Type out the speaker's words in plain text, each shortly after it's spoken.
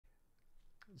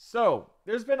So,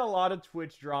 there's been a lot of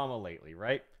Twitch drama lately,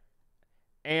 right?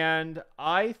 And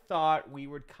I thought we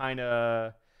would kind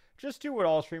of just do what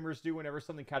all streamers do whenever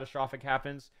something catastrophic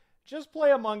happens. Just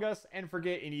play Among Us and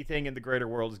forget anything in the greater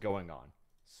world is going on.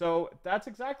 So, that's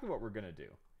exactly what we're going to do.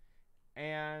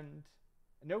 And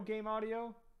no game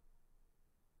audio?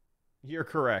 You're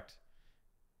correct.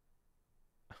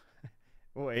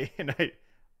 Wait, and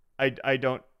I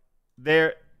don't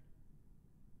there.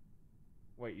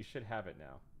 Wait, you should have it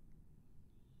now.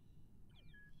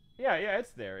 Yeah, it's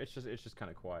there. It's just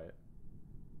kind of quiet.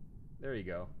 There you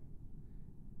go.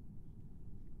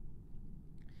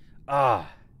 Ah,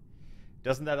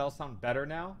 doesn't that all sound better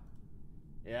now?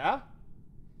 Yeah?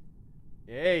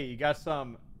 Hey, you got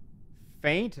some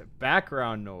faint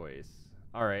background noise.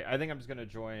 All right, I think I'm just going to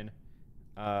join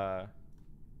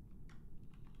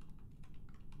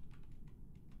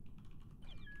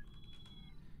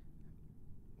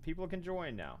people can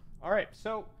join now. All right,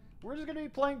 so we're just going to be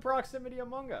playing Proximity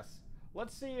Among Us.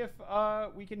 Let's see if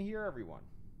we can hear everyone.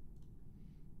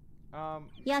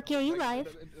 Yaki, are you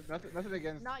live? Nothing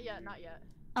against. Not yet, not yet.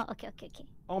 Oh, okay.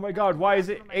 Oh my god, why is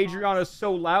it Adriana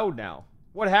so loud now?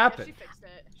 What happened? Yeah, she fixed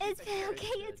it. It's okay.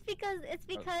 It's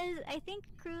because I think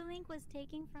CrewLink was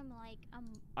taking from like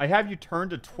I have you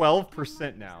turned to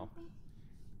 12% now.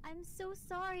 I'm so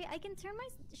sorry. I can turn my.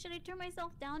 Should I turn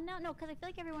myself down now? No, because I feel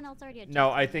like everyone else already adjusted.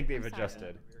 No, I think they've I'm sorry.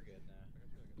 adjusted.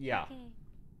 Yeah. Okay.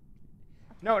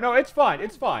 No, it's fine.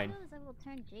 It's fine. I will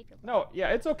turn Jacob. No, yeah,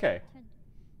 it's okay.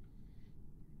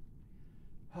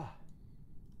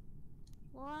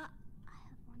 Well, I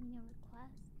have one new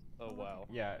request. Oh wow.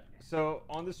 Yeah. So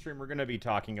on the stream, we're gonna be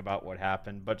talking about what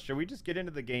happened, but should we just get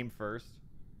into the game first?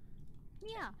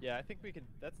 Yeah. Yeah, I think we can.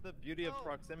 That's the beauty of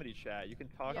proximity chat. You can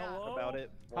talk Yeah. about it.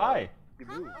 Hi. You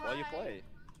move while you play.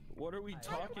 What are we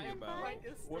talking about?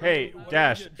 Hey,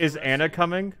 Dash, is Anna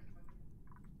coming?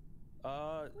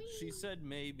 She said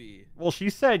maybe. Well, she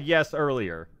said yes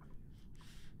earlier.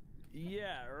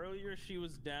 Yeah, earlier she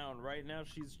was down. Right now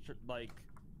she's like,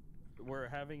 we're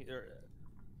having.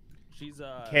 She's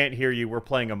Can't hear you. We're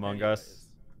playing Among Us.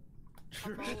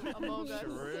 Among Us.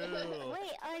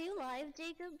 Wait, are you live,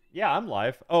 Jacob? Yeah, I'm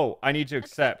live. Oh, I need to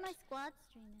accept. My squad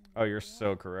streaming. Oh, you're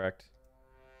so correct.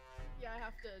 Yeah, I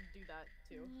have to do that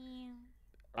too. Yeah.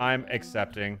 I'm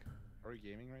accepting. Are we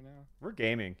gaming right now? We're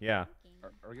gaming, yeah.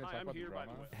 Are we gonna talk about the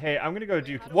drama? Hey, I'm gonna go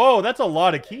do. Wait, Whoa, that's a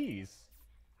lot of keys.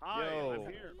 Hi, Yo. I'm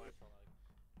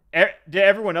here. Did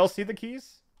everyone else see the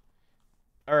keys?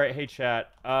 All right, hey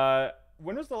chat.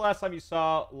 When was the last time you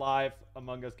saw live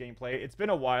Among Us gameplay? It's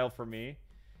been a while for me.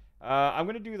 I'm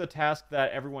gonna do the task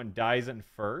that everyone dies in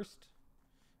first.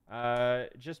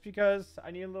 Just because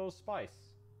I need a little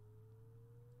spice.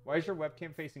 Why is your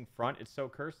webcam facing front? It's so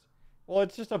cursed. Well,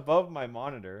 it's just above my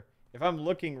monitor. If I'm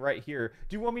looking right here,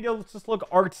 do you want me to just look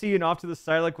artsy and off to the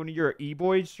side like one of your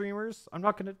e-boy streamers? I'm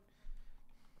not gonna.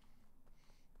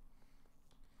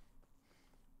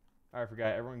 I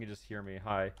forgot. Everyone can just hear me.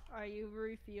 Hi. Are you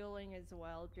refueling as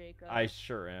well, Jacob? I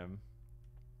sure am.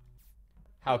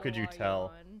 How could you Who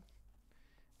are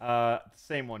tell?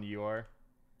 Same one you are.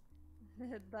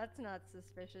 That's not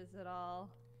suspicious at all.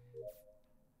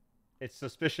 It's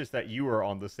suspicious that you were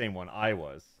on the same one I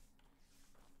was.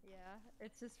 Yeah,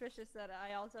 it's suspicious that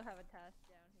I also have a task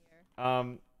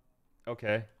down here.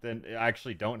 Okay. Then I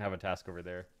actually don't have a task over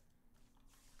there.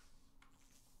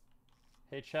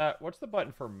 Hey chat, what's the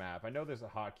button for map? I know there's a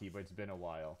hotkey, but it's been a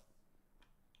while.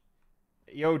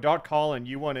 Yo, Colin,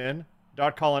 you want in?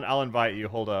 Colin, I'll invite you.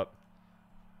 Hold up.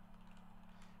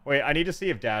 Wait, I need to see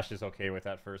if Dash is okay with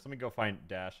that first. Let me go find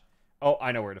Dash. Oh,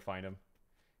 I know where to find him.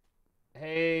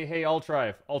 Hey,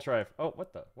 Ultrive. Oh,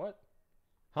 what?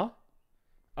 Huh?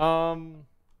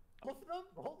 Both of them?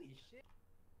 Holy shit.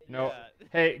 No. Yeah.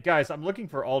 Hey, guys, I'm looking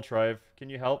for Ultrive. Can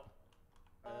you help?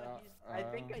 I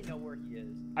think I know where he is.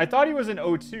 I thought he was in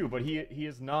O2, but he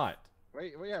is not.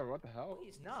 Wait, yeah, what the hell?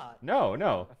 He's not. No.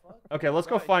 What the fuck? Okay, let's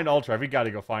go find Ultrive. We gotta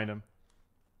go find him.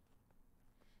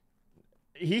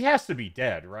 He has to be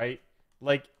dead, right?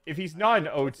 Like, if he's not in We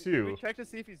O2... check to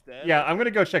see if he's dead. Yeah, I'm gonna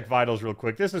go check vitals real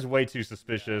quick. This is way too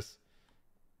suspicious.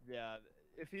 Yeah,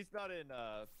 if he's not in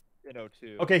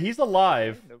O2. Okay, he's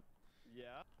alive. Nope.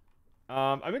 Yeah.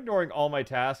 I'm ignoring all my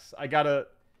tasks. I gotta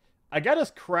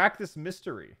crack this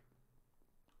mystery.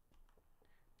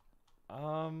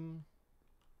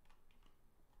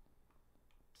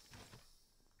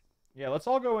 Yeah, let's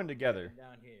all go in together.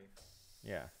 Down here.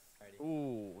 Yeah. Alrighty.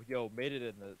 Ooh, yo, made it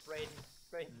in the Right.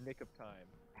 nick of time.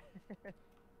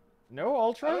 No I don't know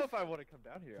Ultra? if I want to come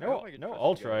down here. I No, don't think I can no trust you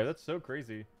Ultra. guys. That's so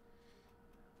crazy.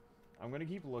 I'm gonna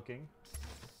keep looking.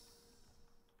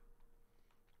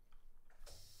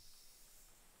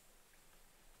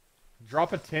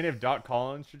 Drop a 10 if Dot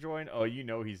Collins should join. Oh, you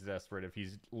know he's desperate if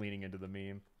he's leaning into the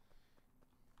meme.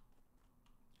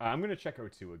 I'm gonna check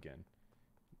O2 again.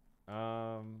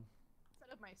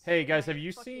 Hey guys, have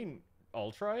you seen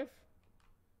Ultrive?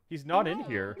 He's not in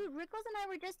here. Dude, Rickles and I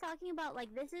were just talking about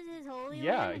like this is his holy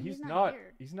Yeah, land, and he's not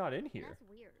here. He's not in here. That's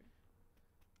weird.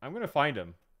 I'm gonna find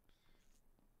him.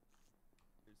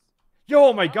 Yo,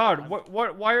 oh my God! What?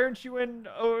 Why aren't you in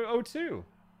O2?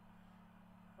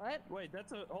 What? Wait,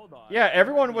 that's a hold on. Yeah,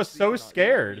 everyone was so You might be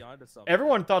scared. onto something.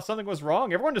 Everyone thought something was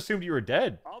wrong. Everyone assumed you were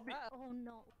dead. I'll be. Oh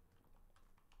no.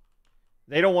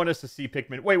 They don't want us to see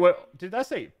Pikmin. Wait, what? Did that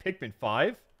say Pikmin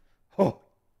 5? Oh.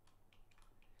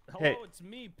 Hello, Hey. it's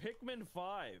me, Pikmin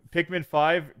 5. Pikmin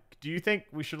 5? Do you think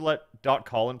we should let Dot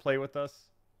Colin play with us?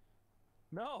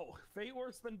 No, fate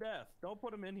worse than death. Don't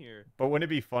put him in here. But wouldn't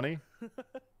it be funny?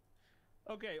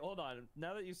 Okay, hold on.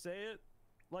 Now that you say it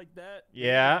like that,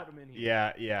 Yeah, put him in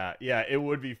here. yeah. It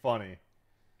would be funny.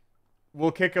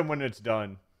 We'll kick him when it's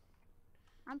done.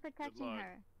 I'm protecting luck.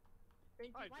 her.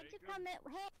 Hi, Why'd you Jacob. come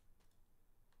in? Hey,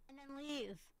 and then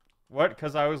leave. What?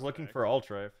 Because I was looking Okay. for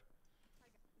Ultrive.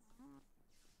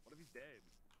 What if he's dead?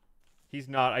 He's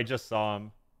not. I just saw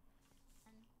him.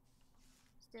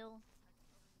 Still.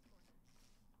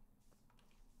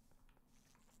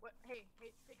 What? Hey,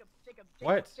 Jacob.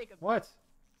 What? What?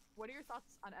 What are your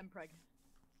thoughts on Mpreg?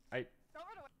 I- Don't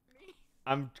run away from me.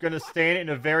 I'm gonna stay in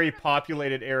a very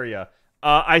populated area.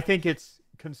 I think it's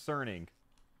concerning.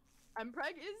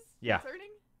 Mpreg is Yeah. concerning?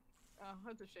 Oh,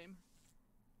 that's a shame.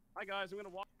 Hi guys, I'm gonna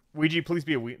walk. Ouija, please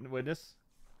be a witness.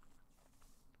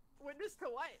 Witness to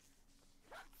what?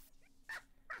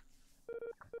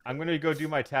 I'm gonna go do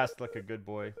my task like a good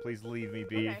boy. Please leave me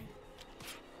be. Okay.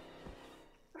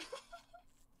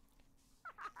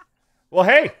 Well,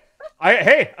 hey,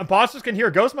 hey, imposters can hear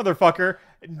a ghost, motherfucker.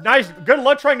 Nice, good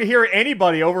luck trying to hear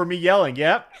anybody over me yelling.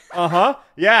 Yep,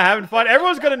 yeah, having fun.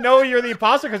 Everyone's gonna know you're the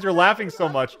imposter because you're laughing so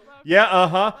much.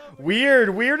 Yeah,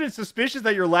 weird and suspicious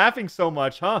that you're laughing so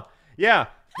much, huh? Yeah,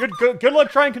 good luck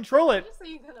trying to control it. Just so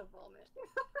you're gonna vomit.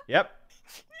 Yep.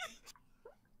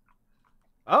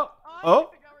 I Oh.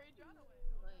 figure out where Adriana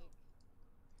went.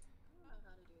 Like, I don't know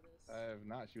how to do this. I have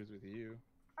not. She was with you.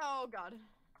 Oh god.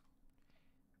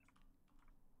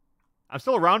 I'm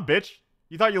still around, bitch.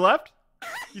 You thought you left?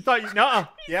 You thought you... No.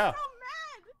 Yeah. So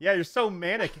mad. Yeah, you're so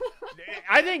manic.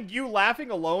 I think you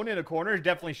laughing alone in a corner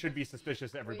definitely should be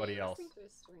suspicious to everybody Wait, you're else. listening to a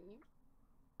stream?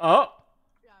 Oh.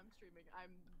 Yeah, I'm streaming. I'm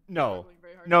No. struggling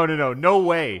very hard. No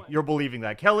way you're believing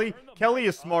that. Kelly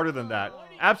is smarter than that.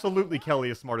 Absolutely, Kelly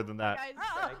is smarter than that. Guys,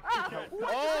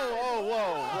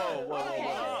 Whoa.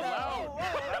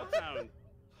 Loud sound.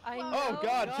 I know. Oh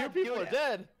god, two people are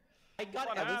dead. I got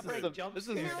What happened? This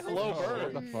is Here's slow the burn.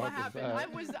 What the thing. fuck What is happened?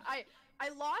 that? I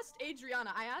lost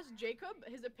Adriana. I asked Jacob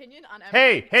his opinion on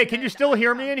Hey, everything, can you and still I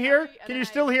hear me found in here? Kelly, and Can then you I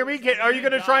still hear me? was Are you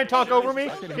gonna try and talk over me? I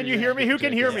can Can hear you hear me? Who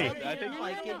can hear me? I think No,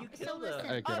 like no, you so killed listen.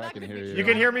 her. I can hear you. You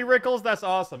can hear me, Rickles? That's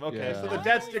awesome. Okay, so the Yeah.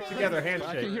 dead stick together, I can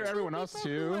handshake. hear everyone else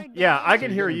too. Yeah, I can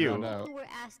So hear you're you. gonna drown out. Who were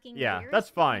asking Yeah, where's that's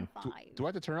fine. Pikmin 5? Do I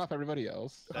have to turn off everybody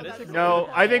else? That is a No,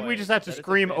 good I think we point. just have to That is a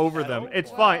scream good over point. them.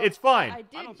 It's Well, fine. It's fine. I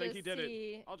did I don't think he just did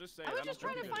see... it. I'll just say I it. was I just don't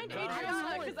trying to think he find did it.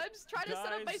 Adriana because I'm just trying to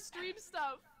set up my Guys. stream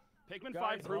stuff. Pikmin Guys,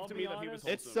 5 proved I'll to be me that he was honest.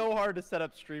 It's wholesome. so hard to set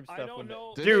up stream I stuff don't when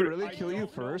know. Did Dude, they really I kill you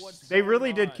don't know first? what's They going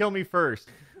really did on. kill me first.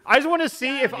 I just want to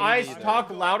see if I Maybe. talk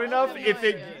loud enough, if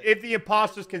the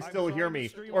imposters can I'm still trying hear to me,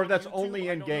 stream or on if that's YouTube, only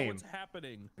I in don't know game. what's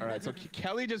happening. All right, so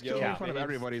Kelly just Yo, killed Yeah. in front of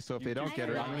everybody. So if they don't get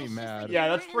her, I'm gonna be mad. Yeah,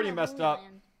 that's pretty messed up.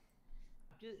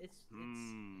 It's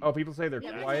Oh, people say they're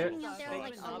Yeah, we're quiet. hanging out there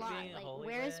like a not lot. being a Like, holy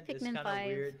where's man is Pikmin kinda 5?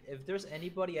 weird. If there's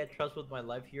anybody I trust with my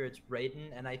life here, it's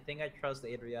Brayden, and I think I trust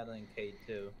Adriana and Kate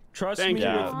too. Trust Thank me, you.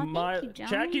 with Aw, thank my you, John.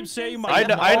 chat keeps saying my.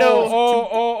 I know-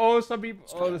 Oh, some people.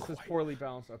 Oh, this is poorly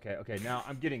balanced. Okay. Now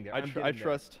I'm getting there.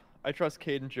 I trust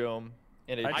Cade and Joam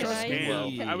and I Adriana trust as well.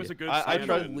 Kate. I was a good I I'm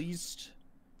trust- the least.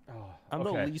 Oh, I'm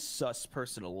okay. the least sus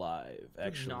person alive.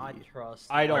 Actually, Do not trust.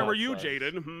 I don't- Where not were you, trust.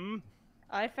 Jaden?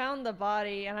 I found the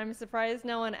body, and I'm surprised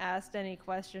no one asked any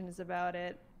questions about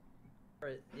it.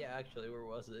 Yeah, actually, where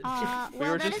was it? Well,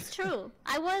 were that just- is true.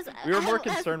 I was. We were I more was-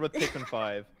 concerned with Pikmin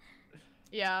 5.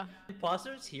 Yeah.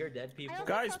 Imposters here, dead people.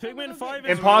 guys, felt a little Pigman bit- 5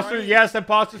 is Imposters, right yes,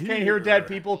 imposters can't hear dead here.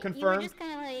 people. You were Confirmed. just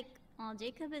kind of like, oh,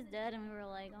 Jacob is dead, and we were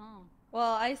like, oh.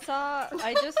 Well, I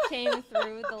just came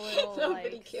through the little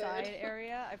Nobody like cared. side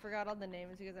area. I forgot all the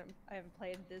names because I haven't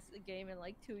played this game in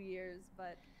like 2 years,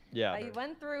 but Yeah. I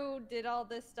went through, did all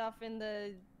this stuff in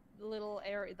the little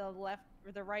area, the left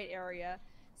or the right area,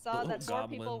 saw that 4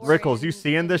 Goblins. people were Rickles, you in-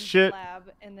 seeing this in shit?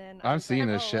 lab, and then I'm was seeing like,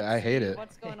 this "Oh, shit. let's I hate see it.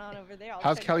 What's going on over there? I'll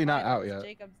How's check Kelly the not out vitals. yet?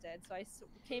 Jacob's dead, so I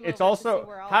came It's over to see also,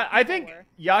 where all the I people think were.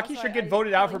 Yaki Also, should get I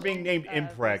voted out for Kelly being named named,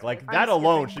 Impreg. Like, I'm that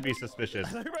alone skipping. should be suspicious.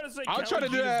 I thought you were about to say I'll try to Kelly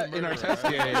do G is that the in our murderer. test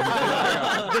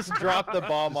game. Just drop the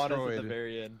bomb on us at the Destroyed.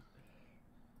 very end.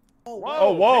 Oh,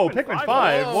 whoa, Pikmin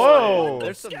 5. Whoa. Whoa.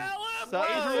 There's some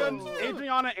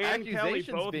Adriana and Kelly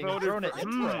accusations both being voted thrown for at That's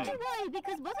Impreg. not right,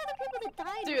 because most of the people that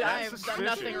died. Dude, were I That's have done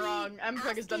nothing suspicious. wrong.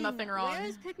 Empreg has done nothing wrong.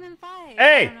 Where's Pikmin 5? I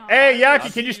Hey, don't know. hey,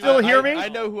 Yaki, can you still hear me? I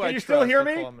know who Can I you trust. still hear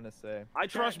That's me? all I'm gonna say. I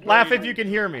trust Laugh if Brady. you can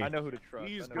hear me. I know who to trust.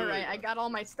 He's I know good. who to Alright, I got all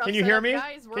my stuff Can you set hear up, me?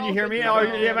 guys. We're Can all you hear good me? to Oh,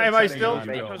 go. am I still?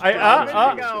 Because I,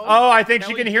 Brady- oh, I think she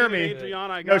Kelly, can hear David, me.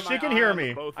 Adriana, I No, got she my can eye hear on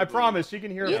me. both I of them. promise she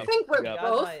can hear You me. think we're Yeah.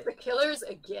 both That's the killers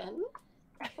again?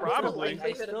 Probably.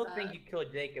 I still think you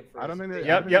killed Jacob first. I don't think that.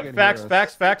 Yep,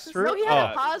 facts, true. No, he had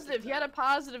a Oh. positive. He had a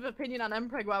positive opinion on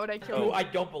Empreg. Why would I kill Oh, him? I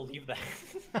don't believe that.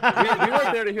 we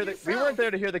weren't there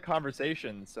to hear the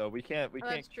conversation, so we can't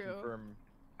That's true. confirm.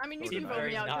 I mean, you He's can vote very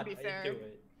me out, to not be into fair.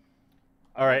 it.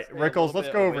 All right, Yeah, a Rickles, little let's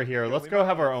bit. go over Wait, here. yeah, Let's we go might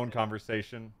have our have own to-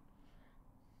 conversation.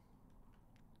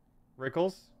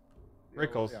 Rickles,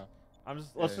 Rickles. Yeah.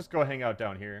 Let's Yeah. just go hang out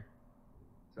down here.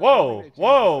 So I Whoa, think they changed the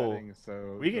whoa. settings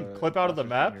so We can the clip out of the imposters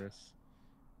can map? hear us.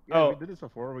 Yeah, Oh. we did this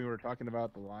before. We were talking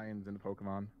about the lions and the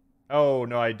Pokemon. Oh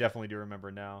no, I definitely do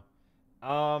remember now.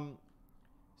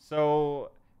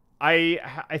 So I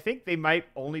think they might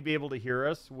only be able to hear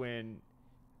us when,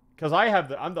 because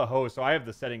I'm the host, so I have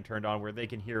the setting turned on where they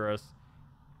can hear us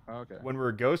Okay. when we're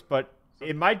a ghost. But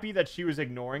it might be that she was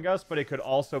ignoring us, but it could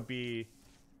also be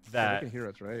So that. they can hear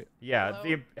us, right? Yeah.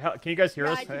 Hello? Can you guys hear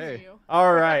Yeah, us? I can hear Hey. you.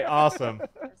 All right, awesome. I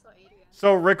saw Adriana.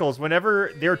 So Rickles,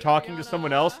 whenever they're talking to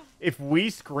someone else, Adriana. if we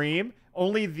scream,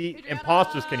 only the Adriana.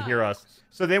 imposters can hear us.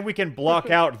 So then we can block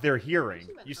out their hearing.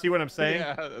 You see what I'm saying?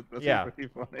 Yeah, that's Yeah. pretty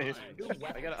funny.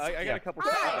 I got Yeah. a couple.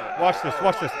 Watch this,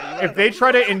 watch this. If they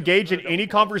try to engage in any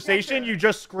conversation, you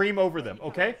just scream over them,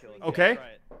 okay? Okay?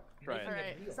 Try it.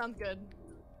 Alright, sounds good.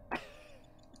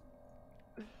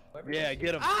 Yeah,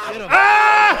 get him. Ah! Get him.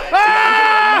 Ah!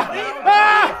 Ah!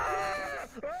 Ah!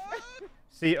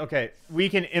 See, okay, we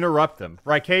can interrupt them,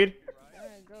 right, Cade? I'm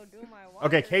gonna go do my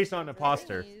Okay, water Cade's not an for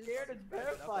imposter. Denny's. Scared and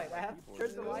verified. I have to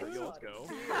turn the lights Let's on. go.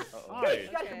 Uh-oh. Hi.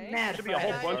 Okay. Mad Should be a whole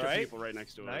Alright. bunch of Alright. people right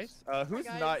next to us. Nice. Who's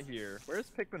guys. not here? Where's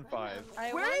Pikmin 5?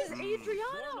 Where is Normally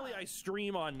Adriana? I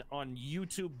stream on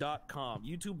YouTube.com.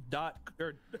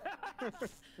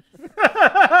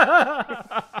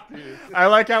 I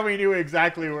like how we knew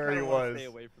exactly where he Kinda wanna was. Stay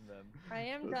away from them. I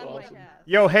am That's done my awesome. task.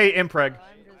 Yo, hey, Impreg. So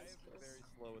I'm just Very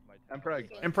slow with my Impreg.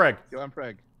 Impreg. Yo,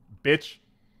 Impreg. Bitch.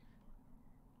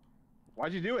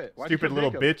 Why'd you do it? Why'd you Stupid kill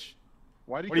little Jacob? bitch.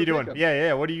 Why'd What are you kill doing? Jacob?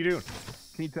 Yeah, what are you doing?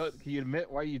 Can you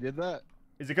admit why you did that?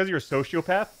 Is it because you're a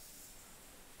sociopath?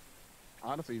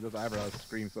 Honestly, those eyebrows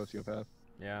scream sociopath.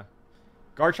 Yeah.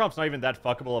 Garchomp's not even that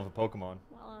fuckable of a Pokemon.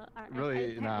 Well,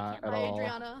 Really not at Hi, all.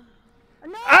 Adriana.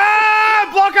 No! Ah!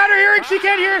 Block out her hearing! She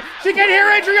can't hear! She can't hear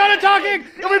Adriana talking!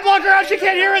 And we block her out! She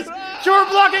can't hear us! So we're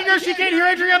blocking her! She can't hear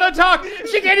Adriana talk!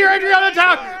 She can't hear Adriana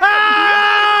talk!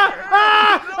 Ah!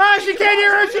 Ah! Ah! She can't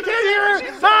hear her! She can't hear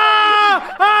her!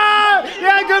 Ah! Ah!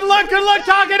 Yeah, good luck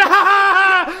talking!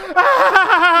 Ah!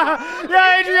 Ah!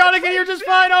 Yeah, Adriana can hear just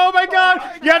fine! Oh my god!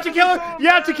 You have to kill her! You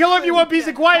have to kill her if you want peace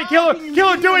and quiet! Kill her!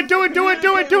 Kill her! Do it! Do it! Do it!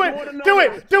 Do it! Do it! Do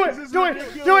it! Do it! Do it!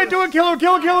 Do it! Do it! Kill her!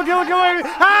 Kill her! Kill her! Kill her! Kill her!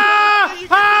 Ah!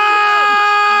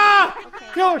 Ah!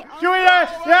 Kill her! Do it!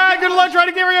 Yeah! Good luck trying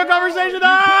to get her a conversation!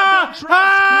 Ah!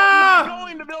 Ah!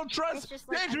 Going to build It's trust. just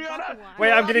like I'm Adriana. back to water.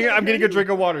 Wait, I'm getting a drink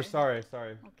of water. Sorry.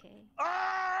 Okay.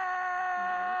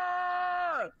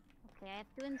 Ah! Okay, I have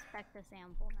to inspect the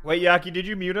sample now. Wait, Yaki, did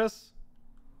you mute us?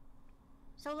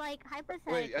 So like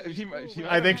hypothetically. Wait, she might Ooh,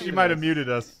 I think she might have muted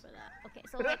muted us. for that. Okay,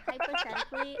 so like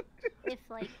hypothetically, if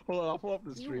like Hold on, I'll pull up the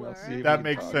You stream. I'll were see if That we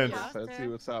makes can sense. talk. Let's see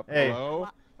what's up. Hey. Hello?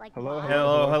 like Hello, why-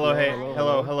 Hello, hey,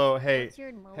 hello, hello, hey. What's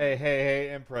your mode?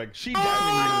 Hey, Impreg. She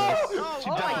definitely muted us. She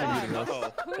Oh, definitely my muted us. Oh,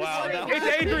 wow. Who's Now, sorry?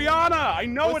 It's Adriana. I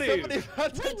know it is. somebody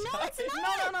about to Wait, no, die. it's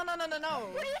not. No.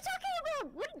 What are you talking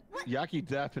about? What? Yaki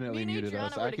definitely Me and muted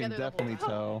us. Adriana were I can together the definitely whole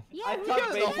tell. Yeah, I we thought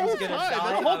did. Face was gonna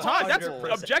die. The whole time. That's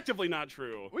 100%. objectively not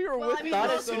true. We were Well, with I I mean, thought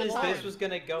no, as soon as so Face long. was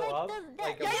gonna go Like, up, the-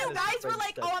 like yeah, Yeah, you a guys were minute,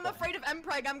 like, that's oh, I'm fine. afraid of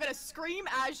Empreg. I'm gonna scream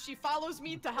as she follows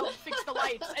me to help fix the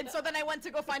lights. And so then I went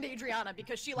to go find Adriana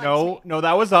because she likes me. No,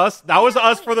 that was us. That was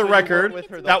us for the So you weren't record. with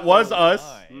her the That was whole us.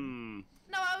 time. Hmm.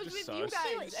 No, I was Just with you sus.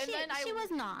 guys. And then she I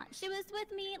was not. She was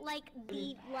with me like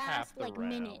the last Half the like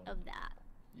minute round. of that.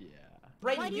 Yeah.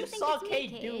 Why Brayden, do you you think saw it's me,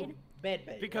 Cade Cade? do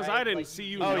medbay. Because right? I didn't Like, see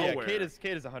you Oh yeah, nowhere. Kate is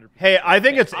 100%. Hey, I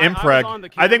think it's I was Impreg. on the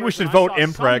I think we cameras should and vote saw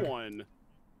Impreg. someone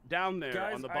down there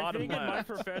Guys, on the I bottom think in my left,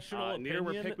 professional near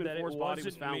where opinion, Pikmin that it 4's body was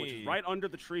wasn't found, which is me. right under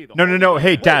the tree. The No, no, no.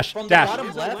 Hey, Dash, From the Dash.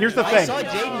 bottom left? Here's the I thing. saw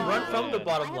Jaden run from the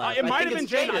bottom left. It I might think have been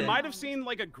it's Jaden. I Jaden. might have seen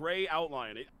like a gray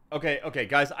outline. Okay,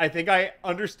 guys. I think I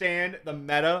understand the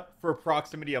meta for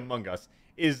proximity Among Us.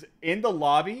 Is in the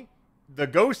lobby, the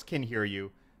ghost can hear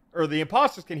you, or the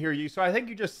imposters can hear you. So I think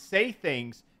you just say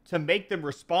things to make them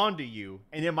respond to you,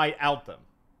 and it might out them.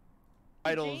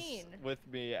 Idols with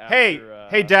me after,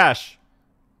 Hey, Dash.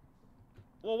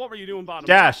 Well, what were you doing, bottom?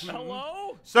 Dash.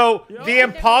 Hello? So Yo, the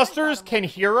imposters can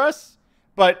hear us,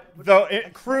 but the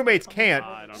crewmates can't.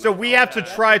 I don't So know we about have to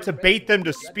that. try to bait them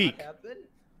to speak.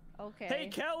 Okay. Hey,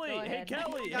 Kelly! Go Hey, ahead.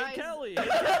 Kelly! Guys. Hey, Kelly! I Hey,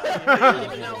 don't Kelly!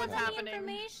 even know I what's don't have any happening.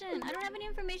 information. I don't have any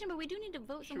information, but we do need to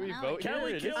vote Should someone we out. vote here?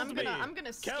 Kelly It is killed I'm me.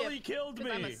 gonna skip. Kelly killed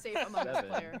Because I'm a me. safe Among Us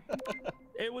player.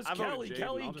 It was I voted Kelly. Jaden.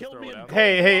 Kelly I'll just killed throw me. it in out. cold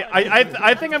Hey, blood.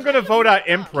 I think I'm gonna vote out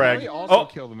Kelly Impreg. also Oh,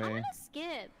 killed me. I'm gonna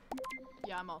skip.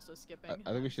 Yeah, I'm also skipping.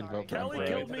 I think we should Sorry. vote for Kelly Impreg.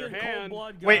 killed me in cold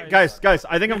blood, guys. wait, guys.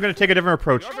 I think I'm gonna take a different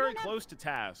approach. You're very close to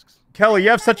tasks. Kelly, you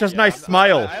have such a Yeah, nice I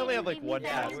smile. only have like Give me one that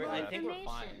task I left. think we're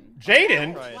fine.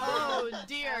 Jaden, Right. Oh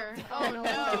dear. Oh no.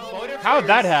 how'd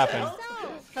that happen?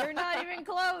 You're not even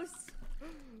close.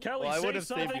 Kelly, Well, I say would've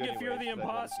saved something you if you're the anyways, but-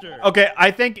 imposter. Okay,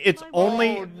 I think it's Oh,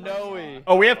 only. no-y.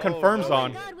 Oh, we have Oh, confirms no.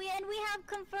 on. God, we have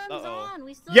confirms Uh-oh. on.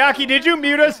 We still Yaki, did you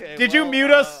mute us? Okay, Did you well, mute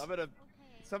us? I'm gonna...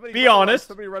 Somebody Be run a light, honest.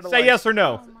 somebody run a Say light. yes or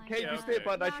no. Oh my Cade, God. you stay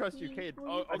button. I trust you, Yaki, Cade.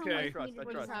 will Oh, you okay. promise Trust, me I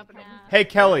to trust. vote happening? for Hey,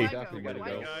 Kelly. Definitely Where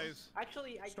gotta do I go. Guys,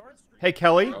 Actually, I Hey,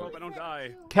 Kelly. I hope I don't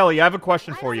die. Kelly, I have a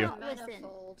question I for don't you. know. Listen,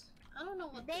 Manifold. I don't know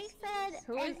what they this said, is.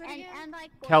 Who is it again? and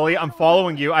like. Kelly, I'm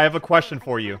following you. I have a question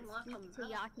for you. Lock 'em To up.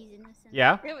 Yaki's innocence.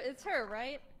 Yeah, It's her,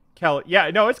 right? Kelly.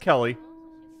 Yeah, no, it's Kelly.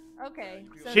 Okay.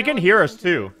 So She no can one hear us listened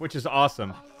to too, which is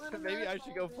awesome. Maybe I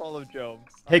should go follow Joe.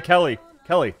 Hey, Kelly.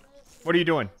 Kelly, what are you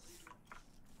doing?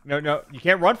 No, you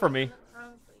can't run from me.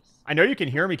 I know you can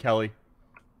hear me, Kelly.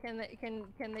 Can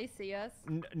they see us?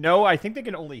 No, I think they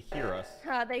can only hear us.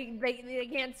 They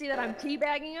can't see that I'm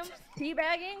teabagging them.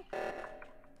 Teabagging.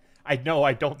 I know.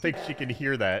 I don't think she can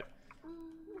hear that.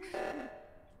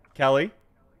 Kelly.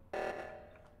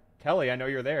 Kelly, I know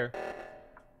you're there.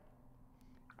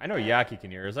 I know Yaki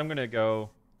can hear us. I'm gonna go.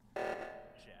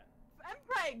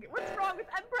 Mpreg! What's wrong with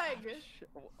Mpreg?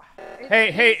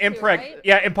 Hey, these two, Impreg. right?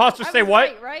 Yeah, imposters I say was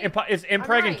what? right? It's I'm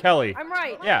Impreg and right. Kelly. I'm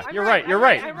right. Yeah, I'm you're right. right. You're I'm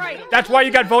right. I'm right. That's why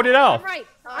you got voted I'm off. right.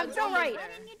 I'm so Joe was right. there. Why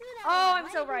didn't you do that? Oh, I'm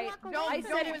Why so did you right. walk away Joe- I from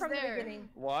Joe said it? it was from the there. beginning.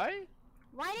 Why?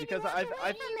 Why did Because you walk I- away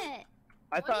I- from it?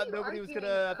 I What are thought you nobody was arguing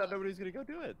gonna. I about? thought nobody was gonna go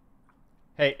do it.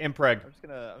 Hey, Impreg. I'm just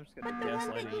gonna But the one that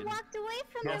gaslight you you. walked away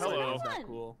from Yeah, it hello. was That's not one.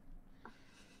 cool.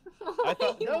 I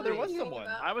thought What no, are there you was arguing someone.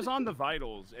 about? I was on the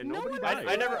vitals and No nobody one died.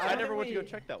 I never I went to go think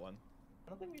check that one.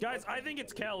 Guys, I think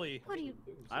it's Kelly. What are you?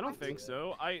 I don't think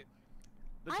so. The I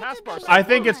did taskbar. the I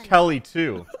think it's one. Kelly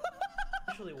too.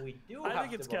 Actually, we do I have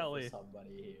think to it's vote for Kelly. somebody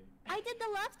here. I did the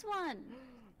left one.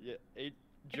 Yeah,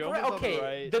 Joe was on Okay, the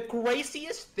right. the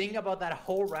craziest thing about that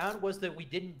whole round was that we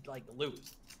didn't like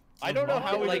lose. I don't know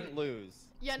how we like didn't lose.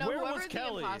 Yeah, no, Where was whoever the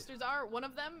Kelly? imposters are, one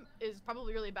of them is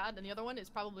probably really bad, and the other one is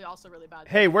probably also really bad.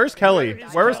 Hey, where's Kelly? Where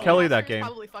is Where was Kelly? Kelly that Imposters game?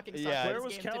 Probably fucking suck Yeah. at Where this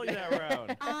was game Kelly today.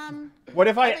 that round? What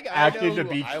if I think acted know the who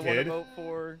beach I want to kid? vote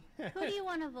for. Who do you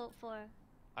want to vote for?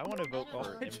 I want to vote I for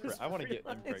don't know. Impreg. I want to get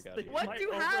Impreg out of here. What do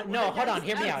you have? No, hold on,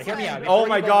 hear me out, hear me out. Oh Before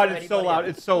my you vote god, for it's so anybody loud.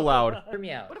 else. It's so loud. Hear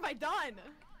me out. What have I done?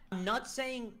 I'm not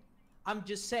saying. I'm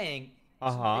just saying.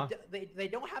 Uh-huh. They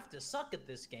don't have to suck at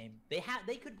this game. They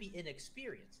could be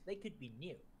inexperienced. They could be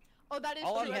new. Oh, that is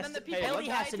All true. I'm And then the hey, people Ellie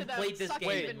who died to hasn't them played this suck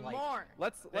game even in, like, more.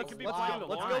 Let's Let's go go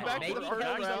back back to to the the first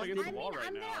round. round. Against the I wall mean, right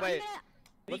I'm now. gonna- Wait. I'm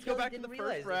Let's Because go back to didn't the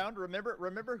realize first it. round.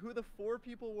 Remember who the 4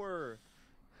 people were.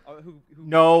 Who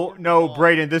No, were no, gone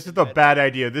Brayden, this is a and bad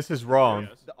idea. This is wrong.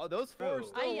 Yes. those 4 are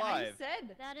still I alive.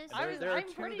 said. That is There are I'm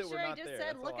 2 pretty that were sure I not just there,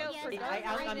 said that's look all out I'm for saying.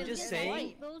 I'm those just guys saying-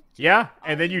 light. Yeah,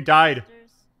 and then you died.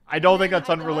 I don't think that's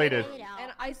I died, unrelated.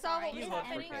 And I saw what was He's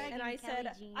happening, okay. and I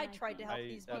said I tried to help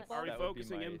these that's- people. Are we that would be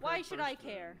focusing my- in? Why should I first,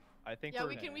 care? I think Yeah, we're,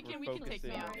 we can we're take me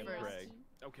focusing out on first. Impreg.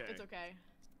 Okay. It's okay.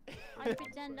 I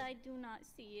pretend I do not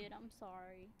see it. I'm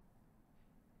sorry.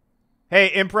 Hey,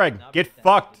 Impreg, Not get pretend I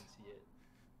fucked. didn't see it.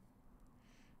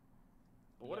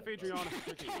 But what if Adriana's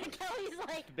freaking? Kelly's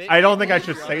like, I don't think I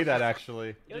should say that,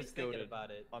 actually. He was Just thinking goaded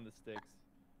about it. on the sticks.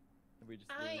 And we just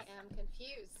I lose. am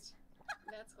confused.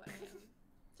 That's what I am.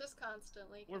 Just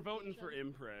constantly. We're voting for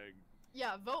confusion. Impreg.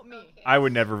 Yeah, vote me. Okay. I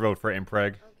would never vote for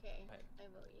Impreg. Okay, I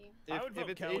vote you. I would vote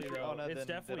it's Kelly, Adriana, though. It's then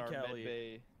definitely our Kelly.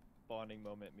 medbay bonding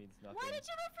moment means nothing. why did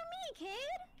you vote for me,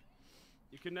 kid?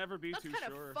 You can never be That's too kind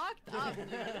of sure. fucked up, dude.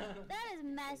 That is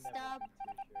messed up.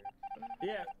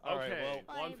 Yeah. Okay. Alright,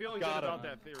 well, I'm feeling got good about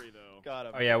him. that theory, though. Got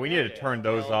him. Oh yeah, we need to Okay, turn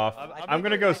those well, off. I'm I'm gonna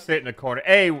thinking go like- sit in a corner.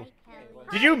 Hey,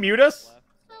 did you mute us?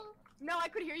 No, I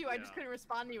could hear you. I just Yeah. couldn't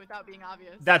respond to you without being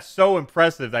obvious. That's so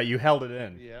impressive that you held it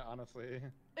in. Yeah, honestly.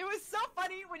 It was so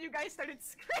funny when you guys started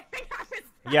screaming. I was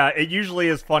Yeah, it usually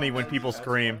is funny when people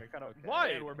scream. Why?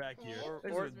 And we're back here.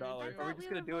 This Or- is $1. Are we just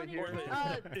gonna do it here?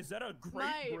 Is that a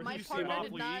great my You seem partner did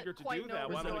awfully not eager to quite do know that.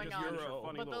 what Why was don't we going just on, use your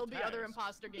funny but there'll little be other tags?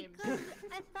 imposter games. Because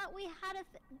I thought we had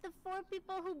the 4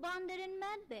 people who bonded in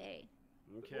Medbay.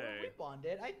 Okay. We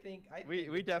bonded. I think.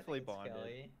 We definitely it's bonded.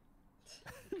 Kelly.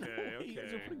 Okay. You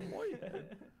guys are Okay. pretty white.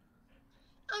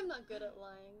 I'm not good at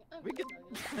lying. I'm We gonna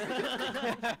could- tell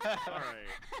you. All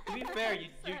right. To be fair, you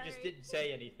just Sorry. didn't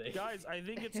say anything. Guys, I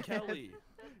think it's Kelly.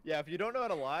 Yeah, if you don't know how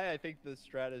to lie, I think the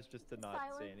strat is just to not say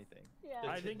Silence. anything. Yeah.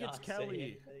 I To think it's not say Kelly.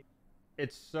 anything.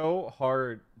 It's so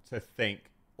hard to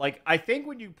think. Like, I think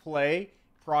when you play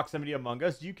Proximity Among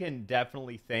Us, you can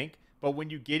definitely think, but when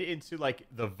you get into like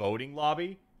the voting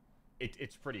lobby,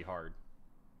 it's pretty hard.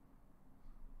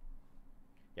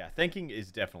 Yeah, thinking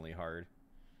is definitely hard.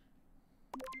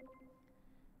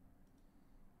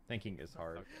 Thinking is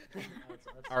hard.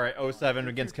 All right, 07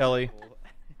 against Kelly.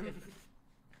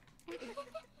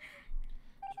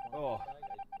 Oh.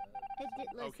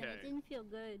 Listen, Okay. it didn't feel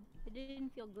good. It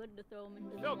didn't feel good to throw him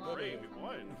into the Felt lava. great. We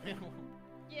won.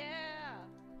 Yeah.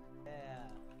 Yeah.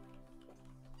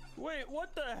 Wait,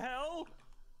 what the hell?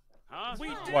 Huh? We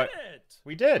did What? it!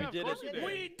 We did. Yeah, of did course it. you did.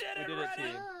 We did it, We did it, Reddit!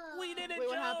 team. We did it, Wait,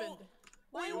 what Joe! happened?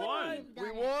 We won. won!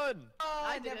 We won!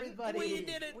 Oh, didn't. everybody. We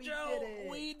did it, Joe!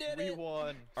 We did We it!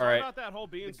 won. All Sorry right. about that whole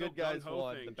being The so good guys gung-ho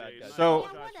won, thing, the bad Jaden. guys I So-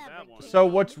 apologize for whatever, that one. So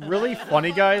what's really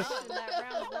funny, guys? That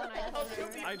round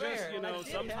one, I just, you know,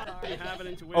 sometimes you have an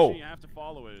intuition, Oh. you have to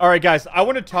follow it. All right, guys. I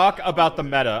want to talk about the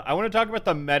meta. I want to talk about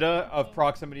the meta of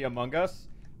Proximity Among Us.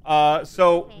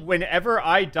 So whenever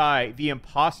I die, the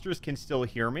imposters can still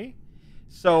hear me.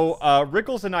 So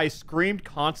Rickles and I screamed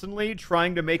constantly,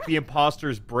 trying to make the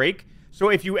imposters break. So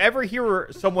if you ever hear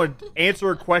someone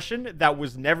answer a question that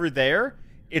was never there,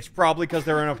 it's probably because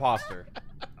they're an imposter.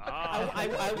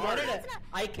 I wanted to.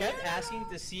 I kept asking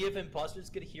to see if imposters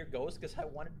could hear ghosts because I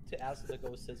wanted to ask the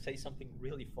ghost to say something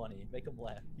really funny, make them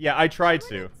laugh. Yeah, I tried I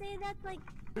to. wouldn't say that's like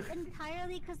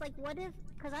entirely because like what if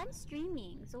because I'm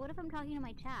streaming, so what if I'm talking to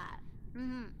my chat?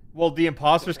 Well, the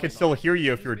imposters can still hear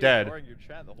you if you're dead. Ignoring your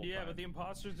chat the whole Yeah, time. but the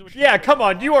imposters do it. Yeah, come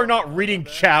on. You are not reading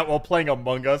chat while playing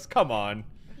Among Us. Come on.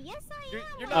 Yes, I am.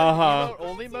 You're Why not Uh-huh. in emote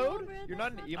only That's mode? over, You're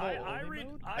not in that's emote I only read-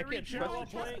 mode? I I read can't chat I trust while don't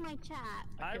it. trust playing- my chat.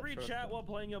 I can't read trust chat it. while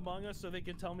playing Among Us so they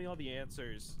can tell me all the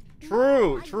answers.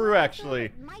 True, I true. do Actually,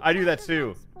 also- my I do chat that does too.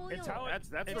 not spoil. It's how I, That's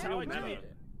it's a how real I do meta.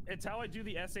 it's how I do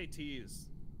the SATs.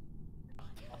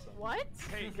 What?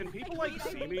 Hey, can people like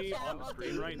see me on the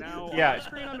screen right now? Yeah. On the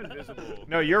screen, I'm invisible.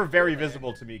 No, you're very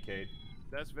visible to me, Kate.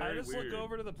 That's I very just weird. look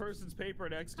over to the person's paper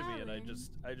next to me and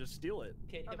I just steal it.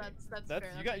 Kate, Oh, come here. that's That's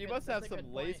fair. you got. You must have that's a some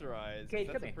good point. laser eyes. Kate,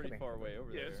 That's come here, pretty come far away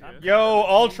over Yes, there. yes. Yo,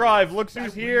 all tribe, look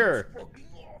who's here.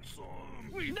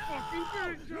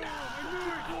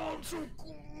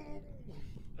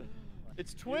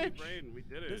 It's Twitch. Brain, we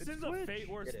did it. This is Twitch. a fate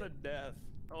worse Did it. than death.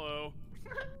 Hello.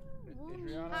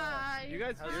 Hi. You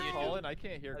guys How's hear YouTube? Colin? I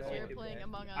can't hear How's Colin. You're YouTube? playing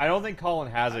Among Us. I don't think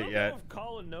Colin has I it don't yet. know if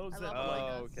Colin knows I that love like Among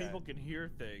Us. okay. people can hear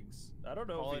things. I don't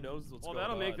know if Colin- he knows what's Well, going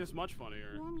that'll on. make this much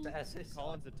funnier. That's it.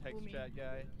 Colin's a text Boomy. chat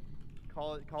guy.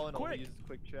 Colin only Quick. uses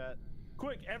quick chat.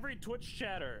 Quick, every Twitch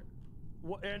chatter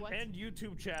and What?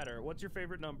 YouTube chatter. What's your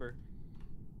favorite number?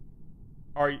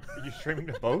 Are you streaming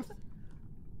to both?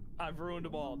 I've ruined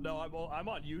them all. No, I'm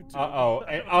on YouTube. Uh-oh.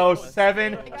 I don't know Oh, what-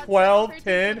 7, I got 12, 7,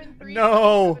 10. 13, 7,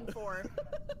 No. 3, 7, 4.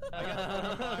 I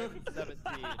got 25, 17,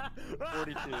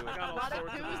 42. I got all Lot of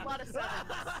sorts twos, of lot of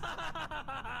sevens.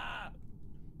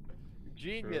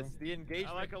 Genius. The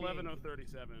engagement. I like king.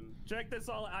 11037. Check this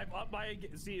all. I've up my.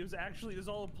 See, it was actually this is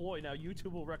all a ploy. Now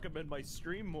YouTube will recommend my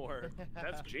stream more.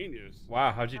 That's genius.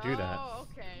 Wow, how'd you do that? Oh,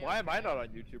 okay. Why am I okay. not on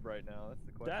YouTube right now? That's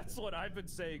the question. That's what I've been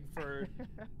saying for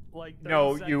like. 30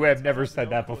 No, you seconds. have I never said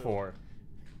no that clue. before.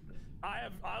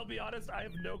 I'll be honest. I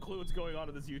have no clue what's going on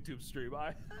in this YouTube stream.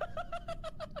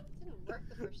 Didn't work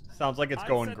the first time. Sounds like it's I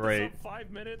going set great. This up 5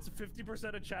 minutes.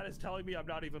 50% of chat is telling me I'm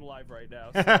not even live right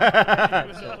now. So I don't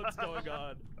even know what's going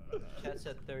on. Chat's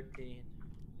at 13.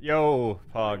 Yo,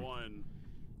 Pog. 21.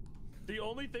 The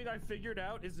only thing I figured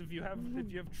out is if you have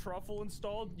Truffle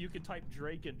installed, you can type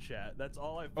Drake in chat. That's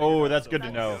all I. Oh, out that's so good to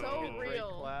far. know. So You can Drake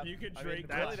real. clap. You can I mean, Drake really,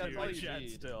 clap that's you all in you chat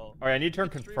need. still. All right, I need to turn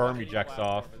You can stream confirm on any ejects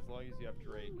off. platform As long as you have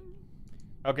Drake.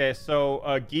 Okay, so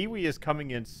Giwi is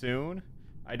coming in soon.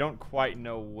 I don't quite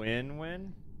know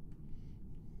when.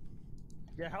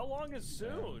 Yeah, how long is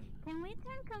soon? Can we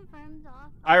turn confirms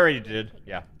off? I already did.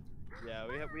 Yeah. Yeah,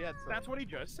 we had some That's what he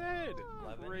just said.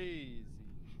 crazy.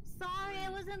 Sorry, I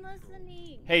wasn't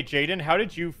listening. Hey, Jaden, how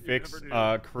did you fix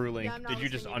never do. crew link? Yeah, I'm not Did you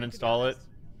just listening to you, to be uninstall it?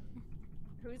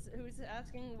 honest. Who's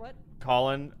asking what?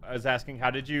 Colin is asking,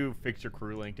 how did you fix your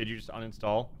crew link? Did you just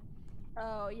uninstall?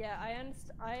 Oh yeah,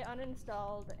 I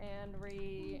uninstalled and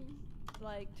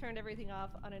turned everything off,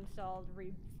 uninstalled,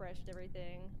 refreshed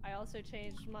everything. I also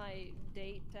changed my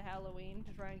date to Halloween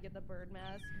to try and get the bird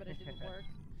mask, but it didn't work.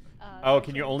 Oh, I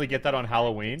can you changed only the get that date on back to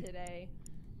Halloween? Today.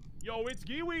 Yo, it's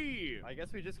Giwi. I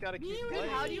guess we just gotta keep Giwi, playing.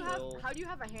 How do you have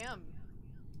until- a ham?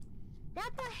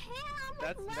 That's a ham.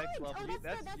 That's with next lunch. level. Oh, that's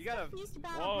That's- the, that's you gotta- the feast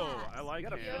battle Whoa, pass. I like You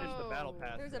gotta it. finish the battle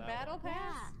pass. There's for a that battle one.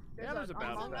 pass. Yeah, there's a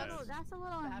battle Oh, pass. that's a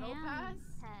little Battle ham pass?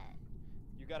 pet.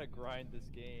 You gotta grind this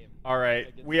game. All right,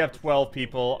 Against we have other 12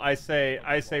 people. people.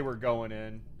 I say we're going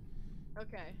in.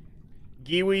 Okay.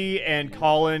 Giwi and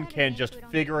Colin can just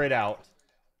figure it out.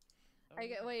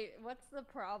 Wait, what's the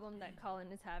problem that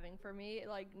Colin is having for me?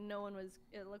 Like, no one was.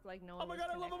 It looked like no one. Oh my was god,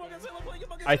 I love Among Us! connecting. I love playing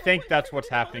Among Us! I think love that's playing what's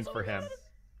Among Us! happening for him.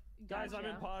 Guys, I'm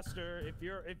Gotcha. imposter.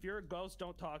 If you're a ghost,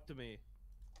 don't talk to me.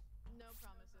 No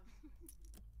promises.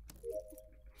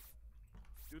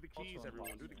 Do the keys, everyone.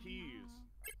 Do the keys.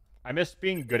 I miss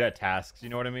being good at tasks, you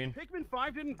know what I mean? Pikmin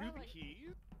 5 didn't do the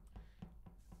keys.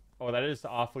 Oh, that is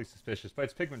awfully suspicious, but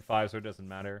it's Pikmin 5, so it doesn't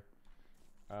matter.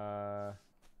 I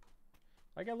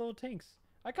got little tanks.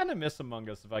 I kind of miss Among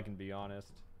Us, if I can be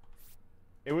honest.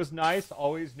 It was nice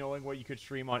always knowing what you could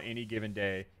stream on any given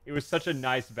day. It was such a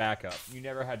nice backup. You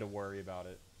never had to worry about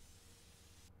it.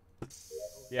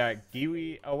 Yeah,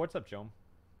 Giwi... Oh, what's up, Jom?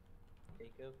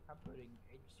 Jacob, I'm putting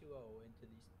H2O into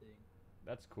these things.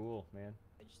 That's cool, man.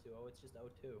 H2O, it's just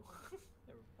O2.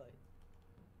 Never played.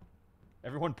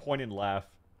 Everyone point and laugh.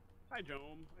 Hi,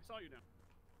 Jome. I saw you now.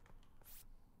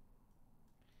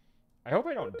 I hope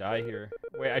I don't die here.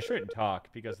 Wait, I shouldn't talk,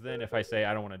 because then if I say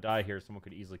I don't want to die here, someone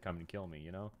could easily come and kill me,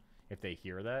 you know? If they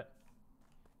hear that.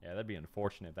 Yeah, that'd be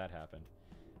unfortunate if that happened.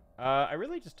 I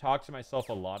really just talk to myself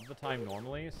a lot of the time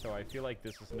normally, so I feel like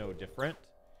this is no different.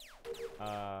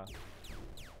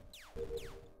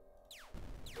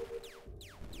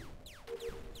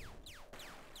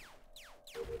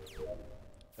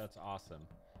 That's awesome.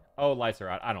 Oh, lights are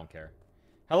out. I don't care.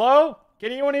 Hello?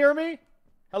 Can anyone hear me?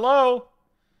 Hello?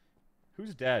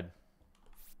 Who's dead?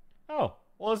 Oh,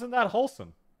 well, isn't that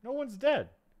wholesome? No one's dead.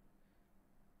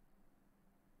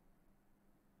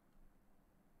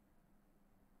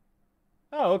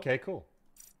 Oh, okay, cool.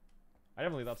 I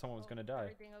definitely thought someone was gonna die.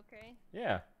 Everything okay?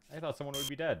 Yeah, I thought someone would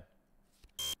be dead.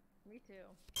 Me too.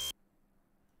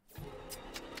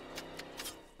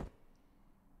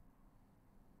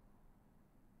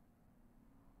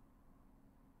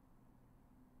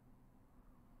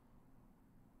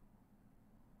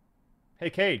 Hey,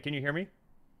 Cade, can you hear me?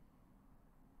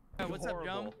 What's up,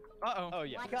 Jom? Uh-oh. Oh,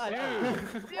 yeah. God,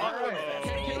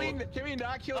 Alright. Can we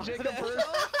not kill Jacob first?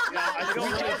 Yeah, I feel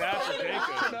really bad for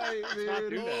Jacob. Tonight, Let's not do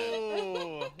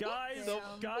dude. that.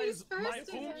 Guys, my First is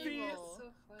Oomphy evil.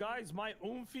 guys, my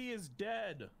Oomphy is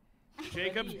dead.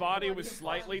 Jacob's body was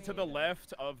slightly to the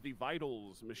left of the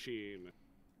vitals machine.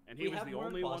 And he we was have the more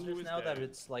only one who imposters was now dead. that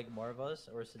it's like more of us,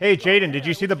 or is it Hey, just- Jaden, did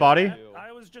you see the body?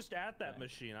 I was just at that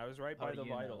machine. I was right How by do the you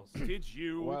know? vitals. Did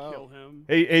you Wow. kill him?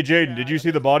 Hey, Jaden, did you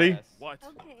see the body? What?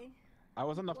 Okay. I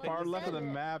was on the Well, far you left of the said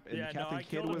it. map, and Yeah, no, Captain I Kidd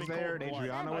killed him was in there, cold and blood.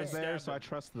 Adriana I was there, stabbed so I him.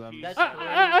 trust them. That's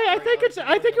I think it's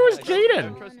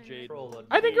Jaden. Trust Jaden.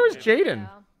 I think it was Jaden. Yeah.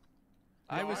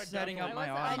 I No, was I setting up definitely-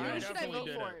 my I audio. knew I who should I definitely vote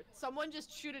did for? it. Someone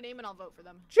just shoot a name and I'll vote for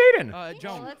them. Jaden. Well,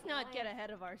 Joan. let's not get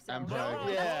ahead of ourselves. I'm No,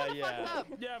 sorry. Yeah, Fuck yeah. up.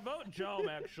 Yeah, vote Jome,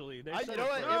 actually. They You said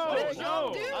know it what? first.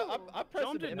 No, no. I'm pressing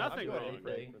Jom did him. nothing I'm doing wrong.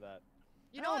 anything for that.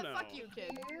 You know what? Hell Fuck no. you,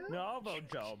 kid. No, I'll vote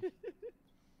Jome.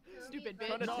 Stupid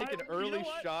Trying to bitch. take an you know early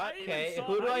what? shot. I even Okay, saw-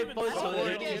 who do I even vote saw so it. they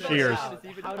don't get Cheers. us out?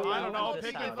 How do I I don't know, vote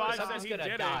this Pikmin out? 5 said Someone's he gonna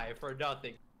did it. die for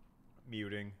nothing.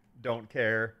 Muting. Don't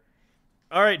care.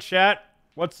 All right, chat.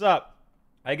 What's up?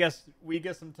 I guess we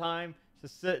get some time to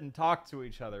sit and talk to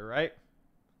each other, right?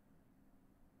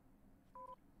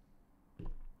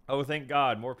 Oh, thank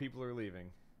God. More people are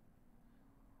leaving.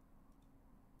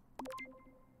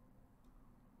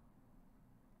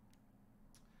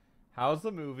 How's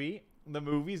the movie? The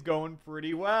movie's going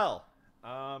pretty well.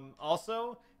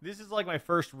 Also, this is like my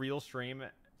first real stream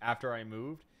after I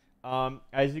moved.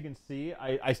 As you can see,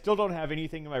 I still don't have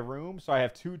anything in my room, so I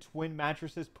have 2 twin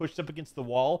mattresses pushed up against the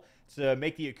wall to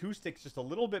make the acoustics just a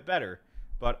little bit better.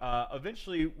 But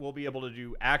eventually, we'll be able to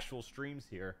do actual streams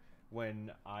here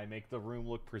when I make the room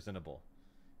look presentable.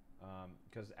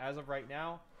 Because as of right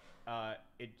now,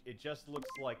 it just looks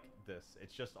like this.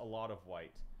 It's just a lot of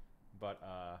white. But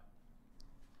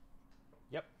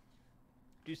yep.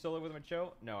 Do you still live with him at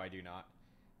Joe? No, I do not.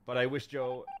 But I wish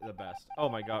Joe the best. Oh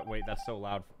my god, wait, that's so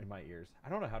loud in my ears. I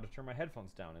don't know how to turn my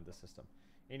headphones down in this system.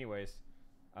 Anyways,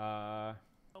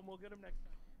 We'll get him next time.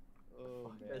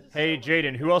 Oh, man. hey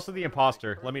Jaden, who else is the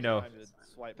imposter? Let me know. Time to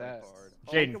swipe my card.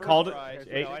 Jaden, Oh, called it. try.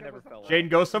 Hey, No, I never fell off. Jaden,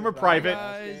 go somewhere private.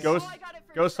 guys. Go, Oh, I got it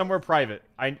go first somewhere try. private.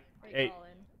 Wait, Hey, Colin.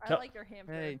 I tell- like your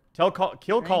hamper. Hey, kill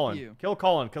Thank Colin. you. Kill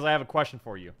Colin, because I have a question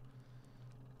for you.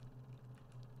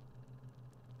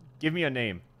 Give me a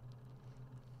name.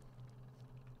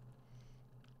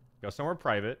 Go somewhere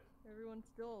private. Everyone's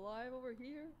still alive over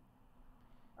here.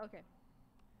 Okay.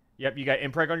 Yep, you got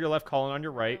Impreg on your left, Colin on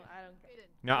your right. I don't care. Jaden.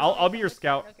 Now I'll be your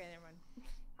scout. Okay, never mind.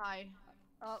 Hi.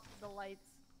 Oh, the lights.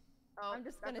 Oh, I'm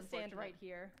just that's gonna stand unfortunate. right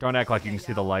here. Don't act like you Okay, can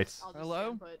see yeah, the I'll- lights. I'll just Hello?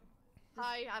 stand put.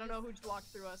 Hi, I don't know who just walked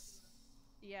through us.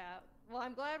 Yeah. Well,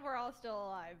 I'm glad we're all still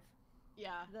alive.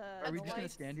 Yeah. The are we the just gonna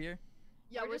lights- stand here?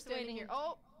 Yeah, We're we're just standing waiting- here.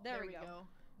 Oh, There there we we go. go.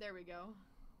 There we go.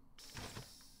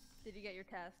 Did you get your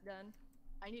task done?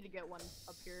 I need to get one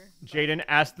up here. but- Jaden,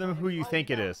 ask them who you Oh, think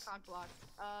it no, is. cock blocked.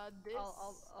 This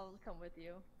I'll come with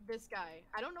you. this guy.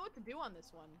 I don't know what to do on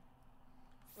this one.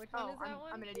 Which one Oh, is that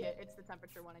one? I'm an idiot. It's the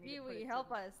temperature one. I need to put Kiwi, it help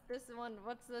to- us. This one.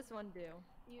 What's this one do?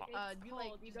 do you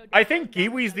like? You go I down, think down,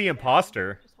 Kiwi's down, the down.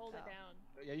 imposter. Just hold it Oh.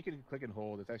 down. Yeah, you can click and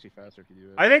hold. It's actually faster if you do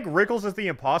it. I think Rickles is the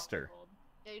imposter. Hold.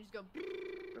 Yeah, you just go.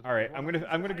 All right, I'm gonna.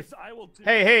 I will do.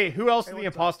 Hey, who else Hey, is the what's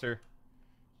up? imposter?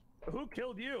 Who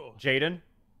killed you? Jaden.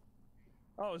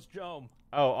 Oh, it's Joe.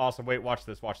 Oh, awesome. Wait, watch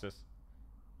this. Watch this.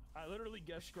 I literally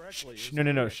guessed correctly. Shh, It's no.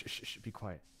 weird. Shh, be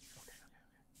quiet.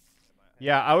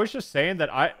 Yeah, I was just saying that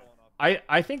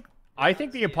I think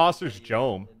the imposter's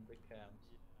Jome.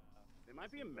 It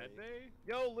might be a med bay.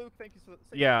 Yo, Luke, thank you so much.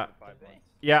 Yeah. 5 months.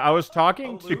 Yeah, I was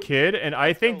talking Oh, to Luke? Kid, and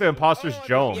I think the imposter's Oh,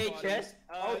 Jome. VHS?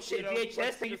 Oh shit, you know, VHS,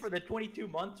 let's thank you just- for the 22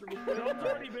 months. Joe's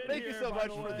already been Thank you here, so by much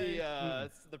the for way.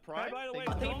 the prime. by the way,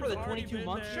 Thank you for the Joe's already 22 been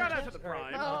months. there. Shout out to the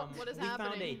Prime. Oh, what is we found a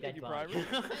happening? dead you, body.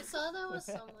 I saw there was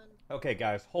someone. Okay,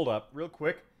 guys, hold up, real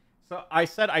quick. So I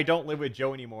said I don't live with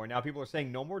Joe anymore. Now people are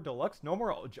saying no more Deluxe, no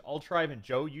more Ultra and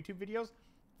Joe YouTube videos.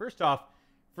 First off,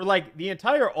 for like the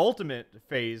entire Ultimate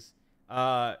phase,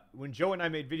 when Joe and I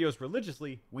made videos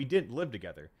religiously, we didn't live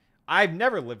together. I've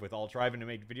never lived with Ultra and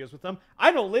made videos with them.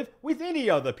 I don't live with any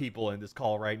of the people in this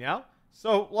call right now.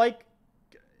 So like,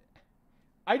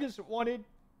 I just wanted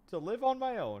to live on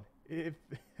my own. If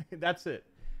that's it,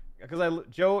 because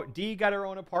Joe D got her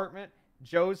own apartment.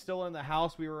 Joe's still in the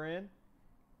house we were in.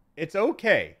 It's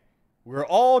okay. We're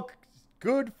all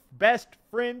good, best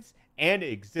friends and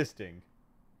existing.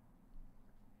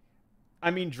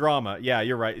 I mean, drama. Yeah,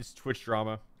 you're right. It's Twitch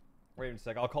drama. Wait a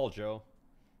sec. I'll call Joe.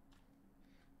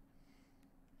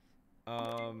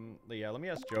 Yeah, let me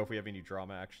ask Joe if we have any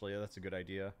drama, actually. That's a good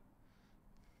idea.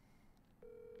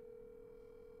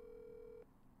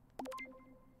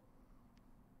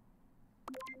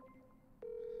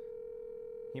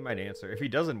 He might answer. If he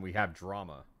doesn't, we have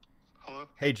drama. Hello?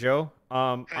 Hey, Joe. Hey,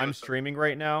 I'm what's up? streaming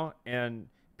right now, and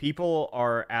people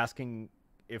are asking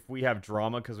if we have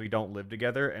drama because we don't live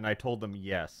together, and I told them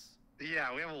yes.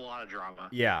 Yeah, we have a lot of drama.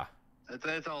 Yeah.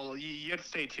 That's all. You have to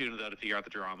stay tuned though to figure out the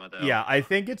drama though. Yeah, I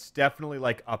think it's definitely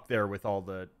like up there with all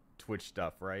the Twitch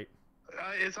stuff, right?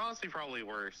 It's honestly probably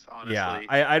worse. Honestly. Yeah,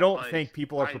 I don't Like, think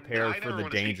people are I prepared for never the wanna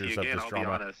speak to dangers you of again, this I'll be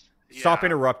drama. honest. Stop Yeah.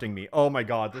 interrupting me. Oh my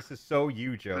god, this is so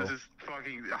you, Joe. This is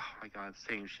fucking. Oh my god,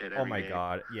 same shit. Oh every my day.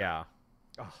 god, yeah.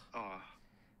 Oh, Oh.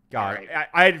 God,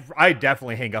 Alright. I'd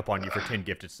definitely hang up on you for 10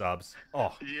 gifted subs.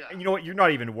 Oh, Yeah. and you know what? You're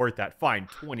not even worth that. Fine,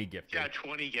 20 gifted. Yeah,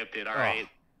 20 gifted. All Oh, right.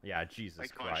 yeah, Jesus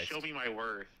Like, come on, Christ. show me my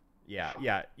worth.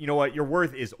 Yeah. You know what? Your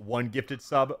worth is 1 gifted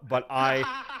sub, but I.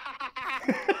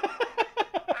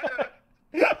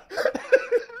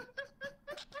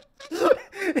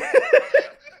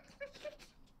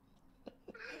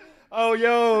 Oh,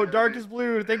 yo, Darkest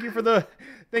Blue. Thank you for the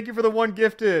 1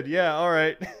 gifted. Yeah, all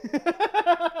right.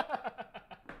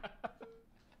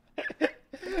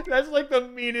 That's like the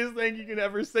meanest thing you can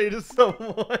ever say to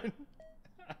someone.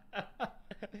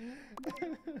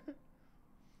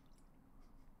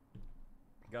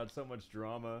 Got so much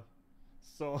drama.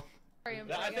 So. Sorry,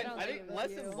 I'm I sorry, think, don't I think think it was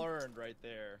lesson you. learned right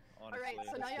there. Honestly. All right,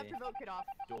 so now you have to vote Kid off.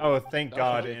 Oh, thank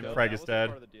God, That Impreg is wasn't dead.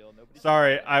 part of the deal. Nobody-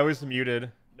 Sorry, I was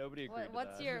muted. Nobody agreed to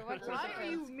What's that. your Why are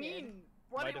you defense, kid? mean?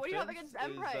 My What do you have defense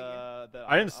against is, Mpreg? that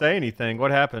I didn't say anything.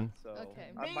 What happened? So, Okay.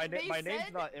 my They name's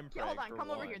said- not Yeah, Impreg. hold on, for come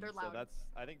over here, one, they're so loud.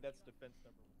 I think that's defense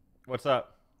number What's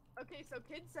up? Okay, so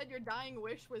Kid said your dying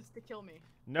wish was to kill me.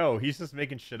 No, he's just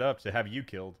making shit up to have you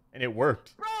killed, and it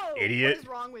worked. Bro, Idiot. what is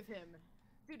wrong with him?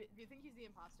 Dude, do you think he's the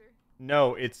imposter?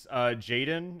 No, it's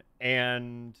Jaden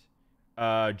and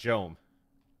Jome.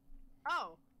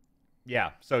 Oh.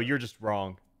 Yeah, so you're just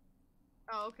wrong.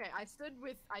 Oh, okay. I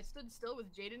stood still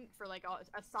with Jaden for like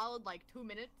a solid like 2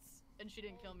 minutes, and she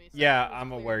didn't kill me. So Yeah, it was I'm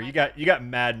clear aware. my You fault. got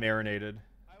mad marinated.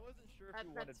 I wasn't sure if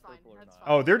you That's wanted fine. purple or That's not.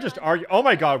 fine. Oh, they're just arguing. Oh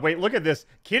my god, wait, look at this.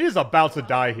 Kid is about to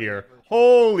die here.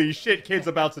 Holy shit, kid's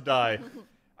about to die.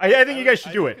 I think you guys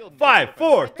should do it. 5,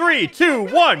 4, 3, 2,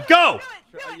 1, go!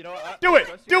 You know what? Do it!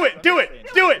 Do it! Do it!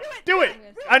 Do it! Do it!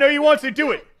 I know you want to. Do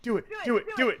it! Do it! Do it!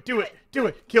 Do it! Do it! Do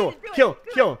it! Kill him! Kill him!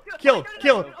 Kill him! Kill him!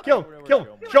 Kill him! Kill him! Kill him!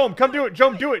 Show him! Come do it! Show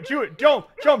him! Do it! Do it! Show him!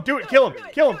 Show him! Do it! Kill him!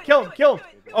 Kill him! Kill him! Kill him!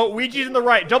 Oh, Ouija's in the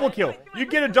right. Double kill. You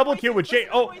get a double kill with Jay.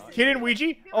 Oh, Kid and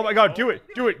Ouija. Oh my god, do it.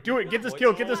 Do it. Do it. Get this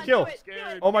kill. Get this kill.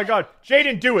 Oh my god.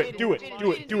 Jaden, do it. Do it.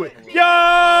 Do it. Do it.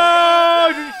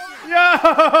 Yo!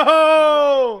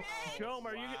 Yo! Gom,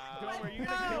 are you gonna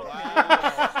kill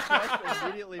Wow.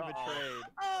 Immediately betrayed.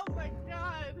 Oh my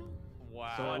god.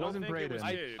 Wow. So it wasn't Brayden.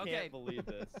 I Okay. can't believe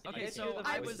this. Okay, I so can't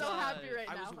I I'm was so happy right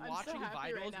I now. was I'm so watching happy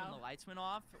right vitals now. when the lights went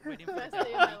off, waiting for Best the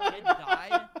day of my life. kid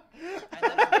died, and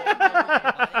then I ran over to the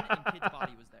button, and kid's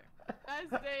body was there.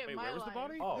 Best day of Wait, my where was the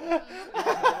life. Oh.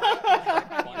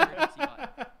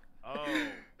 Oh. Oh.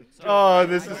 So Oh,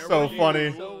 this I is don't so know funny.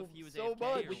 if he was So AFK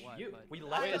much. or what, We but-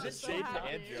 left Wait, as is a it Jade happy.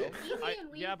 and Joe?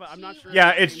 Yeah, but I'm not sure.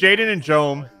 Yeah, it's Jaden and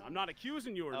Jome. I'm not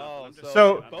accusing you or nothing. Oh, I'm just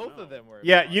So- saying, I don't both know. of them were.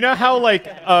 Yeah, you know how like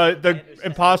the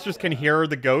imposters can hear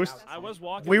the ghost? I was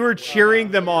walking. We were around,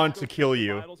 cheering them I on was to going kill through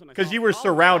you, vitals and I 'cause saw you were Alpharad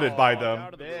surrounded by walk them.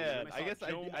 out of the room, Man, and I guess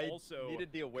Jome I also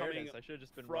needed the awareness. coming I should have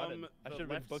just been from running. I the should have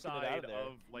been left booking it side out of there.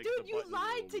 of like Dude, the you button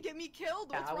lied room. to get me killed.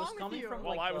 Yeah, What's I was wrong with coming you? from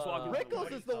Well, like I was walking the- through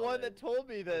Rickles is the one that told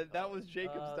me that was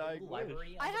Jacob's dying wish.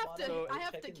 library I on the have to- bottom. I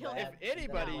have to Checking kill that. If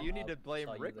anybody, you need to blame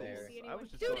Saw you Rickles. there. I was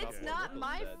just Dude, going off it's what not Rickles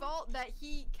my said. fault that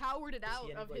he cowarded See out of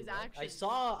anybody his left? actions.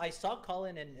 I saw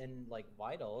Colin in like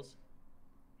vitals.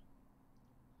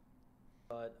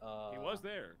 But He was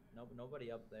there. No,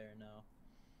 nobody up there. No.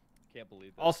 Can't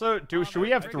believe that. Also, should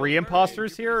we have 3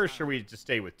 imposters here, or should we just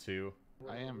stay with 2?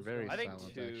 I am very I think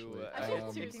silent, 2. actually. I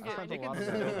think 2 is I spent a fine. lot of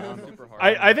time around Super hard.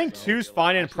 I think so- 2's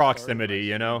fine in Actually started proximity, my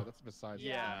you know? stream, but That's besides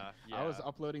Yeah, the point. I was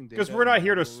uploading data. 'Cause we're not in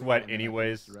here to the room, sweat and then I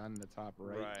anyways. just ran the top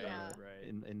right, Right, Yeah.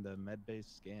 right. in the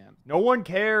med-based scan. No one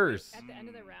cares. At the end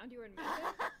of the round, you were in med.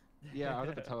 Yeah, I was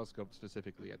at the telescope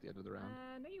specifically at the end of the round.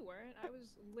 No, you weren't. I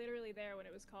was literally there when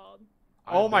it was called.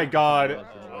 Oh my I've been god. to the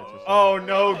lights were so Oh bright.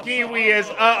 no, Giwi is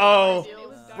uh-oh.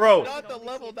 Bro. Not the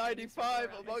level 95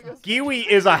 Among Us. Giwi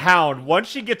is a hound. Once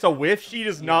she gets a whiff, she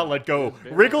does not let go.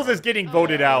 Wriggles is getting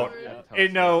voted out.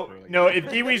 And no, if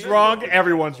Giwi's wrong,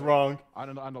 everyone's wrong.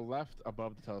 On the left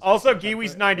above the telescope. Also, that's Giwi's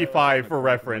right. 95 for I'm like,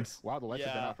 reference. Wow, the lights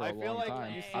have been Yeah, out for I a feel long like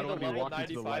time. you see I the don't want to be level walking to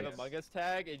the 95 lights. Among Us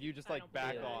tag, and you just like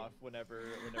back believe it. off whenever.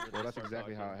 Well, they that's start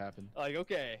exactly how talking. it happened. Like,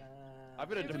 okay, I'm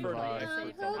gonna Everybody defer to lied. the You're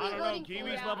experts. only I don't know, voting for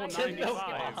Giwi's it. level I did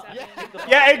 95. seven.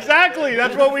 Yeah, exactly.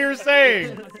 That's what we were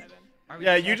saying. Are we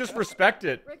Yeah, just- you just respect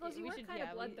it. Rickles, you We were should- kind yeah,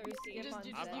 of we- bloodthirsty. You just- upon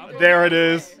you just- saying you that. There it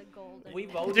is. The golden. We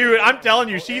voted. Dude, I'm telling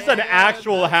you, she's an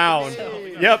actual hound.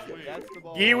 Yep. That's the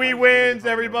ball. Giwi wins,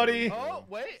 everybody. Oh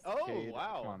wait! Oh Cade,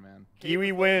 wow! Come on, man.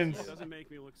 Giwi wins. It doesn't make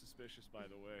me look suspicious, by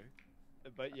the way.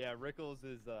 But yeah, Rickles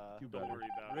is Don't worry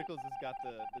about it. Rickles has got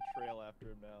the trail after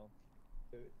him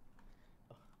now.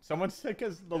 Someone said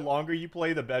because the longer you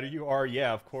play, the better you are.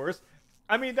 Yeah, of course.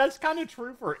 I mean, that's kind of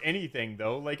true for anything,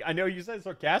 though. Like, I know you said it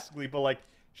sarcastically, but, like,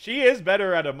 she is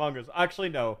better at Among Us. Actually,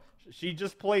 no. She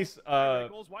just plays,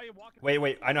 Rickles, why are you walking?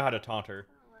 Wait, I know how to taunt her.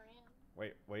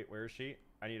 Wait, where is she?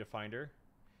 I need to find her.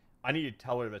 I need to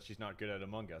tell her that she's not good at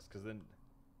Among Us, because then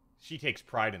she takes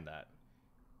pride in that.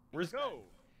 Where's... Go.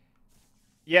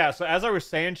 Yeah, so as I was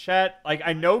saying, chat, like,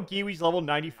 I know Giwi's level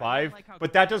 95,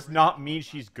 but that does not mean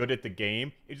she's good at the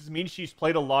game. It just means she's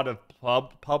played a lot of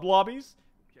pub lobbies.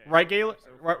 Okay. Right, Galen?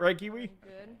 Right, Giwi?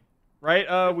 Good. Right,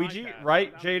 like Ouija? that.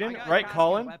 Right, I Jaden? got Right, basket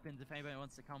Colin? Weapons if anybody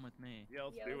wants to come with me. Yeah,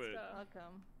 let's Yeah, do let's it. go. I'll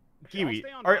come. Giwi,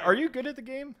 stay on are fire. you good at the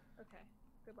game? Okay.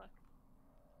 Good luck.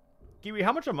 Giwi,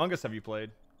 how much Among Us have you played?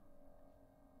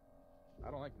 I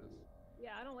don't like this.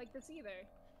 Yeah, I don't like this either.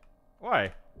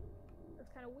 Why? That's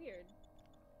kind of weird.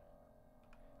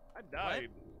 I died.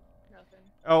 Nothing.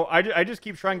 Oh, I just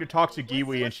keep trying to talk to What's-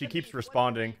 Giwi and what's she the keeps beef? What's the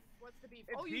responding. beef? What's the beef?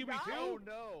 It's Oh, you Giwi died? too. Oh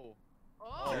no!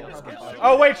 Oh, Yeah.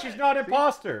 Oh, wait, she's not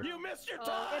imposter. You missed your Oh,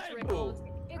 time. it's Rickles.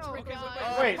 It's Oh, Rickles.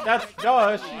 God. Wait, that's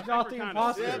duh. She's not the Yeah,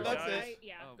 imposter. that's it. Right?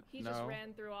 Yeah. Oh, He just no.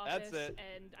 ran through That's office it.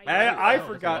 and I No,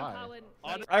 forgot. that's a lie.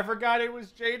 Colin, I forgot it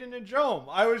was Jaden and Jome.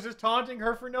 I was just taunting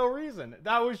her for no reason.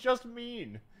 That was just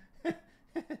mean.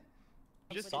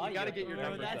 Just Saw you gotta get your No,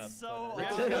 numbers that's up. so. Yeah,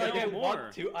 I you gotta like, get I more.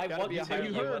 want to. I Gotta want be a to. higher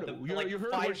You number. heard, but you like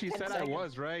heard 5, what she 10 said I seconds.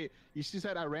 was, right? She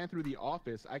said I ran through the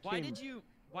office. I Why came. did you?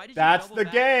 Why did That's you the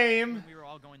double back game. when we were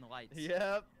all going the lights?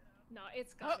 Yep. no,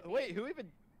 it's Oh, got. wait, who even?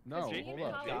 No, Me hold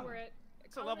and up. Colin were at.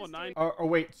 It's a level 9. Or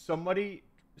wait, somebody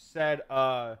said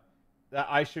that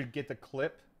I should get the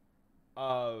clip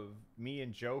of me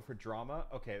and Joe for drama.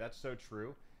 Okay, that's so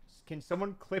true. Can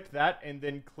someone clip that and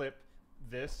then clip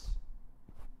this?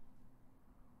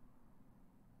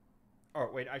 Oh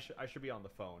wait, I should be on the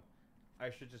phone. I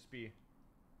should just be.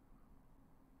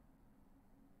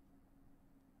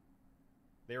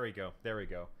 There we go. There we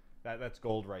go. That's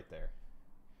gold right there.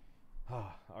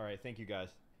 All right, thank you guys.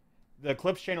 The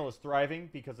Clips channel is thriving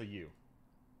because of you.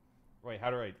 Wait,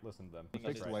 how do I listen to them?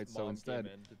 Fix lights, so instead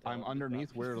I'm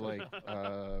underneath where like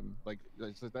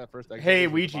it's like that first exit Hey, is where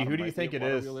the Ouija, bottom who do you right think it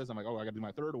water is? wheel I'm like, oh, I gotta do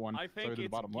my third one. I So think I do the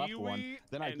it's bottom left one. Giwi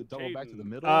Then I and double back to the Jaden.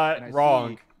 middle. And I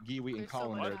Wrong. See Giwi and There's so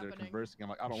Colin much there. They're happening. conversing. I'm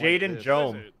like, I don't Jaden like this.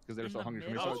 Joam. Because they're so In hungry the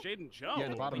for me. Oh, So Jaden Joe. yeah,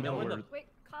 the bottom We know middle. when Where, Wait,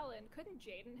 Colin, couldn't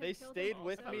Jaden have They killed stayed him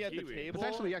with also? me at the Kiwi. table.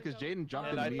 potentially, yeah, because Jaden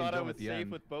jumped And into I me thought and I Joam was at the safe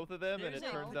end. with both of them, and There's it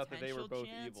a turns out that they were potential both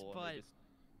chance, evil. but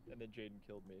And then Jaden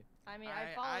killed me. I mean,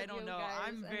 I followed I don't you know. guys,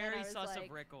 I'm and then I very was sus like, of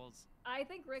Rickles. I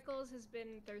think Rickles has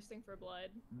been thirsting for blood.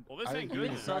 Well, this I ain't think good.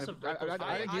 Giwi's then. trying to-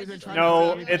 I think Giwi's been trying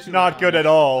No, to- it's not good at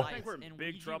all. I think we're in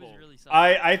big trouble.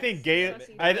 I think Gay.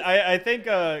 Sussy. I think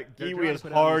They're Giwi trying is to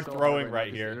put it on me hard so throwing now, right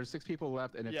 'cause here. There's 6 people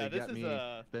left, and if Yeah, they this get is,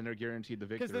 me, then they're guaranteed the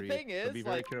victory. Because the thing So is, be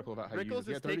very like, careful about how you use Rickles it.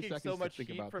 You is have 30 taking seconds so much to think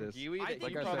heat about from this. Giwi I that think he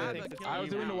Like I probably said, thinks it's I was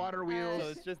doing the water wheels. So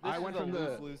it's just, I this went is a from the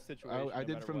lose-lose situation. I no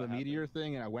did matter from what the meteor happens.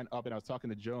 thing, and I went up and I was talking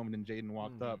to Joe, and then Jaden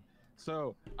walked up.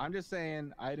 So I'm just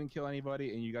saying, I didn't kill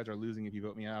anybody, and you guys are losing if you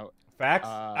vote me out. Facts.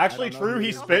 I Actually, don't know true. who it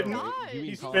He's is, spitting. but Giwi and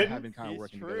He's Colin spitting. have been kind of He's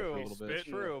working together for a true. little bit.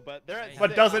 Spitting. True, but they're at But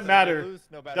 6, doesn't so matter. they lose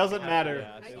no matter Doesn't what. matter.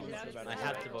 Yeah, they lose no matter I what.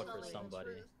 have to vote for somebody.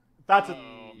 That's a.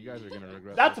 You guys are gonna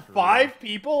regret. That's this for 5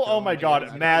 people. Oh my my god!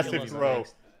 goodness, Massive Rickles throw.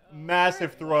 next.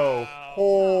 Massive throw. Wow.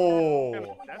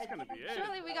 Oh. That's gonna be it.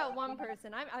 surely we got one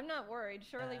person. I'm not worried.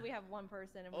 Surely we have one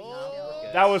person, and we can Oh.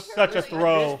 still. That was such a At this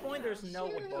throw. point, there's no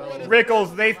way.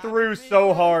 Rickles, they threw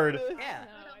so hard. Yeah.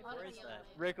 No, Where is that?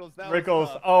 Rickles, that was Rickles,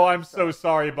 tough. oh, I'm so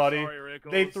sorry, buddy. Sorry,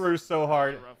 Rickles. They threw so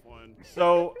hard. Rough one.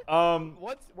 So,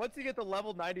 Once you get to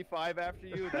level 95 after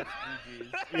you, that's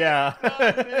GG's. yeah.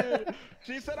 Dude,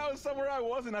 she said I was somewhere I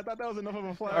wasn't. I thought that was enough of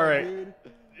a flag. All right. Dude.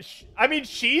 I mean,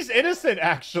 she's innocent,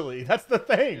 actually. That's the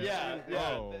thing. Yeah,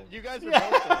 yeah. Oh. You guys are Yeah.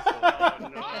 both innocent. Oh,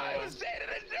 no. I was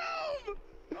Jaden and Joam!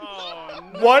 Oh,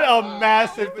 no. What a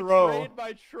massive throw. Betrayed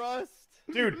my trust.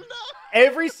 Dude,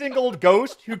 every single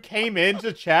ghost who came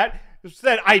into chat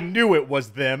said I knew it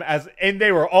was them, and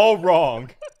they were all wrong.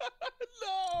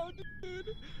 No, dude.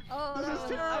 Oh, This that is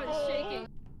was, I terrible. was shaking.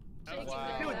 Shaking Wow.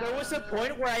 very Dude, bad. there was a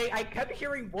point where I kept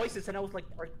hearing voices, and I was like,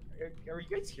 are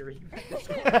you guys hearing me?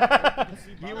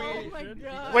 Oh my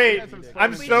god. Wait,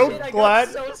 I'm Holy so shit, I got glad.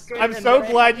 so scared, I'm and so then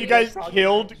I glad you heard guys talking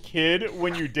killed about it. Kid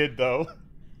when you did, though.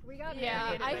 We got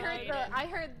Yeah, irritated I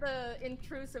by heard the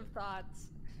intrusive thoughts.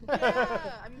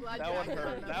 Yeah, I'm glad That you one acted on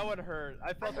hurt. them. That one hurt.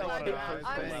 I felt that I'm one glad on you the first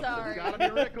acted. thing. I'm sorry. Gotta be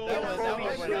Rickles. That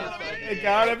was It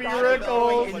gotta be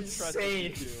Rickles.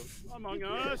 Insane. Among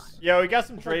Us. Yo, we got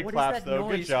some Like, Drake what is claps, that though.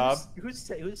 Good noise? job. Who's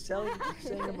saying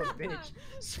I'm a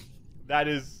bitch? That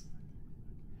is.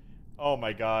 Oh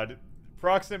my god.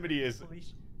 Proximity is. Holy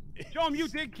sh- Joam, you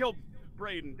did kill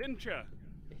Brayden, didn't you?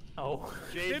 Oh.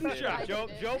 Jaden Didn't did. ya?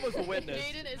 Joe was a witness.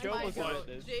 Jaden is Joe my was a goat.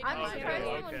 witness. Jaden I'm is my surprised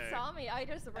goat. anyone okay. saw me. I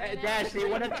just ran out. Dash, do you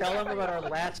want to tell him about our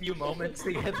last few moments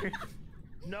together?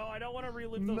 No, I don't want to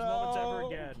relive those moments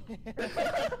ever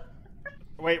again.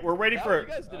 Wait, we're waiting Wow, for you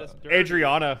guys did us dirty.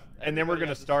 Adriana, and then we're Everybody gonna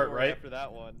has a start, story right? After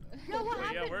that one. No, what Wait,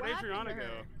 happened? yeah, where'd What happened Adriana to go?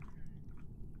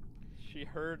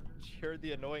 her? She heard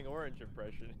the annoying orange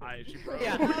impression. She broke.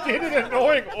 Yeah. Who did an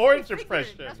annoying orange Figured.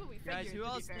 impression? That's what we figured, Guys, who to be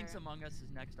else fair. thinks Among Us is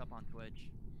next up on Twitch?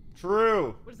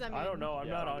 True. What does that mean? I don't know. I'm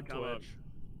Yeah, not on come up. Twitch.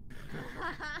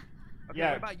 Okay, Yeah.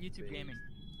 what about YouTube Gaming?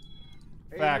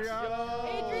 Facts.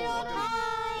 Adriana,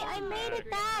 hi! I made it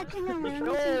back. Hang on, let me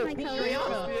No, change my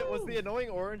color. was the annoying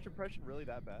orange impression really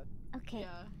that bad? Okay.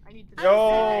 Yeah, I need to. Yo,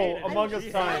 sorry. Among Us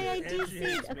I'm time. sorry, I do And she see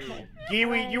hates it. me. Okay.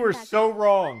 Giwi, you were so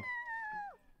wrong.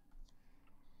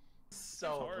 So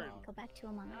hard. wrong. Go back to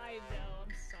Among Us. I know, I'm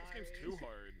sorry. This game's too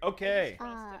hard. Okay.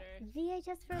 Trusted her.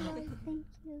 VHS for life, thank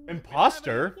you.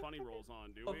 Imposter? Funny rolls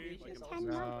on, do Oh, we? VHS Like, also. Ten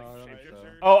No, months. I don't think so.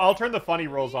 Oh, I'll turn the funny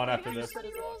rolls on after this. Okay.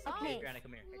 Adriana,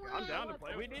 come here. I'm down to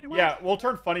play. We need Yeah, we'll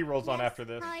turn funny rolls on Yes, after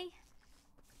this. Hi.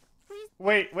 Please.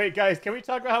 Wait, guys, can we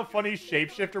talk about how funny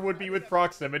Shapeshifter would be with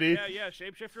proximity? Yeah,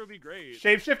 Shapeshifter would be great.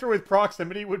 Shapeshifter with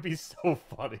proximity would be so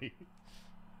funny.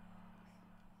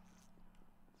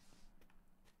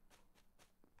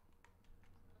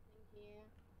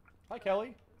 Hi,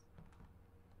 Kelly.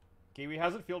 Kiwi,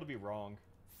 how's it feel to be wrong?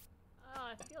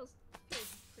 It feels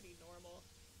pretty normal,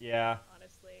 Yeah.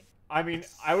 honestly. I mean,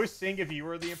 I was saying if you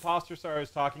were the imposter, so I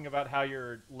was talking about how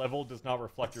your level does not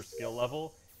reflect your skill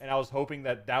level, and I was hoping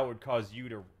that that would cause you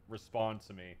to respond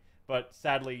to me. But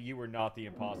sadly, you were not the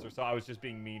imposter, so I was just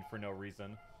being mean for no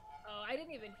reason. Oh, I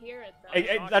didn't even hear it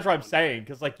though. That's what I'm saying,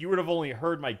 because like you would have only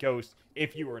heard my ghost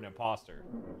if you were an imposter.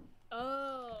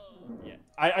 Oh. Yeah,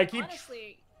 I keep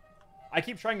Honestly, I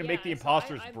keep trying to make the so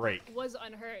imposters I break. was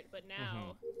unhurt, but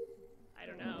now I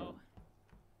don't know.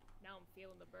 Now I'm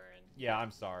feeling the burn. Yeah,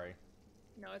 I'm sorry.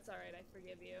 No, it's all right. I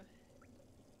forgive you.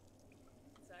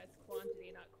 So it's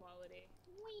quantity, not quality.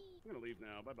 I'm gonna leave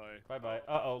now. Bye bye. Bye bye.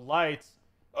 Uh-oh, lights.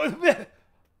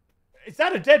 Is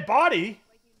that a dead body?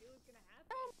 Like you knew it was gonna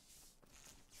happen.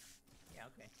 Yeah,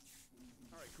 okay.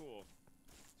 All right, cool.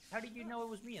 How did you know it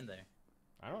was me in there?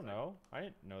 I don't know. I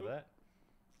didn't know that.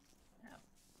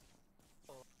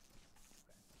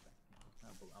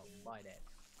 I'll buy that.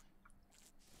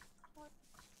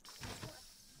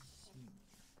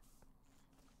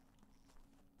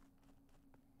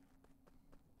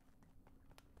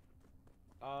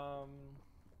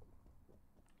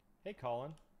 Hey,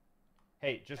 Colin.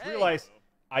 Hey, just Hey. realize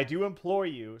I do employ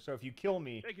you, so if you kill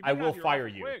me, Hey, can I you get will out here fire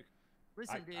awful you. quick?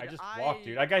 Listen, dude, I just walked,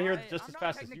 dude. I got here just I'm as not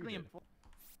fast as you technically did. employed,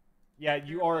 Yeah,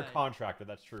 you are a but- contractor,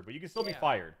 that's true, but you can still be Yeah.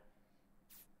 fired.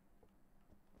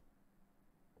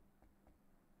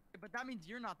 but that means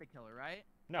you're not the killer, right?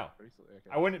 No. Okay.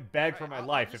 I wouldn't beg for Alright, my I'll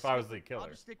life just if I was stick the with- killer. I'll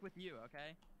just stick with you,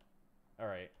 okay?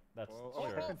 Alright, that's Well,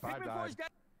 sure. Pikmin 5 died.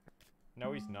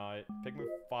 No, he's not. Pikmin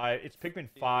 5. It's Pikmin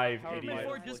 5, How idiot. Pikmin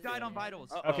 4 just died on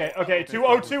vitals. Okay, okay,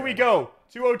 202 we go.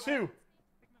 202.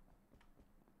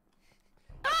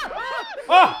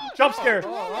 Ah! Jump scare.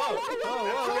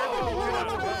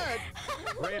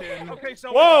 Brayden. Okay,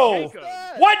 so Whoa! it's Jacob.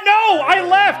 What? No! I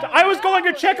left! I was going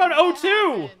to check on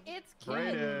O2! It's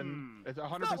Brayden. It's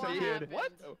 100% kid.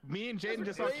 What? Me and Jaden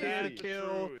just saw kid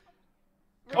kill.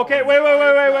 Okay, wait.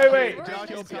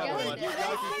 Yaki's the other one. Yeah,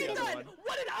 Yaki's the other one.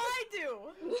 What did I do?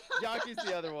 Yaki's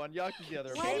the other one. Yaki's the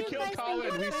other one. Kid killed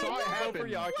Colin. We saw it Go for happen.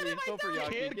 Yaki. Go for Yaki.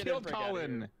 Kid Get killed him out of here.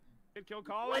 Colin. Kid kill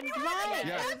Colin?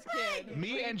 Yes.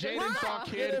 Me and Jaden saw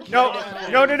kid. No, kill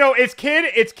Colin. no. It's kid.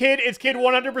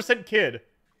 100% kid.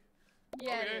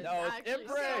 Yeah, it is. No, it's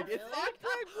Impreg. It's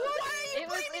Impreg. It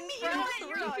was in front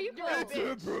of 3 people. It's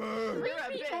Impreg. You're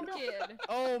a bitch, kid.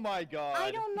 Oh my god. I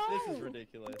don't know. This is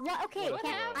ridiculous. What? Okay, What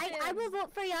I will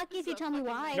vote for Yaki if you tell me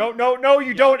why. No,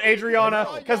 you don't, Adriana,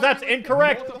 because that's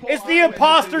incorrect. It's the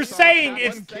imposter saying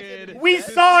it's. We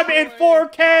saw him in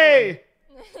 4K.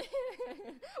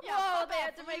 Whoa, they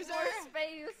had to make more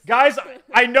space. Guys,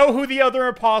 I know who the other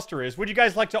imposter is. Would you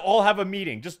guys like to all have a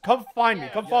meeting? Just come find me.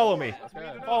 Come follow me.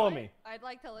 Follow me. I'd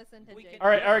like to listen to Jake. All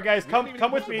right, guys, come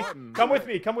with me. button. Come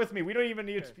with me. We don't even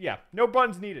need. Yeah, no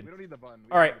buttons needed. We don't need the button.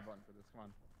 All right. The button for this. Come on.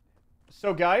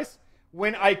 So guys,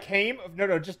 when I came,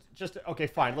 no, just okay,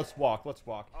 fine. Let's walk.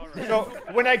 So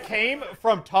when I came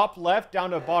from top left down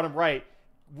to bottom right,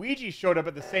 Ouija showed up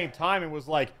at the same time and was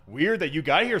like, "Weird that you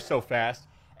got here so fast."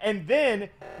 And then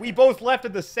we both left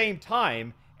at the same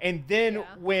time. And then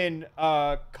when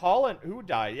Colin, who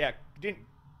died? Yeah, didn't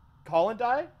Colin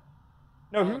die?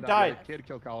 No, who died? Kid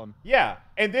killed Colin. Yeah,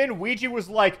 and then Ouija was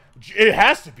like, "It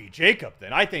has to be Jacob."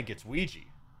 Then I think it's Ouija.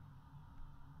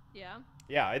 Yeah.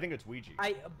 Yeah, I think it's Ouija.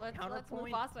 Let's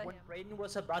Counterpoint, Mufasa when him. Brayden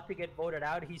was about to get voted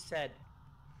out, he said,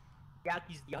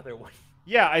 Yaki's the other one.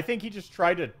 Yeah, I think he just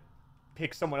tried to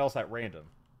pick someone else at random,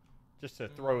 just to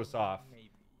throw us off.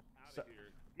 Maybe. So,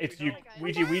 it's you,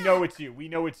 Ouija. We know it's you. We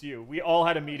know it's you. We all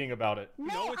had a meeting about it.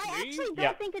 No, it's I me? actually don't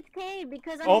Yeah. think it's Cade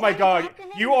because I'm Oh my going God, back to him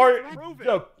you are because Prove it.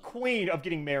 the queen of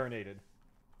getting marinated.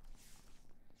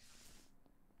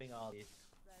 Doing all these.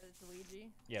 That is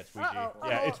Luigi. Yeah, it's Ouija. Uh-oh,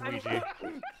 Yeah, uh-oh, it's I'm- Ouija.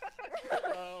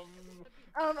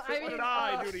 What did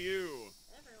I do to you?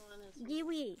 Everyone is.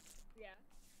 Yui. Yeah.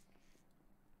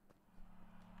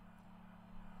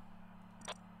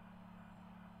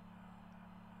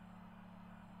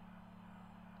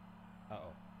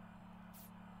 Uh-oh.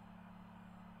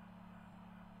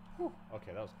 Whew.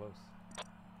 Okay, that was close.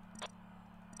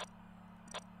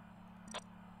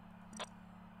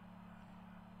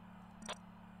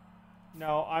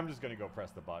 No, I'm just gonna go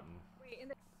press the button. Wait, in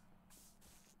the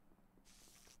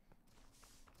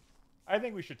I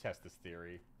think we should test this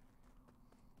theory.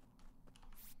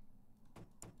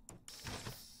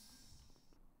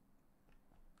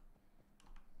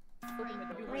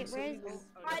 Wait, where's?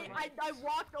 I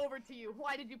walked over to you.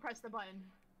 Why did you press the button?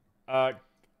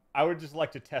 I would just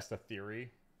like to test a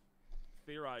theory.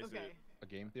 Theorize Okay. it. A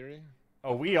game theory?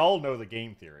 Oh, we all know the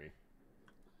game theory.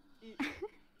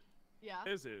 Yeah.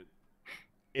 Is it?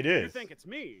 It You is. think it's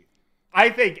me? I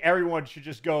think everyone should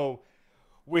just go,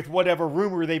 with whatever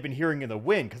rumor they've been hearing in the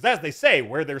wind. Because as they say,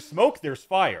 where there's smoke, there's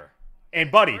fire. And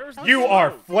buddy, Where's the you smoke?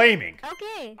 are flaming.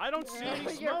 Okay. I don't see any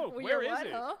You're- smoke. you're Where is what,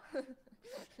 it? huh?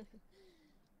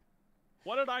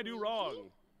 What did I do wrong?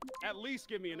 At least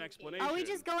give me an explanation. Are we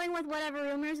just going with whatever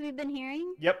rumors we've been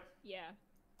hearing? Yep. Yeah.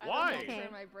 Why? I don't know, Okay.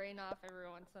 turn my brain off every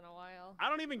once in a while. I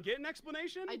don't even get an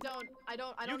explanation. I don't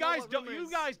You know guys what don't. rumors-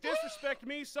 You guys disrespect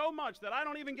me so much that I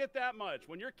don't even get that much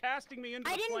when you're casting me into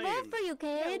I the didn't flames. vote for you,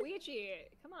 Yeah, kid. Luigi,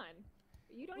 come on.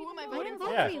 You don't Who even am I know I voting didn't what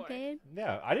vote Yeah. for you, kid.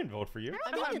 Yeah, I didn't vote for you. I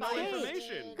I don't have think no it's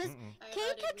information. Because Mm-mm.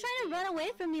 Kate kept trying to run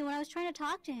away from me when I was trying to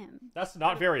talk to him. That's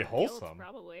not very Guilt, wholesome.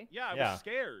 Probably. Yeah, I Yeah. was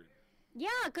scared. Yeah,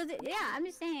 I'm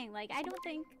just saying, like, I don't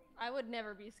think. I would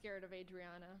never be scared of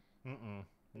Adriana. Mm-mm.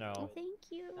 No. Oh,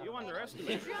 thank you. You underestimate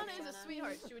her. Adriana is a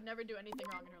sweetheart. She would never do anything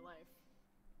wrong in her life.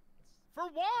 For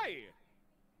why?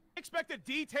 Expect a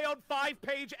detailed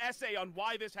 5-page essay on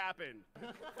why this happened.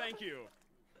 Thank you.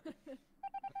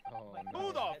 Oh,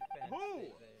 Who the? Who?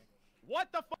 What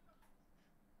the fuck?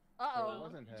 Uh-oh, It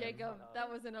wasn't him. Jacob, that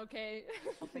wasn't okay.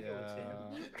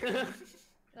 Yeah.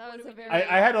 That was a very...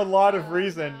 I had a lot of Oh,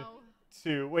 reason no.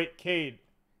 to wait. Cade,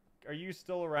 are you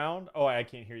still around? Oh, I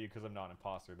can't hear you because I'm not an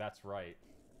imposter. That's right.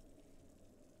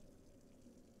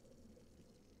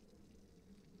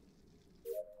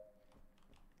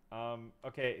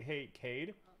 Okay. Hey,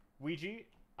 Cade, Ouija,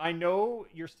 I know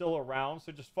you're still around,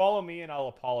 so just follow me and I'll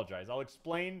apologize. I'll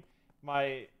explain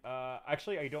my.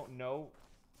 Actually, I don't know.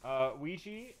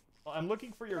 Ouija, I'm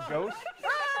looking for your ghost.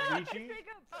 Ouija.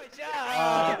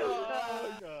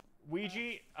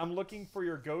 Ouija, I'm looking for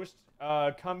your ghost.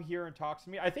 Come here and talk to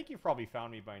me. I think you've probably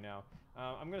found me by now.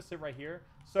 I'm gonna sit right here.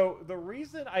 So the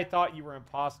reason I thought you were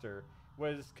imposter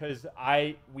was because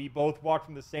we both walked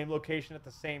from the same location at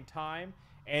the same time,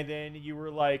 and then you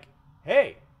were like,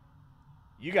 "Hey,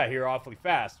 you got here awfully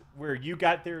fast." Where you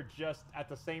got there just at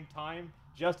the same time,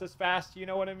 just as fast. You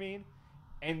know what I mean?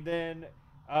 And then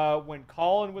when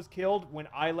Colin was killed, when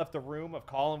I left the room of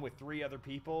Colin with 3 other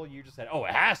people, you just said, "Oh,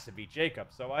 it has to be Jacob."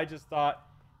 So I just thought,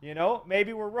 you know,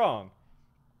 maybe we're wrong.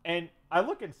 And I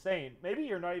look insane. Maybe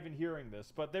you're not even hearing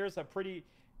this, but there's a pretty...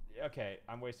 Okay,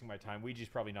 I'm wasting my time. Ouija's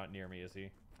probably not near me, is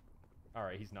he? All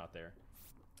right, he's not there.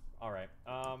 All right.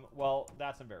 Well,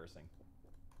 that's embarrassing.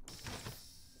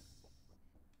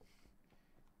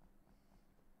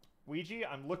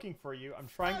 Ouija, I'm looking for you. I'm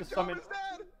trying to summon... Jom is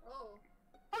dead! Oh.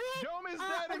 Jom is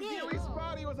dead and okay. Gilly's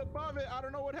body was above it. I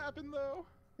don't know what happened though.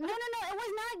 No, it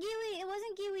was not Giwi. It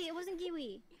wasn't Giwi. It wasn't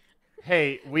Giwi.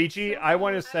 Hey, Ouija, I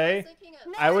want to say... Thinking of-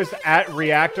 No, I was at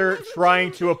Reactor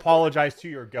trying to apologize to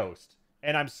your ghost.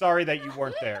 And I'm sorry that you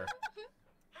weren't there.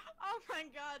 Oh my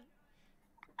god.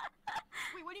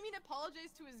 Wait, what do you mean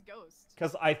apologize to his ghost?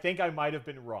 Because I think I might have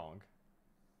been wrong.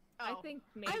 I Oh. think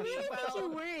maybe. I really think you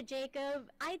well- were, Jacob.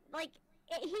 He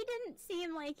didn't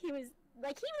seem like he was.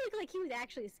 Like, he looked like he was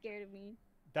actually scared of me.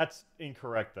 That's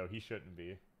incorrect, though. He shouldn't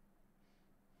be.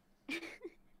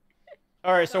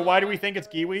 Alright, so why do we think it's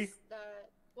Giwi?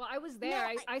 Well, I was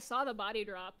there. I saw the body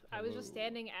drop. I was just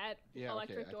standing at Yeah, okay,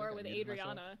 electric I think door I with muted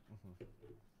myself. Adriana.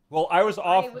 Well, I was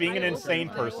off was- being an I opened insane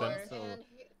my person. door. So, And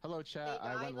hello chat. They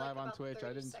I died, went like, live on about Twitch. I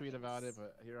 30 didn't tweet about it,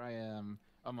 seconds. but here I am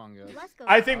among us. Let's go.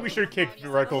 I think we should kick Yeah,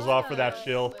 Rickles off for that Among Us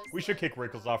shill. was, We should kick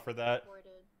like, Rickles off for that. reported.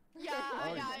 Yeah,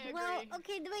 Oh, yeah, I agree. Well,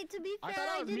 okay, wait, to be I fair, thought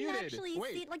I I was didn't muted. actually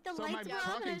Wait, see, like, the so my lights were on and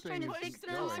I talking was trying to thing Push fix is them,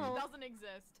 through going. so... doesn't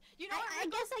exist. You know I- what, I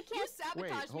Rickles? guess I You can't-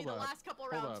 sabotaged me hold the up, last couple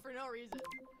hold rounds up. for no reason.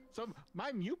 So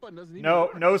my mute button doesn't even No,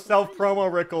 work. no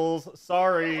self-promo, Rickles.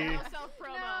 Sorry. No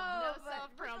self-promo. No but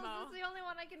self-promo. This is the only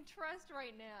one I can trust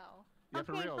right now. Yeah,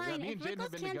 for Okay, real. fine. Yeah, me If and Jaden have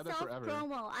Rickles been can't together forever.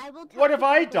 self-promo, I will tell What have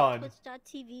I people at done?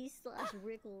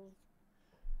 Twitch.tv/Rickles.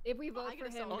 If we vote I for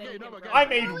get a him, selfie. then Okay, he no, can but run. guys- I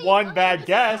made one bad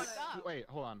guess. Wait,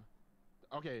 hold on.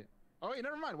 Okay. Oh wait,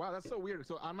 never mind. Wow, that's so weird.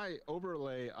 So on my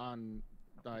overlay on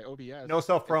my OBS, No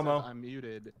self-promo. it says I'm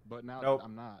muted, but now Nope.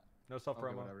 I'm not. No Okay,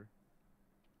 self-promo. whatever.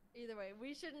 Either way,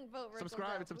 we shouldn't vote Rickles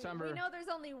Subscribe out. in September. We know there's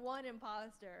only one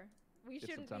imposter. We It's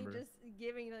shouldn't September. be just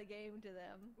giving the game to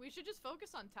them. We should just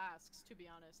focus on tasks, to be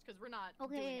honest, because we're not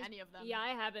Okay. doing any of them. Yeah, I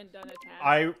haven't done a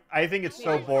task. I think it's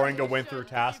so Yeah, boring to we win should, through to be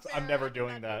tasks. fair, I'm never I think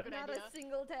doing that'd that. be a Not good a idea.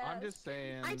 single task. I'm just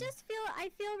saying. I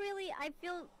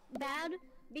feel bad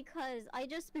because I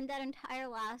just spent that entire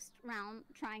last round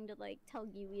trying to, like, tell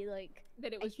Giwi, like,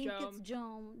 that it I was think Jom. it's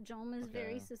Jom. Jom is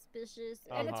very Okay. suspicious.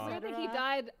 And it's Uh-huh. weird that he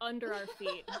died under our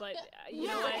feet, but you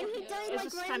know Yeah, what? and he died, It's like,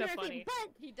 just right kind under of our funny. feet. But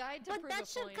He died to But prove that a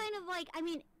should point. kind of, like, I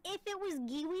mean, if it was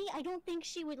Giwi, I don't think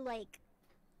she would, like,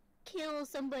 kill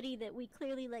somebody that we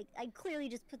clearly, like, I clearly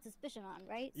just put suspicion on,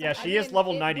 right? Yeah, So she is mean,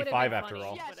 level it would've been 95 after funny,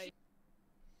 all. Yeah, but I-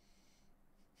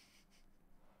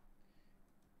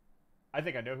 I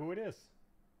think I know who it is.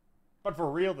 But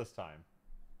for real this time.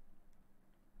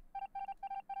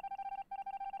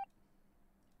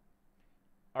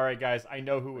 All right, guys, I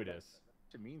know who it is.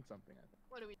 To mean something. I think.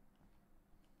 What do we?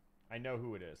 I know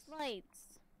who it is.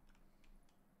 Lights.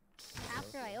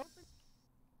 After I open.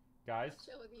 Guys,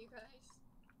 Chill with you guys.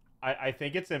 I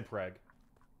think it's Impreg.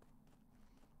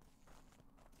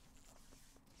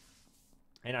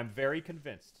 And I'm very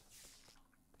convinced.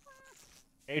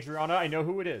 Adriana, I know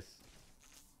who it is.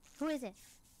 Who is it?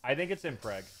 I think it's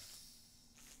Impreg.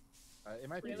 It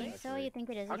might You be. think so? You think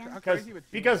it is again?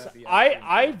 Because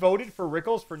I voted for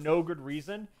Rickles for no good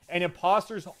reason, and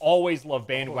imposters always love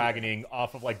bandwagoning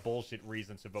off of like bullshit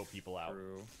reasons to vote people out.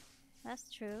 True.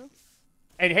 That's true.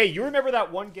 And hey, you remember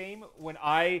that one game when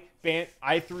I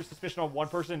threw suspicion on one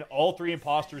person and all 3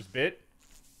 imposters bit?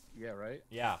 Yeah, right?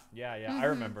 Yeah.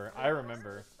 Mm-hmm. I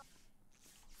remember.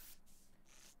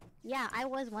 Yeah, I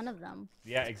was one of them.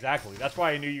 Yeah, exactly. That's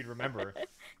why I knew you'd remember.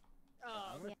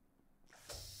 Oh. Yeah.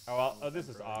 Oh, well, oh, this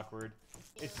is awkward.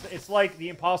 It's like the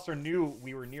imposter knew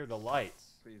we were near the lights.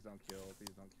 Please don't kill. Please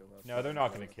don't kill us. No, they're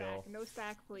not gonna kill. No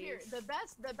stack, please. Here, the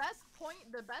best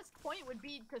point would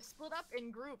be to split up in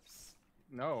groups.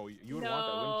 No, you would want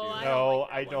that, wouldn't you? No,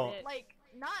 I don't. Like,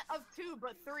 not of 2,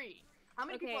 but 3. How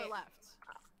many people Okay. are left?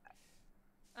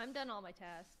 I'm done all my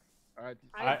tasks. All right.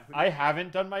 I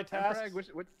haven't done my task.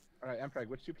 All right, Empreg,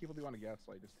 which 2 people do you want to guess?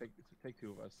 Like, just take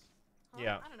 2 of us.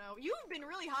 Yeah. I don't know. You've been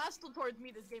really hostile towards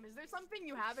me this game. Is there something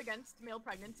you have against male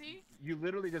pregnancy? You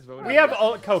literally just voted. We have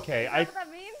okay. You know what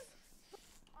that means?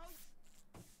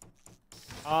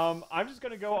 I'm just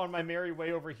gonna go on my merry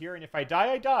way over here, and if I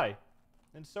die, I die,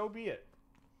 and so be it.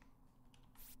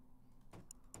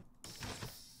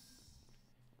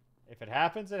 If it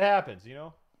happens, it happens. You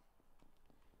know.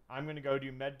 I'm gonna go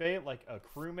do medbay like a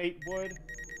crewmate would,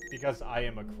 because I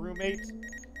am a crewmate.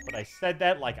 But I said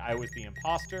that like I was the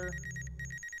imposter.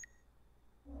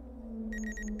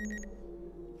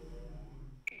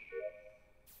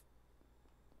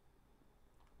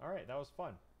 Alright, that was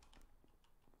fun.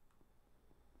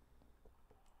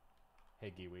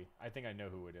 Hey, Giwi. I think I know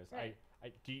who it is. Hey.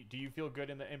 Do you feel good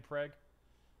in the impreg?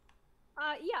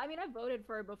 Yeah, I mean, I voted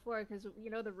for her before because you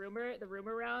know the rumor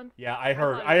round. Yeah, I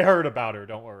heard about her.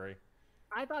 Don't worry.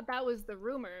 I thought that was the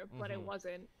rumor, but it Mhm.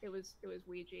 wasn't. It was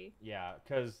Ouija. Yeah,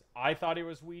 because I thought it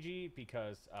was Ouija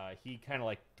because he kind of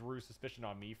like threw suspicion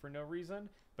on me for no reason.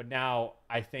 But now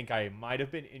I think I might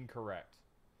have been incorrect.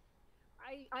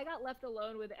 I got left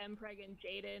alone with Mpreg and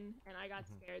Jaden, and I got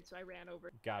scared, so I ran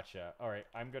over. Gotcha. All right,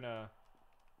 I'm gonna.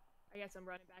 I guess I'm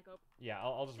running back over. Yeah,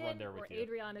 I'll just run there with you.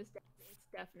 Adriana's dead.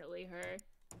 It's definitely her.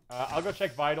 I'll go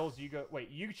check vitals. You go. Wait,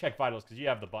 you check vitals because you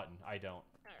have the button. I don't. All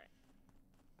right.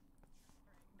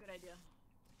 Good idea.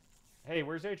 Hey,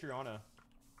 where's Adriana?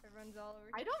 Everyone's all over.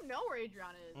 I don't know where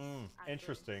Adriana is. actually.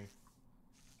 Interesting.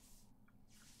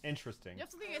 Interesting. You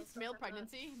have something against male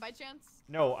pregnancy, by chance?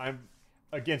 No, I'm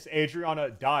against Adriana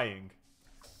dying.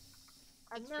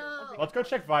 That's true. No. Let's go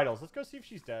check vitals. Let's go see if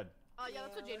she's dead. Oh, yeah,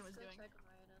 that's what Jaden was doing.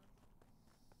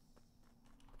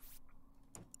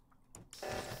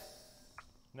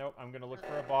 Nope, I'm gonna look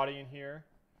for a body in here.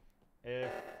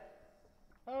 If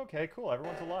okay, cool,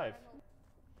 everyone's alive.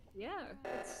 Yeah,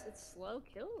 it's slow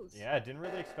kills. Yeah, I didn't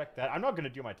really expect that. I'm not gonna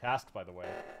do my task, by the way.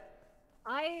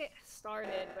 I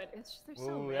started, but there's so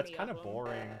Ooh, many that's kind of them.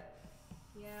 boring.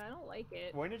 Yeah, I don't like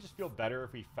it. Wouldn't it just feel better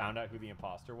if we found out who the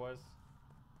imposter was?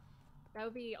 That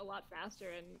would be a lot faster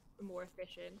and more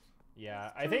efficient.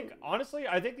 Yeah, I think honestly,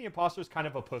 I think the imposter's kind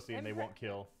of a pussy and they won't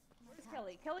kill. Where's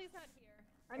Kelly? Kelly's not here.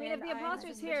 I mean, if And the I am imposter's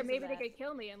suspicious here, of maybe they that. could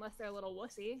kill me unless they're a little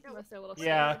wussy. Unless they're a little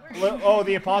Yeah. scared. Oh,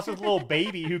 the imposter's a little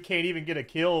baby who can't even get a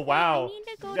kill. Wow. need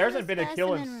to go There to hasn't the been a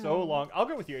kill in specimen so room. long. I'll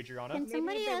go with you, Adriana. Can Maybe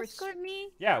somebody if they were escort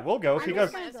me? Yeah, we'll go I'm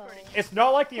because just gonna go. it's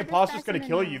not like the To the imposter's gonna specimen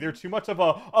kill you. room. They're too much of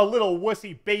a little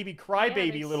wussy baby Yeah,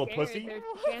 crybaby they're little scared. pussy. Their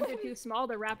hands are too small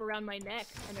to wrap around my neck,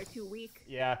 and they're too weak.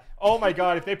 Yeah. Oh my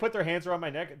god, if they put their hands around my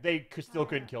neck, they still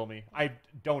couldn't kill me. I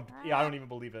don't even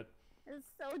believe it. It's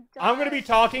so dark. I'm gonna be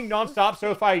talking nonstop,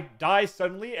 so if I die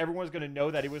suddenly, everyone's gonna know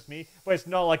that it was me. But it's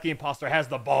not like the imposter has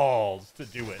the balls to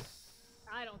do it.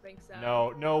 I don't think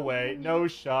so. No way, no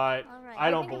shot. Alright.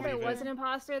 I don't think believe if there it. was an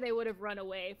imposter, they would have run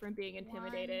away from being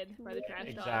intimidated by the trash dog.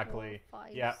 Exactly. 4,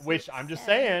 5, Yeah, 6, which I'm just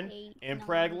 7, saying, 8,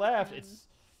 Impreg 9, left. 10. It's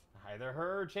either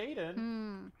her or Jaden.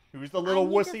 Hmm. Who's the little I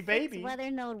need to wussy fix baby?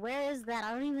 Weather node. Where is that?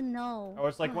 I don't even know. Oh,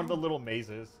 it's like one of the little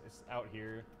mazes. It's out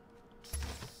here. Okay.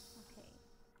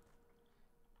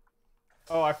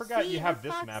 Oh, I forgot See, you have the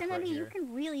this map right proximity, here. You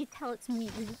can really tell it's me.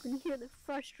 You can hear the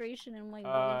frustration in my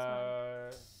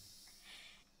voice.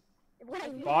 When I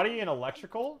Body and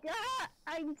electrical? Ah,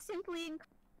 I'm simply.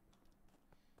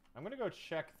 I'm gonna go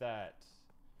check that.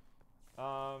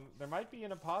 There might be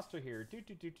an imposter here.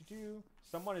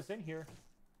 Someone is in here.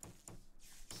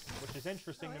 which is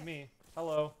interesting to me.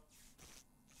 Hello.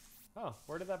 Oh,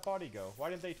 where did that body go? Why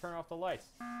didn't they turn off the lights?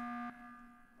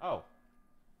 Oh.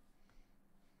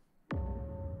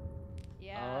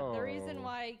 Yeah, the reason Oh.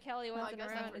 why Kelly Well, I wasn't guess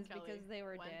around that's is when because Kelly they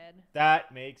were went. dead.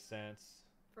 That makes sense.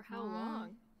 For how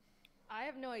long? I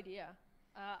have no idea.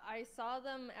 I saw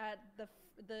them at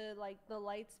the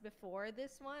lights before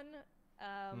this one,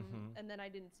 and then I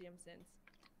didn't see them since.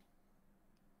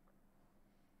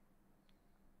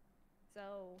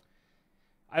 So.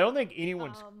 I don't think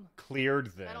anyone's cleared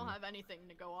them. I don't have anything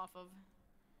to go off of.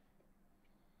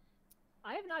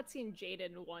 I have not seen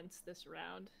Jaden once this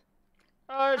round.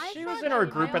 She was in our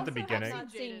group at the beginning. I have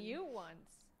not seen you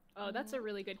once. Oh, that's a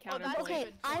really good Oh, counterpoint.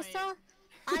 that's Okay,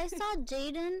 I saw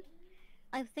Jaden.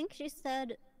 I think she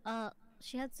said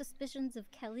she had suspicions of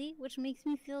Kelly, which makes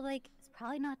me feel like it's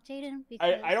probably not Jaden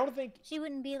because I don't think she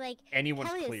wouldn't be like anyone's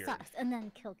Kelly cleared. is sus and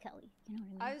then kill Kelly. You know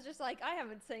what I mean? I was just like, I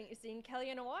haven't seen Kelly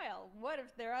in a while. What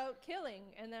if they're out killing?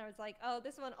 And then I was like, oh,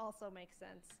 this one also makes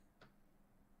sense.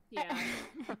 Yeah.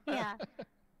 Yeah.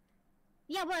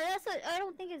 Yeah, but I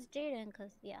don't think it's Jaden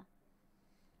because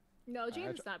No,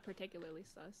 Jaden's not particularly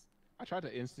sus. I tried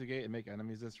to instigate and make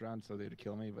enemies this round so they'd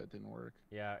kill me, but it didn't work.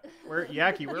 Yeah.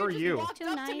 Yaki, where were you? You just walked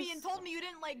up to me and told me you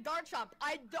didn't like Garchomp.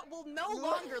 I will no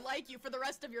longer like you for the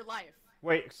rest of your life.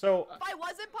 Wait, so If I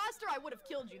was imposter, I would have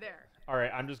killed you there. all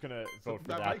right, I'm just gonna vote for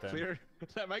that that might then. clear.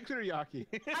 That might clear Yaki.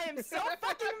 I am so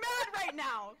fucking mad right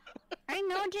now. I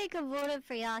know Jacob voted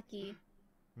for Yaki.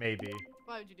 Maybe.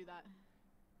 Why would you do that?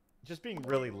 Just being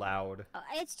really loud.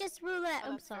 It's just roulette.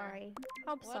 I'm that's fair. sorry.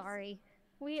 I'm sorry.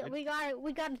 We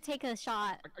gotta take a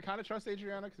shot I kind of trust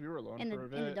Adriana because we were alone in for a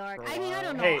bit. the dark. for a I mean, I while.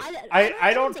 don't know. Hey,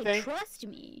 I don't say think trust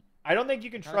me. I don't think you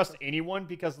can trust anyone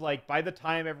because like by the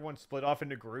time everyone split off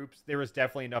into groups, there was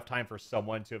definitely enough time for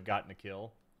someone to have gotten a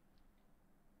kill.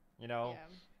 You know?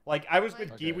 Yeah. Like I was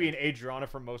with Okay. Giwi and Adriana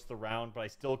for most of the round, but I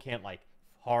still can't like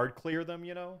hard clear them,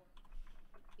 you know?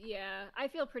 Yeah, I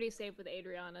feel pretty safe with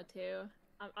Adriana too.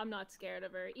 I'm not scared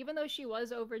of her. Even though she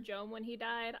was over Jome when he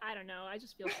died, I don't know. I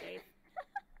just feel safe.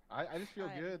 I just feel I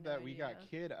have good no that we got idea.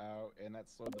 Kid out, and that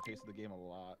slowed the pace of the game a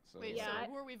lot. So Wait, Yeah,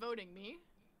 so who are we voting? Me?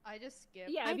 I just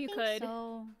skipped. Yeah, I if you think could.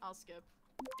 So. I'll skip.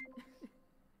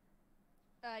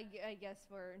 I guess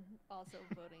we're also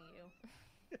voting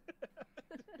you.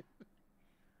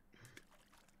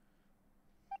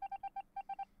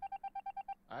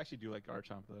 I actually do like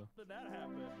Garchomp though. How did that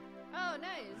happen? Oh,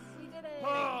 nice. He did it.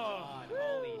 Oh,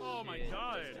 Holy oh my shit.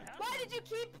 god. Why did you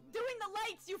keep doing the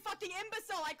lights, you fucking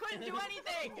imbecile? I couldn't do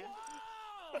anything.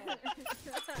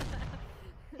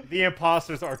 The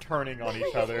imposters are turning on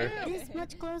each other. This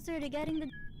much closer to getting the.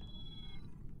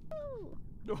 Ooh.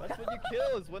 That's when you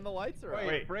kill, is when the lights are out.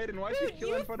 Wait. Braden, why Dude, should you kill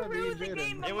you in front of me threw and the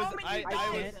game Jaden? the It was- moment I- you I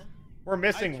died. was- We're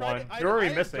missing one. Who are we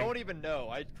missing? I don't even know.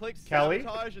 I clicked Kelly?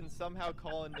 sabotage and somehow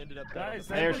Colin ended up Guys,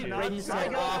 dead. There that she was is. not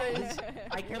Braden said, nice.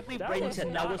 I can't believe That Braden was said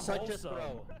that not was such a wholesome.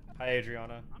 throw. Hi,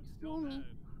 Adriana. I'm still Woomy. mad.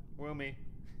 Woomy.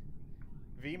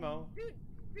 Vimo.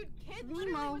 Dude, Kid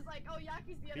literally Vimo. was like, oh,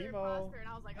 Yaki's the other Vimo. imposter, and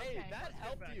I was like, okay. Hey, that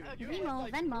helped you. Okay. You Vimo,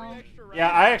 went, like, Venmo. 3 extra rounds.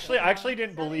 Yeah, I actually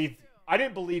didn't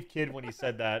believe Kid when he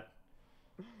said that.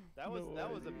 That was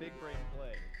a big brain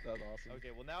play. That was awesome. Okay,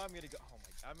 well now I'm gonna go. Oh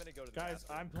my! I'm gonna go to the Guys,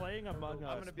 bathroom. I'm playing Among I'm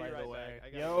Us, gonna be by right the way. back.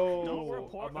 I gotta Yo. Don't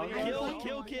report Among me. Us?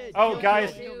 Kill Kid. Oh, kill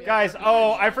guys, Kid. guys.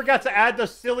 Oh, I forgot to add the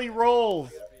silly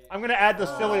rolls. I'm gonna add the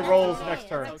silly that's rolls okay, next it's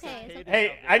turn. okay, it's okay.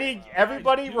 Hey, I need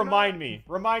everybody Guys, do remind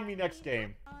me next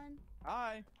game. Hi.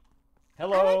 I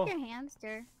Hello, like your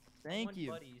hamster. Thank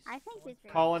you. I think he's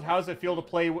very Colin. How's it feel to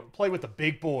play with the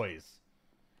big boys?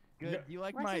 Good. Do you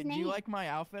like What's my his Do you name? like my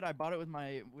outfit? I bought it with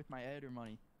my editor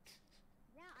money.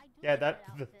 Yeah, I do. Yeah, like that-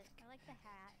 outfit. I like the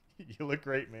hat. You look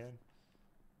great, man.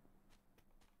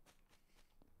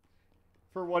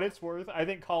 For what it's worth, I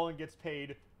think Colin gets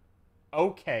paid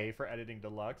okay for editing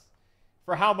Deluxe.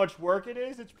 For how much work it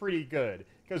is, it's pretty good.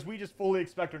 Because we just fully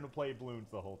expect him to play Bloons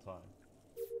the whole time.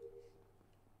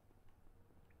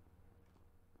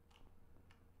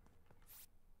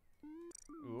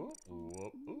 Ooh,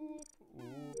 ooh, ooh,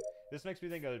 ooh. This makes me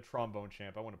think of the Trombone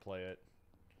Champ. I want to play it.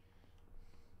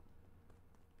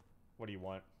 What do you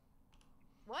want?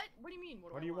 What? What do you mean?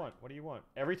 What do you want? What do you want?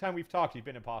 Every time we've talked, you've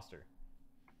been imposter.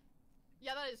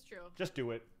 Yeah, that is true. Just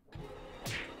do it.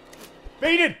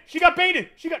 Baited! She got baited!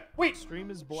 She got... Wait! Stream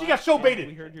is She black. got so and baited!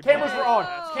 we heard your Cameras dad. were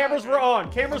on! Cameras were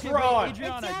on! Cameras Okay, were wait, on!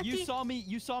 Adriana, you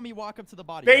Yaki. saw me walk up to the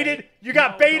body. Baited! right? You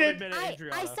got No, don't baited! admit it, I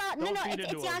Adriana. saw Don't no feed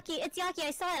it's into him. Yaki. It's Yaki.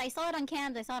 I saw it on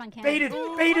cams. I saw it on cams. Baited!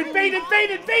 Ooh, Baited! oh Baited! my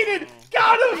Baited! God. Baited!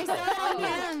 Got I him! saw it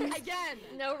on cams. Again.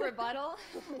 No rebuttal.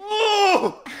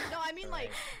 Oh! No, I mean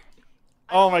like,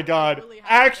 Oh my god. really have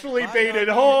to Actually say- baited.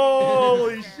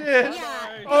 Holy shit.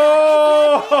 Yeah.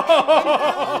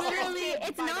 Oh! Literally,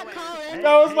 it's not Colin.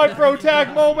 That was my pro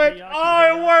tag moment.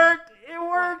 Oh, it worked. It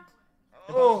worked.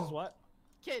 Oh. What?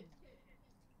 Kid.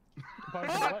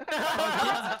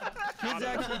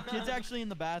 Kid's actually in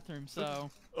the bathroom, so.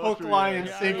 Hook, line, and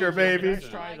sinker, baby.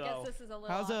 I guess this is a little.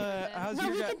 How's No,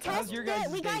 your we guys' could test your it.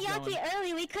 guys' We got days Yaki going?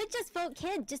 early. We could just vote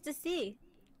Kid just to see.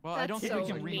 Well, I don't think we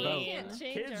can revote.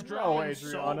 Kids Oh, dropping so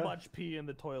Adriana. much pee in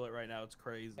the toilet right now. It's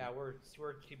crazy. Yeah, we're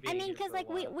I mean, because like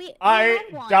we I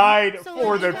had one, died so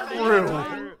for we the had crew.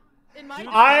 one. In my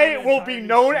I will be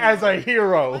known as a In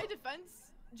hero. my defense,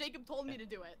 Jacob told me to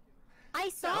do it. I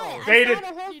saw it. Baited. I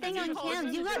saw the whole thing on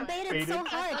cams. You got baited so Baited.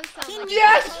 hard. He knew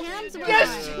Yes! that the cams were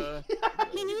Yes! on.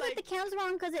 He knew that the cams were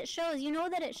on because it shows. You know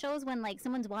that it shows when like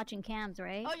someone's watching cams,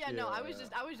 right? Oh yeah, no, I was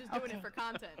just doing it for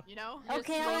content, you know.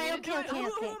 Okay, Just alright, wanted to do okay,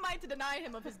 it. okay. Who am I to deny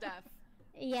him of his death?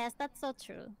 Yes, that's so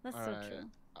true. That's so Alright. true.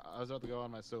 I was about to go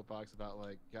on my soapbox about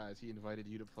like, guys, he invited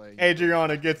you to play.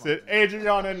 Adriana gets it.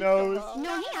 Adriana knows.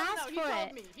 No, he asked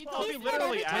for it. He told He me said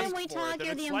literally every time asked we for it, talk, then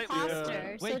you're it's the slightly imposter.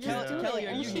 different. So Wait, just do Kelly, it. are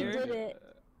And you she here? did it.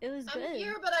 It was good. I'm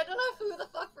here, but I don't know who the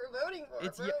fuck we're voting for.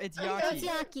 It's bro. it's It's Yaki.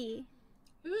 Yaki.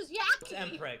 Who's It's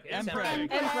Yaki? Mpreg. It's Mpreg.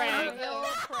 Mpreg.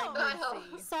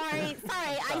 Sorry,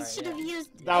 I should have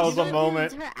used. That was I a should've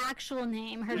moment. used her actual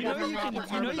name, her You know you government.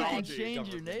 can, It's you can Mpreg. change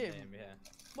your name. Yeah.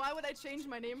 Why would I change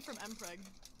my name from Mpreg?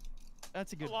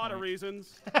 That's a good A lot of point.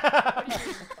 reasons. I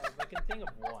can think of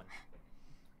one.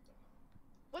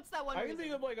 What's that one I can reason?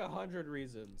 think of like 100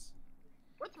 reasons.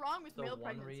 What's wrong with The male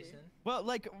one pregnancy? reason. Well,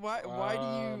 like,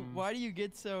 why do you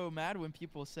get so mad when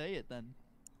people say it then?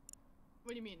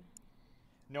 What do you mean?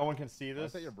 No one can see That's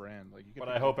this, not your brand. Like, you but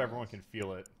can I hope everyone can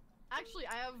feel it. Actually,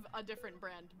 I have a different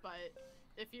brand, but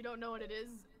if you don't know what it is,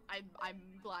 I'm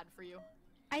glad for you.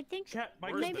 I think Chat,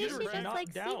 my maybe she computer's just not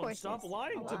like down. seahorses. Stop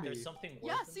lying to me. There's something worse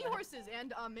Yeah, than that. seahorses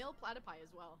and male platypi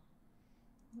as well.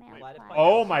 Male Platypi. platypi.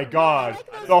 Oh my god.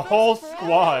 like those The first whole four.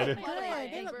 squad. Good,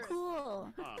 they look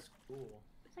cool. Huh. Cool.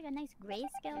 It's like a nice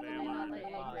grayscale going Damn. on. Like a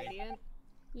little gradient.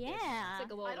 Yeah. It's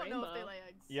like a little I don't know if they rainbow. lay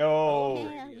eggs. Yo.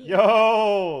 Yeah, yeah.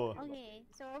 Yo. Okay,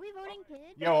 so are we voting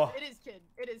Kid? Yo. It is kid.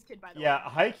 It is kid, by the Yeah,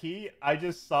 way. high key, I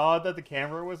just saw that the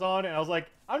camera was on, and I was like,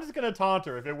 I'm just gonna taunt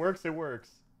her. If it works, it works.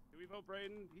 Do we vote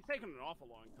Brayden? He's taking an awful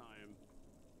long time.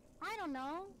 I don't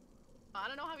know. I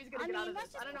don't know how he's gonna I get out mean, of let's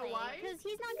this. just I don't know why. Because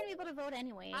he's not gonna be able to vote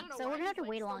anyway. I don't know So why we're gonna have to he's,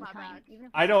 wait a like, long still not time. back. Even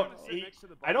if I we don't. vote. Sit next to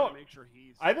the I button don't. to make sure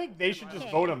he's I think they should just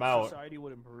alive. vote him out. Society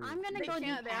would improve. I'm gonna They go do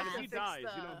can't. They have If to he fix dies,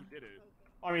 the. you know who did it.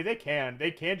 I mean, they can. They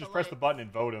can just press the button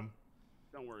and vote him.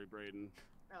 Don't worry, Brayden.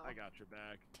 Oh. I got your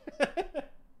back.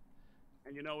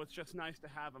 And you know, it's just nice to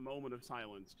have a moment of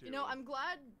silence too. You know, I'm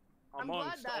glad. I'm glad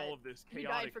amongst that all of this he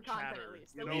chaotic died for content chatter. at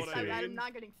least. You At know least what I mean? I'm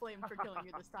not getting flamed for killing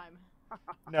you this time.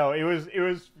 No, it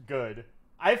was good.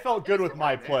 I felt good with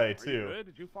my Man, play are you too. good?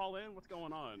 Did you fall in? What's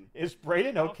going on? Is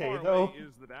Brayden How okay far though? away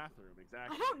is the bathroom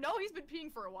exactly? I don't know. He's been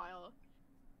peeing for a while.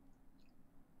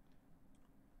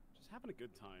 Just having a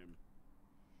good time.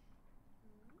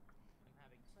 I'm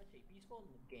having such a peaceful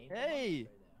game. Hey.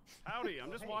 Howdy,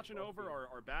 I'm just Hey, watching what's over good?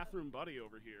 our bathroom buddy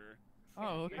over here.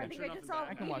 Oh, okay. Yeah, I think sure I nothing just saw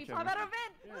bad can watch Phoebe pop it. out of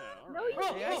it. Yeah, No, alright. you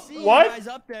Hey, I didn't. see What? you guys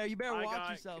up there. You better Hi, watch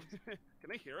guy. yourself. Can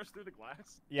they hear us through the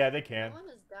glass? Yeah, they can. Someone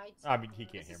has died I mean, he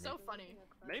somehow. can't This hear is me. so funny.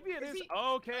 Maybe it Is is. he-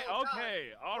 Okay, Oh, God. okay,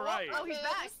 all right. Oh, he's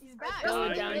back. He's back. Go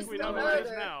I down think to we the know who it is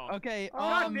murder. now. Okay.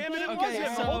 God damn it, it was okay. him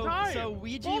the So, whole time. so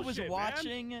Ouija was Bullshit, man.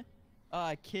 watching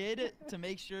Kid to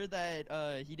make sure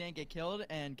that he didn't get killed,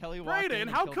 and Kelly walked in Brayden, and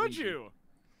how killed could Ouija. you?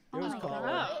 Oh It was my Colin.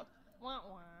 god. Wah,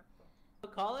 wah.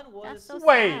 Colin was. That's so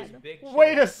Wait, sad. Big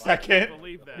wait a show. second.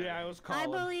 Believe that. Yeah, I was I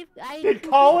Colin. believe. I Did completely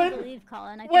Colin? believe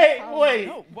Colin. I think Wait, Colin- wait.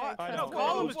 No, what? I No, know.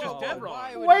 Colin was just Whoa, dead whoa, wrong.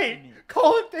 why would it be Wait, me?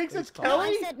 Colin thinks it's Colin. No,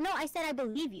 Kelly? I said I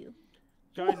believe you.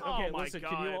 Guys, Oh okay, my listen,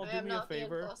 can you all God. I do am me a not the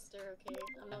favor? imposter, okay?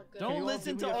 I'm not good. you Don't all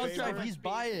listen do to me a Ultra. favor? He's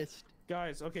biased.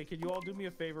 Guys, okay, can you all do me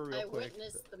a favor real I quick?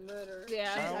 witnessed the murder.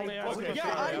 Yeah. I only ask Okay. a Yeah,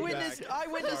 favor. I I'm witnessed. back. I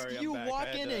witnessed Sorry, I'm you back. walk I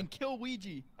had in to- and kill Ouija.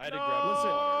 I had to grab the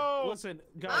water. Listen,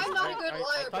 guys. I'm not a good I- liar,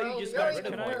 I thought bro. you just You're got rid the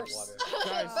of Can I- worst.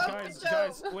 Guys, Vote guys, for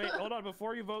guys, Joe. wait, hold on.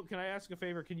 Before you vote, can I ask a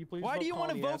favor? Can you please Why vote do you want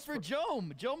to Colin vote yes for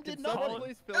Jome? Jome did Can someone nothing.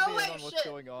 please fill Oh, me in wait, on what's shit.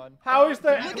 going on? How is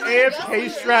the Look at AFK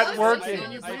this. strat Listen, working?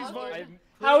 Can you please vote?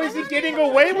 How is he getting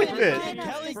away with it?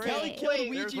 Kelly Wait, killed there's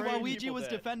Ouija while random Ouija people was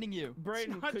dead. defending you.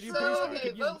 Brayden, could you true. please? Okay,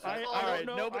 Could you, vote for I Colin. don't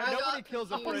know. Nobody, I nobody got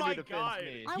kills a confused. friend Oh my who defends God.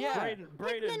 me. I Yeah. want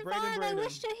Brayden, Pikmin 5. I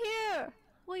wish Brayden. to hear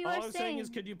what you All are I'm saying saying. is,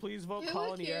 could you please vote You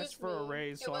Colin? He asked accused for a me.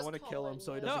 raise, It so I was want to kill him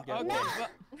so he Colin, doesn't No, get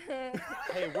okay, one.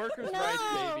 Hey, workers' No.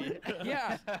 rights, baby.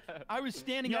 Yeah, I was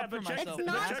standing Yeah, up for but check, myself. It's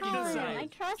not check Colin. this I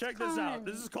out. trust Check this out. Colin.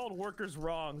 This is called workers'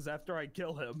 wrongs after I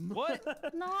kill him. What?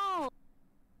 No.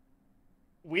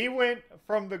 We went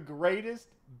from the greatest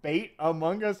bait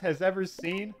Among Us has ever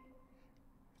seen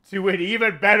to an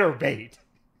even better bait.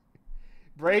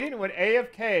 Brayden went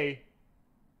AFK.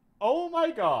 Oh my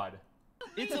god.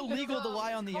 It's illegal to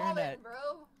lie on the internet. Bro.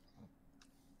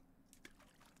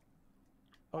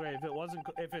 Okay,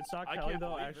 if it's not I Kelly can't though,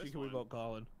 believe actually, this can we one. vote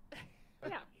Colin?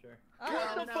 Yeah. Sure.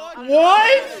 What the fuck?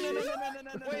 What?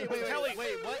 Wait, Kelly,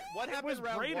 what it happened was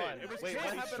round Brayden. one? It was Wait, Kelly.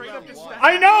 what happened Straight round up his one? stat.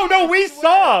 I know, no, we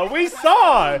saw. We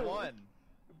saw. One.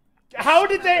 How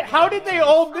did they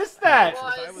all miss that?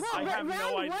 I have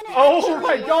no idea. Oh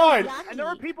my god. And there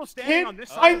are people standing Kid, on this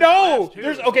side. I of the know. glass, too.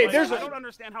 There's So, okay. like, There's I don't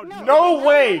understand how. no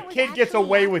way Kid gets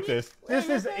away with this. This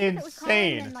is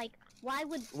insane. Why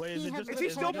would Wait, is he it have just- Is he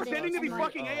still reported it pretending to be and, like,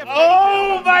 fucking AFK?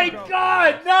 Oh my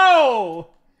god, no!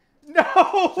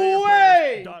 No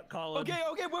way! Colin. Okay,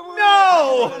 wait.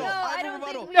 No! I don't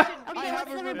think we No. should. I Okay, have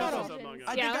what's a the rebuttal. rebuttal?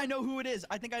 I Yeah. think I know who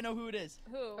it is.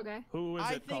 Who? Okay. Who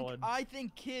is it, Colin? I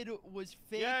think Kid was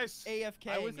fake Yes. AFK.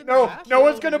 I was in No, the no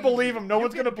one's bathroom. gonna believe him. No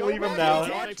one's gonna believe him now.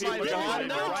 Watch my People VOD don't right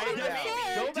know.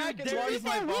 now. Go back and Dude, watch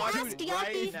my we VOD asked Yaki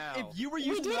right now. If you were We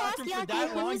using did the ask bathroom for Yaki that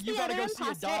who long, was you the gotta other go see a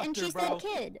imposter, and doctor, she bro. said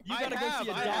Kid. You gotta go see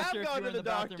a I have doctor if gone you're to in the the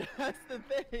doctor. bathroom. That's the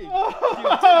thing.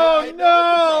 Oh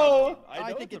no!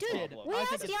 I think it's Kid. We I asked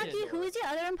think it's Yaki Kid. who's your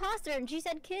other imposter, and she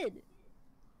said Kid.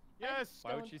 Yes.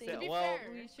 Why would she say? To be Well, fair,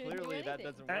 we should do clearly that anything.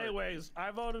 doesn't work. Anyways,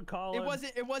 I voted Colin.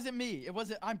 It wasn't me. It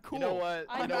wasn't. I'm cool. You know what?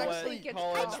 I You know don't what? think it's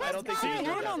Colin, Colin. I don't think Colin, you I did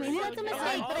don't know, that maybe very that's a good.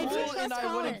 mistake, but I do cool, trust and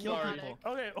I wouldn't Colin. kill Sorry. people.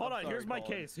 Okay, hold on. sorry, Here's my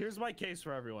Colin. case. Here's my case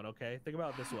for everyone. Okay, think about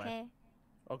it this way. Okay.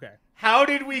 Okay. How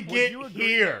did we Would get you agree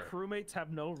here? that crewmates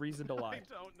have no reason to I lie?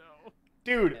 don't know.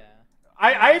 Dude, Yeah.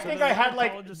 I So think then I had Colin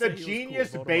like just the say he was cool,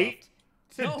 genius vote him bait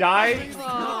to No, die,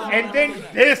 Oh. and then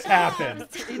this happened.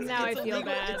 Now I feel illegal,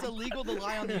 bad. It's illegal to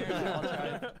lie on the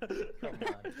internet. Come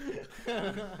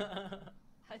on.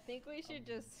 I think we should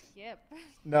just skip.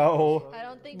 No. I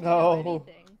don't think No. we know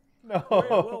anything. No. Wait,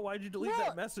 Will, why'd you delete Well,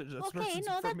 that message? That's Okay, message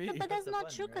no, for me. but that's not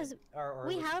true because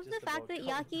we have the fact that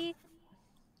Yaki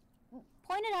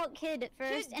pointed out Kid at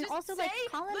first, Kid, and just also say, like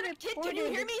Colin Kid, reported. can you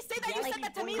hear me? Say that you like, said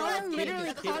that to me Colin last game. literally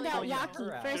Kid called out pointed her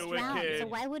Yaki out. first Do it, round, so Kid.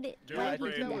 why would it? Do Why it, would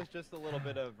he I think do it that? was just a little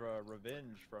bit of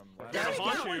revenge from last There There we we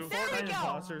haunt go. you. There we Find go.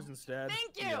 imposters instead.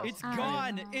 Thank you. It's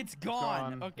gone. It's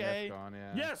gone. Okay. It's gone,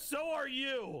 yeah. Yes, so are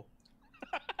you.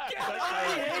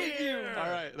 I hate you. All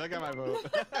right, that got my vote.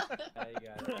 Yeah, you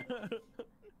got it.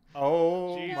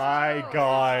 Oh Jesus. my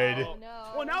god.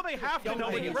 No. Well, now they have to Don't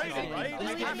know think it's it's Brayden, Colin. right?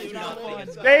 I They have to do know. not think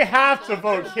it's They have to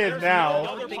vote Kid I now.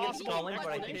 don't think it's Colin,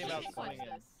 but I think it came out swinging.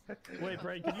 Wait,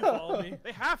 Bray, can you follow me?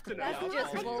 They have to know. That's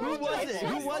just Who bullshit. was it?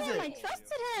 Who was I it?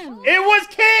 trusted him. It was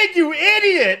Kid, you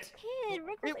idiot! Kid,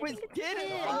 Rick It was I think Kid. it's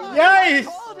Kid. Yes!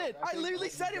 I called it. I literally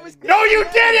said it was. No, you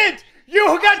didn't!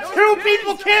 You got two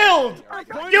people killed!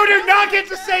 You do not get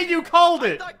to say you called I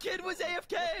it! thought Kid was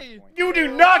AFK. You do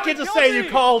not get to say you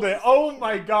called it! Oh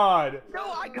my god.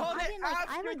 No, I called I it mean, like,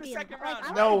 I after would the be second like, round.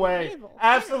 I No would way. be able.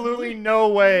 Absolutely no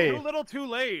Too way. little, too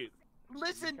late.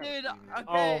 Listen, dude. Okay.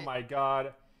 Oh my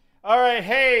god. Alright,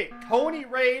 hey, Coney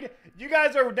Raid, you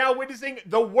guys are now witnessing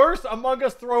the worst Among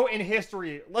Us throw in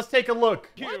history. Let's take a look.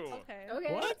 Q. Okay.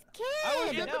 Okay. What? It's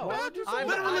Kid. I was I'm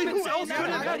Literally, who else saying could that.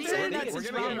 have I'm been saying saying that that?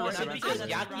 since We're gonna round be one. listen because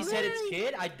Yaki said it's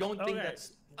Kid. I don't think Okay.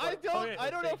 that's. I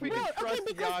don't know if we No, can okay, trust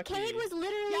because Yaki. Cade was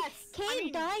literally Yes, Cade I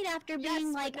mean, died after yes,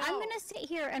 being but like, I'm no. gonna sit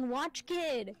here and watch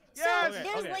Kid. Yes. So Okay,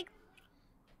 there's okay. like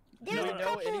Do there's we a know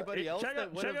couple. anybody else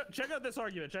that would have... Check out this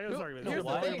argument. Check out this argument. Here's the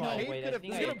Why? thing, No, Cade wait, could I have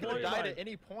think I- died at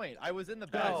any point. I was in the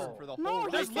bathroom for the No, whole...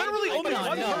 he There's said literally he only was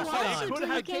one gonna person watch that it could till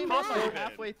he have came came back. up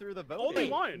halfway through the vote.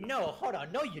 Only one. No, hold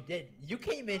on. No, you didn't. You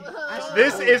came in.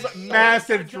 This is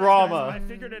massive Guys, I drama.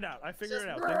 figured it out. I figured it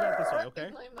out. Think about it this way, okay?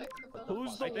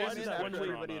 Who's the I came one in that after when we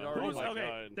everybody had already who's, Oh my okay?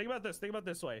 God. Think about this. Think about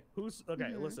this way. Who's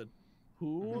okay? Listen.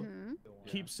 Who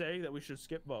keeps saying that we should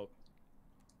skip vote?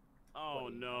 Oh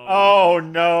no. Oh Because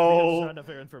it's no. not enough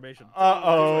information.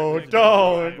 Uh-oh, I'm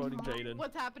don't. voting Jaden.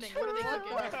 What's happening? What are they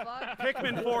looking at?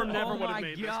 Pikmin 4 never Oh would have my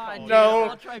made God, this call. No,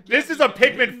 I'll try this is a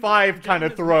Pikmin 5 kind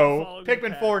of Jaden is not throw. following the Pikmin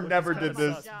path, 4 which is never kinda did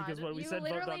this. sus, Because when we you said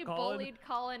vote literally not Colin, bullied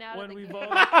Colin out when of we the vote,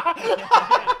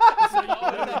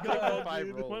 Five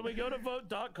when we go to vote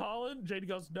dot Colin, Jaden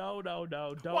goes, no,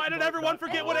 don't. Why did vote everyone dot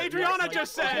forget Colin." what Adriana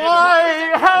just said?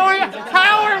 Why?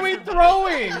 How are we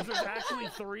throwing? Because there's actually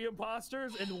 3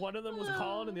 imposters, and one of them was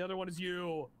Colin, and the other one is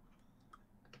you.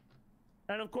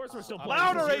 And of course we're still playing.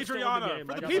 Louder, We're still in the Adriana, game.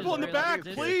 for I the got people in the this. back,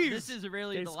 This please. is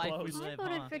really Case the life we closed. live, I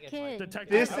voted huh? for kid. Detective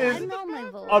This I is know my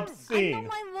vote. obscene. I know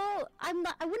my vote.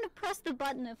 I wouldn't have pressed the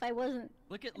button if I wasn't.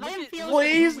 Look at I didn't feel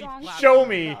Please really show strong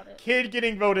me about it. kid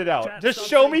getting voted out. Chat, Just stop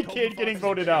show saying me Toby kid Fox getting is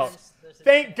voted gay. out.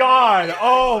 Thank God.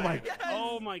 Oh my.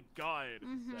 Oh my god.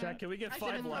 Chat, can we get I 5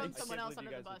 should've thrown likes? someone else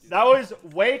under the bus. That was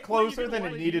way closer than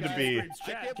it needed to be.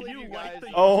 Chat, can you like the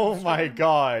Oh my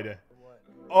God.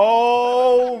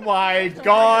 Oh my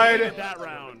God. That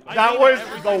round. That was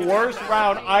the worst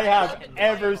round I have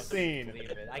ever seen.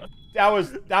 That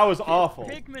was awful.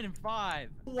 Pikmin in 5.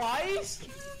 Twice?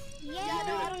 Yeah,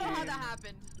 no, I don't know how that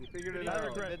happened. We figured it I out.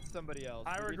 regret- It's somebody else.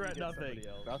 I We didn't regret get nothing. somebody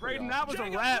else. Brayden, that was a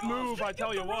rat move, I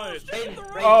tell you what.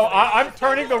 Oh, I'm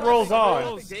turning the rules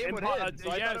on. The game would end, so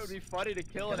I thought it would be funny to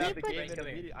kill and have the game in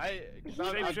immediately. He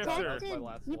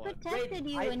Shapeshifter. protected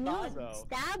you and you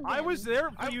stabbed him. I was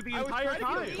there for you the entire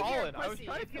time. Colin, I was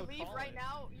trying to If you kill leave Colin. right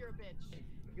now, you're a bitch.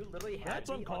 You literally had That's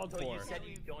me uncalled until you for. said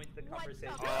you joined the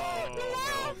conversation.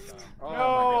 Oh.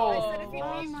 Oh I said if you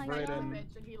Oh leave, my you're a God.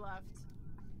 bitch, and he left.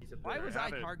 Why was I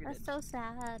Have it. targeted? That's so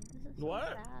sad. This is so What?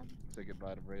 sad. Say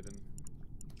goodbye to Brayden.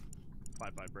 Bye,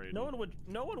 Brayden.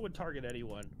 No one would target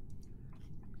anyone.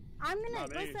 I'm gonna Not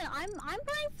me. listen. I'm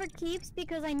playing for keeps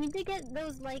because I need to get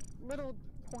those like little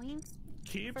points.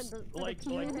 Keeps For the like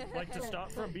team. to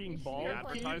stop from being bald.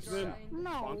 Advertisement No.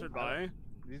 sponsored by.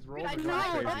 These Dude, rolls I are tried No, to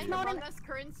kind that's find not Among an- Us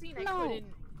currency and I No.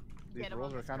 couldn't These get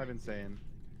rolls Among are Us kind of currency. insane.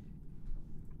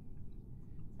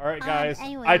 All right, guys.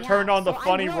 Anyway, I yeah, turned on the so I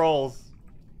funny will- rolls.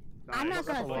 I'm not That's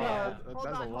a gonna lot. throw. Hold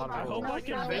That's a on, lot hold of on. I rolls. hope I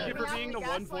can thank you for Gaslight. being the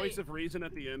one Gaslight. voice of reason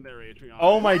at the end there, Adriana.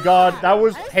 Oh my God, that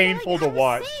was I painful to I was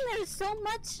watch. saying there's so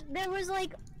much. There was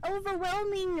like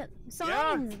overwhelming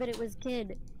signs that it was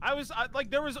kid. I was like,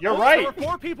 there was. You're There right. were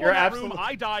 4 people You're in that absolute- room.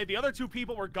 I died. The other 2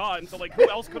 people were gone. So like, who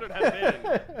else could it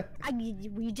have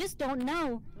been? We just don't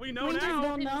know. We know We just now.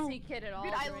 don't Didn't know. see Kid at all.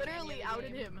 Dude, I during literally any of the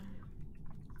outed game. him.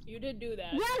 You did do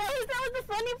that. Yeah, that was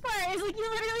the funny part. It's like you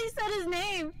literally said his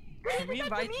name. Can we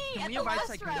invite? Me Can at we the invite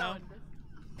last Saikudo?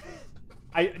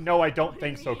 round. No, I don't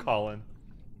think so, Colin.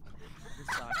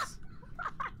 This sucks.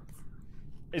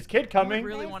 Is kid coming?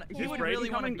 Really want? Is He would Brayden really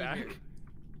want to coming be back?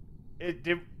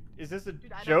 here. Is this a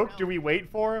Dude, I don't joke? know. Do we wait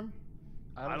for him?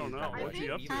 I don't know. I What's he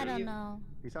up think- to? I don't know.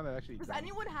 He sounded actually. Does dumb.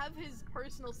 anyone have his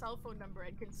personal cell phone number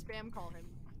and can spam call him?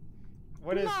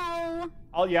 What is? No.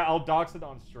 I'll dox it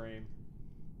on stream.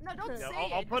 No, don't Yeah, say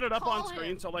I'll it. put it up Call on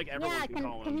screen him. so like everyone Yeah, can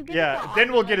call can him. you get Yeah,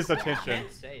 then we'll get his I attention.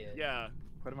 can't say it. Yeah.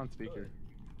 Put him on speaker.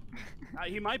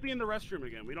 He might be in the restroom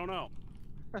again. We don't know.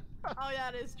 Oh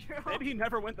yeah, that is true. Maybe he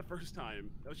never went the first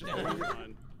time. That was just the first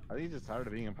one. I think he's just tired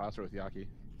of being imposter with Yaki.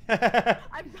 I've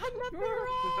done nothing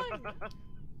wrong.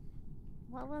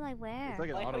 What will I wear? It's like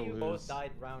an I like how auto you lose. both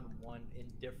died round 1 in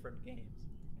different games.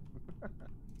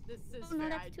 This is Oh, no, fair.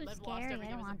 that's too I've lost scary. every I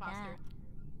game don't as want that. imposter.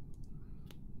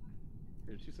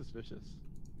 You're too suspicious.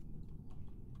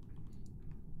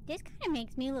 This kind of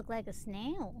makes me look like a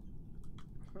snail.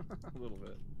 A little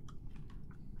bit.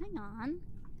 Hang on.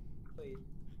 Wait,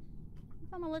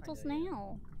 I'm a little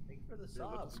snail. thank you for the You're a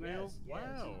little sub. snail? Yes,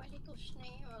 Wow.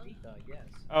 Rita, yes.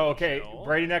 Oh, okay. Michelle?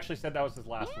 Braden actually said that was his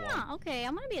last Yeah, one. okay.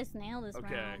 I'm gonna be a snail this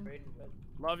Okay. round.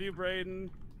 Love you, Brayden.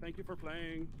 Thank you for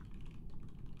playing.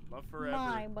 Love forever.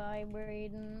 Bye, bye,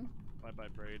 Braden. Bye,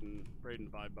 Brayden.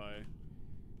 Brayden, bye.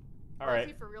 All Is right.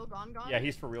 he for real gone? Yeah,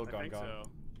 he's for real I gone think gone.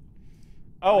 so.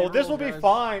 Oh, Funny this will rules, be guys.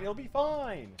 fine. It'll be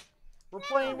fine. We're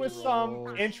playing with Funny some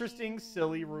rules. interesting,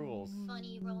 silly rules.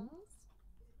 Funny rolls.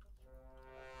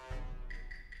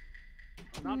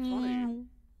 Not funny. Mm.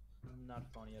 Not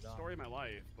funny at all. Story of my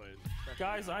life, but.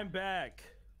 Guys, I'm back.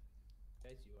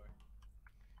 Yes, you are.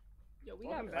 Yo, we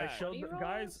Welcome got back. I showed funny the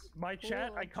guys rolls? my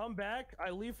chat. I Cool. come back.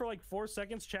 I leave for like 4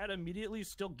 seconds. Chat immediately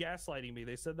still gaslighting me.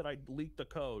 They said that I leaked the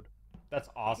code. That's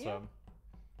awesome.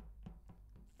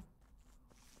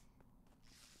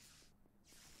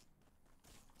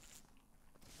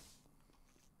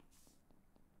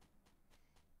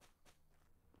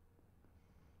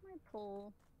 My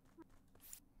pool.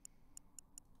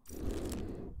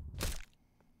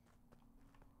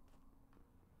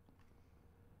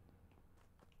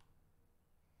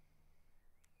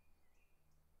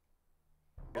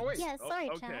 Oh wait. Yeah, sorry,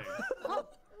 okay. chat. What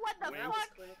the Wait. fuck?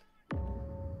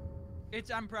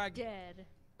 I'm pregnant. Dead.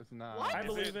 It's not. What? I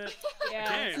believe it. Yeah,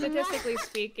 Dang. statistically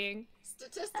speaking.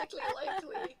 Statistically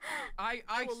likely. I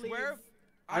will swear. leave.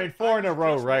 I mean, 4 in a was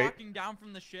row, just right? Walking down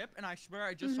from the ship, and I swear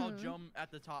I just saw Mhm. Jum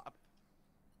at the top.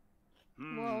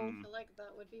 Whoa. I feel like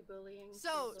that would be bullying.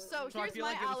 So So I here's feel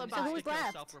my like it was a alibi. So who's mistake to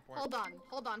left? self-report. Hold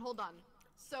on.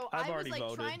 So I've I was already like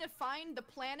voted. trying to find the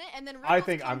planet, and then I Riddles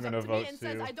think I'm comes up gonna to me vote and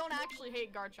says, too. "I don't actually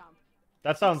hate Garchomp."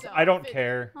 That sounds. So, I don't if it-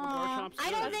 care. Aw,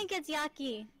 I don't think it's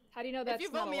yucky. How do you know that's If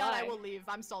you not vote a me out, I lie? will leave.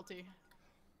 I'm salty.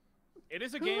 It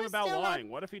is a Who game was about still up- lying.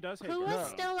 What if he does hate Who Jones? was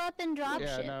still up in dropship?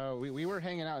 Yeah, no, we were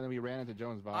hanging out and then we ran into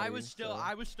Jones' body. I was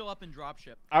still up in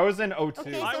dropship. I was in O2.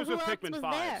 Okay, I so was who with else Pikmin was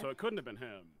 5, there? so it couldn't have been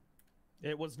him.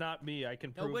 It was not me. I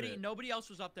can prove it. Nobody else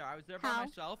was up there. I was there by How?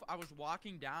 myself. I was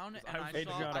walking down and I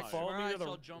Adriana, saw. follow I me swear to I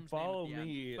saw the Jones' follow name at the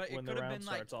me end. But when it the could have round been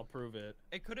like. starts. I'll prove it.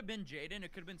 It could have been Jaden.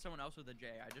 It could have been someone else with a J.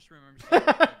 I just remember.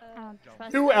 Seeing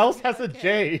Jones. Who else has a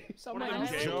J? Someone I'm else.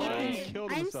 skipping.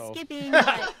 killed I'm himself. skipping.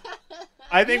 But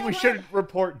I think we should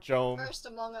report Jome. First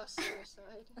Among Us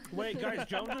suicide. Wait, guys,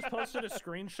 Jones just posted a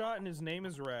screenshot and his name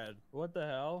is red. What the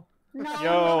hell? no.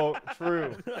 Yo,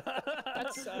 true.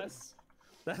 That's sus.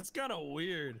 That's kind of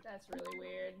weird. That's really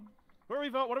weird. Where are we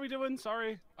vote? What are we doing?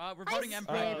 Sorry. We're voting split.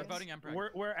 Emperor. We're voting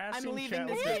Emperor. We're asking I'm leaving chat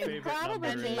this what their game. favorite Probably number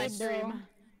Ending my is. stream.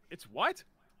 It's what?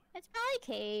 It's probably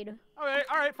Cade. Okay,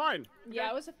 all right, fine. Yeah,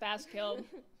 it was a fast kill.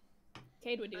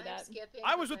 Cade would do I'm that. skipping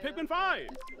I was with 'cause I Pikmin don't 5. have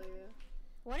a clue.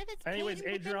 What if it's Anyways,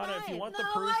 Cade and Pikmin Adriana, if you 5? want the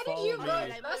No, proof, why did follow you me. vote? I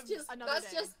That's live just another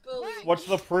day. bullying. What's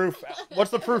the proof?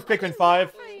 What's the proof, Pikmin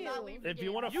 5? Not leave If the you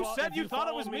game. want to, You said you thought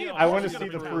it was me. I wanna was see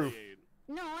gonna the proof. retaliate.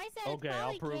 No, I said Okay, it's I'll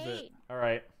probably prove it. Cade. All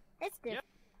right. It's different.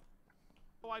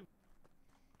 Oh, I-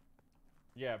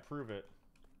 Yeah, prove it.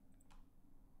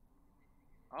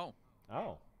 Oh.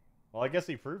 Oh. Well, I guess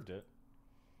he proved it.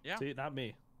 Yeah. See, not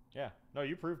me. Yeah. No,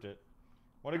 you proved it.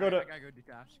 Want to go to? I gotta go do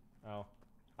tasks. Oh.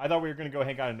 I thought we were gonna go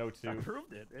hang out in I O2.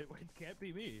 proved it. It can't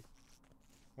be me.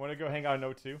 Want to go hang out in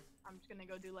O2? I'm just gonna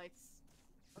go do lights.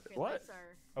 Okay, What? lights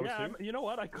are. O2? Yeah, you know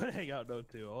what? I could hang out no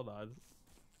too. Hold on.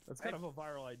 That's kind of a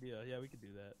viral idea. Yeah, we could do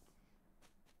that.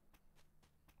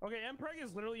 Okay, Mpreg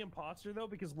is literally imposter though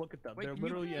because look at them. Wait, They're can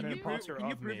literally an you imposter can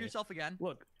you of prove me. yourself again?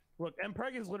 Look,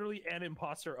 Mpreg is literally an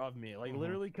imposter of me. Like Mhm.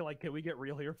 literally, can we get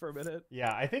real here for a minute?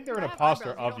 Yeah, I think they're an I have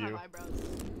imposter eyebrows, of you. you. Don't have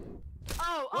eyebrows.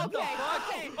 Oh, What the okay, fuck?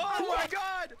 okay. Oh my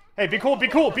god! Hey, be cool, be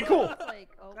cool, be cool. Like,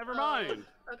 oh, Never mind.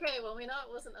 Okay, well we know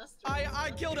it wasn't us three.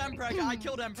 I killed Mpreg. I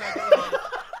killed Mpreg.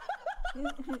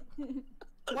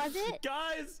 Was it?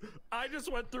 Guys, I just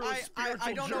went through a I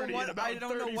spiritual don't know journey in what about I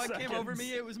don't know 30 what came over seconds.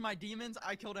 me. It was my demons.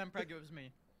 I killed Mpreg. It was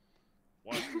me.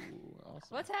 What? Awesome.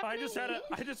 what's happening?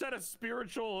 I just had a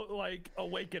spiritual like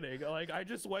awakening. Like I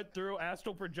just went through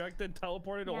astral projected,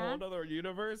 teleported to a Yeah. whole other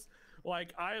universe.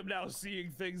 Like I am now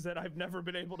seeing things that I've never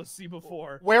been able to see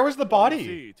before. Where was the What do you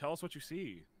body? see? Tell us what you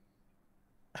see.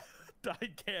 I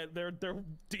can't. They're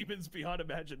demons beyond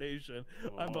imagination.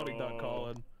 I'm voting not Oh.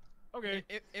 Colin. Okay.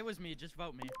 It was me. Just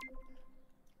vote me.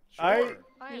 I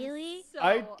I am Really? so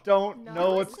I don't not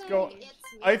know what's safe. going.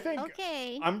 It's me. I think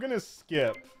Okay. I'm gonna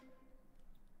skip.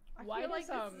 I Why feel like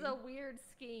does, this is a weird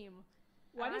scheme.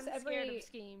 Why and does I'm scared every of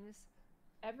schemes.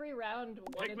 round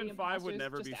one of the Pikmin 5 would imposters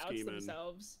never just be outs scheming.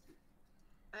 themselves?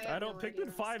 I have don't. no idea Pikmin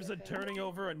I'm 5's a skipping. turning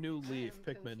over a new I leaf.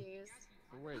 am Pikmin. confused.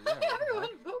 Wait, yeah. what the Everyone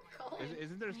heck? vote Colin.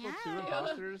 Isn't there still two Yeah.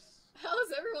 imposters? How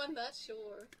is everyone that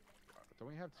sure? Don't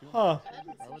we have two? Huh.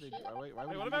 imposters? Why would they? Why Hey, would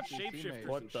what you about choose teammates? shapeshifters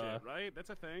What and the- shit, right? That's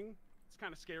a thing. It's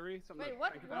kind of scary. Something Wait, to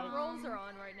what think about. roles are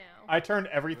on right now? I turned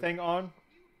everything on.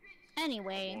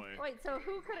 Anyway. Boy. Wait, so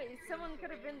who could have? Someone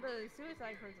could have been the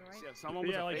suicide person, right? Yeah, someone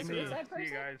was Yeah, a like fake me. person. Suicide See you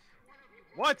person? guys.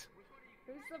 What?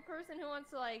 Who's the person who wants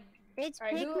to like? It's All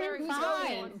right, Pikmin who's 5.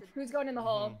 going? Who's going in the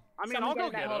hole? I mean, Someone I'll get go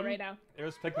in that get hole him. right now. It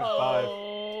was Pikmin 5.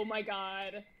 Oh my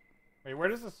god. Wait, where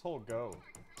does this hole go?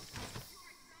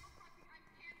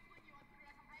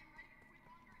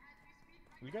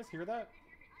 You guys hear that?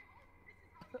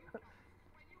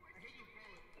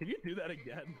 Can you do that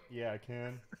again? Yeah, I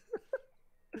can.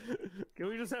 Can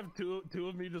we just have two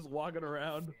of me just walking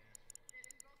around?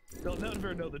 They'll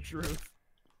never know the truth.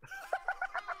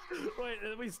 Wait,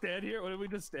 did we stand here? What did we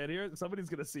just stand here? Somebody's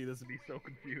gonna see this and be so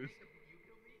confused.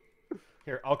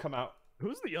 Here, I'll come out.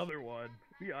 Who's the other one?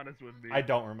 Be honest with me. I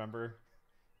don't remember.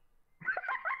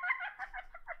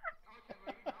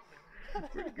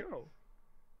 Where'd he go?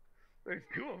 There's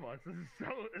two of us.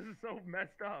 This is so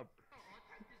messed up.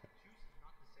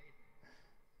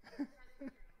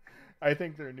 I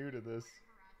think they're new to this.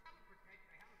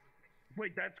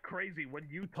 Wait, that's crazy. When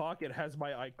you talk, it has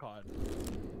my icon.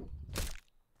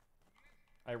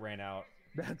 I ran out.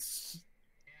 That's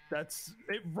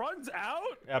it runs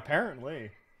out? Apparently.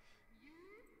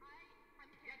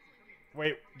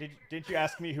 Wait, did you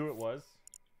ask me who it was?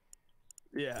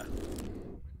 Yeah.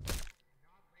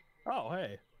 Oh,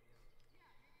 hey.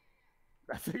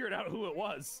 I figured out who it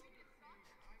was.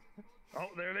 Oh,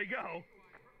 there they go.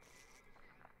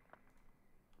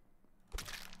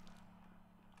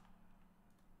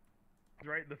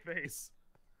 Right in the face.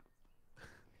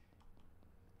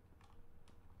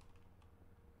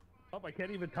 Oh, I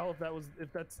can't even tell if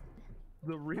that's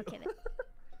The real. Okay,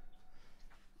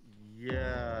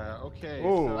 Yeah. Okay.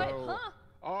 Ooh. So. Wait, huh?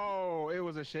 Oh, it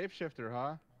was a shapeshifter,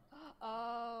 huh?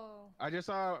 Oh. I just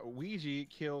saw Ouija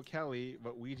kill Kelly,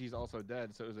 but Ouija's also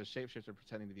dead, so it was a shapeshifter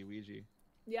pretending to be Ouija.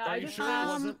 Yeah, Are I you just sure it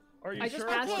wasn't? Are you I just sure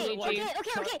it passed wasn't Luigi. like?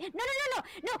 Okay.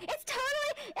 No. It's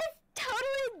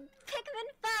totally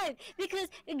Pikmin 5 because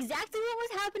exactly what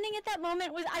was happening at that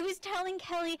moment was I was telling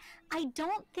Kelly I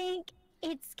don't think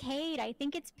it's Cade. I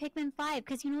think it's Pikmin 5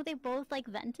 because you know they both like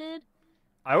vented.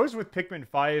 I was with Pikmin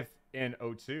 5 in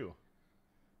 02.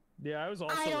 Yeah, I was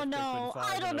also. I don't with know. Pikmin 5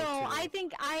 I don't in know. 02. I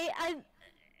think I.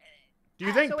 Do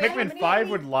you think so wait, how Pikmin many- 5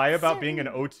 would lie about being an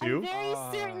I'm 02? very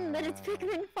certain that it's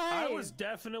Pikmin 5. I was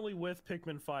definitely with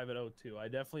Pikmin 5 at 02. I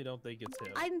definitely don't think it's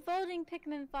him. I'm voting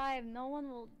Pikmin 5. No one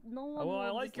will. Well, will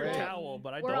I like your disagree. towel,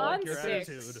 but I We're don't like on your 6.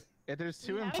 attitude. If there's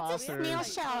two It's a imposters, snail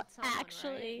shell,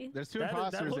 actually. there's two That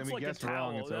imposters, looks and we like a guess wrong.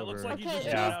 towel. It's That over. looks like you Okay, just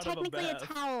it got is out of a technically a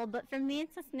bath. towel, but for me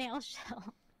it's a snail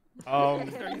shell. Are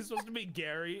you supposed to be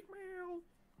Gary?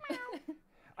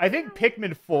 I think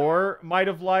Pikmin 4 might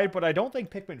have lied, but I don't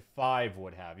think Pikmin 5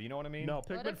 would have. You know what I mean? No, What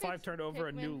Pikmin if 5 it's turned over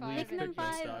a new Pikmin leaf, 5 Pikmin Pikmin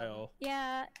 5. style.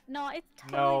 Yeah, no, it's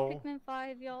No. totally Pikmin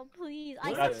 5, y'all. Please,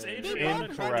 That's they Adriana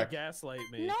both tried to incorrect. gaslight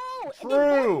me. No, True. they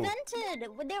both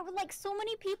vented. There were like so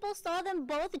many people saw them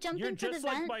both jump You're into the just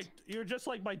like vent. you're just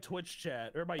like my Twitch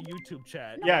chat or my YouTube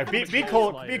chat. No, Yeah, I'm be telling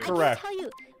cool, you, be I can correct. tell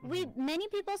you, many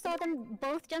people saw them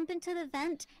both jump into the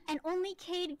vent, and only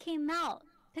Cade came out.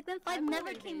 Pikmin 5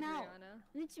 never came out,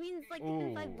 which means like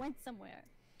Pikmin 5 Ooh. went somewhere.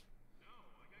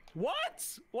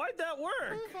 What? Why'd that work?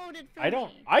 Who voted for I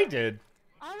don't. me? I did.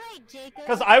 All right, Jacob.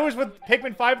 Because I was with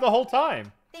Pikmin 5 the whole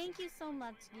time. Thank you so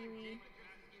much, Yui.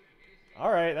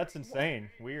 Alright, that's insane.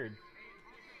 Weird.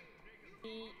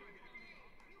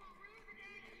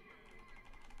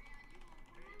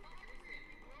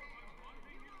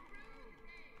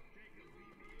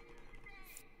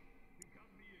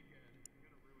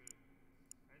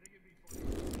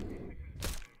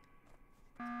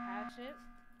 Patch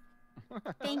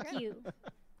it. Thank you.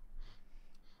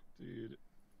 Dude.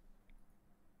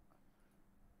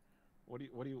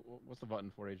 What's the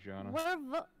button for, Adriana?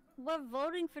 We're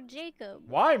voting for Jacob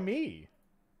Why me?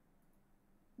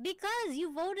 because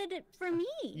you voted it for me.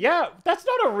 Yeah, that's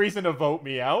not a reason to vote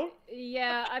me out.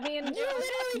 Yeah, I mean, You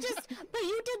literally just, but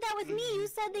you did that with me. You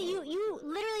said that you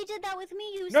literally did that with me.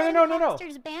 You No, said no.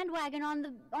 Foster's bandwagon on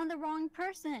the wrong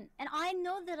person, and I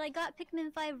know that I got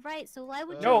Pikmin 5 right. So why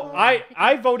would you? No, vote I for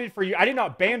Pikmin voted for you. I did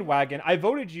not bandwagon. I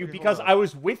voted you Okay, because hold on. I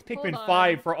was with Pikmin Hold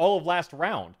 5 on. for all of last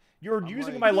round. You're I'm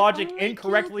using like- my The logic only two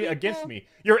incorrectly against people- me.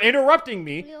 You're interrupting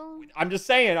me. Leo? I'm just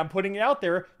saying, I'm putting it out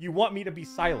there. You want me to be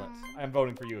silent. I'm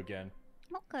voting for you again.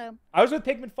 Okay. I was with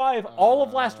Pikmin 5 all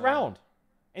of last Uh, round.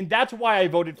 And that's why I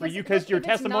voted for Yes, you, because but your if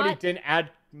it's testimony not- didn't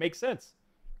make sense.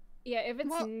 yeah, if it's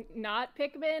Well- not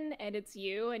Pikmin and it's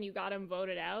you and you got him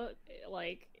voted out,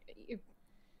 like,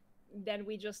 then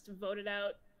we just voted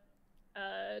out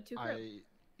two crew.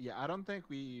 I don't think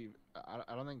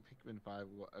I don't think Pikmin 5.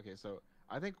 Okay, so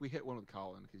I think we hit one with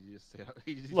Colin because you just said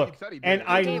he Look, said he did and it.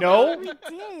 I Okay, know well, we did.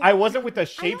 I wasn't with the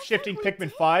think shape-shifting we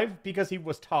Pikmin 5 because he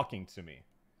was talking to me.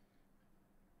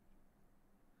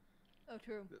 Oh,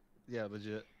 true. Yeah,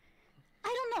 legit. I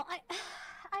don't know.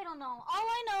 I don't know. All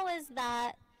I know is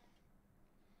that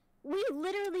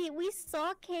we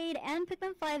saw Cade and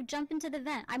Pikmin 5 jump into the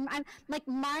vent. I'm like,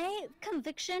 my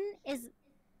conviction is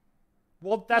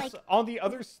Well, that's Like- on the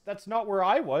other. That's not where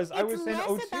I was. I it's was in less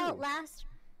 02. about last.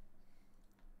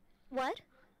 What?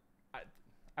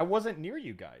 I wasn't near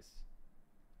you guys.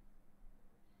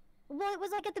 Well, it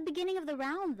was like at the beginning of the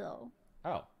round though.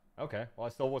 Oh, okay. Well, I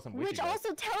still wasn't with Which you guys.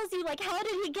 also tells you, like, how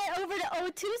did he get over to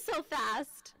O2 so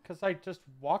fast? Because I just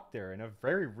walked there in a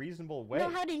very reasonable way. No,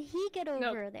 how did he get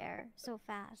over there so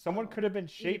fast? Someone though? could have been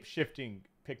shape-shifting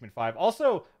Pikmin 5.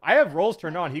 Also, I have roles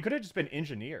turned on. He could have just been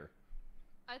engineer.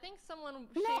 I think someone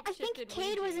No, I think shape-shifted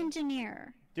Cade was Luigi.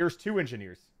 engineer. There's 2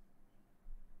 engineers.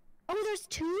 Oh, there's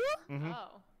 2? Mm-hmm. Oh.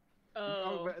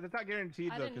 Oh, but that's not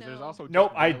guaranteed I though, didn't because there's know. also. Nope,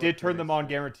 different I network did turn them traits. on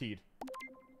guaranteed.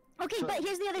 Okay, So- but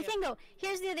here's the other thing though.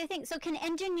 Here's the other thing. So can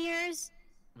engineers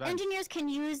Vents. engineers can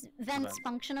use vents Vents.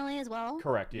 functionally as well?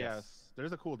 Correct, yes. Yes,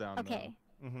 there's a cooldown. Okay.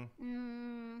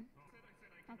 Mm-hmm.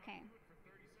 Okay.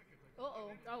 Uh-oh.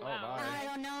 Oh, Oh, wow. bye. I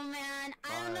don't know, man.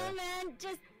 I don't know, man.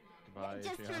 Just Goodbye,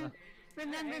 Adriana.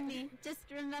 remember me. Just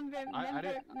remember I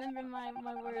didn't- remember my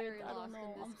words. Very I don't lost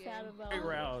know. in I'm this sad game. about Great it.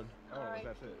 round. Oh,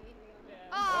 that's it.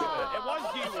 Oh, It was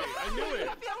Kiwi. I knew Do it.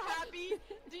 you feel happy?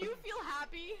 Do you feel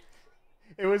happy?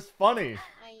 It was funny.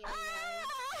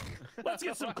 Let's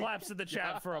get some claps in the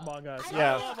chat for Among Us.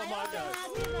 Yeah. I love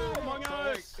Among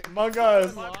Us. Among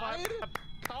Us. Among Us.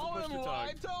 Colin Push to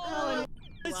lied talk. to us.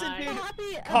 Listen, lie.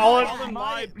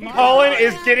 dude. Colin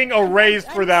is getting a raise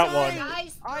for that one.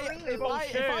 Guys, If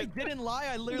I didn't lie,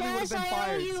 I literally would have been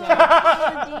fired.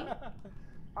 So.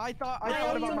 I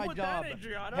thought about my job.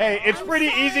 Hey, it's pretty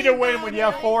easy to win when you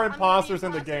have 4 imposters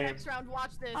in the game. Next round,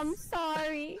 watch this. I'm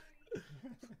sorry.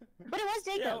 But it was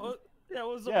Jacob. Yeah, it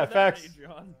was Yeah, facts.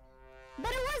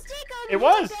 But it was Jacob. It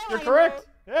was. You're correct.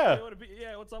 Yeah.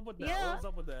 Yeah, what's up with that? Yeah. What's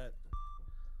up with that?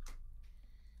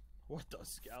 What the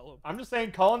scallop? I'm just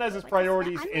saying Colin has his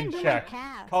priorities in check.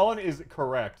 Colin is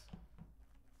correct.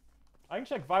 I can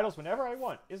check vitals whenever I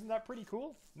want. Isn't that pretty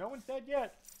cool? No one's dead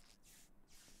yet.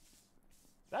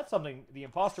 That's something the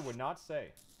imposter would not say.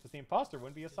 Because the imposter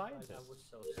wouldn't be a scientist. I was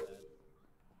so sad.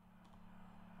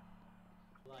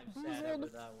 I'm sad over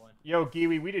that one. Yo,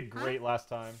 Giwi, we did great last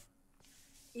time.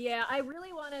 Yeah, I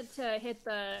really wanted to hit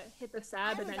the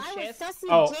sab and then shift.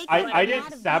 Oh, I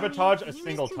didn't sabotage a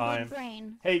single time.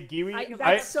 Hey, Giwi,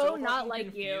 that's so not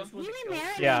like you.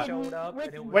 Yeah.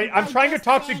 Wait, I'm trying to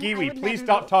talk to Giwi. Please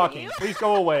stop talking. Please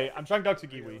go away. I'm trying to talk to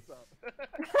Giwi.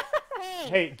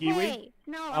 Hey, Giwi.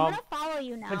 No, I'm gonna follow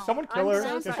you now. Can someone kill her?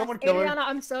 Can someone kill her? Adriana,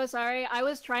 I'm so sorry. I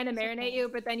was trying to marinate you,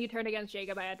 but then you turned against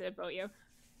Jacob. I had to vote you.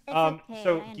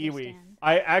 So Giwi,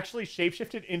 I actually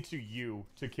shapeshifted into you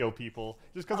to kill people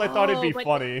just because I thought it'd be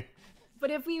funny. But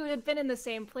if we had been in the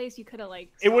same place, you could have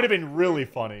like. It would have been really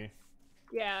funny.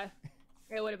 Yeah,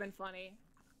 it would have been funny.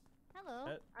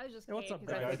 Hello. I was just Hey, what's kidding up,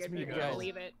 because I guys? figured Me, you guys. wouldn't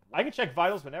believe it. I can check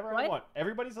vitals whenever I What? want.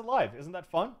 Everybody's alive. Isn't that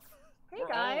fun? Hey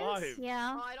guys.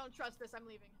 Yeah. Oh, I don't trust this. I'm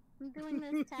leaving. I'm doing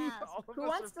this task. Who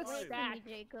wants to Wait for stack? me,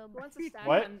 Jacob. Who wants to stack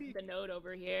What? on the node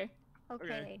over here?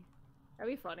 Okay.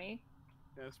 That'd be funny.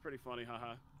 Yeah, it's pretty funny,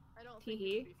 haha. I don't Hee think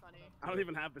hee. it'd be funny. I don't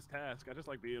even have this task. I just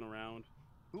like being around.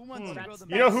 Who wants to grow the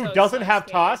You know who so doesn't have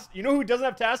scary. tasks? You know who doesn't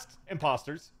have tasks?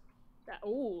 Imposters.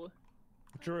 Ooh.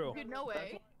 True. Dude, no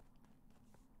way.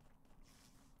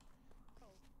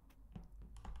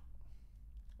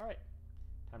 All right,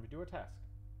 time to do a task.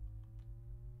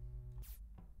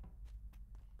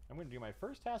 I'm going to do my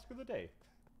first task of the day.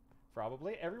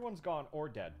 Probably. Everyone's gone or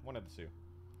dead. One of the two.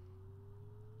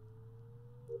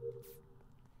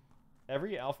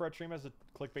 Every Alpharad stream has a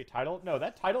clickbait title? No,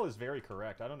 that title is very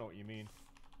correct. I don't know what you mean.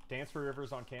 Dance for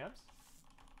Rivers on cams?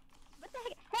 What the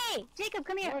heck? Hey, Jacob,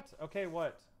 come here. What? Okay,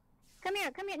 what? Come here,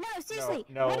 come here. No, seriously.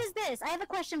 no. What is this? I have a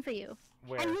question for you.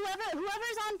 Where? And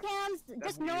whoever's on cams,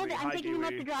 just know Giwi. that I'm Hi, taking him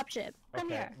up Giwi. to dropship. Come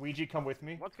Okay, here. Ouija, come with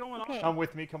me. What's going Okay. Come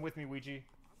with me, Ouija.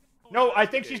 No, I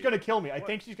think she's gonna kill me. I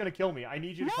think she's gonna kill me. I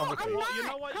need you to No, come with I'm me. not. you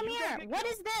know what? Come You here. gotta get What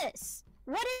is this?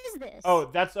 What is this? Oh,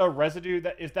 that's a residue.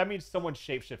 That means someone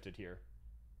shapeshifted here.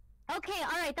 Okay,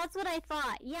 alright, that's what I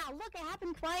thought. Yeah, look, it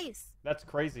happened twice. That's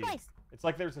crazy. Twice. It's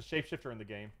like there's a shapeshifter in the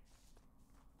game.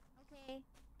 Okay.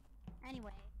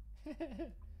 Anyway.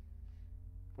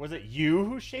 Was it you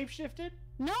who shapeshifted?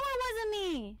 No, it wasn't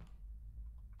me.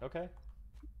 Okay.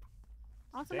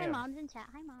 Also, Damn. my mom's in chat.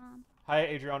 Hi, Mom. Hi,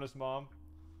 Adriana's mom.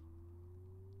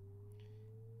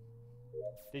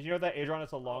 Did you know that Adriana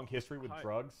has a long history with Hi.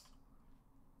 drugs?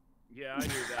 Yeah, I knew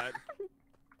that.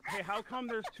 Hey, how come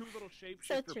there's two little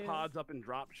shapeshifter true. pods up in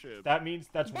dropship? That means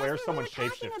that's where what someone we were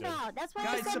talking shapeshifted. about. That's why I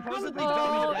Guys, said supposedly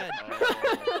probably. Johnny's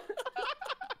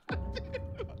dead.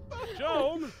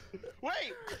 Joan!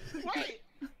 Wait!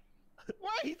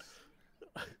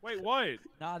 Wait, what?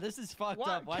 Nah, this is fucked What?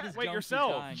 up. Why does Wait, Joan keep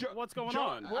yourself. dying? What's going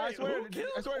Joan, on? I swear, who killed-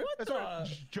 I swear, what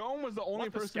the- Joan was the only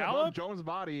What, the person above scallop? Joan's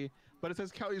body, but it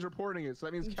says Kelly's reporting it, so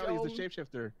that means Kelly's the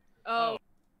shapeshifter. Oh,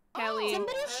 Kelly.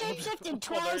 Somebody shapeshifted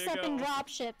twice up in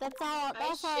dropship. That's all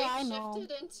I know.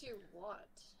 shapeshifted into what?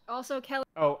 Also, Kelly.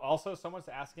 Oh, also, someone's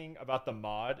asking about the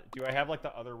mod. Do I have, like,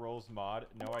 the other roles mod?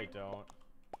 No, I don't.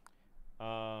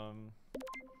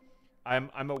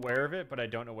 I'm aware of it, but I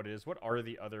don't know what it is. What are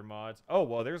the other mods? Oh,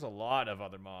 well, there's a lot of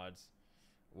other mods.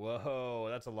 Whoa,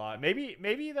 that's a lot.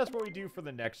 Maybe that's what we do for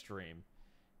the next stream.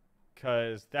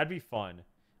 Because that'd be fun.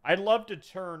 I'd love to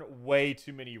turn way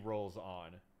too many roles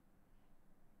on.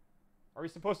 Are we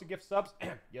supposed to gift subs?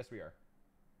 Yes, we are.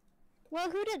 Well,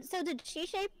 did she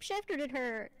shapeshift or did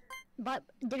her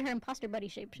imposter buddy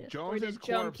shapeshift? Jones is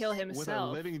Joan corpse kill with a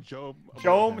himself? living Job.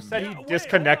 Joan said he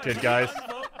disconnected, guys.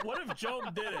 What if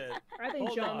Joan did it? I think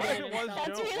Hold Joan on. did What it if it was himself.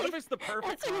 Joan? What if it's the perfect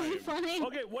That's really time? funny.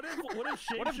 Okay, what if What if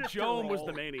shapeshifter Joan was role-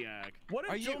 the maniac? What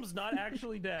Are if you- Joan's not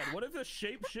actually dead? What if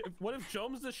What if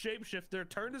Joan's the shapeshifter,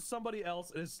 turned to somebody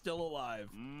else, and is still alive?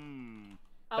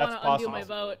 I That's want to undo my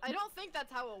possible. vote. I don't think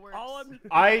that's how it works.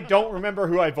 I don't remember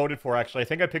who I voted for, actually. I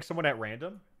think I picked someone at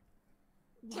random.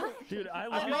 Dude, I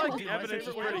feel love like the evidence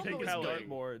is pretty is compelling.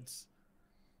 dartboards.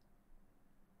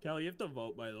 Kelly, you have to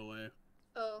vote, by the way.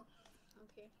 Oh,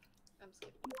 okay. I'm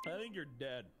skipping. I think you're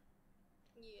dead.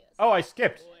 Yes. Oh, I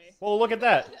skipped. Well, look at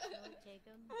that.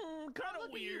 Kind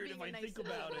of weird if I think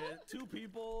about it. Two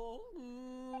people.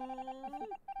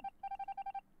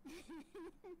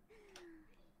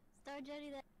 Star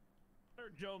Jetty that. Or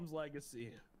Jones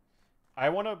Legacy. I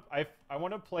wanna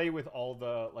play with all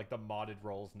the the modded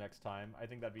roles next time. I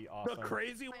think that'd be awesome. The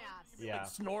crazy ones? Yeah. Like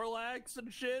Snorlax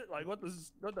and shit? Like what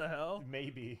the hell?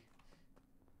 Maybe.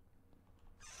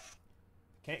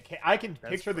 I can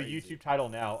That's picture crazy. the YouTube title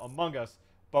now, Among Us,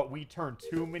 but we turn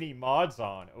too many mods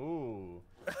on. Ooh.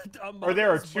 Or there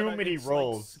are too many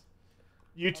roles.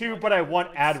 YouTube, but I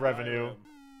want ad revenue.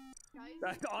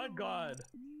 On God.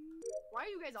 Why are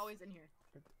you guys always in here?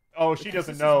 Oh, she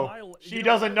doesn't know. She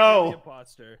doesn't know.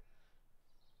 Imposter.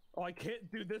 Oh, I can't.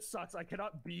 Dude, this sucks. I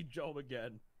cannot beat Joe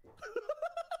again.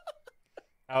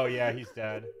 Oh yeah, he's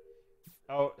dead.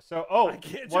 Oh, so I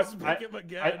can't just pick him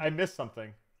again. I missed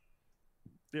something.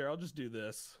 Here, I'll just do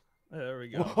this. There we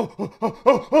go.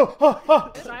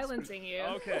 Silencing you.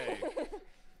 Okay.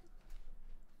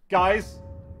 Guys,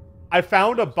 I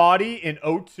found a body in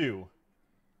O2.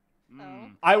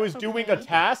 I was doing a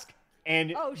task,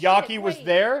 and Oh, shit, Yaki was wait.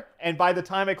 there, and by the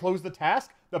time I closed the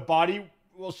task, the body,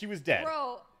 well, she was dead.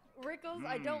 Bro, Rickles,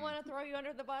 I don't want to throw you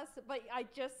under the bus, but I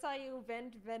just saw you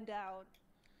vent out.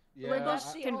 Yeah,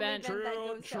 Rickles can vent.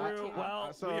 True.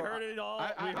 Well, we heard it all.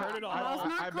 We heard it all.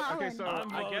 Okay, so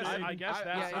I guess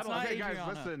that settles okay, it. guys,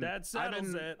 listen. That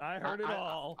settles it. I heard it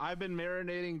all. I've been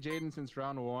marinating Jaden since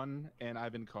round 1, and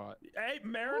I've been caught. Hey,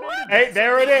 marinated. Hey,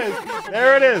 there it is.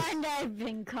 There it is. And I've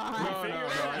been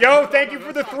caught. Yo, thank you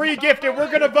for the 3 gifted.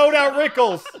 We're gonna vote out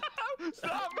Rickles.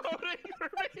 Stop voting for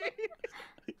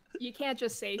me. You can't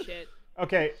just say shit.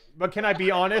 Okay, but can I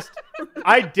be honest?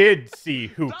 I did see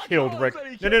who killed Rick.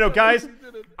 No, guys.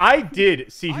 I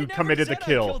did see who committed the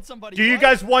kill. Do you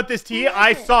guys want this tea?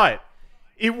 I saw it.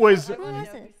 It was. Who was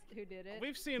it? Who did it?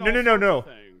 We've seen No.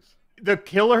 things. The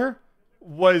killer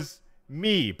was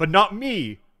me, but not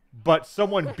me, but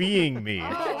someone being me.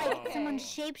 Oh, like someone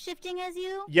shape-shifting as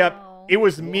you? Yep, No. it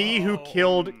was me who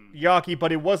killed Yaki,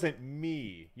 but it wasn't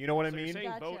me. You know what I So you're mean?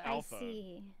 saying vote I Alpha.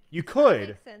 see. You could.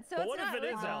 Makes sense. So But it's what if not it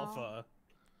is Rickles. Alpha?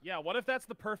 Yeah, what if that's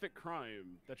the perfect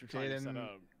crime that you're trying to set Jaden.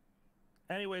 up?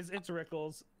 Anyways, it's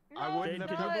Rickles. I wouldn't have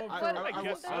Jaden, come, could you vote for it? I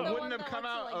guess so. I wouldn't have come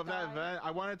out of that vent.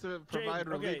 I wanted to provide Jaden,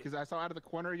 relief okay. because I saw out of the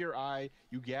corner of your eye,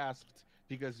 you gasped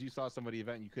because you saw somebody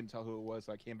event and you couldn't tell who it was,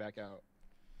 so I came back out.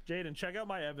 Jaden, check out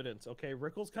my evidence. Okay,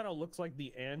 Rickles kind of looks like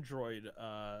the Android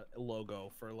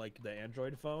logo for like the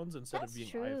Android phones instead That's of being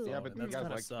true. iPhone. Yeah, but and you that's guys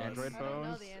kinda like sus. Android I don't know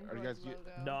phones? the Are you Android guys? logo.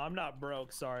 No, I'm not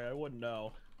broke. Sorry, I wouldn't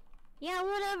know. Yeah,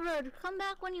 whatever. Come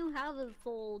back when you have a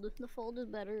fold. The fold is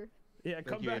better. Yeah,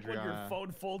 come you, back when your Adriana.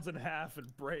 phone folds in half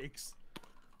and breaks.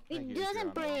 Thank It you, doesn't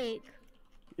Adriana. break.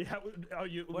 Yeah, oh,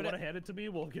 you What want to hand it to me?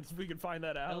 we can find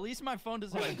that out. At least my phone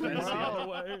doesn't. That's the other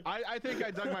way. I think I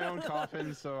dug my own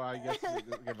coffin, so I guess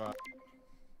goodbye.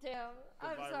 Damn, I'm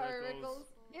Goodbye, sorry, Rickles. Rickles.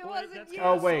 It Wait, wasn't that's you.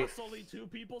 Oh, kinda wait. sus, only 2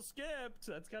 people skipped.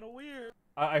 That's kind of weird.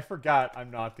 I forgot I'm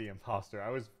not the imposter. I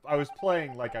was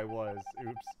playing like I was.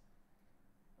 Oops.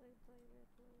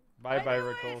 Bye,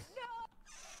 Rickles.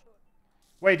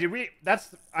 Wait, did we?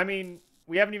 I mean,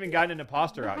 we haven't even gotten an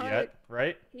imposter out yet,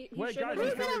 right? He Wait, should guys, have we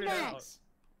Who's figured it going out. next?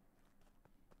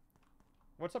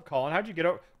 What's up, Colin? How'd you get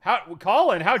over?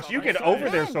 Colin, how'd you get over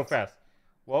there so fast?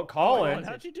 Well, Colin,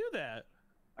 How'd you do that?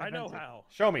 I know how.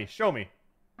 show me.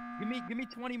 Give me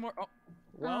 20 more. Oh,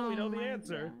 Well, we know the my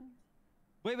answer.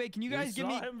 God. wait. Can you guys give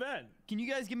saw me? him vent. Can you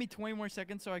guys give me 20 more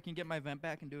seconds so I can get my vent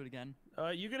back and do it again?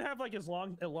 You can have like as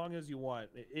long as you want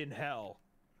in hell.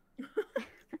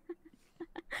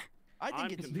 I think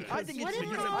I'm it's. convinced. I think What it's if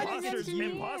because Colin I think is it's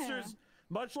engineer? imposters,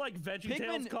 much like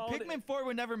VeggieTales called it. Pikmin 4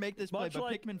 would never make this play, Much but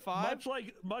like Pikmin 5.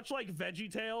 much like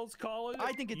VeggieTales call it.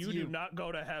 I think it's you you. do not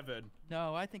go to heaven.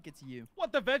 No, I think it's you.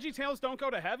 What, the VeggieTales don't go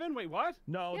to heaven? Wait, what?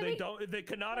 No, Yeah, they they- don't. They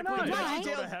canonically Why do not? not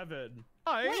go to VeggieTales- heaven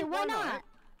Wait, why not?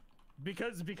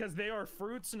 because they are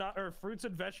fruits, fruits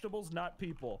and vegetables, not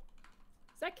people.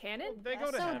 Is that canon? They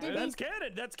go to So heaven. did That's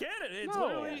canon. That's canon. It's No.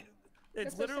 literally.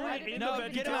 It's That's so literally sad. in No, the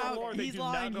get him VeggieTales out. lore. They He's do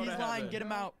lying. not go He's to lying. heaven. Get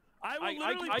him out. I will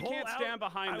literally I pull can't out- stand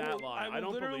behind that lie. I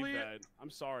don't believe literally- that. I'm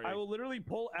sorry. I will literally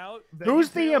pull out. Who's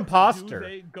the VeggieTales, imposter? Do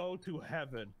they go to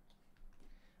heaven?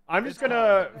 I'm just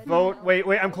gonna vote. Wait.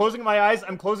 I'm closing my eyes.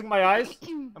 I'm closing my eyes.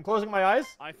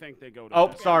 I think they go to Oh,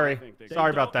 heaven. sorry. I think they go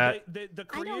Sorry to about heaven. that. The I don't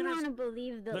creators, want to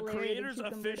believe that the Larry creators the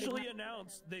Cucumber officially did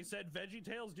announced. They said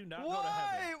VeggieTales do not go to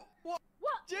Why? heaven. What?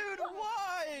 Dude,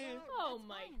 why? Oh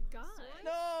my god.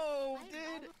 No,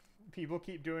 dude. People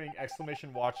keep doing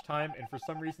exclamation watch time, and for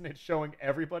some reason, it's showing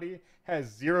everybody has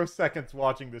 0 seconds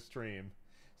watching the stream.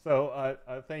 So,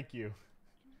 thank you.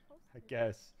 I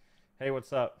guess. Hey,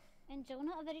 what's up? In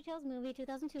Jonah of VeggieTales movie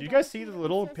 2002. Do you guys see the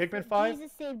little says Pikmin that 5?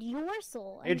 Jesus saved your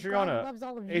soul. And Adriana, God loves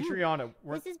all of you. Adriana,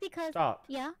 This is because. stop.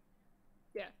 Yeah.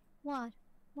 Yeah. What?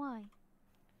 Why?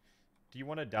 Do you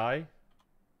want to die?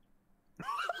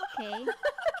 Okay.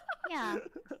 Yeah.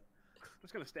 I'm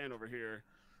just gonna stand over here.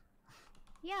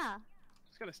 Yeah.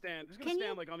 Just gonna stand. Just Can gonna you-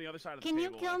 stand like on the other side of the Can you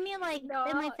table. kill me like No,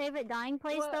 in my favorite dying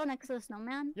place though, next to the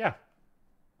snowman? Yeah.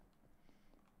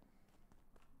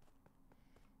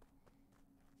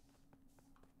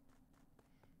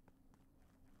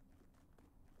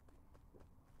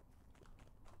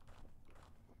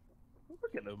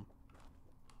 Look at him.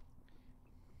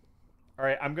 All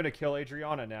right, I'm gonna kill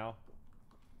Adriana now.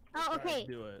 Oh, okay.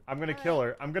 Do it. I'm gonna kill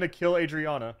her. I'm gonna kill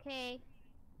Adriana. Okay.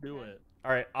 Do it.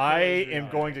 All right, I am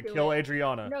Adriana. going to Do kill it.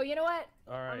 Adriana. No, you know what?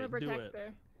 All right, I'm gonna do protect it.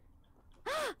 her.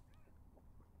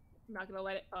 I'm not gonna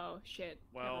let it. Oh shit.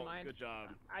 Never Well, mind. good job.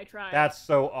 I tried. That's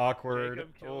so awkward.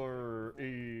 Jacob killed Or,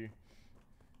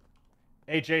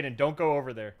 Hey, Jaden, don't go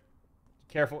over there.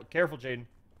 Careful, careful, Jaden.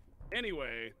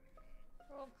 Anyway.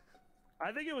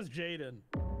 I think it was Jaden.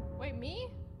 Wait, me?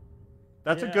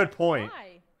 That's a Yeah. good point.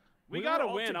 Why? We were gotta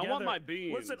all win. I want together. my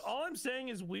beans. Listen, all I'm saying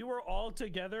is we were all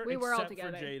together We were all except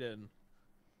together. for Jaden.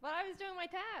 But I was doing my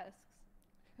tasks.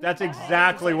 That's Why?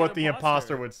 exactly You're what an the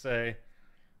imposter imposter. would say.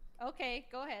 Okay,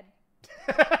 go ahead.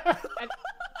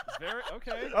 Very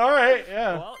okay. All right,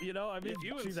 yeah. Well, you know, I mean, If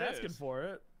you she's insist. asking for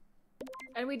it.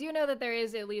 And we do know that there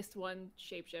is at least one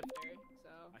shapeshifter. So.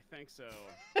 I think so.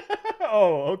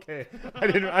 Oh, okay. I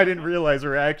didn't realize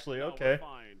her actually. No, Okay. we're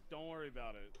fine. Don't worry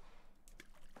about it.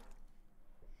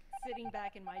 Sitting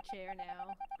back in my chair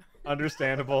now.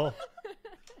 Understandable.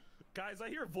 Guys, I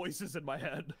hear voices in my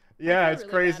head. Yeah, I it's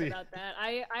feel really bad crazy. about that.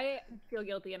 I feel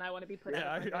guilty and I want to be put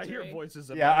Yeah, out of I hear misery. voices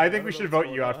in Yeah, my head. I think we don't should know what's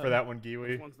vote you going out for on. that one, Which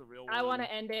Giwi. one's the real one? I want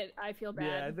to end it. I feel bad.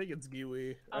 Yeah, I think it's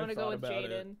Giwi. I want to go with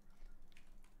Jaden.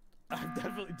 I'm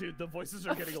definitely, dude. The voices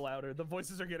are getting louder. The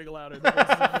voices are getting louder. The voices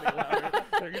are getting louder.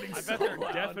 They're getting I so bet they're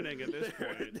loud. deafening at this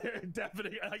point. They're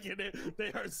deafening. I get it.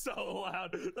 They are so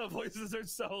loud. The voices are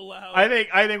so loud. I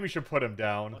think we should put him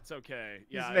down. That's okay.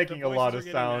 He's Yeah, if making the a lot voices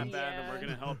of are getting sound. that bad, then we're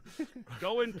gonna help.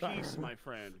 Go in peace, my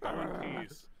friend. Go in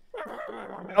peace.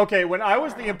 Okay, when I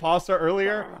was the imposter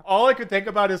earlier, all I could think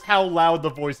about is how loud the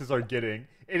voices are getting.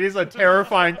 It is a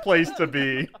terrifying place to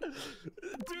be.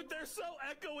 Dude, they're so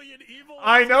echoey and evil.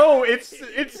 I know, it's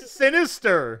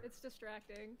sinister. It's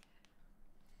distracting.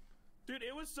 Dude,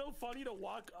 it was so funny to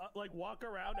walk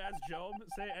around as Joe,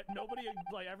 say nobody,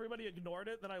 everybody ignored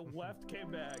it. Then I left,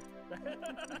 came back.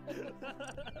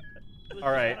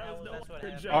 All right. That's what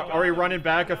happened. Are we running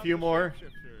back a few more?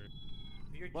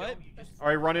 What? Are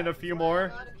we running a few more?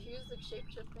 Not accused of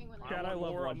shapeshifting when God, I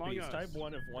love more One Among Piece. Us. Type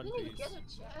 1 if I One didn't even Piece. get a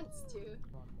chance to.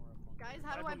 Guys,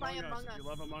 how do Type I buy Among Among Us Us? if you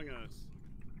love Among Us.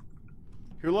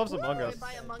 Who loves How Among do I Us?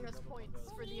 buy Among Us points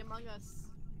for the Among Us?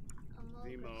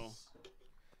 Zemo.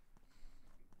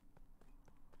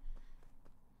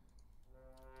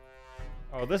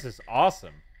 Oh, this is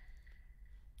awesome.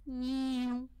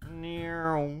 Meow.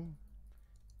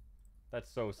 That's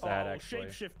so sad, Oh, actually.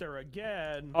 shapeshifter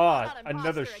again. Ah, Not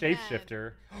another imposter again.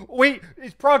 shapeshifter. Wait,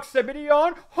 is proximity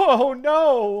on? Oh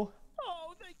no!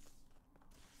 Oh, they...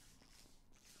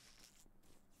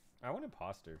 I want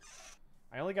imposter.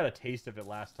 I only got a taste of it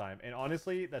last time, and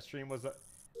honestly, that stream was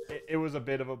it was a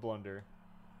bit of a blunder.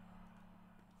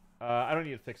 I don't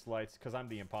need to fix lights because I'm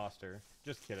the imposter.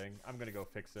 Just kidding. I'm gonna go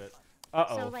fix it.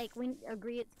 Uh-oh. So like we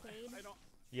agree it's Cade.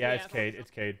 Yeah, it's Yeah. Cade.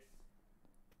 It's Cade.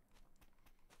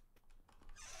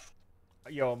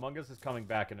 Yo, Among Us is coming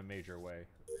back in a major way.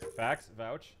 Facts?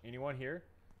 Vouch? Anyone here?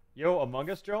 Yo, Among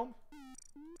Us, Jome?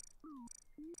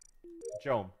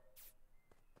 Jome.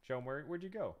 Jome, where'd you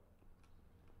go?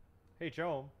 Hey,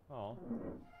 Jome. Oh.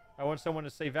 I want someone to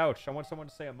say vouch. I want someone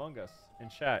to say Among Us in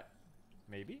chat.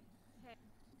 Maybe? Hey,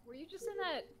 were you just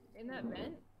in that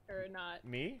vent or not?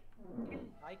 Me? No,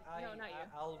 not you.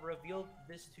 I'll reveal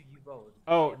this to you both.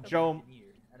 Oh, I'm Jome. engineer,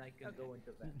 and I can go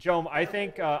into that. Jome, I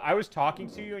think I was talking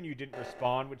to you and you didn't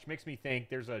respond, which makes me think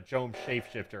there's a Jome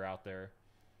shapeshifter out there.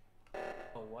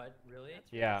 Oh, what? Really?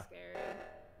 Yeah. Scary.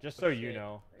 Just so you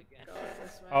know. Go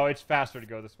this way. Oh, it's faster to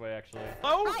go this way, actually.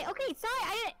 Oh! Hi, okay, sorry,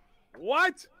 I didn't.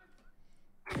 What?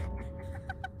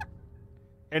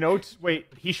 In O2, wait,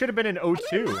 he should have been in O2.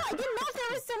 I didn't know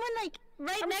there was someone like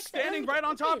right I'm next standing to him. right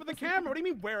on top of the camera. What do you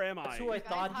mean, where am I? That's who I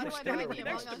thought how you do were I buy standing the right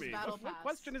Among next to Us me. battle What pass?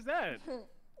 question is that?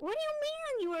 What do you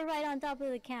mean you were right on top of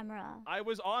the camera? I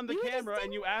was on the You were just camera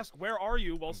and you asked, where are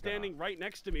you, while standing right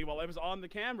next to me while I was on the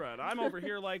camera. And I'm over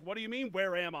here like, what do you mean,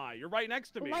 where am I? You're right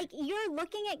next to me. Like you're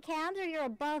looking at cams or you're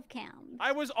above cams?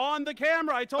 I was on the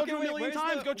camera. I told Okay, you a wait, million where's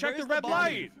times, the- go check the where's the red body?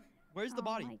 light. Where's the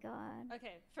body? Oh my god.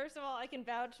 Okay, first of all, I can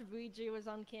vouch Luigi was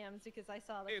on cams because I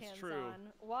saw the It's cams true. on.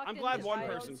 Walked I'm into glad one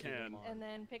Vitals, person can. And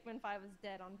then Pikmin 5 was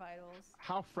dead on Vitals.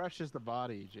 How fresh is the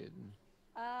body, Jaden?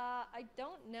 I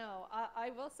don't know.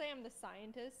 I will say I'm the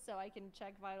scientist, so I can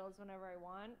check Vitals whenever I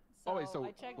want. So Oh wait, so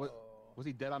I checked. was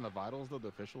he dead on the vitals though? The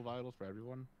official vitals for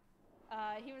everyone?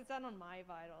 He was dead on my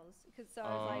Vitals, so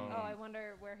I was like, oh, I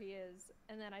wonder where he is,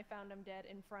 and then I found him dead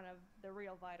in front of the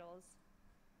real Vitals.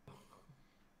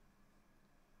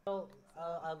 Well,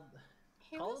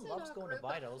 He Colin was in loves a going to group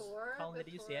Vitals. before, Colin,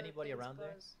 did you see before anybody things around there?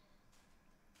 closed.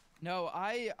 No,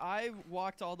 I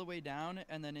walked all the way down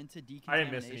and then into I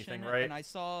decontamination. didn't miss anything, right? And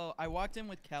I walked in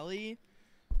with Kelly,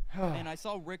 and I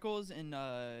saw Rickles and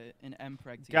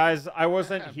Mpreg. Guys, I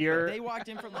wasn't here. They walked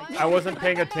in from like. I wasn't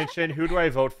paying attention. Who do I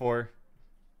vote for?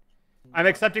 I'm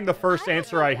accepting the first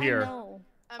answer I hear.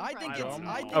 I think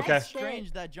it's Okay.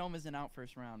 strange that Jome isn't out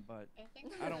first round, but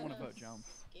I don't want to vote Jome.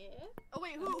 Oh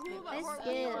wait, who I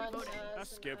voted? I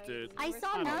skipped it. I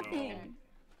saw don't know. nothing.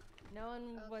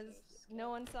 No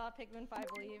one saw Pikmin 5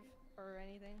 leave or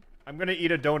anything. I'm gonna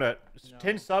eat a donut.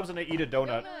 10 subs and I eat a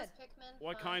donut.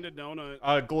 What kind of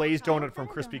donut? Glazed donut from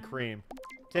Krispy Kreme.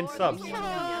 10 subs.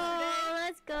 Oh,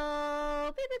 let's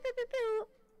go. Pew, pew, pew, pew, pew.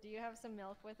 Do you have some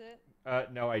milk with it?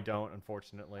 No, I don't,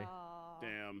 unfortunately.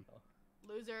 Damn.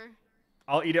 Loser.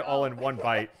 I'll eat it all in one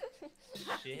bite.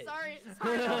 Shit. Sorry.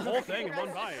 The whole thing in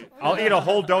one bite. I'll eat a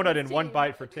whole donut in one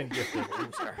bite for 10 gifted.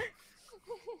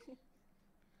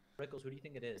 Rickles, who do you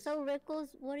think it is? So Rickles,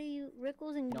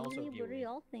 Rickles and And also Gee, what are Dewey.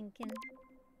 y'all thinking?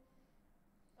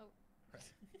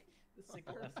 The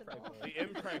single The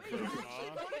impreg person,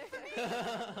 huh?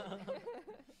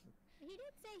 He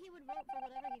did say he would vote for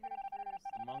whatever he heard first.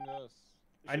 Among Us.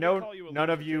 I know none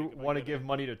of you want to give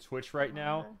money to Twitch right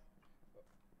now,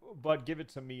 but give it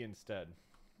to me instead.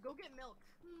 Go get milk.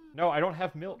 No, I don't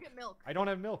have milk. Go get milk. I don't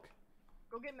have milk.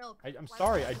 Go get milk. I'm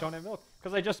sorry, I don't have milk.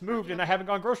 Because I just moved and I haven't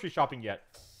gone grocery shopping yet.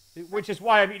 Which is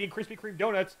why I'm eating Krispy Kreme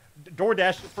donuts,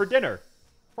 DoorDash, for dinner.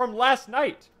 From last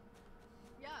night.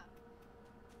 Yeah.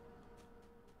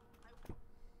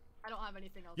 I don't have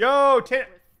anything else. Yo,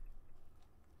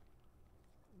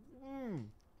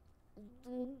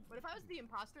 What if I was the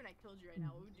imposter and I killed you right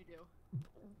now? What would you do?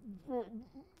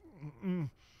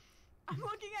 I'm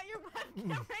looking at your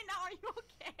webcam right now. Are you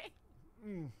okay?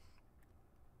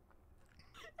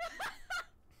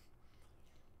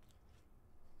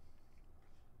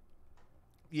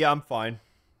 Yeah, I'm fine.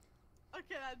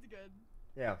 Okay, that's good.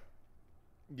 Yeah.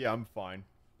 Yeah, I'm fine.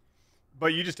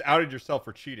 But you just outed yourself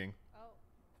for cheating.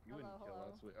 You wouldn't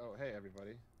kill us. Oh, hey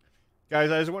everybody.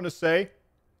 Guys, I just want to say,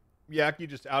 Yaki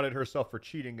just outed herself for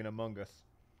cheating in Among Us.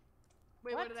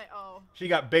 Wait, what did I? Oh. She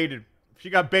got baited. She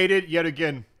got baited yet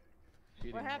again.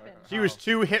 What happened? She was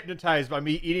too hypnotized by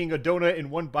me eating a donut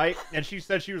in one bite, and she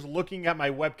said she was looking at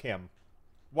my webcam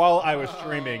while I was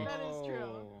streaming. That is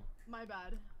true. My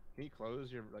bad. Can you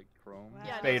close your Chrome?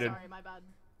 Yeah, no, Baited. sorry, my bad.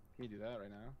 Can you do that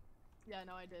right now? Yeah,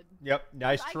 no, I did. Yep,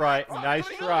 nice try. Nice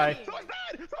try. Someone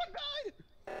died!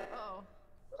 Uh-oh.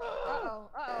 Uh-oh.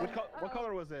 Uh-oh. What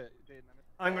color was it, Jaden?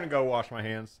 I'm gonna go wash my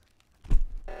hands.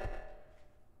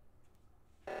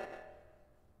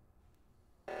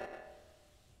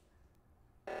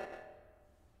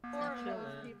 Four of those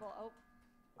people. Oh,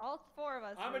 all four of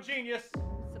us. I'm a genius.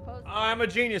 Supposedly. I'm a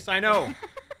genius, I know.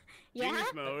 Yeah?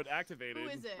 Genius mode activated. Who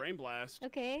is it? Brain blast.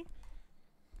 Okay.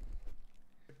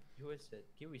 Who is it?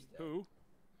 Kiwi's dead. Who?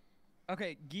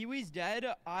 Okay, Giwi's dead.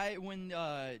 When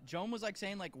Jome was like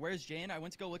saying like, "Where's Jane?" I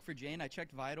went to go look for Jane. I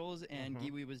checked vitals, and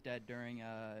Giwi was dead during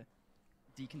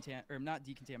not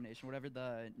decontamination, whatever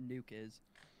the nuke is.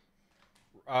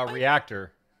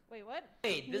 Reactor. Wait, what?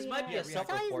 Wait, this might be a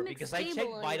self-report because I checked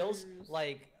vitals.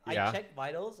 Like Yeah. I checked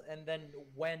vitals and then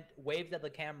waved at the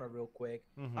camera real quick.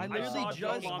 I literally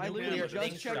just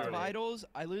checked started. vitals.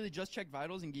 I literally just checked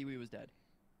vitals, and Giwi was dead.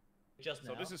 Just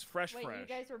now. So this is fresh. Wait, you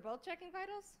guys were both checking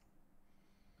vitals?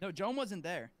 No, Jome wasn't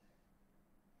there.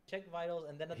 Check vitals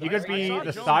and then at He the could very be end,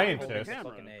 the Jome scientist. holding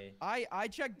fucking A. I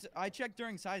checked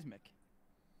during seismic.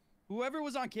 Whoever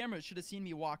was on camera should have seen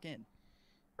me walk in.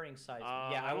 During seismic.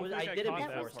 Yeah, I did it caught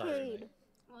before that seismic.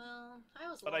 Well,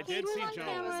 I was But I lost. did see on Jones.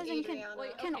 cameras and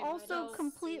can Okay, also but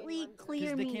completely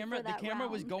clear Because me the camera, for that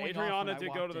was round. going off when Adriana I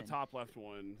did go to the walked in. top left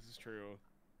one. This is true.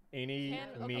 Eeny,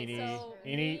 Okay, meeny, so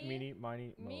eeny, me- meeny,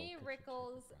 miny, Me, mo.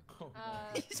 Rickles,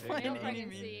 He's playing Male Eeny,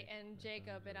 Pregnancy, and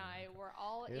Jacob and I were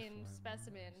all If in one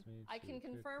specimen. wants me I to can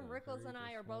confirm pick a Rickles and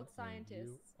I are both greatest one, and you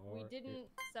scientists. We are didn't, it.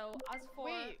 so us four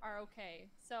Wait. are okay.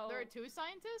 So There are two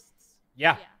scientists?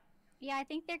 Yeah. Yeah, I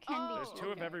think there can be. There's two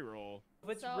of every role. If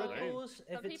it's So- Rickles,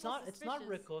 if Some it's people not, it's not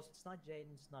suspicious. Rickles, it's not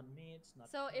Jaden, it's not me, it's not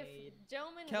So if Cade.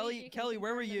 Joan and Kelly- Luigi Kelly, can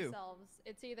where were confirm you? themselves,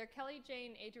 it's either Kelly,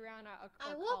 Jane, Adriana, or I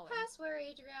Colin. walked past where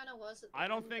Adriana was. At the I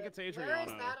don't end, think but it's Where is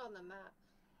Adriana. that on the map?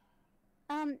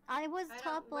 I was I don't-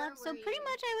 top where left, so were pretty you?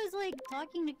 much I was like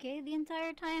talking to Kay the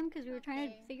entire time because we were trying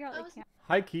to figure out I like. was-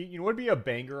 Hi, Key. You know what would be a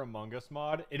banger Among Us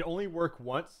mod? It'd only work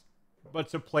once, but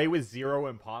to play with 0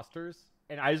 imposters,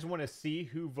 and I just want to see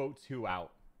who votes who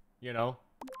out. You know?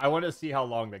 I want to see how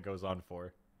long that goes on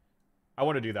for. I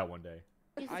want to do that one day.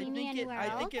 You I see me think it. anywhere I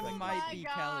else? think it might be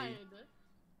Kelly.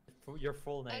 Your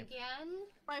full name. Again?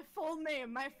 My full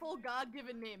name, my full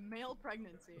God-given name, male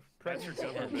pregnancy. That's your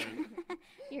government.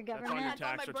 Your That's on government. your That's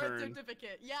on tax my birth return.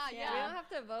 certificate. Yeah, We yeah. don't have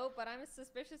to vote, but I'm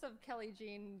suspicious of Kelly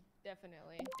Jean,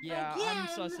 definitely. Yeah, I'm Again?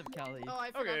 sus of Kelly. Oh, I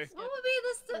forgot Okay. to skip. What would be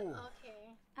this?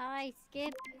 Okay. I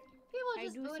skip. People I are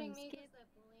just do voting some me skip. because they're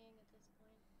bullying at this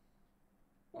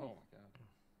point. Oh my god.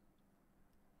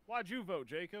 Why'd you vote,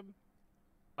 Jacob?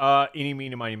 Eeny,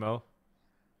 meeny, miny, mo.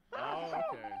 Oh,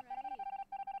 okay.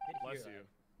 Did Bless hear you. that.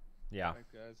 Yeah.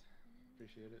 Thanks, guys.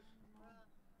 Appreciate it.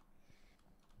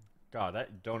 God,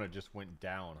 that donut just went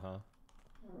down, huh?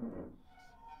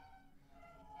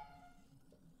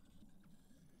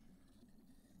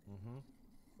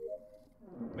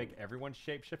 Make everyone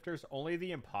shapeshifters? Only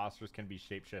the imposters can be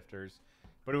shapeshifters.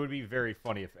 But it would be very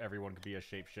funny if everyone could be a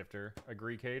shapeshifter.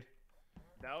 Agree, Cade?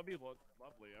 That would be lovely.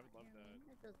 I would love that.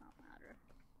 It does not matter.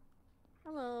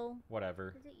 Hello.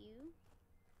 Whatever. Is it you?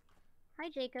 Hi,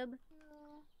 Jacob.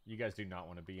 You guys do not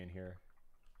want to be in here.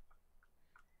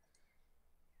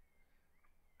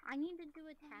 I need to do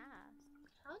a task.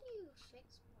 How do you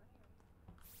fix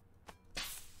plan?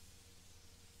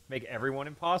 Make everyone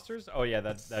imposters? Oh yeah,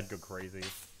 that'd go crazy.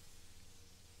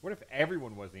 What if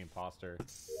everyone was the imposter?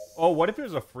 Oh, what if it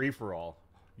was a free-for-all?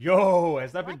 Yo,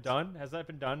 has that been done? Has that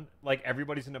been done? Like,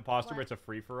 everybody's an imposter, but it's a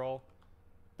free-for-all?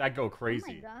 That'd go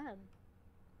crazy. Oh my god.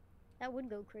 That would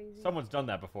go crazy. Someone's done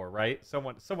that before, right?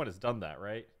 Someone has done that,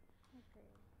 right? Okay.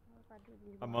 What if I do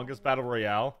these Among Us ones? Battle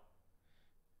Royale?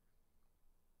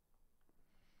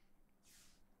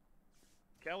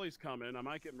 Kelly's coming. I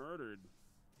might get murdered.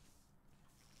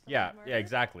 Yeah,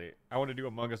 exactly. I want to do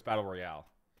Among Us Battle Royale.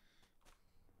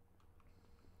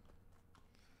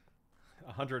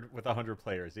 100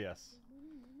 players, yes.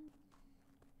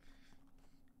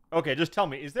 Okay, just tell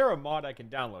me, is there a mod I can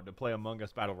download to play Among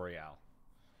Us Battle Royale?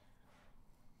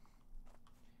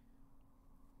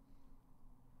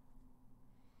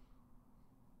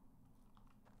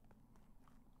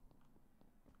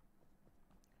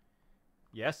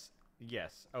 Yes?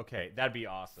 Yes. Okay, that'd be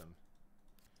awesome.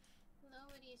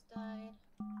 Nobody's died.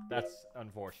 That's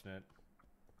unfortunate.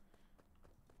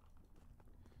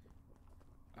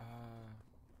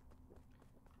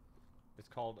 It's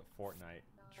called Fortnite.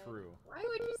 True. Why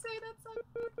would you say that's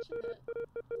unfortunate?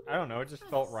 I don't know, it just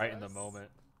felt right in the moment.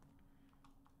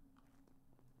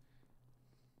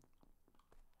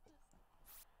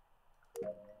 I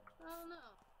don't know.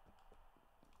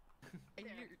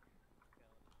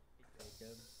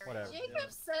 Whatever.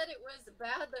 Jacob said it was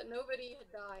bad that nobody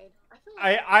had died. I feel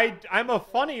like I'm a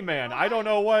funny man. I don't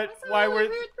know why really we're.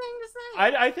 weird thing to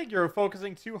say. I think you're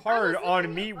focusing too hard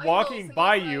on me walking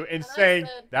by you and saying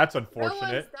that's No one's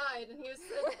unfortunate. died, and he was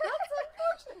said, that's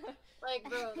unfortunate. Like,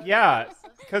 bro. that's Yeah,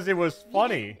 racist. because it was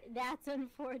funny. That's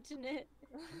unfortunate.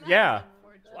 Yeah,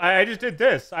 I just did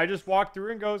this. I just walked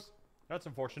through and goes, that's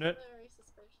unfortunate. Very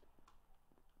suspicious.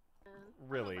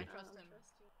 Really. I trust him. Me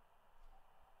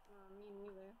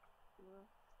neither.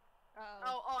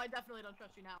 Oh, I definitely don't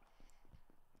trust you now.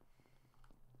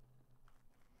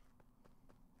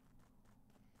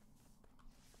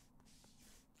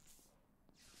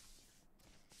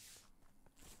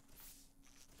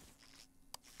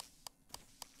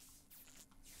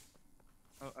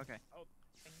 Oh, okay. Oh,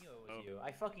 I knew it was you.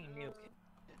 I fucking knew.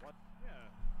 what?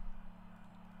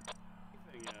 Yeah.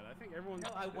 Anything yet? I think everyone's. No,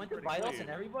 I been went to pretty Vitals clean. and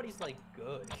everybody's like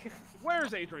good.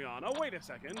 Where's Adriana? Wait a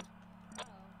second.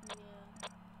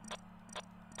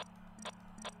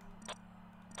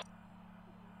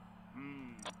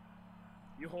 Hmm.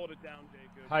 You hold it down,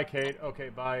 Jacob. Hi, Kate. Okay,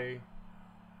 bye.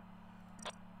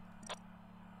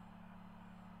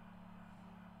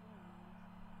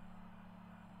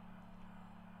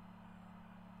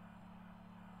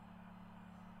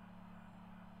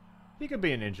 He could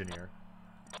be an engineer.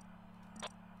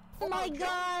 Oh my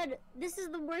god! This is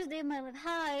the worst day of my life.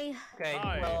 Hi. Okay,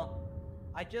 Hi. well,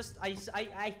 I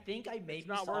think I maybe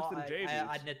not saw worse than Jamie's.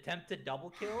 an attempted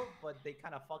double kill, but they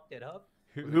kind of fucked it up.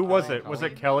 Who was it? Was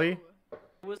it Kelly?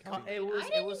 It was I it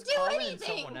was didn't do Colin and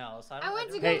anything. someone else. I went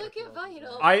to don't go Hey, look at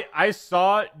Vital. I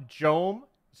saw Jome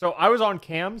So I was on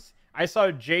cams. I saw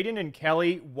Jaden and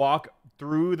Kelly walk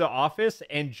through the office,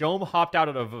 and Jome hopped out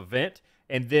of a vent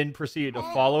and then proceeded to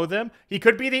follow them. He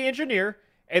could be the engineer,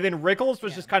 and then Rickles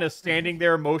was just kind of standing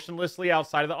there motionlessly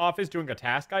outside of the office doing a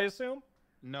task, I assume.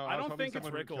 No, I was don't hoping think it's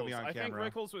someone would kill me Rickles. on I think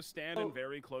camera. Rickles was standing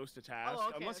very close to task,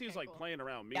 unless he's like playing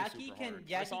around me super hard.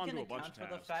 I saw him do a bunch of account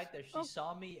for the tasks. fact that she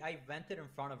saw me. I vented in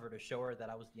front of her to show her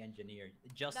that I was the engineer,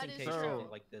 just That in is case true.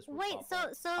 something like this would Wait, pop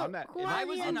up. so who are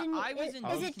the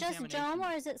engineers? Is it just Jome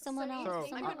or is it someone else?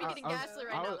 I could be getting gaslit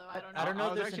right now, though. I don't know. I don't know.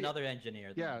 was There's actually- another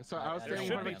engineer. Yeah, so I was standing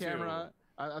in front of the camera.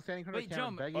 I was standing in front of the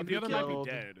camera begging to the be other might be killed.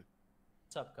 dead.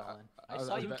 What's up, Colin? I I was-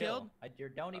 saw I was you be- killed.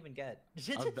 Don't even get.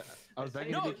 I was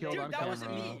begging No, to be killed dude, on that camera.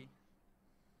 wasn't me.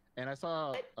 And I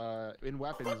saw in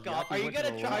weapons. Fuck off. Yaki Are you went to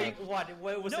gonna the try? left.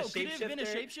 What was No, a could it have been a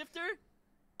shapeshifter? shapeshifter?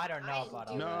 I don't know about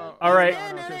all No. that. All right. Is there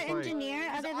another engineer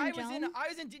other than I was in. Jome? I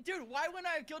was in. Dude, why wouldn't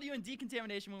I have killed you in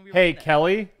decontamination when we were? Hey, in there?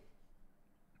 Kelly,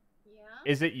 Yeah.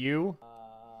 is it you?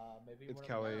 Maybe It's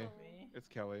Kelly. It's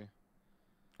Kelly.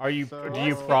 Are you? So- Do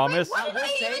you Wait, promise? What did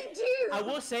I even do? I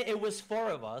will say it was 4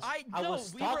 of us. I know,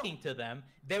 was we were- talking to them.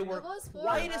 They were was 4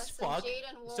 quiet of as us, and fuck.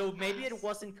 Jaden So won't maybe it ask.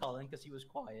 wasn't Colin because he was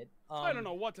quiet. I don't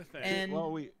know what to think. And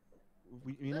Well, you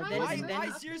know, But Jaden- I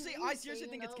seriously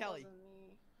think it's Kelly.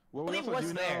 Well, we Kelly also was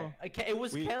do there. know. Okay, it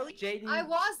was we- Kelly, Jaden. I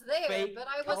was there, fake but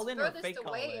I was Colin or furthest fake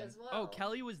away Colin? as well. Oh,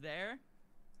 Kelly was there.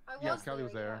 I was Yeah, Kelly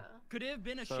was there. Could it have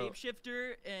been a So-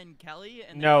 shapeshifter and Kelly?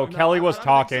 And No, then- Kelly was I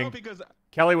don't think so, talking. because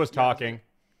Kelly was Yeah, talking.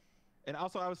 and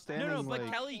also I was standing. No, but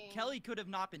like, Kelly could have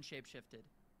not been shapeshifted.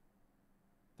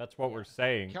 That's what we're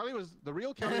saying. Kelly was the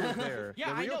real Kelly was there. Yeah,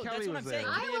 the I real know, that's Kelly what was I'm saying.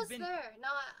 there. Could I it have was been- there. No,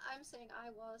 I'm saying I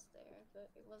was there,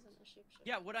 but it wasn't a shapeshifter.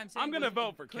 Yeah, what I'm saying. I'm gonna was-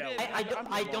 vote for could Kelly. it-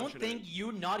 I don't think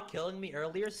you not killing me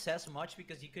earlier says much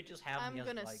because you could just have I'm me as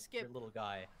gonna like skip. your little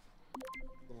guy,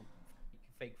 little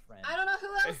fake friend. I don't know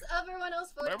who else. Everyone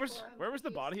else voted for. I'm Where was the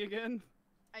confused. body again?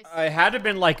 It had to have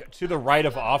been like to the right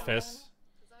of office.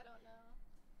 'Cause I don't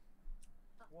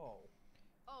know. Whoa.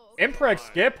 Oh, Impreg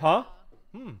skip, huh?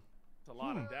 It's a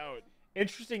lot of doubt.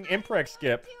 Interesting impreg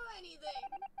skip. Do anything.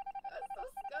 That's so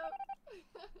scummy.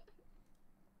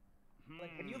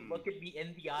 Like when you look at me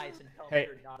in the eyes and tell Hey, me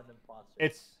you're not an imposter.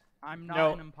 It's I'm not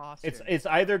no, an imposter. It's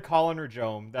either Colin or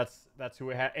Jome. That's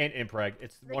who it had, and impreg.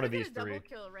 It's They one of could these get a three. double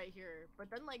kill right here, but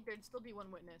then like there'd still be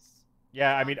one witness.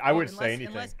 Yeah, I mean, I would say anything.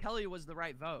 Unless Kelly was the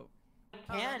right vote.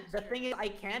 The thing is, I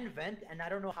can vent, and I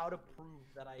don't know how to prove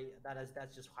that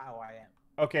that's just how I am.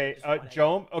 Okay, Just what I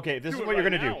Jome. Okay, this Do is it what you're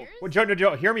right gonna now. do. Well,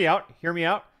 Joe, hear me out. Hear me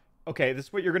out. Okay, this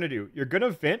is what you're gonna do. You're gonna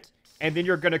vent, and then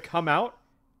you're gonna come out,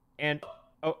 and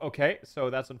okay. So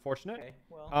that's unfortunate. Okay,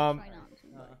 well, Try not to,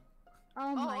 uh,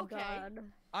 Oh my okay. god.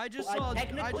 I just Well, saw. I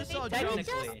technically- just saw technically-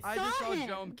 Jome. I just saw him.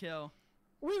 Jome kill.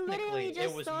 We literally Technically, it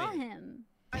just was saw me. him.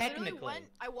 I literally Technically. went.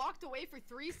 I walked away for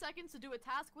 3 seconds to do a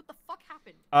task. What the fuck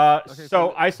happened? Okay, So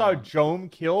so- I saw Jome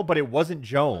kill, but it wasn't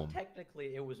Jome.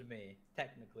 technically, it was me.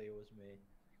 Technically, it was me.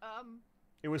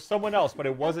 It was someone else, but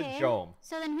it wasn't Okay, Jome.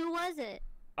 So then who was it?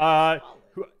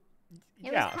 Who?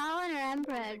 It Yeah. was Colin or Was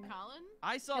Empreg? it Colin?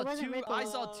 I saw It wasn't two. I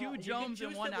Rickles. saw two You can Jomes choose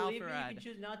and to one believe me, You Alpharad. can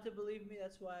choose not to believe me.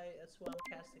 That's why I'm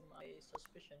casting my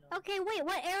suspicion on. Okay, wait.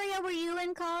 What area were you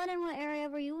in, Colin, and what area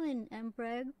were you in,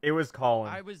 Empreg? It was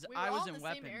Colin. I was. We were I was all in the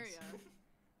weapons. same area.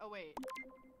 Oh wait.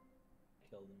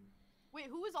 Killed him. Wait,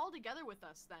 who was all together with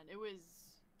us then? It was.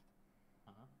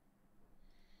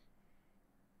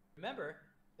 Remember,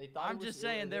 they thought. I'm it was, just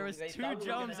saying there was they two thought we were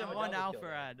gonna Jomes have and a one double kill.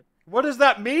 Alpharad. What does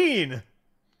that mean?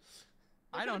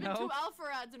 I There don't could've been know. 2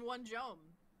 Alpharads and 1 Jome.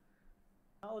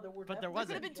 No, there were. But there There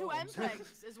could have definitely been 2 Jomes.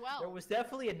 Empregs as well. There was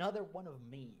definitely another one of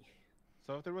me.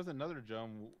 So if there was another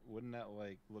Jome, wouldn't that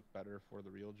like look better for the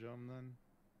real Jome then?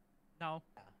 No.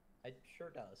 Yeah, it sure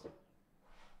does.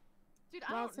 Dude,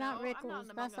 I Well, don't it's not know. I'm Rickles. not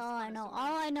an Among That's Us all I know. connoisseur.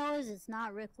 All I know is it's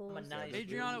not Rickles. I'm a nice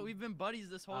Adriana, dude. we've been buddies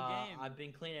this whole game. I've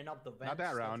been cleaning up the vents. Not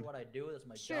that round. That's what I do. That's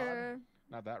my job. Sure.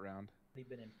 Not that round. They've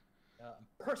been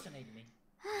impersonating me,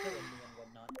 killing me and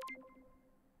whatnot.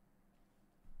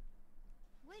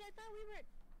 Wait, I thought we were.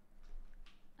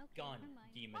 Okay, Gone, never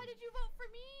mind. demon. Why did you vote for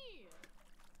me?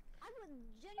 I was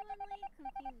genuinely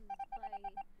confused by.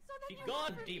 So then Be you gone,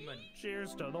 voted for demon. me?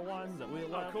 Cheers to the ones that we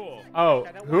love. Cool. Oh,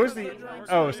 who's the?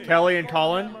 Oh, it's Kelly and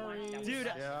Colin. Dude,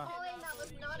 Yeah. Colin, that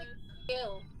was not a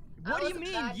kill. what That do you was a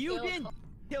mean? bad You kill. didn't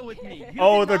kill with me. You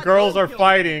Oh, did the not girls go are kill.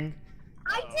 fighting.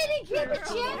 I didn't get the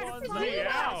chance to do Hey,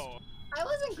 that. ow. I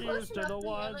wasn't close Cheers to enough the to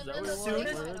ones him, that and we then soon love.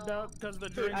 as- the We're out because the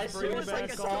Dude, drinks as bring soon as back I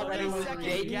saw all that it the was memories.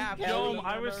 Jaden, gap. Kelly,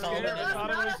 I was Colin, scared. I There was thought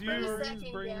not it a was you.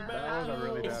 30-second Bring gap. back. That was a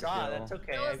really I bad saw. kill. That's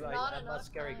okay. There was I'm not not a enough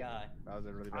scary time. guy. That was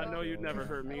a really bad I know you'd kill. never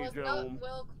hurt It me, was Joe. not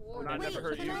well And I coordinated. never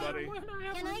hurt can you, I- buddy.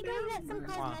 Can I go get some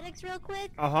cosmetics real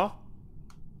quick? Uh huh.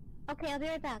 Okay, I'll be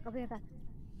right back. I'll be right back.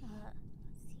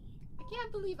 I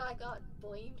can't believe I got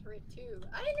blamed for it too.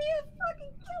 I didn't even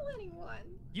fucking kill anyone.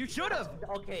 You should have.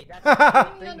 Okay, that's the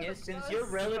thing is, since you're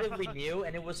relatively new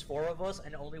and it was 4 of us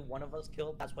and only 1 of us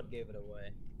killed, that's what gave it away.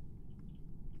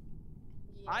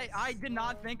 I did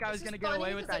not think I was gonna get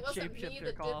away with that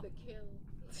shapeshifter call.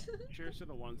 Cheers to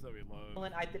the ones that we love. Well,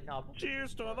 and I did not.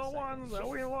 Cheers to the ones that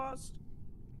we lost.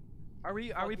 Are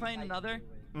we playing another?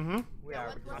 Mm-hmm. We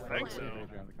are. I think so.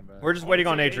 We're just waiting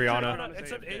on Adriana.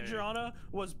 Except Adriana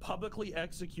was publicly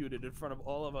executed in front of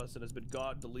all of us and has been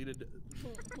deleted,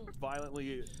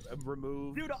 violently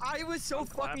removed. Dude, I was so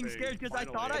fucking scared because I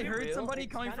thought I heard somebody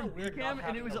coming from BCam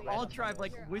and it was all tribe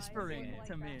like whispering it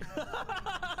to me.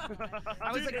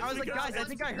 I was like, guys, I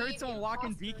think I heard someone walk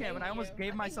in BCam and I almost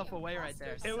gave myself away right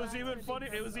there. It was even funny.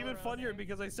 It was even funnier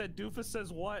because I said Doofus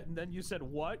says what, and then you said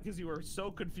what because you were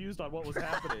so confused on what was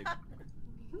happening.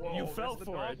 Whoa, you fell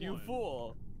for it, you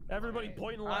fool. Everybody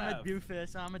point and laugh. I'm a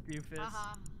doofus. I'm a doofus.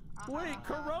 Wait,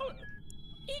 Corona.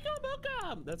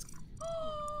 Ecom That's.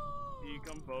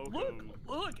 Ecom Bokum.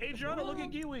 Look, Adriana, look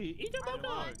at Giwi.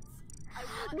 Ecom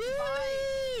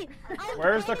Wee!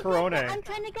 Where's the Corona? I'm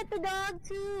trying to get the dog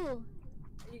too.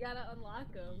 You gotta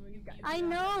unlock them. I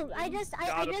know. I just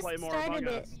started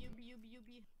it.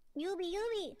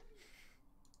 Yubi.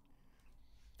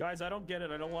 Guys, I don't get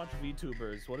it. I don't watch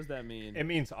VTubers. What does that mean? It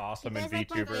means awesome in Look at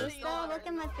my VTuber. face, though. Look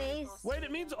at my face. Wait,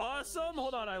 it means awesome?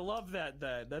 Hold on, I love that.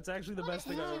 That's actually the best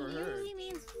thing I've ever heard. Yubi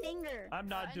means finger. I'm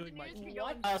not doing my.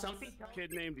 What?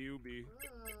 Kid named Yubi.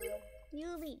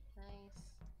 Yubi. Nice.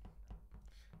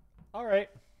 All right.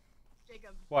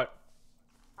 Jacob. What?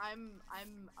 I'm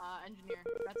engineer.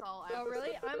 That's all I have Oh, to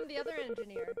really? say. I'm the other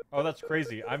engineer. Oh, that's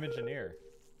crazy. I'm engineer.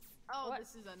 Oh, What? this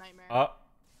is a nightmare.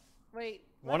 Wait.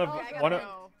 One let's of all I go- one of.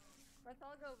 gotta go. Let's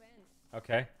all go vent.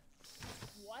 Okay.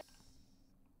 What?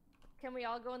 Can we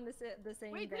all go in the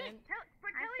same Wait, vent?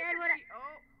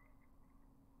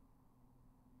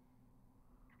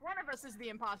 One of us is the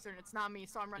imposter, and it's not me,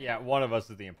 so I'm running. Yeah, one of us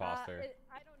is the imposter.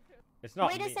 I don't know. It's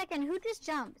not Wait me. a second. Who just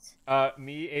jumped?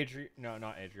 Me, no,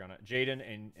 not Adriana.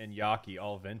 Jaden and Yaki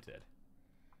all vented.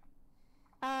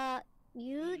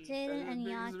 You, Jaden, and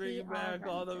Yaki Bring back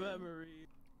all the vented. memories.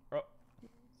 Oh.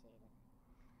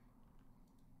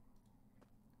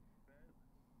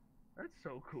 That's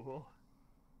so cool.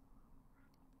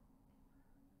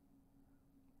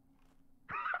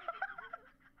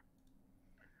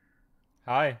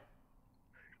 Hi.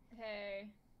 Hey.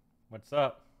 What's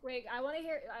up? Wait, I want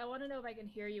to know if I can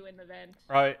hear you in the vent.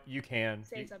 You can.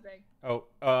 Say something. Oh,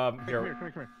 here.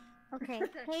 Come here. Okay.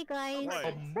 Hey guys. What?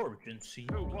 Emergency.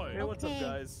 Hey, what's up, Okay.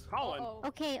 guys? Colin.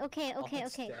 Okay. What's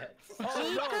Jacob.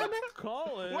 that?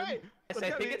 Colin. Wait. I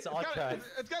think it's all tribe.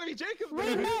 It's gotta be Jacob.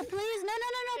 Wait, no, please, no,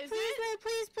 Is please, it?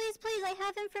 wait, please, I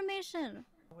have information.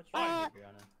 What's wrong,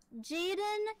 Adriana?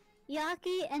 Jaden,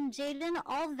 Yaki, and Jaden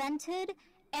all vented,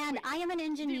 and I am an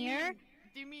engineer,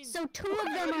 Do you mean? so 2 of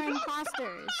them are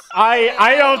imposters.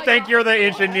 I don't think you're the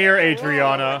engineer,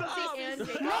 Adriana. No, 2 of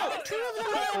them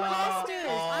are imposters.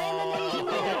 I am an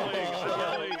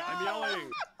engineer. I'm yelling.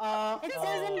 It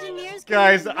says engineers.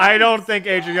 Guys, I don't think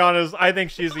Adriana's. I think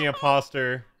she's the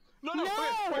imposter. No. No. Wait.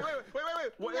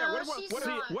 What, No, what, she's what,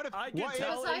 not. what if? I can What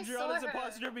tell Because I Adriana's saw her.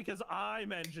 imposter because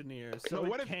I'm engineer, so No,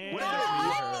 what it if- can't what be if-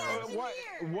 her.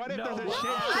 What if No, there's a what?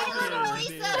 shape? I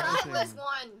literally said I was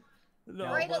one. No,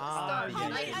 Right at the I'm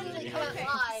start. I engineer. didn't can't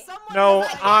lie. No,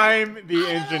 I'm the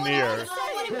engineer. It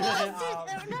says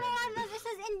imposters. No, it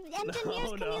says engineers can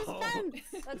use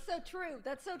vents. That's so true.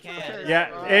 That's so true. Can't.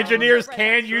 Yeah, engineers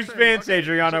can use vents,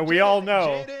 Adriana. We all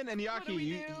know. Jaden and Yaki,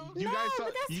 you No, guys saw.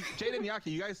 but that's- Jaden and Yaki,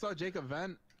 you guys saw Jacob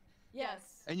vent,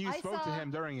 Yes. and you I spoke to saw-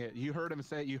 him during it. You heard him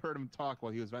talk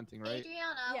while he was venting, right?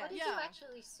 Adriana, Yeah. what did you Yeah.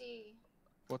 actually see?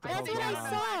 What the That's hell's what going I on?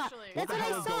 saw. Actually. What That's the what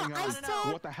hell I is saw. going I on?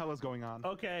 saw. What the hell is going on?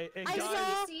 Okay, and I guys,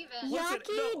 saw Steven. Listen,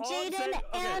 Yaki, no, all I'm Jaden, saying- okay.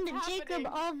 and What's Jacob happening?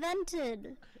 all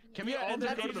vented. Can we yeah, all and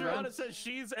just then go to the Adriana vent? says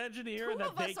she's engineer Two and that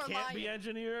of they us are can't be lying.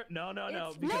 engineer. No.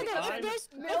 No, Because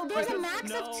there's a max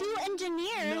of 2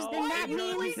 engineers. No, Then that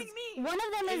Adriana, means because- one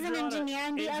of them is an Adriana, engineer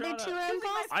and the other 2 are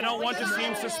imposters. I don't want to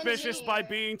Adriana, seem you're suspicious engineer. by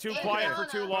being too quiet for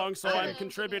too long, so I'm Jaden.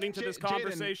 contributing to this Jaden.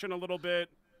 conversation a little bit.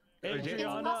 It's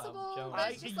Adriana, possible,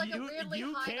 but it's just like a weirdly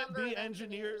you high can't number be of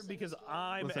engineer engineers in because this game.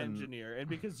 I'm Listen. engineer, and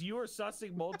because you are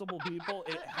sussing multiple people,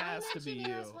 it has to be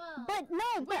engineer you. as well. But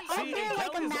no, but See, aren't there like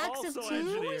a Kelly's max of also 2?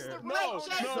 engineer. Right,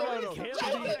 Jacob.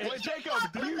 Jacob, Wait, Jacob,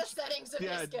 Fuck did with you? the settings of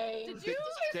Yeah, this game. did you-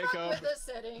 fuck Jacob, with the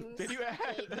settings? Did you add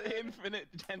Jacob. the infinite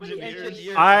engineers?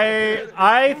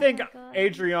 I think Oh my God.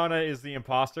 Adriana is the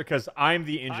imposter because I'm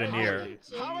the engineer.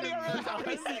 How many are there? How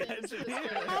many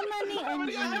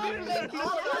engineers?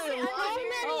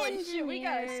 Holy shit, we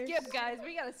gotta engineers? skip, guys.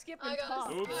 We gotta skip and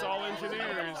talk. Oops, all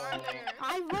engineers.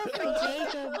 I vote for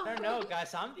Jacob. I don't know,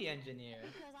 guys. I'm the engineer.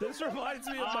 This reminds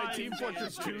me of my Team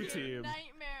Fortress 2 team.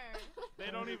 They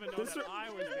don't even know that I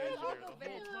was the engineer the whole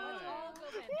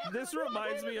time. This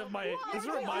reminds me of my. This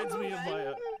reminds me of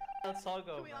my. Let's all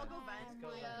go. Can we all go vent?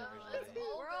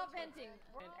 We're all venting.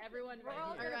 We're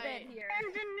all gonna vent here.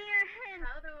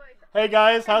 Hey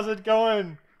guys, how's it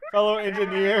going, fellow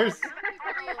engineers? Oh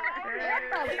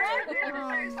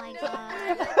my god.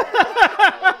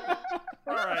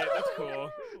 Alright, that's cool.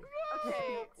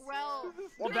 Okay, well.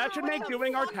 Well, that should make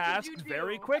doing our task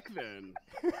very quick then.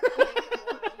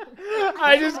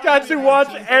 I just got to watch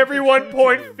everyone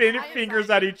point fingers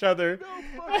at each other.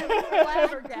 I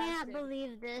can't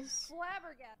believe this.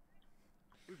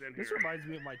 This reminds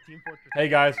me of my Team Fortress. Hey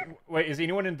guys, wait, is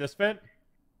anyone in this vent?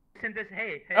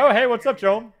 Hey. Oh, hey, what's up,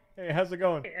 Joe? Hey, how's it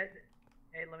going? Hey,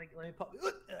 let me pop.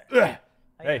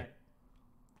 Hey.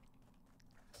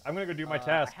 I'm gonna go do my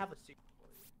task. I have a secret.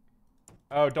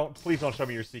 Oh, please don't show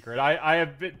me your secret. I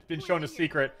have been shown a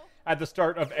secret at the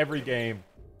start of every game.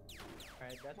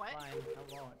 Alright, that's fine. I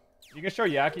won't. You can show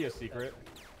Yaki a secret.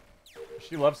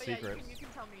 She loves But yeah, secrets. you can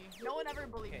tell me. No one ever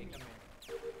believes me.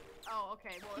 Oh,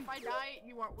 okay. Well, if I die,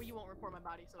 you won't report my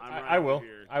body. So I will.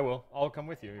 I will. I'll come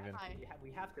with you even.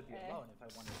 We have to be alone if I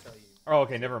want to tell you. Oh,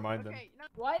 okay. Never mind then.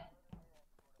 What?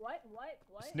 What?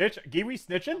 Snitch? Giwi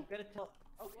snitching? I'm gonna tell.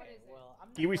 Okay, well, I'm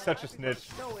Giwi's such a snitch.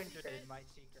 so interested in my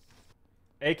secret.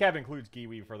 ACAB includes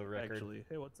Giwi for the record. Actually,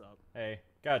 hey, what's up? Hey,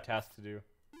 got a task to do.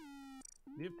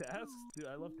 You have tasks? Dude,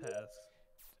 I love tasks.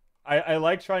 I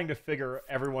like trying to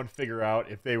everyone figure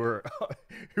out if they were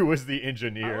who was the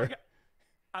engineer.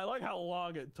 I like how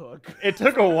long it took. It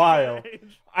took a while.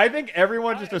 I think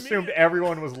everyone just assumed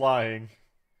everyone was lying.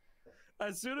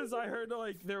 As soon as I heard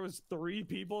like there was 3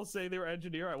 people say they were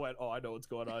engineer, I went, "Oh, I know what's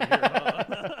going on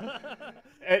here."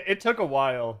 It took a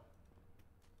while.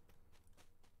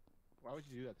 Why would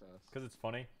you do that to us? Because it's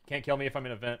funny. Can't kill me if I'm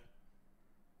in a vent.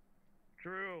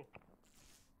 True.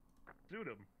 Shoot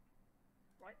him.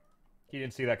 He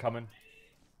didn't see that coming.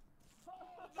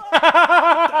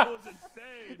 That was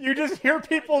insane. You just hear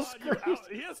people scream.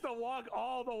 He has to walk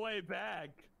all the way back.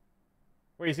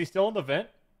 Wait, is he still in the vent?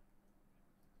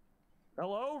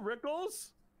 Hello,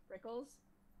 Rickles? Rickles?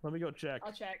 Let me go check.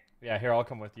 I'll check. Yeah, here, I'll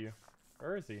come with you.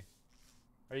 Where is he?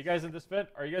 Are you guys in this vent?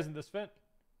 Oh,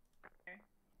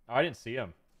 I didn't see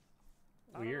him.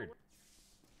 Weird.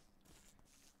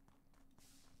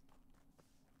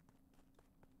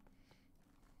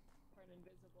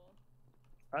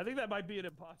 I think that might be an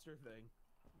imposter thing.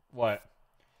 What?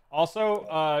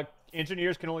 Also,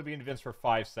 engineers can only be in vents for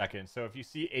 5 seconds, so if you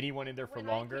see anyone in there for When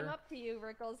longer... I came up to you,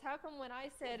 Rickles, how come when I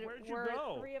said we're 3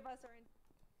 of us are in,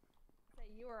 say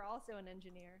you are also an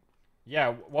engineer?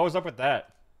 Yeah, what was up with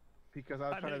that? Because I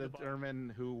was trying to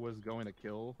determine who was going to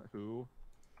kill who.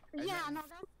 Yeah, no,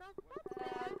 that's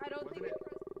I don't think it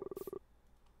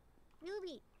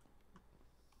Ruby.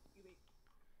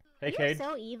 Hey, You're Cade.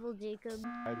 so evil, Jacob.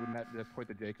 I would not just point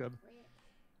to Jacob.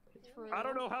 I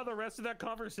don't know how the rest of that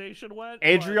conversation went.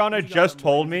 Adriana just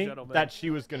told me that she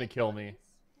was gonna kill me.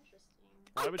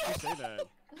 Why would she say that?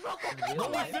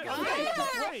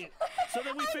 Wait, so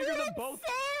then we figured them both.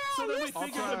 So then we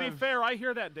figured. To be fair, I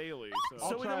hear that daily.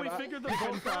 So then we figured them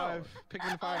both out.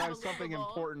 Pikmin 5 has something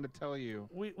important to tell you.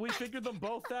 We figured them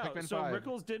both out. Pikmin So 5.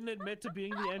 Rickles didn't admit to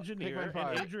being the engineer, Pikmin and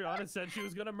 5. Adriana said she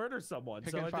was gonna murder someone.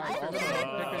 So Pikmin I 5 think also has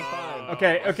Pikmin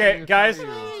 5. Okay, guys.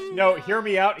 No, hear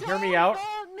me out.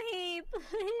 Me,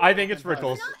 I think it's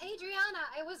Rickles. Not Adriana.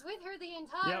 I was with her the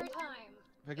entire time.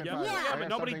 Yeah, but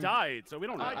nobody died, so we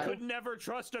don't know. I I- could never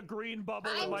trust a green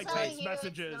bubble in I'm my telling text you,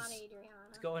 messages. it's not Adriana.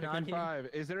 What's going on Pikmin here? 5,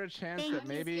 is there a chance that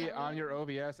maybe on your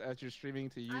OBS as you're streaming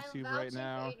to YouTube right vouching for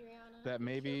now, Adriana. that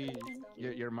maybe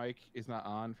your mic is not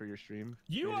on for your stream?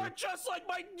 You Maybe. are just like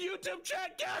my YouTube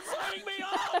chat gaslighting me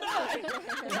all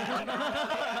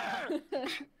night!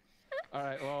 All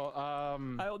right, well,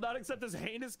 I will not accept this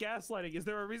heinous gaslighting. Is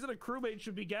there a reason a crewmate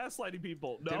should be gaslighting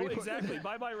people? Did No, we put- exactly.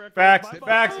 Bye-bye, Rickles. Facts, Bye-bye.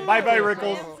 facts. Bye-bye, I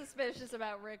Rickles. am suspicious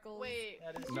about Rickles. Wait.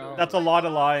 No. That's a lot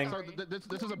of lying. So this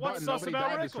is a What's button. sus Nobody about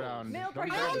died this Rickles? round. Male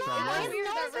Nobody person. died this I round. have right?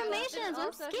 no information.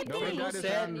 I'm skipping. Nobody died this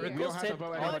round. We Rickles don't have to said vote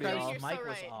all anybody that off. his You're mic so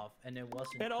was right. off, and it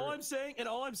wasn't. And all true.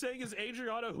 I'm saying is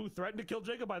Adriana, who threatened to kill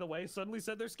Jacob, by the way, suddenly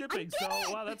said they're skipping. So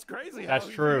wow, that's crazy. That's how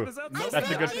he true. figured this out.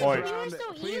 That's a good point. Round,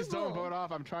 so please evil. don't vote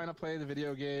off. I'm trying to play the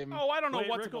video game. Oh, I don't know Wait,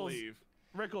 what to Rickles. believe.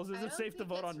 Rickles, is I it don't safe to think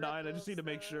vote it's on 9? I just need to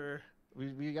make Rickles, sure.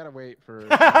 We gotta wait for.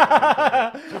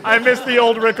 I miss the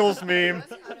old Rickles meme.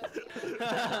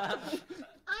 I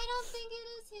don't think it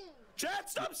is him. Chat,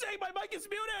 stop saying my mic is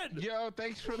muted! Yo,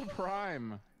 thanks for the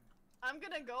prime. I'm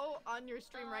gonna go on your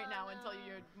stream right now and tell you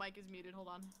your mic is muted. Hold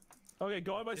on. Okay,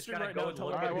 go on my Just stream gotta right go now and and tell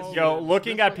look him at about his- Yo,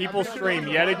 looking at people's No, stream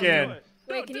no, yet no, again. do it.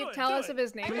 Wait, can you tell us if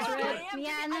his name is Red?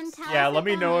 Yeah, and then tell Yeah, us let if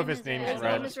me the know if name his is name Red. is His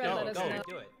Red. name is Red, let us know.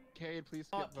 Do it. Cade, please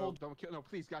skip vote. Don't kill. No,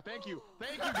 please, God. Thank you.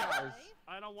 Thank you, guys.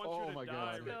 I don't want Oh you to my die.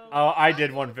 God. Rick. Oh, I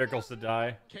did want Vickles to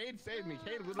die. Cade saved me.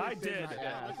 Cade literally I saved did. my Yeah.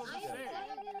 ass. I said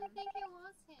I didn't think it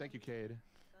was him. Thank you, Cade.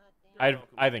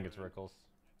 I think it's Rickles.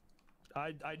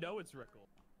 I know it's Rickle.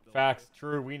 Facts,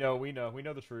 true. We know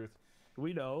the truth.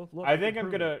 We know. Look, I can think I'm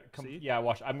prove gonna. it. See? Yeah,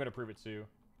 watch. I'm gonna prove it too.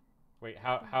 Wait,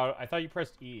 how? I thought you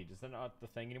pressed E. Is that not the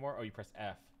thing anymore? Oh, you press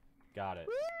F. Got it.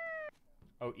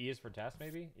 Oh, E is for tasks,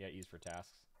 maybe? Yeah, E is for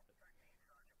tasks.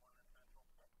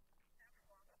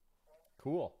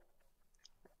 Cool.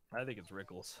 I think it's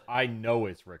Rickles. I know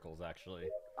it's Rickles, actually.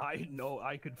 I know.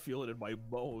 I could feel it in my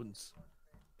bones.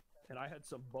 And I had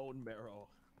some bone marrow.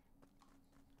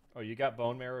 Oh, you got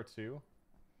bone marrow too?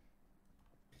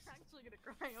 I'm actually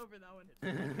gonna cry over that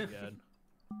one. Again.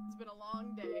 It's been a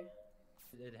long day.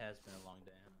 It has been a long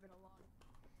day. It's been a long.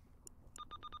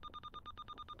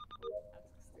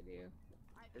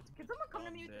 Can someone come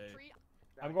to me with a tree?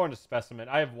 I'm going to specimen.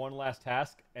 I have one last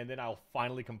task, and then I'll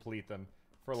finally complete them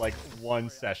for like one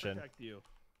session. Protect you.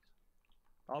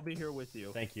 I'll be here with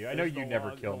you. Thank you. I know you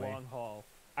never kill me. Long haul.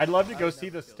 I'd love to go I've see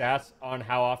the never killed stats on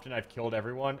how often I've killed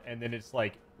everyone, and then it's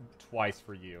like twice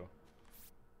for you.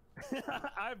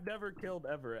 I've never killed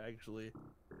ever, actually.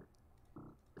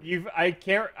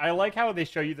 I like how they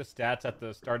show you the stats at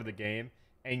the start of the game,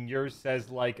 and yours says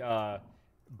like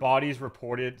bodies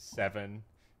reported 7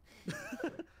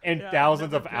 and Yeah, I've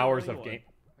thousands never of killed hours of anyone. game.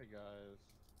 Hey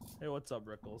guys. Hey, what's up,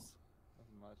 Rickles?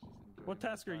 Nothing much. Just enjoying What my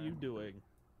task are you time. doing?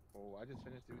 Oh, I just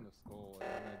finished doing the skull. And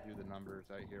I'm gonna do the numbers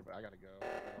right here, but I gotta go. So,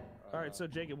 All right, so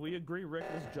Jacob, we agree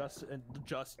Rickles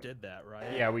just did that,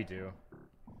 right? Yeah, we do.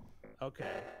 Okay.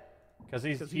 Because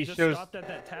Because he he just shows. stopped at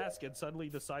that task, and suddenly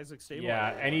the seismic stabilizer.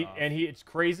 Yeah, and he it's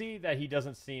crazy that he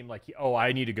doesn't seem like oh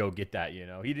I need to go get that, you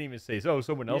know. He didn't even say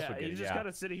someone else would get he's it. just Yeah. kind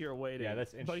of sitting here waiting. Yeah,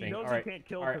 that's But interesting. he knows All right, he can't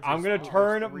kill. all right. 'cause I'm there's gonna three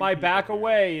turn people my back here.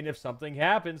 away, and if something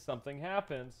happens, something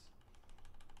happens.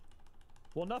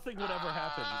 Well, nothing would ever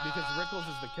happen because Rickles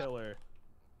is the killer.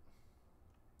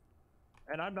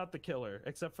 And I'm not the killer,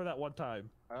 except for that one time.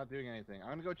 I'm not doing anything. I'm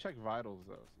gonna go check vitals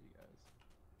though. See you guys.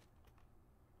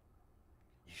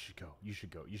 You should go. You should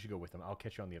go. You should go with him. I'll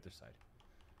catch you on the other side.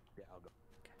 Yeah, I'll go.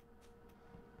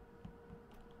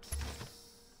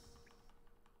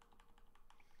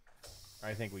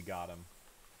 I think we got him.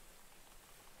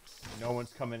 No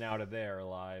one's coming out of there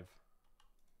alive.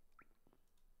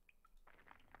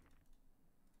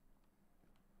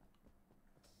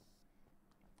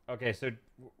 Okay, so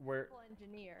where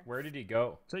Engineer. where did he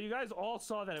go? So you guys all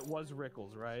saw that it was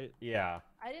Rickles, right? Yeah.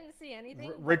 I didn't see anything.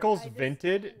 but Rickles I just-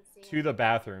 vented to the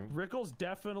bathroom. Rickles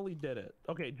definitely did it.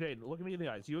 Okay, Jade, look at me in the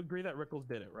eyes. You agree that Rickles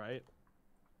did it, right?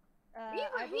 I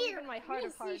were believe here. in my We heart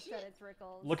didn't of hearts see that shit. it's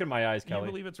Rickles. Look in my eyes, You Kelly.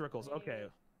 believe it's Rickles. Okay.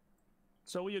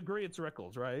 So we agree it's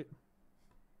Rickles, right?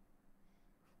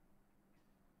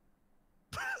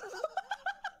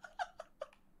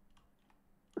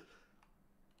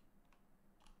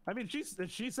 I mean, she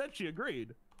said she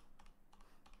agreed.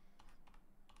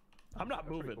 I'm not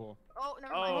moving. Cool. Oh,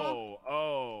 never mind.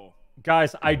 Oh.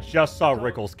 Guys, I just saw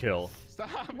Rickles kill. Stop.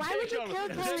 Why would you kill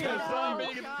Kelly? Stop No,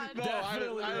 making- God.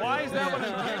 No, Why is that what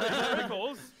it's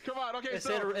Rickles? Come on, okay. Is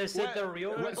so it the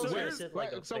real what- Rickles so or here's- is it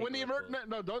like a so fake when the Rickles?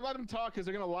 no, don't let them talk because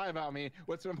they're gonna lie about me.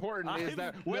 What's important is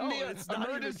that when No, the it's not even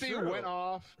emergency true. went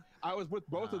off, I was with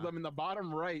both of them in the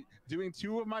bottom right doing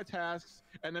 2 of my tasks,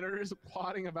 and then they're just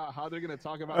plotting about how they're gonna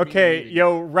talk about. me in Okay, meetings.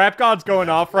 yo, Rap God's going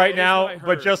off right That is what now, I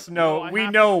but heard. just know I we have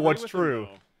to know agree what's with him, true.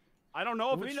 though. I don't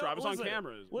know if We it's know- true. I was on listen,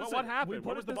 cameras. listen, what we happened? put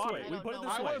What it was the this way, body? we put it this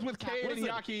I way. was with Cade and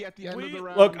Listen, Yaki at the end of the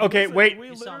round. Look, okay, wait. We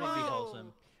You saw me literally- behold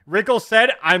him. Rickles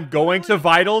said, "I'm going to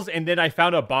Vitals," and then I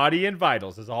found a body in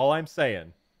Vitals. Is all I'm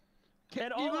saying. And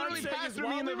You all I'm literally saying passed is through me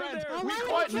while in the we were vents. there, Well, we why would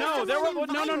caught- you No, trust there him was in no.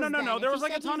 Vitals There then, was if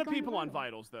like he a said ton he's of people going on to-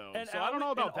 Vitals though. And So I don't know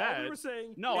and about all we that. were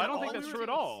saying, No, and I don't all think we that's were true at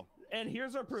saying- all. And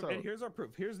here's our proof. So- And here's our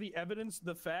proof. Here's the evidence,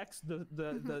 the facts, the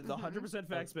 100%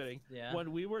 fact spitting. Yeah.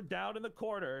 When we were down in the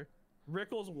corner,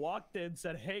 Rickles walked in,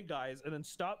 said, "Hey guys," and then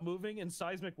stopped moving, and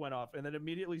seismic went off, and then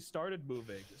immediately started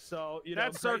moving. So you know,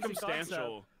 That's crazy circumstantial.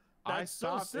 concept. I That's so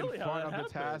stopped silly in how front that of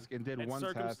the happened. task and did It's one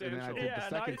task, and then I did circumstantial. Yeah, the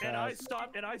and I, second and I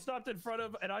task. stopped in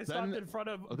front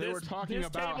of They this, were talking this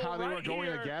about table how they were right going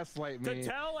here to gaslight to me,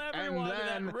 tell and everyone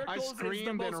then that Rickles I is the screamed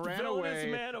and most ran villainous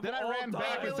away. man of Then I all ran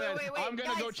back time. and said, wait, "I'm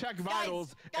gonna go guys, check guys,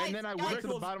 vitals," and then I guys, went to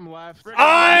the Rickles- bottom left.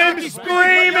 I'm Yaki,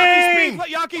 screaming! Let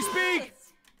Yaki speak.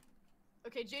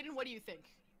 Okay, Jaden, what do you think?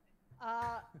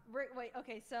 Wait,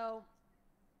 okay, so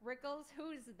Rickles,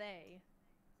 who's they?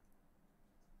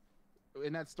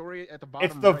 In that story at the bottom,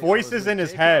 It's the right, I was voices with in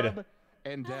his Jacob head.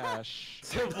 and Dash.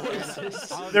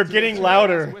 They're getting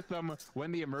louder. I was with them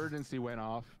when the emergency went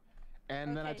off.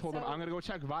 And then I told him, I'm going to go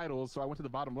check vitals. So I went to the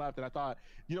bottom left, and I thought,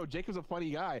 you know, Jacob's a funny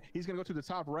guy. He's going to go to the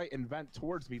top right and vent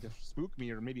towards me to spook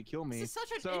me or maybe kill me. This is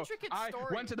such an so intricate I story.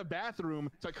 went to the bathroom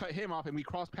to cut him off, and we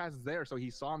crossed paths there, so he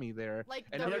saw me there. Like,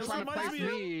 and now they're trying to place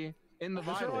me in the This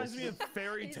vitals. reminds me of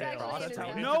fairy tale. That's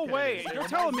how No intricate way! it is. You're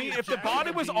telling me if the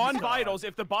body was on vitals,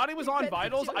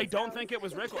 I don't think it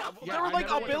was Rickles. Yeah, There were I like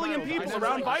never a billion went to people vitals.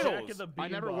 around I never vitals. went I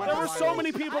never went There to were so vitals.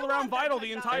 many people around vital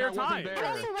the entire And I wasn't time. there.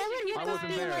 Also, why would you I just wasn't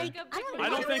be there. like, I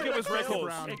don't think it was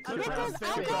Rickles.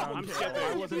 I'm skipping.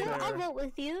 I wasn't there. I'll vote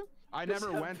with you. I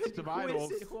never went to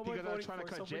vitals because I was trying to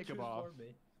cut Jacob off.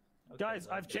 Guys,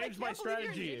 I've changed my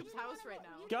strategy. Jacob's house right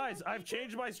now. Guys, I've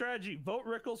changed my strategy. Vote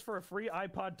Rickles for a free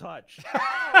iPod Touch.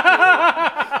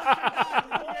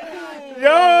 Yo!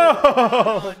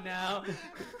 Oh, now.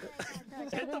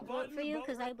 I won't vote for you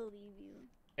because I believe you.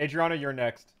 Adriana, you're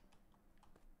next.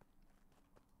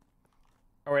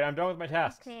 Oh wait, I'm done with my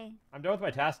tasks. Okay. I'm done with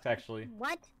my tasks actually.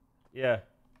 What? Yeah.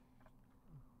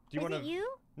 Do you Is want it to? you?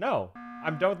 No,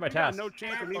 I'm done with my tasks. No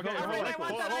chance of me Okay, voting hold for on,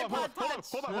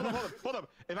 Rickles. hold up.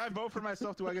 If I vote for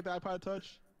myself, do I get the iPod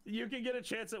Touch? You can get a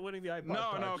chance at winning the iPod No,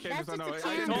 Touch. okay, That's just no. just a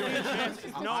I scam. didn't do Only a chance.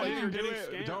 it. No, I you're didn't do getting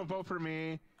it. scammed. Don't vote for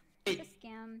me. It's a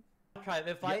scam. Try it.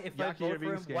 If I Yaki, vote you're for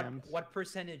being him, scammed. what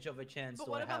percentage of a chance But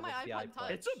do what I about have my with the iPod iPod?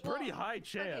 Touch? It's a pretty high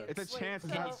chance. It's a chance.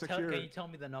 It's Can not you, secure. can you tell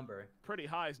me the number? Pretty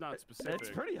high is not specific. It's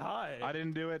pretty high. I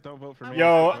didn't do it. Don't vote for me.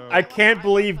 Yo, Vote. I can't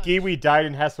believe Giwi died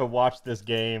and has to watch this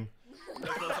game.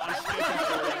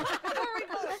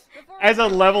 As a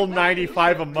level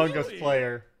 95 Among Us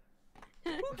player.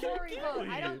 Before we vote,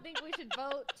 I don't think we should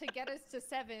vote to get us to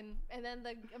 7, and then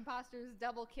the imposters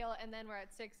double kill, and then we're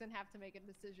at 6 and have to make a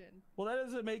decision. Well, that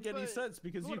doesn't make any But sense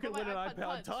because you what can about win an my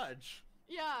iPod iPod Touch.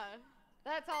 Yeah.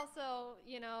 That's also,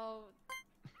 you know,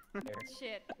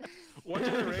 shit. What's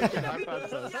your rating on iPod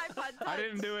The Touch? iPod Touch. I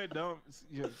didn't do it. Don't.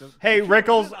 Hey,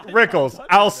 Rickles,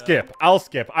 I'll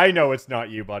skip. I know it's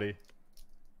not you, buddy.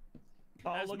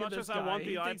 Oh, As look much at this as I guy. want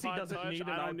He the thinks he iPod doesn't Touch, need an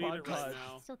I don't need iPod it right Touch.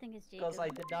 now. I still think it's Jacob. Because I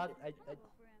did not.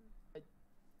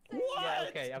 What? Yeah,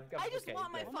 okay. I just okay,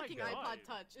 want my good. fucking God. iPod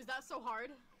Touch. Is that so hard?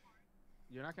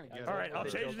 You're not gonna get All it. right, I'll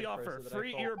change the offer.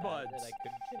 Free earbuds.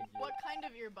 What kind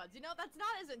of earbuds? You know, that's not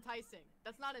as enticing.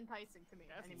 That's not enticing to me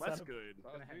anymore. That's good.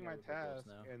 I was doing my task,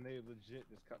 and they legit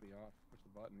just cut me off. Push the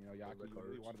button. You know, Yaki, you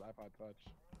really wanted the iPod Touch.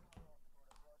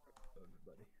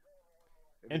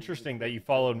 Interesting that you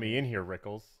followed me in here,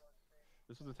 Rickles.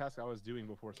 This was the task I was doing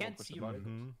before someone Can't pushed see the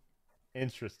button. Mhm.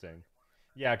 Interesting.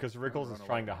 Yeah, because Rickles is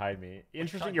trying to hide me.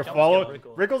 Interesting, you're Jump following.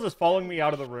 scare Rickles is following me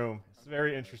out of the room. It's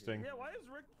very interesting. Yeah, why is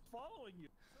Rick following you?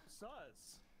 So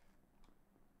sus.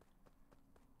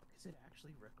 Is it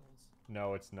actually Rickles?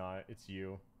 No, it's not. It's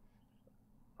you.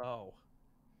 Oh.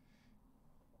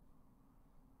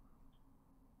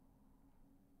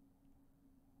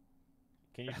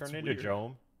 Can you That's turn into weird.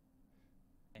 Jome?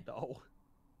 No.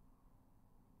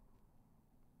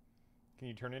 Can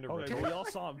you turn into Okay, Rickles? we all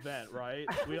saw him vent, right?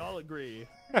 We all agree.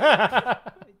 Yeah.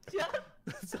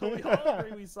 So we all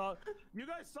agree we saw. You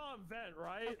guys saw him vent,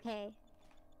 right? Okay.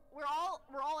 We're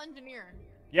all engineer.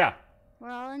 Yeah. We're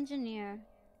all engineer.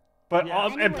 But Yeah.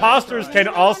 Anyway, imposters do can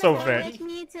you also wanna go vent. with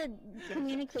me to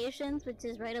communications, which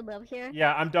is right above here.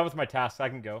 Yeah, I'm done with my tasks. I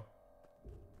can go.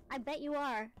 I bet you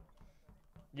are.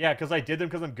 Yeah, because I did them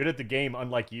because I'm good at the game,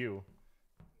 unlike you.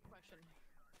 Question.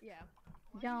 Yeah.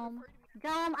 Jom.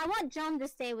 Jom, I want Jom to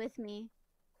stay with me.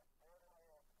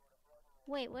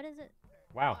 Wait, what is it?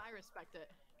 Wow. I respect it.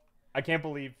 I can't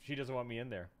believe she doesn't want me in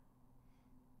there.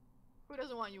 Who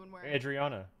doesn't want you in where?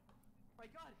 Adriana. My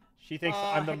God. She thinks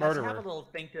I'm the Hey guys, I have a murderer. little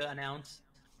thing to announce.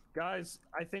 Guys,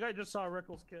 I think I just saw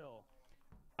Rickles kill.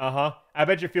 Uh-huh. I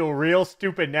bet you feel real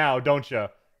stupid now, don't you?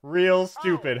 Real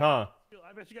stupid, huh?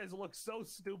 I bet you guys look so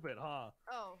stupid, huh?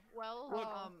 Oh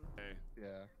well. Yeah.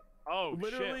 Oh,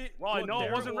 Literally, shit. Well, I look, know it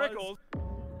there wasn't it was. Rickles.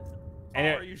 And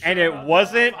Oh, are you it, sure and it about that?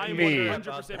 wasn't I'm me.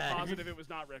 100% positive it was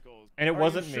not Rickles. And it Are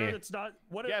wasn't you sure me. it's not?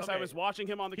 What? Yes, I okay. was watching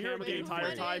him on the Here- camera the wait, entire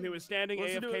wait, time. He was standing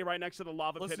listen to AFK it. right next to the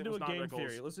lava Let's pit. It do was a not game Rickles.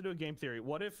 theory. Let's do a game theory.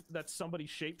 What if that's somebody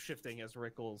shape-shifting as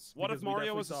Rickles? What if Because we Mario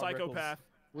definitely was a saw Rickles. psychopath?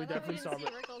 We I thought definitely we saw didn't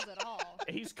see Rickles. Rickles at all.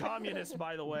 He's communist,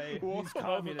 by the way. Whoa. He's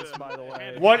communist, by the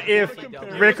way. What if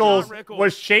Rickles Rickles.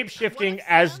 was shape-shifting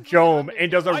as Jome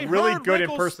and does a I really heard good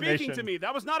Rickles impersonation? speaking to me.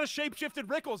 That was not a shape-shifted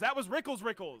Rickles. That was Rickles.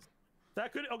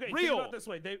 That could think Real. about it this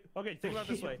way. Think about it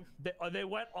this way. They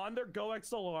went on their Go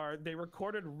XLR. They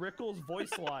recorded Rickles'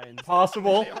 voice lines.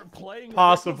 Possible. They were playing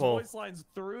Possible. Rickles' voice lines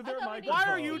through their microphone. Why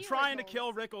are you trying to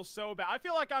kill Rickles so bad? I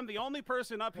feel like I'm the only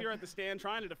person up here at the stand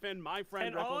trying to defend my friend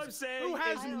And all I'm Rickles, saying who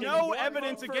has is no one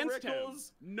evidence vote for against him.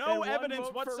 Rickles, No and one evidence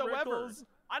vote for whatsoever. Rickles,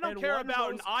 I don't and care one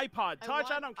about vote- an iPod Touch.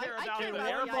 I don't care about an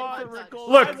care about the AirPod. iPod Touch.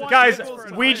 Look, I want guys, Rickles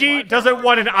to Ouija win. doesn't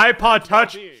want an iPod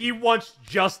Touch. He wants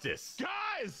justice.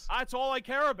 Guys, That's all I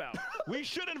care about. we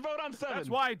shouldn't vote on 7. That's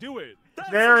why I do it.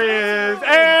 There he is.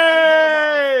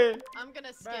 Hey! I'm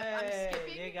gonna skip. I'm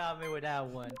skipping. You got me with that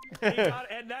one.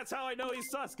 And that's how I know he's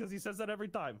sus, because he says that every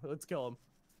time. Let's kill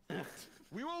him.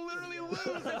 We will literally lose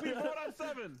if we vote on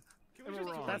 7.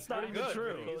 That's not even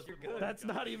true. That's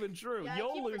not even true. Yeah, I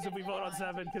You'll keep lose if forgetting we vote on that.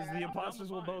 7 because the imposters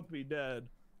will both be dead.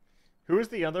 Who is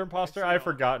the other imposter? I've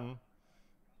forgotten.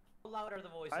 How loud are the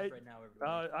voices I- right now,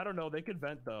 everybody? I don't know. They could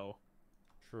vent though.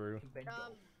 True. Bendo.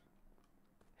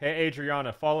 Hey,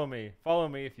 Adriana, follow me. Follow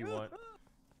me if you want.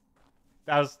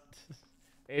 That was...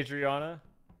 Adriana?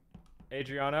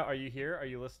 Adriana, are you here? Are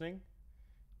you listening?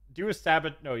 Do a stab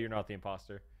at... No, you're not the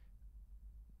imposter.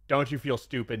 Don't you feel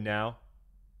stupid now?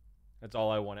 That's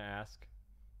all I want to ask.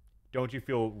 Don't you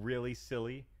feel really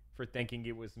silly for thinking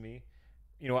it was me?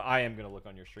 You know what? I am going to look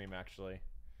on your stream, actually.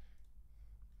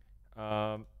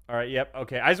 All right, yep,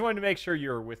 okay. I just wanted to make sure you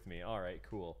were with me. All right,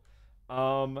 cool.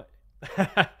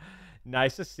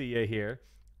 Nice to see you here.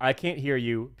 I can't hear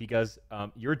you because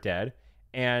you're dead.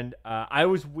 And I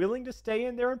was willing to stay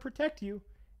in there and protect you.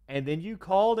 And then you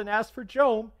called and asked for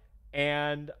Joan.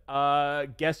 And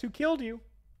guess who killed you?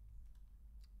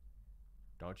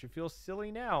 Don't you feel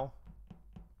silly now?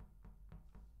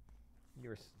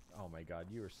 You're... Oh my god,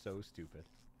 you are so stupid.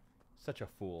 Such a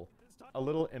fool. A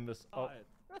little imbecile. Oh.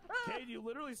 Cade, you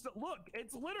literally look.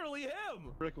 It's literally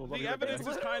him. Rickles, The evidence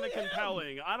is kind of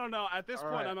compelling. I don't know. At this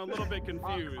point, I'm a little bit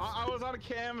confused. I was on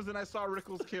cams and I saw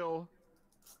Rickles kill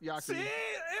Yaki. See?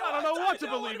 I don't know what to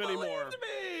believe anymore.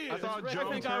 I saw I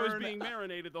Joan think I was being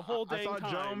marinated the whole I dang saw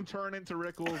time. Joan turn into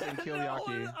Rickles and kill No Yaki.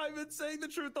 one- I've been saying the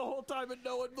truth the whole time and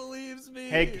no one believes me.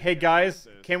 Hey guys,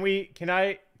 can we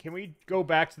go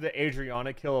back to the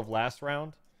Adriana kill of last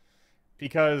round?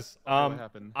 Because what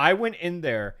happened? I went in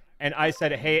there and I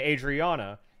said, "Hey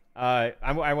Adriana, I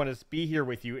want to be here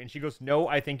with you," and she goes, "No,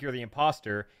 I think you're the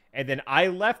imposter." And then I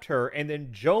left her, and then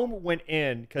Jome went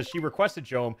in because she requested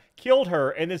Jome, killed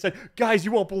her, and then said, "Guys,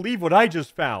 you won't believe what I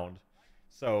just found."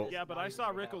 So Yeah, but I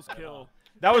saw Rickles kill.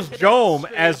 that was Jome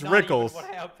as Not even Rickles. What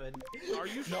happened? Are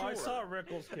you sure? No, I saw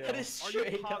Rickles kill. That is Are you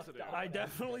straight up positive? not I what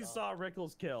definitely happened. saw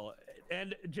Rickles kill.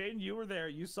 And Jane, you were there.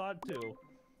 You saw it too.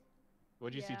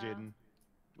 What did you see, Yeah. Jaden?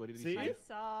 What did you See?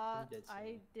 see?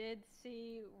 I did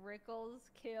see Rickles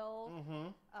kill.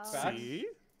 Mm-hmm. See?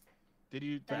 Did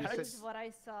you That say, is what I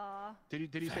saw. did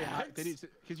you say hi? Did you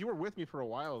because you were with me for a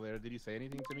while there? Did you say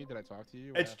anything to me? Did I talk to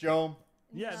you? What It's happened? Jome.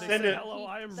 Yeah, they Send said, it. hello,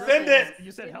 I am Rickles. Send it.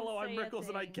 You said, Didn't hello, I'm say a Rickles,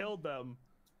 and I thing. killed them.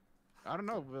 I don't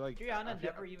know, but like Adriana I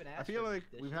feel, never even I asked feel me, like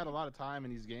did we've she? had a lot of time in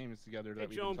these games together. Hey, That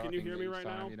we've Joan, been can you talking hear me each right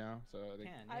time, now? You know, so I think.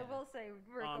 Can, I yeah. will say,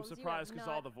 Rickles, I'm surprised 'cause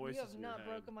all the voices You have in your not head.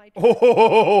 broken my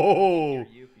Oh,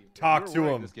 You people. talk We to were right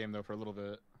in him. this game though for a little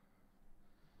bit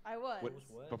I was.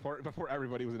 What? before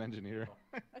everybody was an engineer.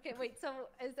 Okay, wait. So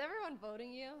is everyone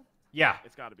voting you? Yeah.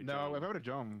 It's got to be. No, Jome. I voted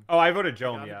Jome. Oh, I voted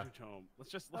Gotta Jome. Yeah. do Jome. Let's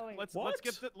just Oh, wait.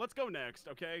 let's go next,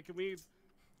 okay?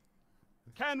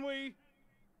 Can we?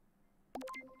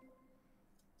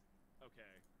 Okay.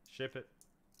 Ship it.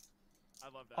 I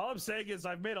love that. All I'm saying is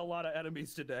I've made a lot of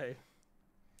enemies today.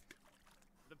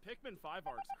 The Pikmin 5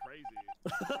 arc's crazy.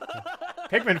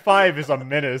 Pikmin 5 is a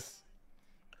menace.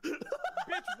 Bitch,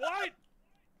 what?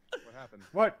 What happened?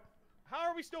 What? How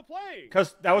are we still playing?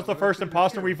 Because that was the first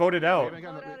imposter we voted out. Vote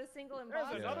out a single There's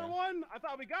imposter. another one? I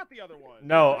thought we got the other one.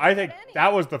 No, I think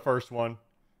that was the first one.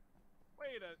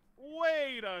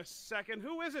 Wait a second.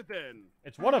 Who is it then?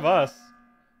 It's one of us.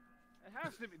 It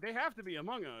has to be. They have to be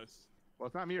among us. Well,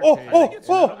 it's not me or Oh, Kate. oh, It's-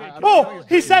 oh, I don't oh! think it's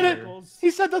He Jaden said it! either.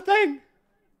 He said the thing!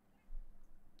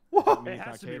 Whoa! I mean, It it's has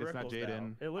not to be Kate, it's not Rickles Jaden.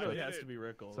 now. It literally So- has to be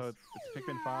Rickles. So it's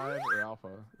Pikmin 5 or Alpha.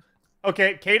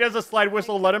 Okay, Kate has a slide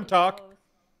whistle. Let him talk.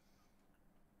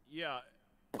 Yeah.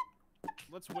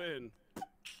 Let's win.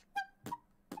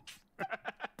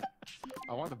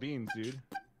 I want the beans, dude.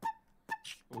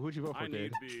 Well, who'd you vote for, I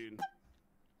need Kate? Bean.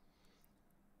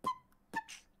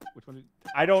 Which one?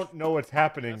 I don't know what's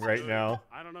happening That's right good. now.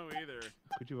 I don't know either.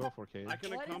 Who'd you vote for, Kate? I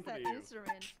can What is that accompany you.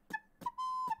 instrument?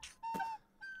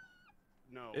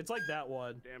 No. It's like that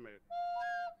one. Damn it.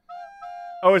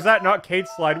 Oh, is that not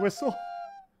Kate's slide whistle?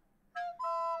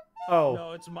 Oh.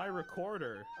 No, it's my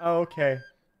recorder. Oh, okay.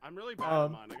 I'm really bad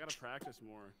at mine. I gotta practice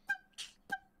more.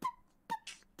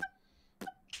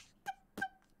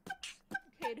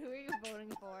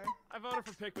 I voted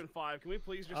for Pikmin 5. Can we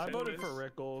please just I end voted this? for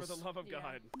Rickles. For the love of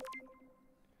God.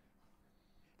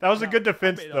 That was a good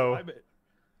defense, though.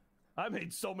 I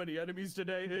made so many enemies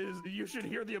today. You should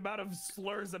hear the amount of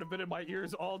slurs that have been in my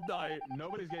ears all night.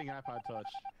 Nobody's getting iPod Touch.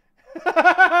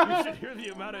 You should hear the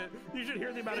amount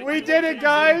of. We did it,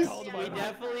 guys. We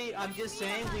definitely. I'm just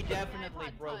saying, we definitely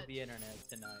broke the internet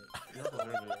tonight.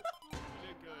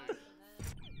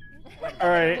 All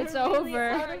right. It's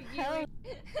over.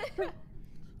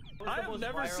 I have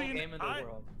never seen. Game in the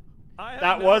world.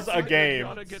 That was a game.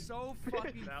 So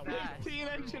fucking fast.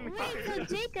 Wait, so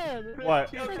Jacob.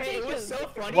 What? Okay, it was so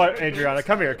funny. What, Adriana?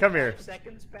 Come here. Come here.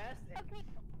 Seconds passed.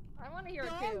 I want to hear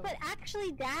it No, too. but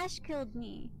actually Dash killed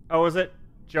me. Oh, was it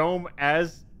Jome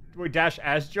as? Wait, Dash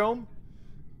as Jome?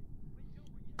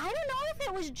 I don't know if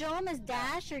it was Jome as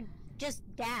Dash or just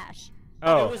Dash.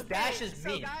 Oh. It was Dash as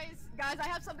me. So guys, I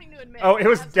have something to admit. Oh, it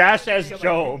was Dash as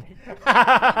Jome.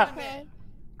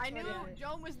 I knew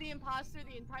Joan was the imposter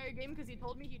the entire game because he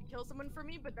told me he'd kill someone for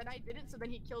me, but then I didn't, so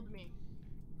then he killed me.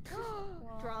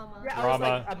 Drama. Yeah, I was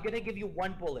like, I'm gonna give you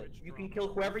one bullet. You can kill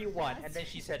whoever you want, and then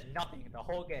she said nothing the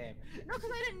whole game. No,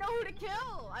 because I didn't know who to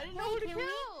kill. I didn't know who to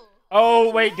kill. Oh,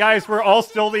 wait, guys, we're all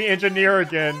still the engineer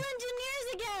again.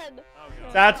 Engineers again.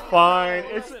 That's fine.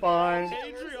 It's fine.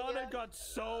 Adriana got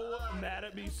so mad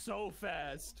at me so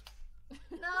fast.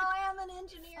 No, I am an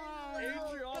engineer.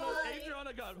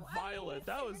 Adriana got violent.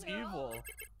 That was evil.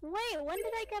 Wait, when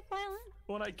did I get violent?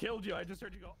 When I killed you, I just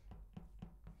heard you go.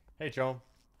 Hey, Jome.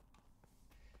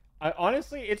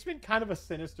 Honestly, it's been kind of a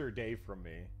sinister day from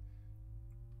me.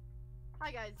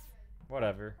 Hi, guys.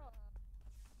 Whatever.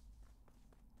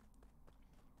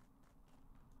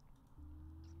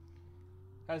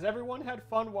 Has everyone had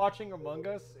fun watching Among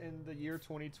Us in the year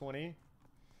 2020?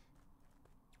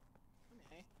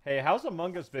 Hey, how's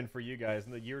Among Us been for you guys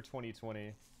in the year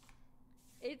 2020?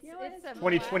 It's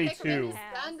 2022.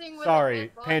 Standing with Sorry, a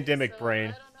dead body, pandemic so brain.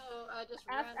 I don't know. I just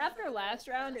ran After last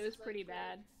round, it was pretty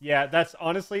bad. Yeah, that's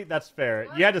honestly, that's fair.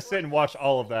 You had to sit and watch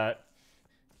all of that.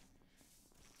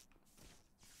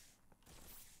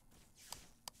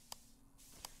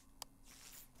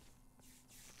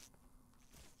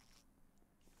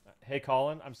 Hey,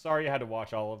 Colin, I'm sorry you had to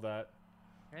watch all of that.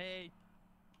 Hey.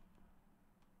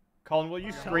 Colin, will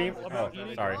you scream? About Oh,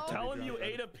 eating- sorry. Tell him you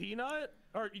ate a peanut?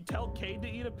 Or you tell Cade to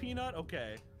eat a peanut?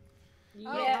 Okay.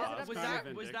 Yeah. that's Was kind that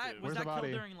of was vindictive. that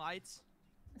killed during lights?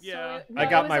 Yeah. No, I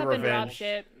got it was my up in revenge.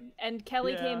 Dropship, and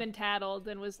Kelly Yeah. came and tattled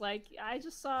and was like, "I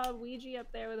just saw Ouija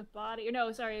up there with a body." Or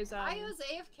no, sorry, it was I was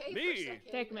AFK Me. for a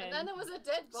second, Pikmin. and then there was a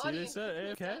dead body they and said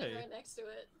Pikmin standing AFK. right next to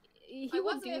it. He I would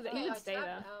wasn't do that. He AFK, would I stay tapped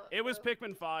there. out, It was so-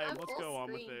 Pikmin 5. I'm Let's full go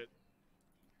on with screen. it.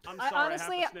 I'm I sorry,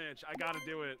 honestly- I have to snitch. I gotta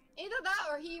do it. Either that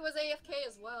or he was AFK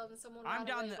as well, and someone I'm ran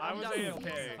down away. the- I I'm was down the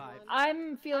AFK. five.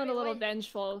 I'm feeling a little wait.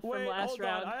 vengeful from Wait, last hold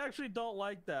round. on. I actually don't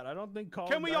like that. I don't think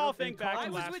Colin. Can we I all don't think back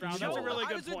Colin- to I was last with round? Joe. That's a really I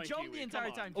good was with point, Joe Kiwi. the entire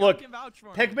Come on. time. Joe Look, can vouch for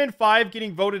him. Pikmin 5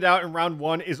 getting voted out in round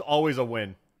 1 is always a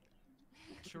win.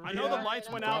 I know the Yeah. lights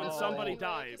went out and somebody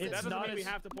died. It's That doesn't not mean we as-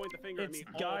 have to point the finger at me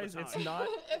all guys, the time. it's not.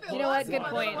 If it You know what? was, Good I don't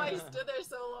point. know why he stood there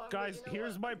so long, but Guys, you know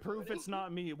here's what? my proof it's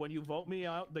not me. When you vote me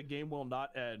out, the game will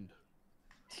not end.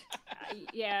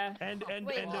 Yeah. And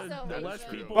Wait, the also- less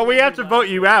Wait, people. But we will have be to vote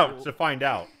you laughing. out to find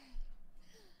out.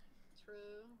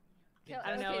 True.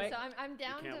 I know Okay, it. so I'm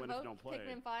down can't to win if you vote don't play.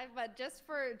 Pikmin 5, but just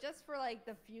for like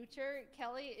the future,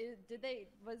 Kelly,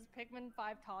 was Pikmin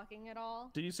 5 talking at all?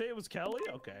 Did you say it was Kelly?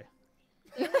 Okay.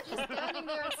 They were just standing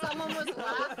there and someone was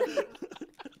laughing.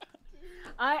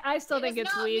 I still It think is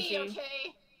it's not Luigi. Me,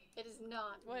 okay? It is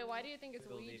not. Wait, why do you think it's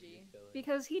Luigi?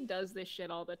 Because he does this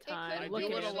shit all the time. I Look do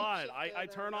at it a him. lot. I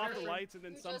turn off the lights and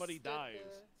then somebody dies.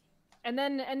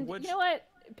 And Which- you know what?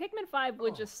 Pikmin 5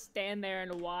 would just stand there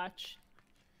and watch.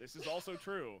 This is also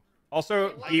true. Also, I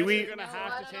guess you're Iwi, gonna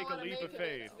have to take a leap of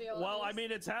faith. Well, I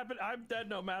mean, it's happened. I'm dead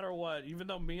no matter what. Even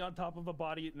though me on top of a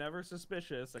body, never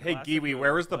suspicious. a hey, classic Giwi, move,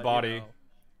 where was the but, body? You know.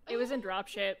 It was in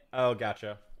Dropship. Oh,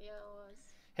 gotcha. Yeah, it was.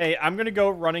 Hey, I'm gonna go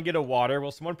run and get a water.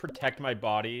 Will someone protect my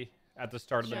body at the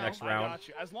start of the next I round? got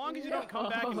you. As long as you don't come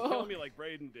back and kill me like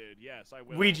Brayden did, yes, I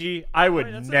will. Ouija, I would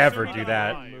Wait, that's never assuming do I'm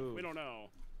that. alive. We don't know.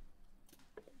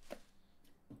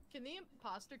 Can the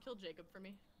imposter kill Jacob for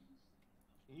me?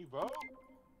 Can you vote?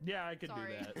 Yeah, I could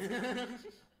Sorry. do that.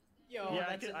 Yo, Yeah, I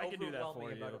that's could- an I could do that for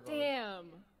overwhelming you. amount of votes.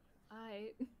 Damn.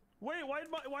 Wait,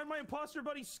 why'd my imposter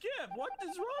buddy skip? What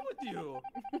is wrong with you?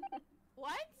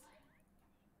 What?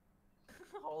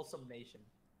 Wholesome nation.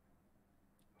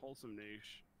 Wholesome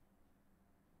niche.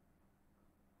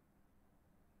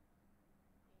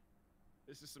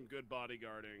 This is some good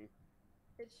bodyguarding.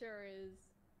 It sure is.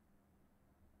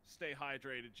 Stay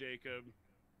hydrated, Jacob.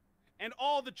 And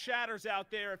all the chatters out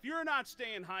there, if you're not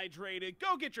staying hydrated,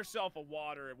 go get yourself a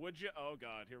water, would you? Oh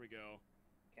God, here we go.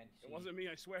 Can't see. It wasn't me,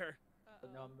 I swear.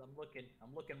 No, I'm looking.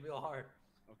 I'm looking real hard.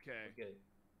 Okay. Good.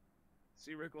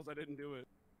 See, Rickles, I didn't do it.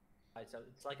 Alright, so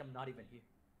it's like I'm not even here.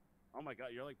 Oh my God,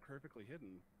 you're like perfectly hidden.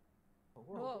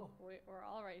 Whoa, we're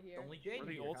all right here. Only Jane We're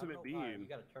the here. I don't ultimate know. being. Alright, you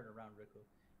gotta turn around, Rickle.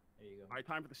 There you go. All right,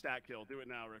 time for the stat kill. Do it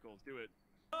now, Rickles. Do it.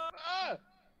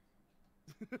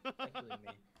 Actually,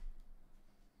 me.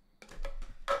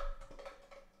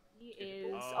 He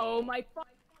is. Oh my fuck.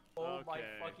 Oh my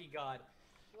fucking God.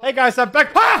 Hey guys, I'm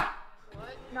back. Ah!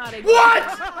 Not again.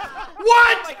 What?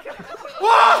 What?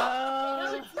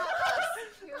 What?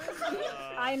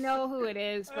 I know who it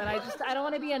is, but I don't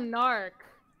want to be a narc.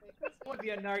 I don't want to be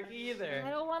a narc either. I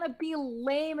don't want to be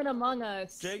lame in Among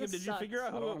Us. Jacob, This did you sucks. figure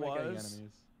out who it was?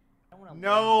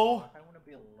 No. I want to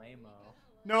be a lame-o.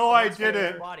 No, I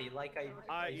didn't. Body, like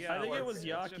Yeah, I think it was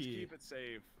let's just Yaki. keep it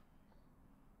safe.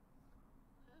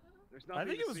 There's I nothing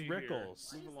think to it was see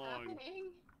Rickles. Here. Move along.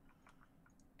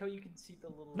 So you can see the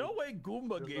little. No way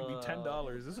Goomba gave me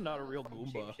 $10. This is not a real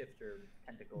Goomba. Shapeshifter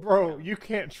tentacle. Bro, you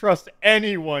can't trust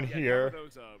anyone Yeah, here. cover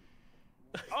those up.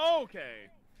 Okay.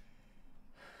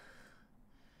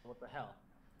 What the hell?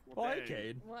 Well, Why, dang.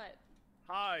 Cade? What?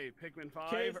 Hi, Pikmin 5.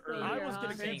 Cade, I was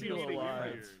Fancy gonna keep you meeting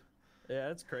alive. here. Yeah,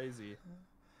 that's crazy.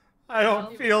 I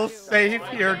don't feel safe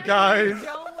here, guys.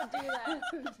 Joan would do that.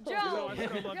 Joan! I still love you,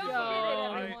 Joan!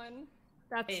 Joan. Everyone.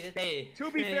 That's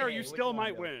To be fair, you still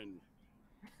might win.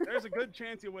 There's a good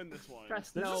chance you win this one.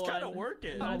 Trust This no is kind of one.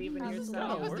 working. Not even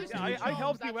yourself. Yeah, I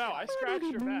helped you out. I scratched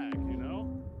your back, you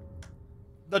know?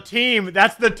 The team.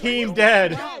 That's the team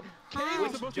dead. Kay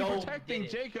was supposed to be protecting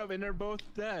Jacob, and they're both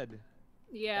dead.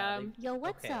 Yeah. Yo,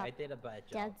 what's Okay, up? I did a bad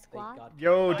job. Dead Thank squad? God.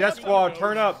 Yo, Death Squad,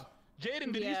 turn up.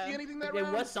 Jaden, did you see anything that There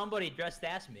round? was somebody dressed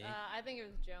as me. I think it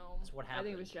was Joan. That's what happened. I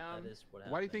think it was Joan. That is what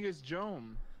happened. Why do you think it's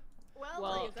Joan?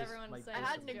 Well, because everyone my- says I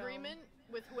had it's an Joan. agreement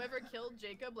with whoever killed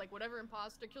Jacob, like whatever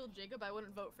imposter killed Jacob, I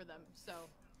wouldn't vote for them. So.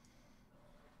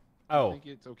 I Oh, think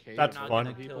it's okay. that's if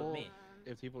fun. People,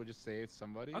 if people just say it's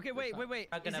somebody. Okay, wait. Is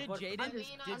Not gonna it vote for Jaden? them. I mean,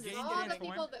 Did of Jaden all get the informed?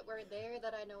 people that were there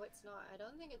that I know it's not. I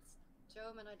don't think it's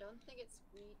Joe, and I don't think it's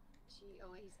Richie.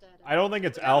 Oh, he's dead. I don't think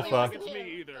it's I don't Alpha. think it's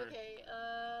me either. Okay,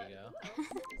 There you who go. else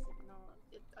is it not?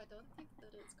 I don't think that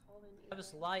it's Colin I have a either.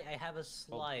 slide. I have a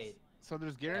slide. So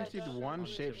there's guaranteed don't one know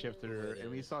who it shapeshifter, is.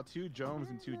 and we saw 2 Jones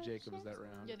and 2 Jacobs that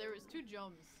round. Yeah, there was 2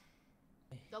 Joms.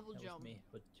 Double That was Jom. me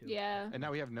with 2. Yeah. And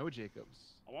now we have no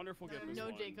Jacobs. I wonder if we'll get this No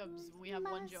one. Jacobs. We have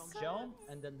 1 Jom. Joan,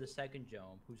 and then the second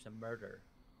Joan, who's a murderer.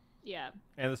 Yeah.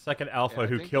 And the second Alpha Yeah, I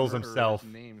who think kills murderer's himself.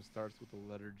 name starts with the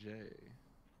letter J.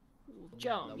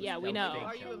 Joan. That was- Yeah, we that was know.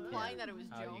 Are fake you Joan. implying that it was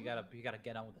Joan? You gotta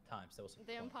get on with the times. That was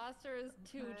The imposter is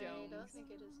 2 I Jones. don't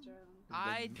think it is Joan.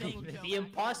 I double The, Jom. the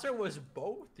imposter was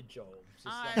both Jones. It's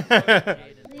I- like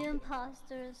Jaden. The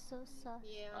imposter is so sus.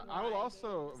 Yeah. I will no,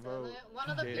 also so vote. one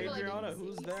of the Jaden. people I Adriana, didn't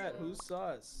who's see, that? so- Who's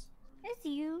sus? It's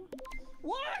you.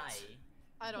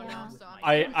 I don't Yeah. know. So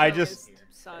I just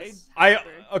Sus.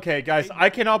 okay guys,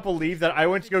 I cannot believe that I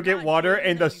went to go get water,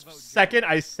 and the second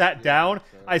I sat down,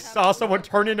 I saw someone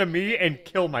turn into me and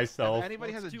kill myself. If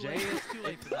anybody has a J, It's too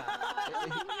late for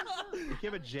that. if you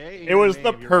have a J, in It your was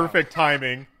the name, you're perfect out.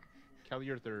 timing. Kelly,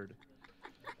 you're third.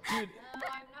 Dude, No, I'm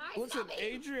not. listen, Stop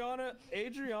it.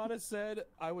 Adriana said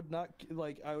I would not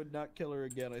kill her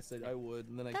again. I said I would,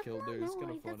 and then I killed her. It's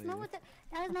kind of That's funny. not what that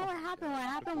is not what happened. What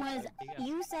happened was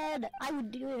you said I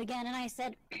would do it again, and I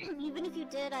said even if you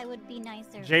did, I would be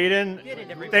nicer.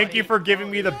 Jaden, thank you for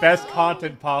giving me the best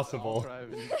content possible.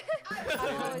 I'm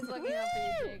always looking out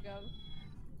for you, Jacob.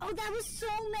 Oh, that was so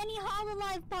many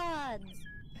Hololive pods.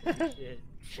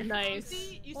 Nice.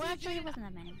 You Well, see, actually, it Jade, wasn't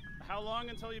that many. How long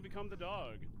until you become the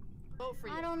dog? vote for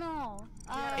you. I don't know.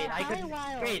 Wait,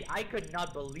 Wild. I could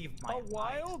not believe my A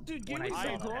while, dude. Give when me I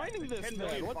some saw that. grinding this Can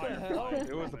man. we What the find hell? fire?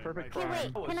 It was the perfect Okay,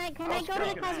 crime. wait. Can I go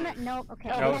to the cosmetic? No. Okay.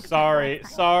 No, next sorry,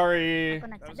 time. sorry. I'll go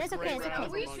next time. That's okay. It's Are okay.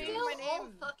 we Among still Us. all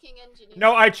fucking engineers?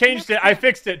 No, I changed it. I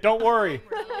fixed it. Don't worry.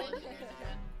 Really?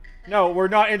 No, we're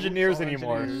not engineers all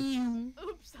anymore. engineers.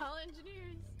 Oops, all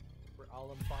engineers. We're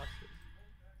all imposters.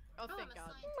 Oh, thank God.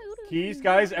 Keys,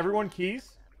 guys. Everyone,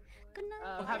 keys. Good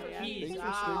night. Don't have yeah. keys. Thanks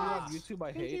for streaming on YouTube.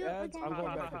 I Thank hate you ads. again I'm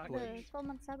going for back to the Twitch.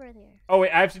 12-month sub right here. Oh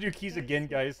wait, I have to do keys again,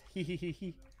 guys. Hee hee hee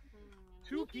hee.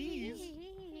 2 keys?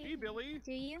 Hey, Billy.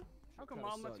 Do you? How come Kinda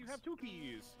Mom lets you sucks. have 2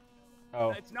 keys?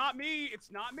 Oh. It's not me.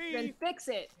 It's not me. Then fix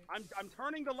it. I'm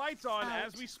turning the lights on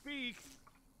as Ouch. we speak.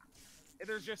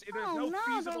 There's Oh no no, the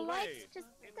feasible lights way. just.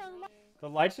 The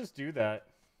lights just do that.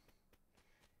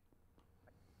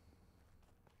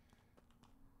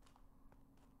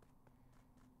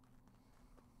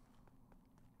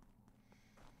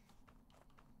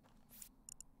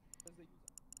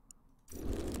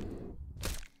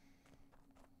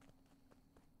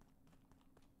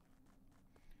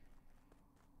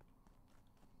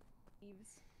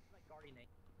 leaves.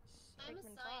 I'm a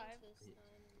Pikmin 5. scientist.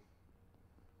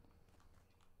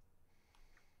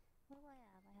 What do I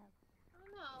have? I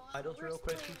don't know. Vitals we're real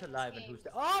quick. still Who's in alive this and who's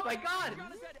game. dead? Oh my god!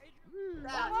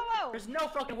 That- There's no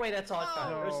fucking way that's all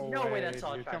tribe. There's no way that's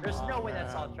all dude, tribe. come There's no on, way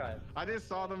that's all man. tribe. I just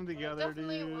saw them together,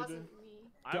 Definitely it dude. wasn't me.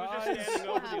 I was Guys. just standing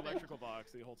over the electrical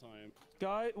box the whole time.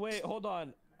 Guy, wait, hold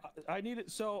on. I need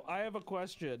it. So I have a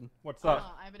question. What's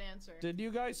up? I have an answer. Did you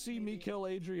guys see me kill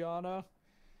Adriana?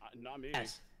 Not me.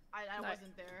 Yes. I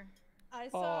wasn't there. I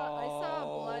saw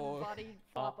Oh. blood body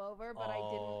flop over, but I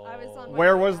didn't. I was on. My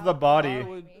Where way was out. the body? I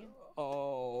would,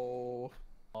 oh.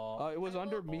 It was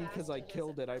under me because I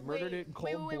killed it. I murdered it in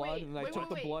cold blood, and I took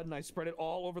the blood and I spread it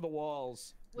all over the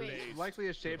walls. It's likely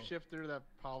a shapeshifter that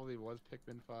probably was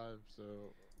Pikmin 5,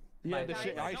 so... Yeah, I Do you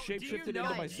shapeshifted know into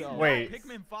that myself. Wait.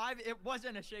 Pikmin 5, it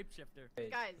wasn't a shapeshifter.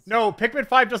 Guys. No, Pikmin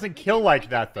 5 doesn't kill like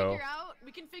that, though.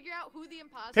 We can figure out who the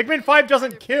imposter Pikmin is 5 by doesn't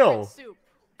their kill. favorite soup.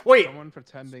 Wait. Someone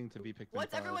pretending to be Pikmin 5.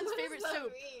 What's everyone's favorite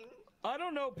soup? I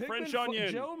don't know. Pikmin French 5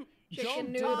 onion.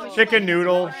 Chicken noodle. Chicken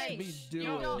noodle. No,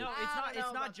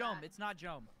 it's not Jom. It's not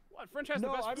Jom. What? French has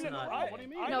No, the best I'm food. not. What do you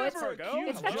mean? I No, never it's- accused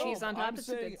it's got Jom. cheese on top, it's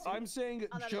a good soup. I'm saying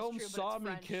Oh, that is Jom true, but saw it's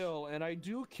me French. kill, and I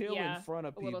do kill Yeah, in front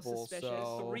of a little people. suspicious.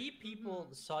 So 3 people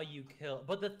saw you kill,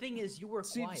 but the thing is, you were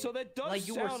See, quiet. so that does like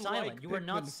you were sound silent. like you were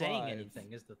not Pikmin saying 5.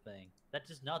 anything. Is the thing that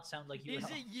does not sound like you? Is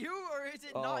at all. it you or is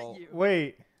it Oh. not you?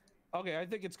 Wait. Okay, I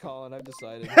think it's Colin. I've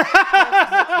decided. It's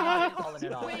not Colin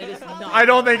at all. Wait, It is Colin. not. I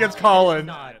don't think it's Colin. It is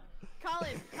not.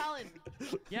 Colin,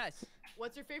 Yes.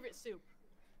 what's your favorite soup?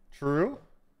 True?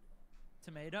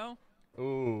 Tomato?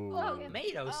 Ooh.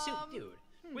 Tomato soup, dude.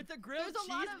 With the grilled There's a cheese,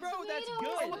 lot of bro, that's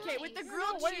tomatoes. good. Oh, okay, with the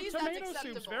grilled Wait, cheese, tomato that's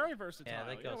acceptable. soup's very versatile. Yeah,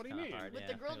 that goes what do you kinda mean? hard. With yeah,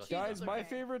 the grilled that goes cheese, kinda Guys, it's my okay.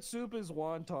 favorite soup is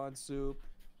wonton soup.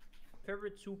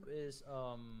 Favorite soup is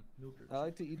noodles. I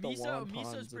like to eat the wontons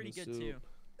Miso's in pretty the good soup. too.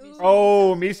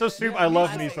 Oh, miso soup. I love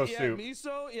miso-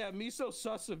 miso yeah, soup. Miso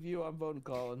sus of you. I'm voting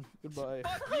Colin. Goodbye.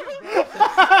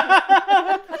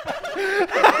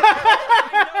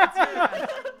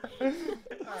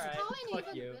 Alright,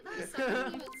 fuck you.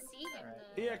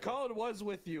 Yeah, Colin was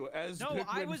with you as No, Pikmin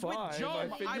I was with 5. Jom. I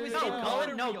figured was it in out.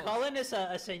 Colin. No, Real. Colin is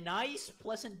a nice,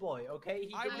 pleasant boy. Okay,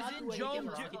 he I did was not in do anything Jom.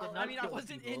 wrong. He did I not mean, I kill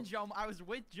wasn't people. in Jom. I was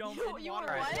with Jom You- in you were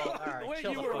water. Alright, what? well, alright, Wait,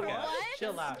 chill you the were fuck out. what?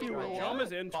 Chill out. You were right what? now. Jom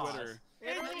is in Pause. Twitter.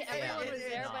 Literally Yeah, everyone was it's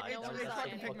there, not. but no It's one was not on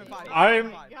fucking it. Pikmin 5.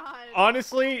 I'm God.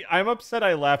 honestly, I'm upset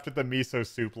I laughed at the miso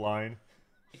soup line.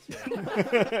 We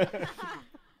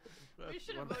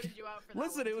should have voted you out for that.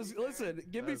 Listen, one, it to was. be fair. Listen,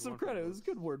 give me some credit. It was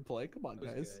good wordplay. Come on, It was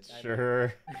guys. good. I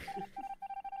Sure.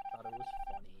 thought it was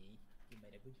funny. You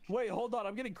made a good Wait, hold on.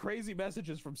 I'm getting crazy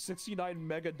messages from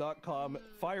 69mega.com.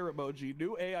 Fire emoji.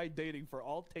 New AI dating for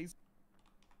all tastes.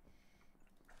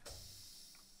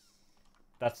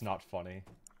 That's not funny.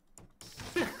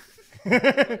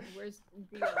 Where's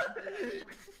the? Alright,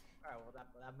 well that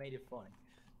made it funny.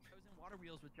 I was in water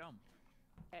wheels with Jom.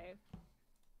 Okay.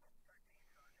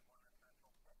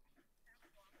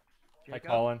 Hi, Jacob?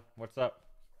 Colin. What's up?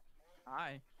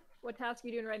 Hi. What task are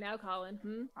you doing right now, Colin?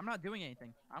 I'm not doing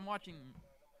anything. I'm watching.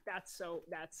 That's sus.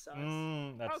 That sucks.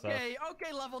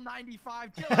 Okay, level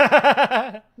 95. Chill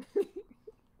out.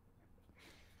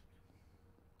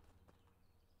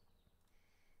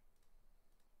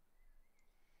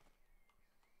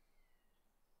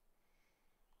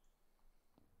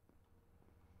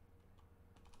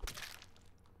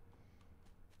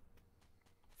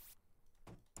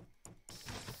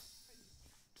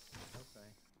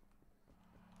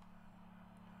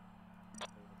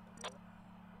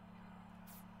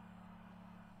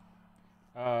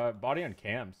 Okay. Body on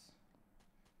cams.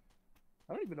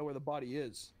 I don't even know where the body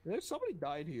is. There's somebody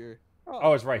died here.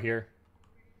 Oh, it's right here.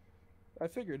 I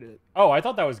figured it. Oh, I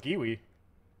thought that was Giwi.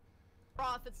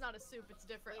 Broth, it's not a soup, it's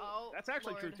different. Oh, That's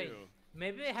actually Lord. true too.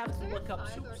 Maybe I have to look up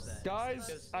soups then.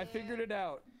 Guys, I figured it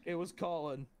out. It was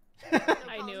Colin.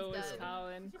 I knew it was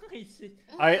Colin.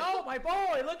 Oh, my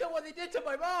boy! Look at what they did to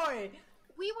my boy!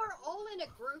 We were all in a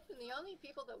group, and the only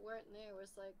people that weren't there was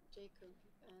like Jacob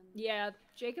and. Yeah,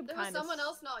 Jacob There was kind of. someone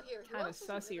else not here. Who Kind of else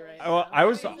was sussy there? right Well, now. I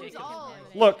was. Who's all?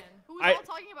 Look, Who was I. all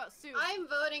talking about soup? I'm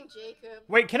voting Jacob.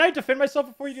 Wait, can I defend myself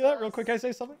before you do that? Real quick, can I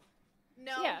say something?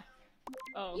 No. Yeah.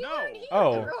 Oh. You weren't here.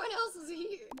 Oh. Everyone else is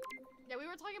here. Yeah, we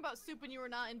were talking about soup and you were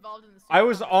not involved in the soup. I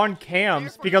was on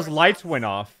cams because lights went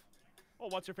off. Well,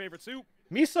 what's your favorite soup?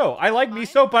 Miso. I like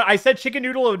miso, but I said chicken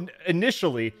noodle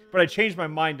initially, but I changed my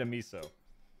mind to miso.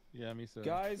 Yeah, miso.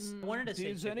 Guys, I wanted to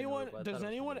say does chicken anyone noodle, but I thought it was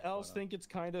anyone gonna be else fun. think it's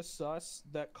kind of sus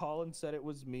that Colin said it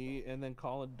was me and then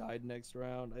Colin died next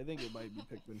round? I think it might be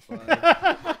Pikmin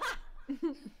 5.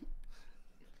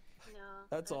 No.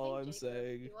 That's all I'm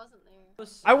saying. He wasn't there.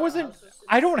 I wasn't.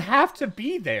 I don't have to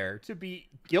be there to be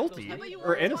guilty Yeah, but you or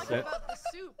were talking innocent. about the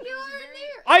soup. You weren't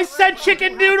there. I said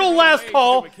chicken noodle last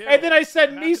call, and then I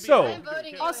said miso.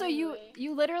 Also, you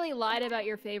literally lied about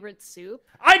your favorite soup.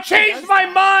 I changed my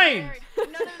mind.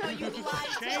 No, you lied.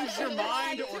 Change your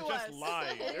mind or just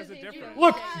lie. There's a difference.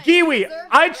 Look, Giwi,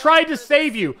 I tried to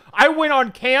save you. I went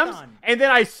on cams, and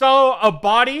then I saw a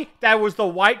body that was the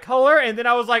white color, and then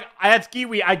I was like, that's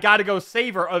Giwi. I gotta go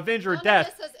save her, avenge her None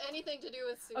death. of this has anything to do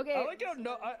with soup. Okay. I like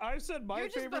how I said my You're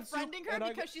just favorite soup, befriending her and I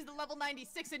because she's the level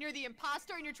 96 and you're the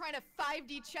imposter and you're trying to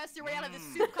 5D chess your way out of the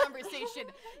soup conversation.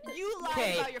 You lied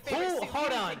Okay, about your favorite soup. hold You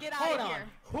need on, to get hold out of on. here.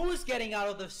 Who's getting out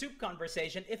of the soup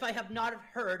conversation if I have not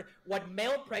heard what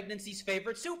male pregnancy's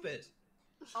favorite soup is?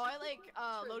 Oh, I like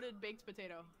loaded baked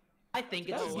potato. I think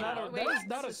it's that is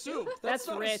not a soup. That's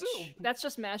not rich. A soup. That's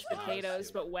just mashed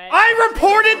potatoes, but wet. I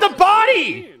reported the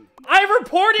body. I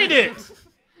reported it.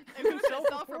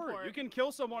 Self-report. You can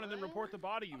kill someone and then report the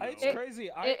body. You know. It's crazy.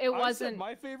 It I wasn't said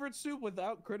my favorite soup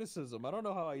without criticism. I don't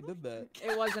know how I did that.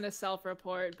 It wasn't a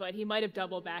self-report, but he might have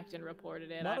double-backed and reported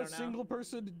it. I Not don't a know. single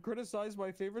person criticized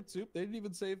my favorite soup. They didn't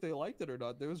even say if they liked it or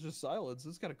not. There was just silence.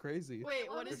 It's kind of crazy. Wait,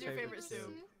 what is your favorite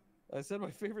soup? I said my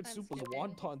favorite soup was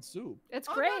wonton soup. It's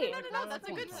Oh, great. No, that's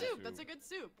a good soup. That's a good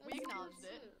soup. We acknowledged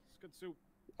it. It's good soup.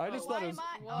 I just thought it was.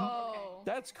 Oh.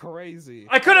 That's crazy.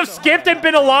 I could have skipped and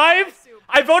been alive.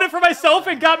 I voted for myself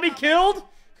and got me killed.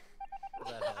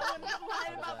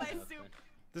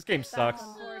 This game sucks.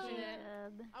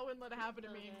 I wouldn't let it happen to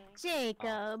me.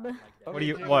 Jacob. What do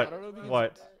you? What?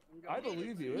 What? I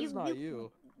believe you. It's not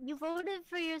you. You voted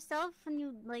for yourself and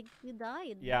you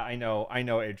died. Yeah, I know,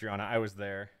 Adriana. I was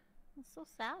there. It's so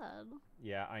sad.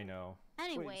 Yeah, I know.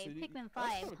 Anyway, Pikmin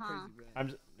 5, huh? I'm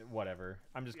just, whatever.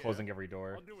 I'm just closing every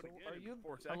door. I'll do it again. Are you? In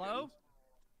 4 seconds. Hello?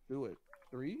 Do it.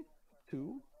 3,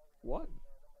 2, 1.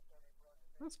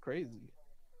 That's crazy.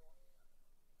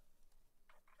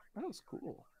 That was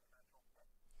cool.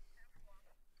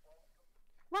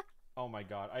 Oh my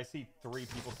god, I see 3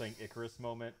 people saying Icarus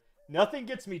moment. Nothing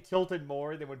gets me tilted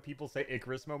more than when people say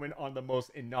Icarus moment on the most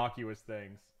innocuous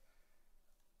things.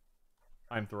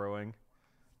 I'm throwing.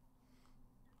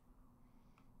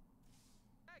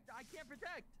 I can't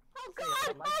protect. Oh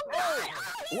god!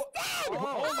 Oh god!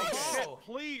 Oh my shit!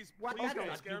 Please, please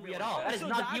don't scare me at all. That is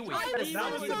not Yui. That is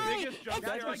not the Yui. biggest jump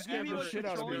That scare just scared the shit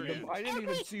out of me. I didn't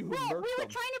even see who Bro, murked we were them. trying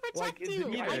to Like, protect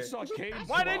you. I saw Kane.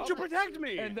 Why didn't you protect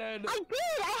me? And then. I did!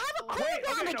 I have a Wait,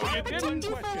 cooldown! I no, tried you to didn't. protect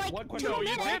you for like One 2 question. No, you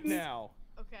minutes. didn't. Now.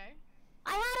 Okay.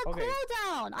 I had a Okay.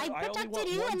 cooldown! I only protected want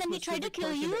you one and then he tried to specific kill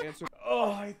person you. to answer.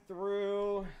 Oh, I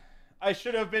threw. I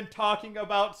should have been talking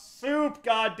about soup,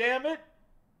 god damn it.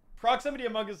 Proximity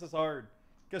Among Us is hard.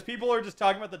 Because people are just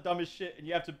talking about the dumbest shit and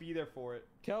you have to be there for it.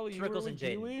 Kelly, you Rickles were and with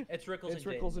Jaden. Kiwi? It's Rickles It's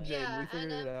and Rickles Jaden. and Jaden. We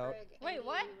figured it out. Wait,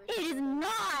 what? It is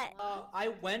not! I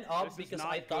went up This is because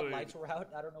not I thought good. lights were out.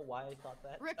 I don't know why I thought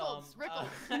that. Rickles, Rickles.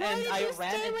 And Why did I you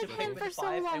ran stay into with him for Pikmin so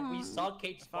 5, and we long? saw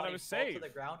Kate's thought I body was fall to safe. the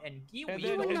ground, and And Giwi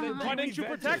then, was and then Why didn't you Giwi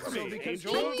protect vented, me, so because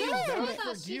Angel? Giwi She vouched did.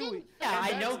 for Giwi. Yeah,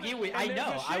 I know And Giwi. I there's know.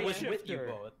 a I was with you shapeshifter.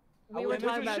 both. We were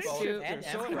talking about There's a soup. And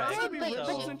shapeshifter, so it Alpharad. has to be But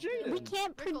Rickles and Jaden. we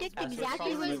can't predict That's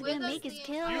exactly what who's probably gonna was make his the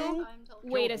kill. You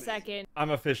Wait a second. I'm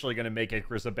officially gonna make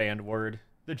Icarus a banned word.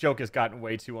 The joke has gotten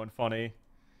way too unfunny.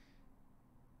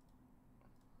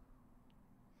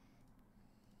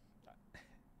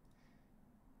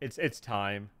 It's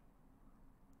time.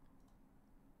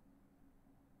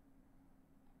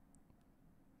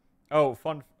 Oh,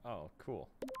 fun. Oh, cool.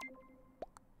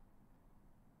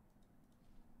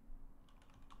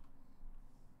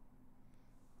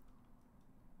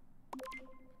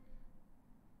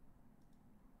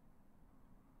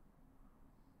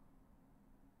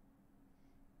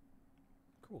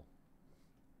 Cool.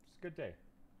 It's a good day.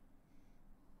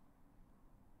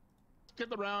 Skip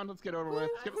the round. Let's get over with.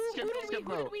 Skip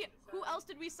vote. Who else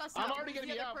did we suss out? I'm already Who's gonna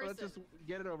the be other out, but let's person? just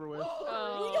get it over with. We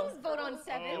don't vote on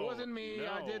 7. It wasn't me.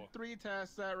 I no. did 3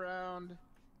 tests that round.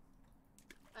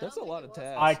 That's a lot of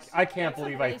tasks. I can't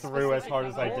believe I threw as hard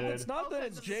as I Well, if did. it's not that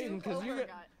it's Jaden, because you.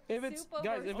 If it's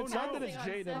guys, if it's not that it's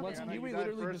Jaden, let's Yui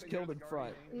literally just killed in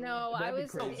front. No, I That'd be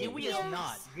was. crazy. Yui is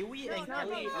not. Yui and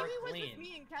Kelly are clean.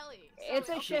 Me and Kelly. It's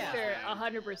a shifter,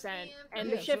 100%. And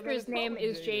the Yeah, so shifter's then it's name probably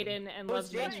is Jaden. Jaden and But loves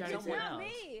Jaden being is shiny someone too. else.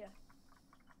 Me.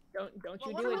 Don't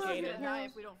you Well, do it, what if Jaden. we die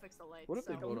if we don't fix the lights? What if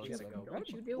they so- vote on you- 7? don't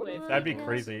you do it. That'd be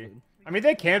crazy. I mean,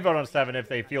 they can vote on 7 if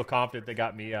they feel confident they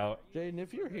got me out. Jaden,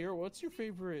 if you're here, what's your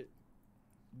favorite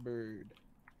bird?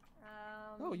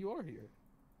 Oh, you are here.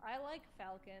 I like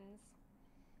falcons.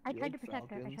 I You tried like to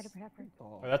protect her. I tried to falcons? protect her.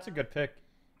 Oh. Oh, that's a good pick.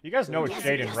 You guys know it's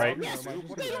Jaden, right? Yes,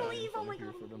 Jaden, leave! Oh my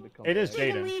god. It is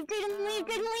Jaden, Jaden. leave! Jaden, leave!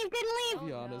 Jaden, leave! Jaden, leave!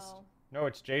 Be honest. No,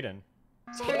 it's Jaden.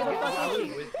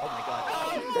 Jaden, Oh my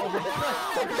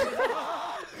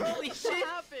god. Holy shit!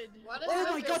 Oh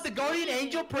my god, the guardian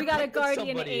angel We got a protected guardian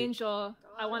somebody. angel.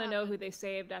 I want to know who they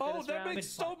saved after Oh, this that round. makes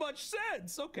so much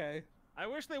sense. Okay. I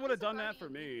wish they would have done that for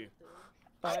me.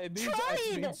 It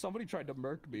means somebody tried to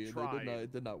murk me and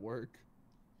it did not work.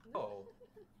 Oh.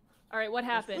 All right, what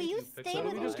happened? Will you So stay do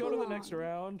with we me just go too to the long? next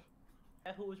round?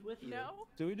 Yeah, who was with you? No.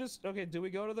 Do we just do we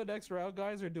go to the next round,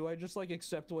 guys, or do I just like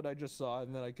accept what I just saw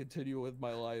and then I continue with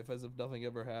my life as if nothing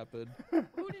ever happened?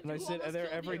 And I sit there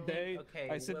every day. Okay,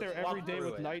 I sit there let's every walk day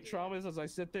through with it. night traumas as I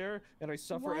sit there and I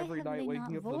suffer Why every have night, they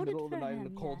waking not up in the middle of the voted for night in the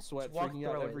him cold yet? sweat, Let's walk freaking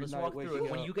out through it. every Let's night, walk through waking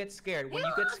it. When up. you get scared,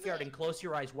 and close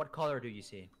your eyes, what color do you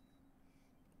see?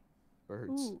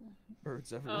 Birds. Ooh.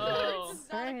 Birds everywhere. Oh. Birds is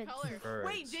not a Birds. color. Birds.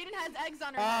 Wait, Jaden has eggs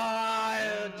on her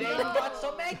head. Jaden got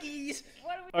some eggies.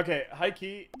 Okay, high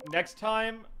key. Next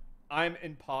time I'm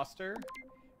imposter,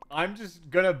 I'm just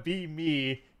gonna be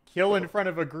me, kill in front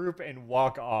of a group, and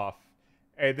walk off,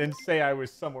 and then say I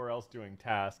was somewhere else doing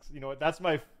tasks. You know what? That's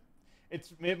my.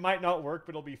 It might not work, but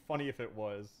it'll be funny if it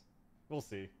was. We'll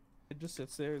see. It just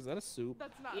sits there. Is that a soup?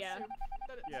 That's not Yeah. soup.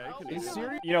 Yeah, you can Is do that.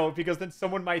 cereal? You know, because then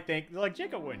someone might think, like,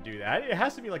 Jacob wouldn't do that. It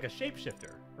has to be like a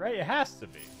shapeshifter, right? It has to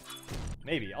be.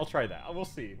 Maybe. I'll try that. We'll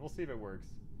see. We'll see if it works.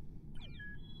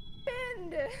 Ben,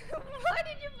 why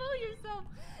did you bully yourself?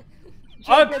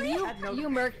 Jacob, you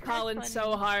murked Colin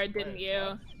so hard, didn't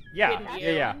you? Yeah, Didn't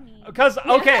yeah. you? Because,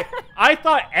 okay, I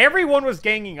thought everyone was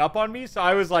ganging up on me, so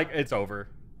I was like, it's over.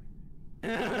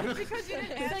 Because you didn't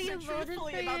So answer you voted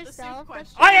truthfully for about the yourself? soup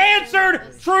question. I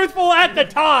answered truthful at the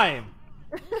time!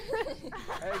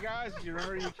 Hey guys, do you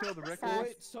remember you killed the Rickle?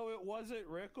 Wait, so it wasn't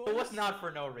Rickle? It was not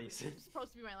for no reason. It's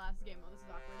supposed to be my last game. Oh, this is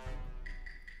awkward.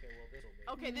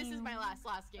 Okay, this is my last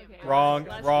game. Okay. Wrong,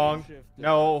 Last wrong.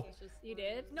 No. You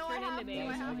did? No, Turn I have into to. me.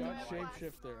 I I have to. got I have to.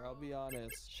 shapeshifter. I'll be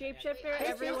honest. Shapeshifter, This is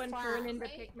everyone fun. turn into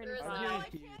Right? Pikmin There is 5. no- I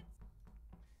can't.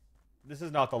 This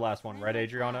is not the last one, right,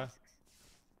 Adriana?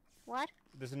 What?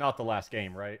 This is not the last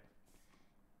game, right?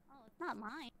 Oh, it's not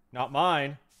mine. Not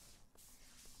mine.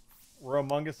 We're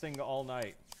Among Us-ing all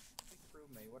night.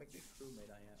 Crewmate, what a good crewmate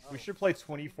I am. We should play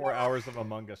 24 hours of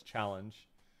Among Us challenge.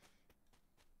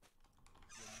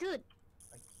 Dude.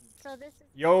 So this is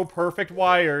Yo, perfect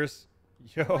wires.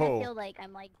 what I Yo. feel like.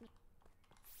 I'm like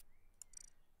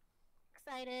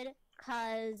excited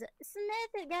because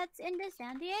Smith gets into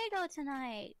San Diego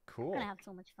tonight. Cool. We're gonna have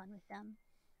so much fun with them.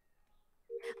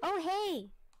 Oh hey,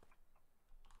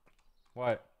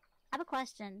 What? I have a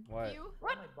question. What? You?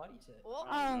 What? My buddy said.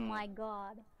 Oh my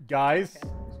god. Guys,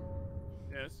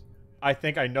 Yes. I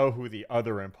think I know who the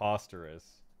other imposter is.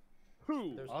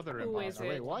 Who? There's Other Who is imposter.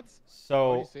 Wait, it? what? Why would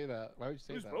So, you say that? Why would you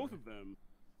say Who's that? both of them?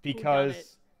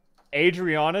 because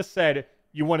Adriana said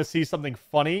you want to see something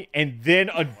funny, and then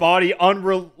a body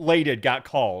unrelated got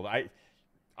called.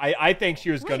 I think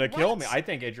she was gonna Wait, kill what? me. I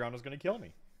think Adriana was gonna kill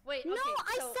me. Wait. No, okay,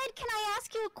 I so- said, can I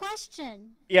ask you a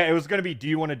question? Yeah, it was gonna be, do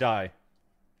you want to die?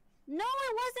 No,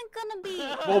 it wasn't gonna be.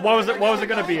 Well, what was it? What was it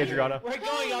gonna be, Adriana? We're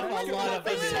going off a lot of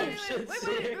assumptions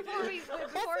here.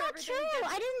 That's not true.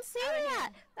 I didn't say that.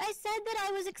 I said that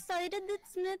I was excited that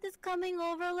Smith is coming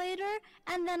over later,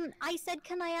 and then I said,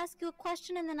 "Can I ask you a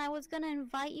question?" And then I was gonna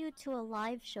invite you to a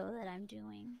live show that I'm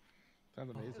doing. Sounds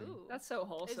amazing. Ooh. That's so Is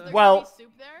wholesome. there Well- gonna be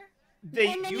soup there? And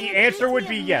then The you answer accused would me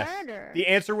be of yes. murder. The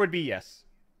answer would be yes.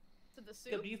 To the So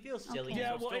soup? do you feel silly? Okay.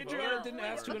 Yeah, now? well, Still Adriana voting? didn't Wait,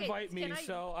 ask to okay, invite me, can I-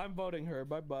 so I'm voting her.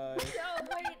 Bye bye. No,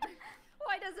 wait.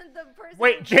 Why doesn't the person?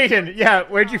 Wait, Jaden. Yeah,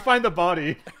 where'd you find the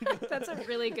body? That's a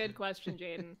really good question,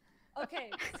 Jaden.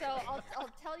 Okay, so I'll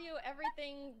tell you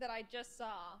everything that I just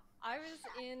saw. I was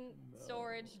in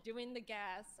storage doing the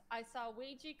gas. I saw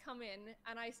Ouija come in,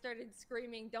 and I started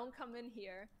screaming, "Don't come in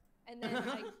here!" And then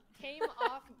I came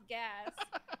off gas.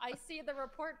 I see the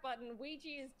report button.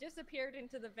 Ouija has disappeared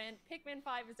into the vent. Pikmin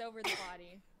 5 is over the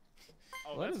body.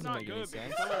 Oh, Well, that that's doesn't not make any good sense.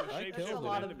 because someone was I shapeshifting killed a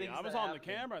lot into of me. things I was that on the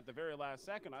happened. camera at the very last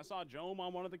second. I saw Jome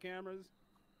on one of the cameras.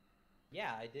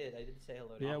 Yeah, I did. I did say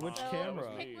hello to Yeah, you. which So, camera?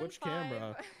 Pikmin Which 5.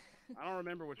 camera? I don't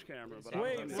remember which camera, but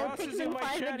Wait, I was so Ross is in Pikmin my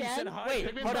 5 chat. He said again? hi. Wait,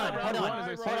 Pikmin hold on, 5 hold round on, one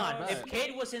is hold on. exciting. If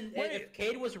Cade was in, Wait. if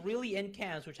Cade was really in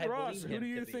cams, which I Ross, believe who him do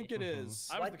you to be, think it is?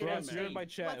 I was the Ross, camera. you're in my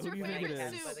chat. What's Who your do you think it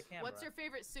favorite is? By the soup? camera. What's your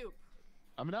favorite soup?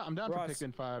 I'm down Ross. for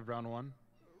Pikmin 5 round 1.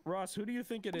 Ross, who do you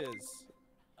think it is?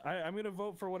 I'm gonna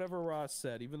vote for whatever Ross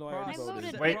said, even though I already Ross voted.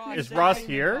 voted Wait, Ross is said Ross Pikmin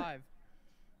here? 5.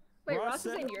 Wait, Ross Ross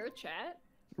is said- in your chat?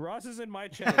 Ross is in my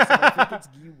chat, so I think it's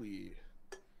Giwi.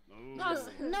 Ross,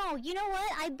 no, you know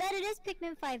what? I bet it is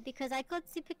Pikmin 5 because I could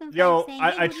see Pikmin 5 Yo, saying,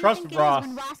 I hey, what do you trust think it is?" Ross.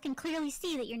 when Ross can clearly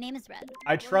see that your name is red.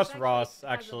 I trust Well, Ross,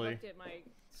 hasn't actually. looked at my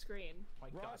screen.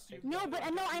 No, but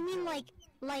no, I mean like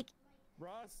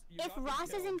Ross, if Ross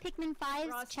is in Pikmin 5's Ross, you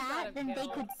got chat, him then they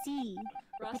killed. could see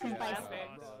Ross Pikmin is 5's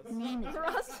laughing. name is red.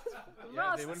 Ross, Yeah,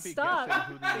 Ross, they wouldn't be stop.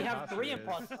 guessing who the We have imposter 3 is.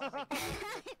 imposters.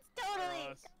 It's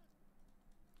totally.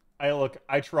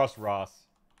 I trust Ross.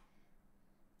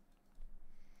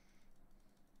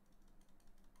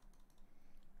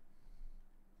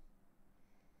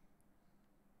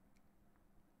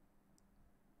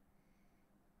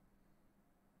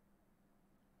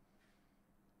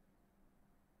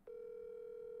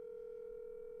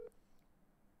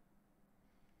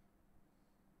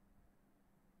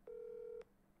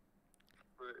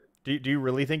 Do you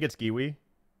really think it's Giwi?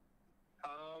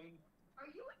 Are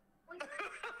you?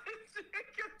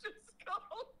 Jacob just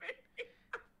called me.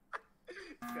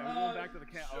 Okay, I'm going back to the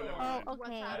cat. Oh, never mind. Oh,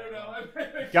 okay. I don't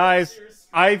know. Guys,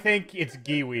 I think it's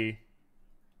Giwi.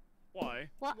 Why?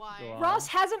 What? Why? Ross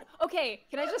hasn't. Okay,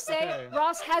 can I just say Okay.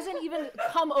 Ross hasn't even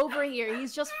come over here.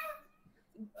 He's just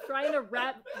trying to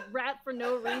rap for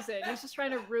no reason. He's just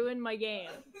trying to ruin my game.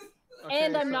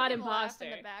 And I'm not The laugh imposter.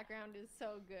 in the background is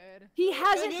so good. He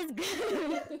hasn't. It is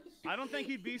good. I don't think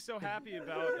he'd be so happy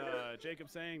about Jacob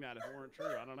saying that if it weren't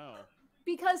true. I don't know.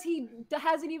 Because he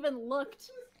hasn't even looked.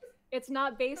 It's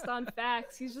not based on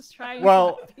facts. He's just trying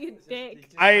Well, to be a dick.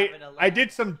 I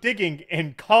did some digging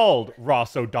and called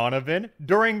Ross O'Donovan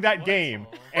during that game,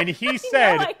 and he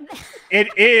said I- it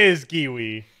is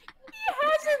Giwi. He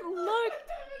hasn't looked.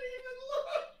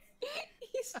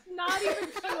 He's not even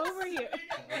come over here.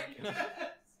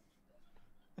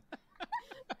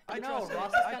 I know,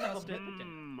 Ross is kind of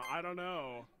a I don't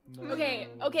know. Okay.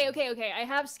 I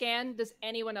have scan. Does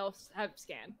anyone else have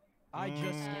scan? I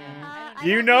just scanned.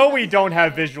 You know we don't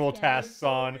have visual tasks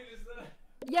on.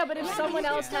 Yeah, but if Yeah, someone but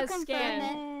you else can has still scan.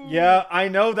 confirm it. Yeah, I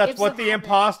know that's If what some- the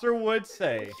imposter would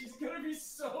say. She's gonna be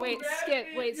so Wait, mad skip,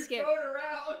 if wait, you skip. vote her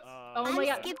out. Oh I'm my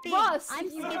god. skipping. Ross, I'm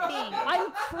skipping.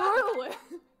 I'm crew.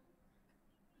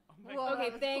 Whoa, Okay,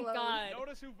 that was thank close. God.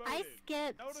 Notice who voted. I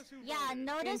skipped. Notice who Yeah, voted.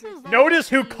 notice who voted. Notice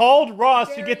who called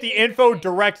Ross to get the info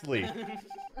directly.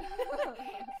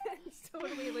 It's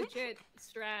totally legit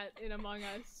strat in Among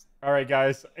Us. All right,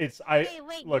 guys, it's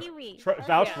Wait, look. Kiwi.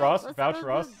 Vouch Yeah. Ross, Let's vouch go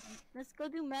Ross. Let's go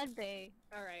do medbay.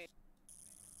 All right.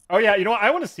 Oh yeah, you know what?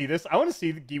 I want to see this. I want to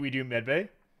see the Giwi do medbay.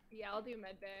 Yeah, I'll do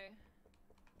medbay.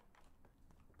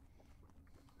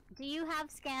 Do you have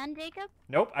scan, Jacob?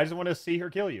 Nope, I just want to see her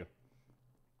kill you.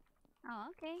 Oh,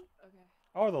 okay. Okay.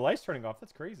 Oh, the light's turning off.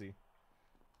 That's crazy.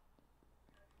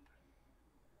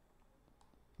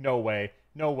 No way.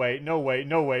 No way. No way.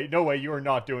 No way. No way. You are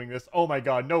not doing this. Oh my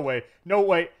god. No way. No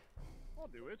way. I'll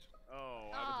do it. Oh,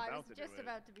 Oh, I I was was about to just do it.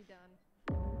 about to be done.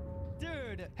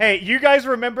 Dude. Hey, you guys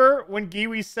remember when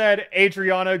Giwi said,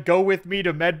 Adriana, go with me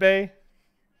to medbay?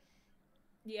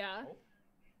 Yeah.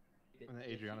 And then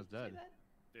Adriana's dead.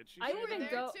 Did she? I say didn't that? even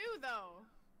There go. too, though.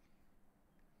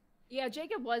 Yeah,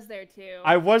 Jacob was there too.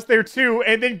 I was there too,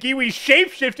 and then Giwi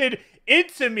shapeshifted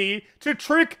into me to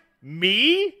trick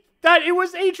me that it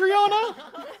was Adriana?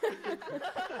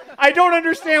 I don't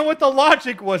understand what the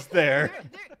logic was there.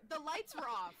 The lights were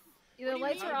off. The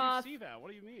lights How are did off. you see that? What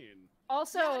do you mean?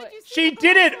 Also, She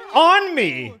did it on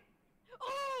me.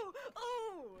 Oh,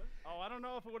 oh. Oh, I don't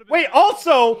know if it would have been. Wait,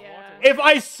 also, if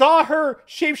I saw her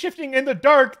shapeshifting in the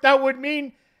dark, that would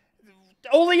mean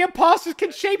only imposters can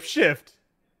shapeshift.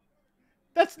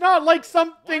 That's not like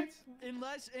something.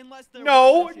 Unless they're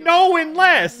No,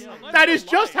 unless. That is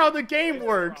just how the game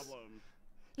works.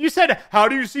 You said, how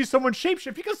do you see someone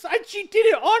shapeshift? Because she did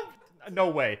it on. No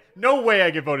way. No way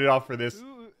I get voted off for this.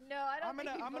 No, I don't think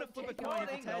I'm gonna flip a Jacob. coin. If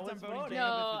it's heads, I'm voting Jacob.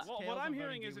 No. If it's Well, tails, what I'm I'm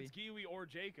hearing voting is it's Giwi. Giwi or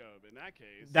Jacob in that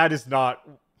case. That is not.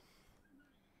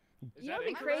 Is You that know, be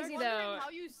incorrect? crazy I'm though. wondering how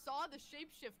you saw the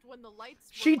shapeshift when the lights.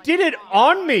 Were, She like, did it off.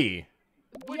 on me.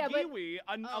 Would Yeah, but- Giwi,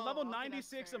 a Oh, level okay,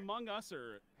 96 that's fair. Among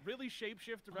User, really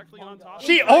shapeshift directly on top of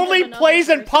She you? only another plays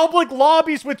in person. public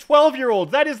lobbies with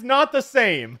 12-year-olds. That is not the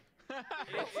same.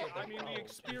 I mean, the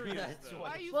experience, That's though. Why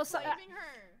are you Well, so- blaming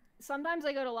her? Sometimes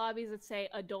I go to lobbies that say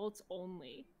adults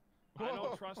only. I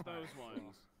don't trust those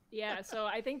ones. Yeah, so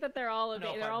I think that they're all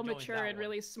know if they're I'm all doing mature that and one.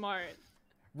 really smart.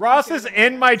 Ross is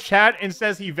in my chat and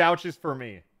says he vouches for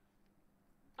me.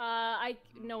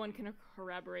 No one can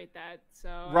corroborate that.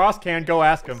 So Ross can. Go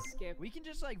ask him. Skip. We can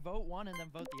just like vote one and then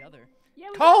vote the other. Yeah,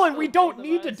 we can Colin, just we vote don't both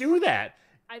of need to us. do that.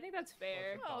 I think that's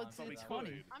fair. Oh, But we it's could.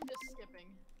 funny. I'm just skipping.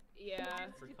 Yeah.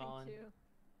 For skipping Colin. too.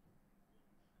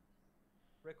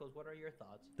 Rickles, what are your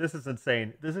thoughts? This is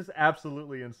insane. This is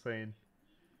absolutely insane.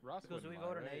 Ross Because we wouldn't lie,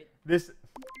 voted right? 8. This.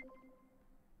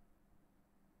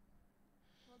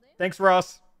 Thanks,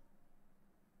 Ross.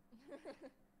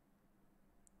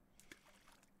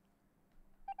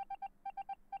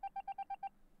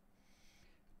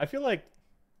 I feel like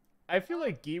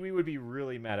Giwi would be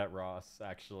really mad at Ross,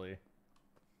 actually. Oh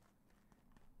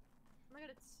my god,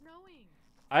 it's snowing.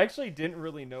 I actually didn't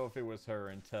really know if it was her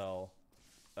until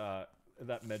that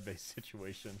medbay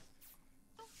situation.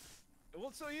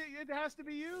 Well, so it has to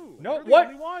be you. No, You're the what?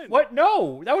 only one. What?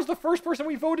 No, that was the first person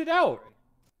we voted out.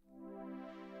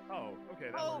 Oh, okay,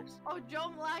 that works. Oh,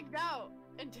 Joan lagged out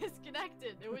and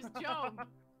disconnected. It was Joan.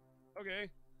 Okay.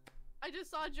 I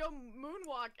just saw Joe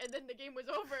moonwalk and then the game was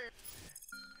over.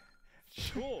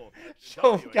 Cool.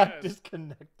 Joe got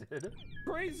disconnected.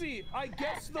 Crazy! I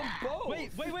guessed them both.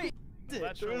 Wait. It was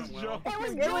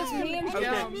me and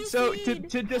Okay, so to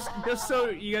just so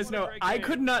you guys know, I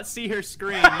could not see her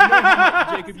screen. You know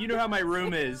how, Jacob, you know how my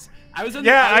room is. I was on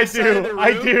the other side of the room,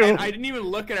 I do. and I didn't even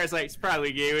look at her. I was like, it's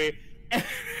probably Gaby. It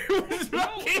was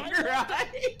fucking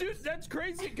right. Dude, that's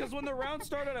crazy, because when the round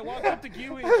started, I walked up to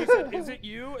Kiwi and she said, is it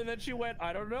you? And then she went,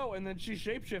 I don't know. And then she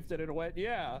shapeshifted and went,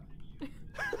 yeah.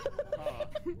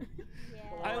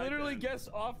 I literally guessed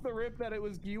off the rip that it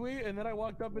was Giwi, and then I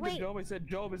walked up into Joe. I said,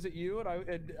 "Joe, is it you?"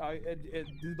 And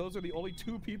those are the only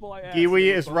two people I asked.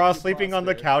 Giwi, is Ross sleeping on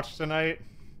the couch tonight?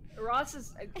 Ross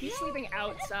is he's sleeping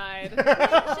outside.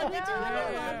 Should we do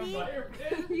a new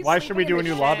lobby? Why should we do a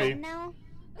new lobby? Now?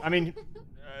 I mean,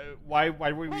 why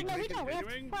would we? Wait, no, we don't. We have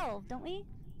 12, don't we?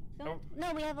 No,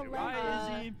 we have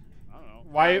 11.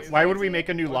 Why would we make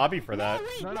a new lobby for that?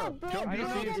 No, Jum.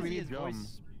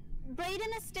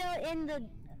 Brayden is still in the.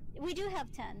 We do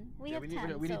have 10. We have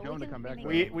 10. We need so Jum to come back.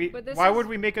 Why would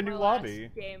we make a new lobby?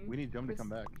 We need Jum to come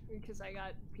back. Because I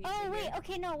got. Oh wait,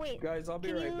 okay, no, wait. Guys, I'll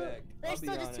be right back. There's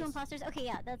still just 2 imposters. Okay,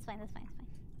 yeah, that's fine.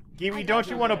 Giwi, don't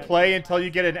you want to play until you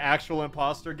get an actual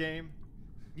imposter game?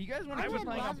 Do you guys want to I keep would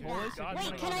playing on love Polus? that.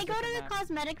 Wait, can I go to the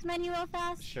cosmetics menu real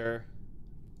fast? Sure.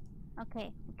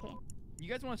 Okay. You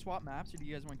guys want to swap maps, or do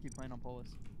you guys want to keep playing on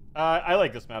Polus? I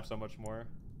like this map so much more.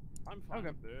 I'm fine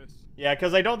with this. Yeah,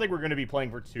 because I don't think we're going to be playing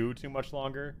for too much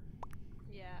longer.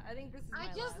 Yeah, I think this is I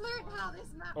just learned how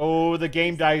this map. Oh, the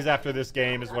game dies after this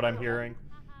game is what I'm hearing.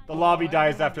 The lobby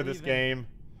dies after this game.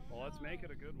 Well, let's make it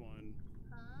a good one.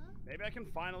 Maybe I can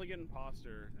finally get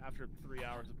imposter after 3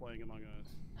 hours of playing Among Us.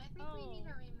 I think we need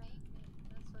to remake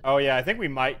it. That's what Oh yeah, I think we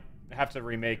might have to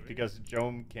remake because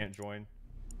Joan can't join.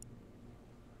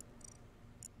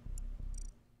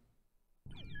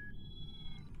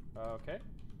 Okay.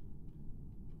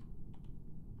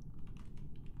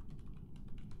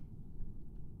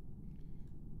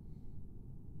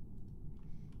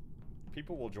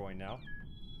 People will join now.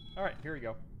 Alright, here we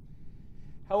go.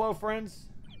 Hello, friends.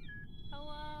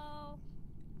 Hello.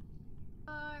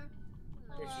 Yeah,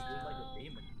 she did like a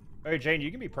demon. Alright, Jane,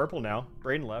 you can be purple now.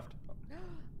 Brayden left.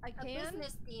 I a can.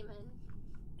 business demon.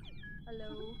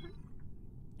 Hello.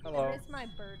 Hello. I miss my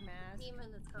bird mask. Demon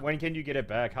that's coming. When can you get it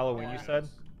back? Halloween, you said?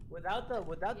 Without the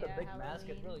Yeah, big mask,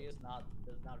 it Halloween. really does not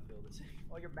feel the same.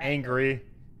 Oh, you're mad. Angry.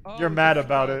 Oh, You're is mad this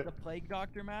about the- it. The plague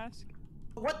doctor mask.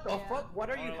 What the fuck? What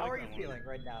are you? I How like are you that one. feeling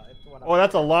right now? It's what Oh,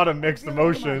 that's a lot of mixed feeling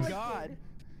emotions. God.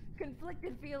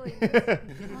 Conflicted feelings.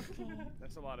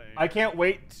 That's a lot of anger. I can't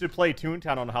wait to play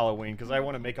Toontown on Halloween because I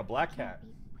want to make a black cat.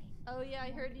 Oh yeah,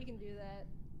 I heard you can do that.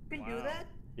 You can do that?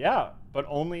 Yeah, but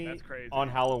only That's crazy. on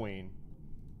Halloween.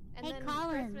 And Hey, then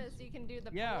Colin. Christmas you can do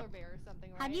the Yeah. polar bear or something,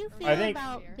 right? How do you Or feel I think-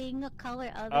 about being a color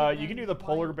other You can do than the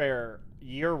polar white? bear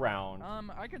year round,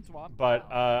 I can swap. but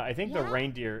I think the Yeah?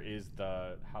 reindeer is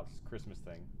the house Christmas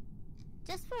thing.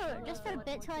 Just for a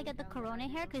bit till I get the corona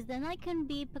hair, because then I can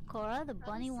be Pecora, the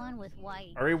bunny one with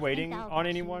white. Are we I think waiting that would on be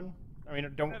anyone? I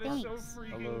mean, don't. That is so Thanks.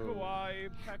 freaking Hello. kawaii,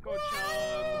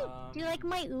 Peko-chan. Do you like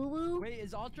my uwu? Wait,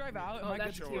 is Alt Drive out? Am Oh, I good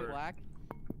that's to see sure. black?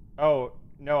 Oh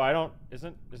no, I don't.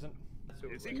 Isn't. Is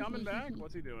he coming back?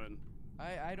 What's he doing?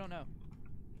 I don't know.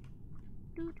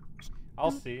 I'll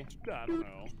see. I don't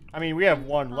know. I mean, we have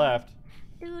one left.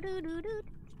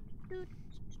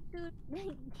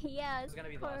 Yeah, This is gonna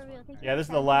be the last one. Yeah, this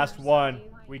is the last one.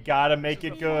 We gotta make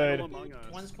it good. Among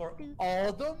Us. One's for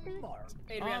all the mark.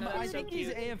 Adriana, I that's so think he's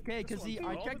cute. AFK because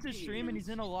I checked his stream and he's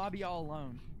in a lobby all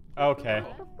alone. Okay.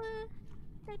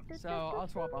 So I'll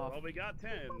swap off. Well, we got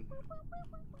 10.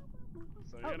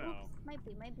 So you know. Might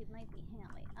be. Hang on, wait.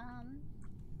 I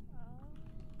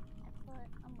put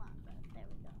Among Us. There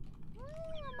we go.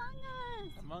 Among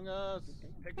Us. Among Us.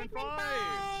 Pikmin 5!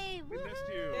 Five! We missed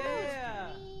you.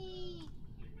 Yeah.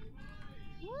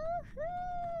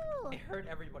 Woohoo! I heard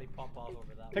everybody pump off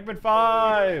over that. Pikmin I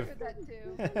 5. heard that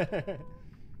too.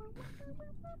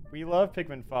 We love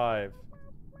Pikmin 5.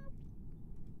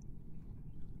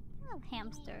 Oh,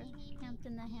 hamster.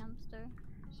 Hampton the hamster.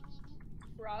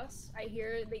 Ross, I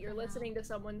hear that you're listening to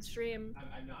someone's stream.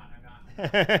 I'm not.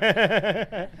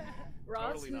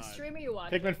 Ross, Totally whose not. stream are you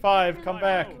watching? Pikmin 5, come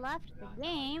back. Left the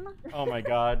game. Oh my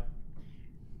god.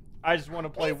 I just want to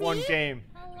play one game.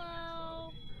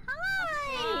 Hello.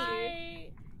 Hi.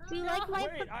 Do you like my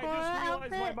Wait, I Pecora just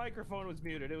realized my outfit? microphone was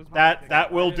muted. It was my thing.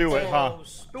 That will do it, huh? Oh,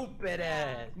 stupid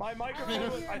ass. My microphone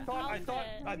was, I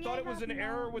thought it was an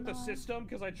error with the system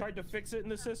because I tried to fix it in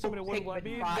the system and it wouldn't let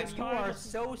me. This You are time,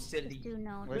 so silly.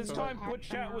 this time Twitch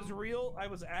chat was real. I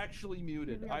was actually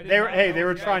muted. I did They were- not hey, know they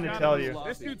were the trying to chat tell was you. lobby.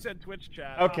 This dude said Twitch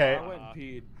chat. Okay. I went and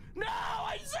peed. No,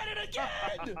 I said it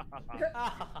again.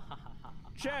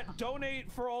 Chat,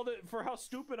 donate for how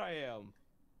stupid I am.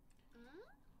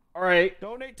 All right.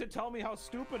 Donate to tell me how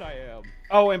stupid I am.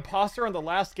 Oh, imposter on the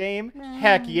last game?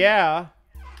 Heck yeah.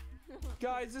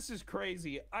 Guys, this is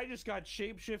crazy. I just got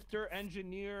shapeshifter,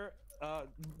 engineer, Oh,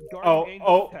 guardian angel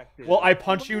oh. detective. Well, I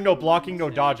punch you, no blocking, no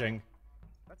dodging.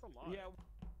 That's a lot. Yeah.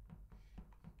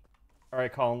 All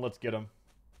right, Colin, let's get him.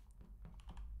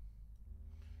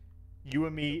 You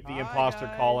and me, the Hi, imposter,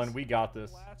 guys. Colin. We got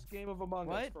this. Last game of Among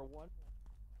Us What? for one.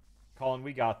 Colin,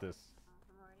 we got this.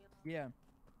 Yeah.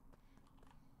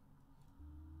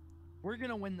 We're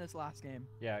gonna win this last game.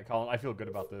 Yeah, Colin, I feel good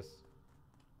about this.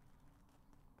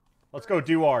 Let's go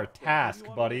do our task,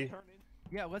 buddy.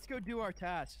 Yeah, let's go do our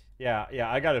task. Yeah,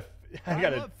 I gotta. I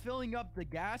love filling up the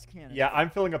gas canisters. Yeah,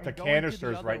 I'm filling up the and going to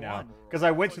canisters other right now one. because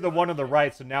I went to the one on the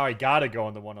right, so now I gotta go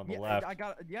on the one on the Yeah, left.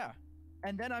 yeah.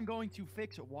 And then I'm going to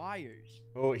fix wires.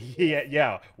 Oh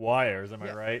yeah, wires. Am I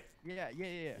Yeah. right? Yeah.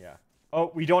 Yeah.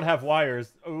 Oh, we don't have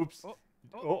wires. Oops. Oh,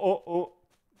 Oh.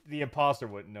 The imposter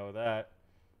wouldn't know that.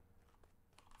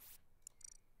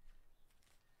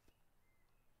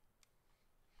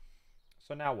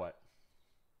 So now what?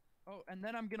 Oh, and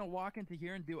then I'm gonna walk into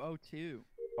here and do O2.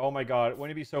 Oh my god,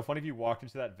 wouldn't it be so funny if you walked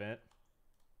into that vent?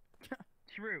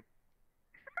 True.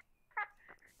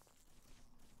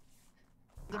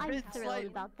 I'm thrilled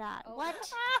about that. What?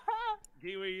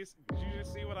 Giwis, did you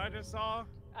just see what I just saw?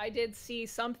 I did see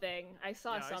something. I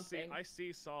saw Yeah, something. I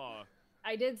saw.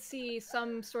 I did see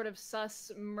some sort of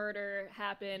sus murder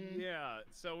happen. Yeah,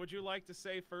 so would you like to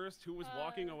say first who was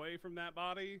walking away from that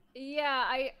body? Yeah,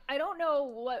 I don't know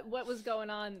what was going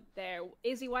on there.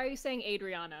 Izzy, why are you saying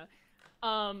Adriana?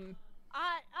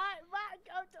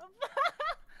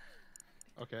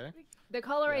 Okay. The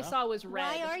color I Yeah. saw was red.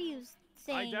 Why are you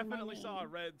saying I definitely my saw a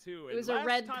name? red too. It was and a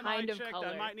red last time kind I of checked, color.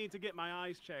 I might need to get my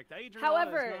eyes checked. Adriana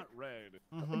However, is not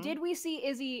red. Did we see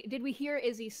Izzy? Did we hear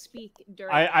Izzy speak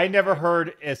during? I never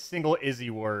heard a single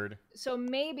Izzy word. So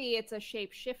maybe it's a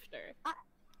shapeshifter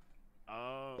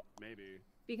Oh, maybe.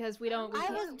 because we don't. We I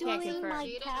can't- was can't doing confirm.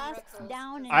 my tasks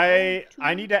down in I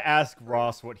O2. need to ask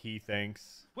Ross what he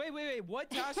thinks. Wait.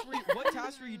 What task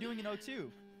were you doing in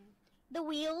O2? The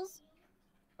wheels.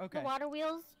 Okay. The water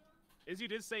wheels. Izzy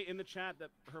did say in the chat that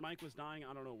her mic was dying.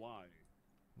 I don't know why.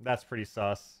 That's pretty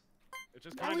sus. It's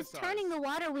just I kind of was turning the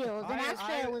water wheels, and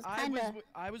Astrea was kind of.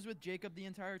 I was with Jacob the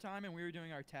entire time, and we were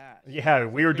doing our task. Yeah,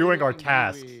 we were doing our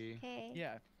tasks. Okay.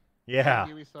 Yeah. Yeah.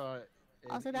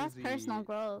 Also, that's personal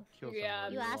growth. Yeah.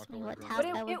 You asked me what task But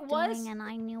I was it was- doing, and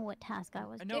I knew what task I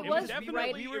was No, doing. It was because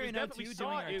right- we were in definitely O2 saw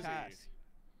doing our Izzy. task.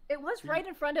 It was right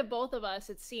in front of both of us,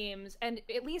 it seems, and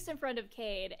at least in front of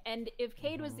Cade. And if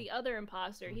Cade was the other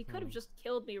imposter, he could have just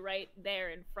killed me right there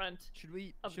in front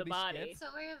of the body. So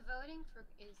we're voting for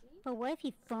Izzy? But what if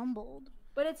he fumbled?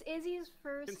 But it's Izzy's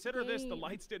first. Consider this, the game.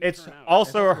 lights didn't It's turn out.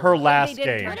 also her last They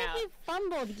didn't game. turn What out. if he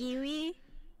fumbled, Giwi?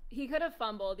 He could have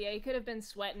fumbled. Yeah, he could have been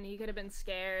sweating. He could have been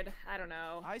scared. I don't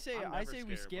know. I say I'm we never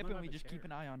skip scared. and we just keep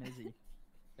an eye on Izzy.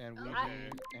 And we I-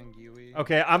 and Giwi.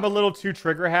 Okay, I'm a little too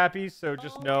trigger happy, so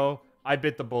just know I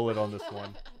bit the bullet on this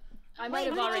one. I might have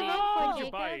who did already. you vote for, Who'd you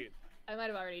Jacob? bite? I might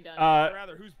have already done. Uh,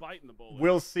 Rather, who's biting the bullet?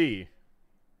 We'll see.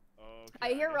 Okay,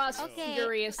 I hear guess Ross we will. Okay.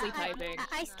 furiously typing.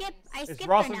 I skip. I Is skip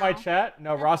Ross for in now. my chat?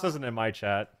 No, Ross isn't in my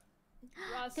chat.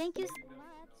 Ross. Thank you so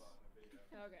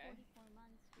much. Okay.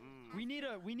 We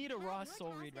need a Ross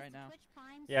soul read right now.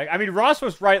 Yeah, I mean, Ross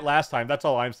was right last time. That's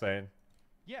all I'm saying.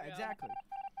 Yeah, exactly.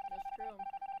 That's true.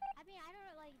 I mean, I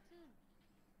don't like to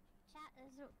chat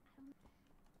is.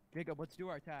 Jacob, let's do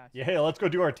our task. Yeah, let's go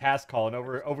do our task, Colin,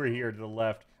 over here to the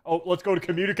left. Oh, let's go to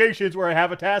communications where I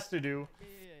have a task to do.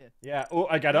 Yeah. Oh,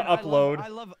 I gotta Man, upload. I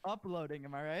love uploading.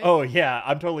 Am I right? Oh yeah,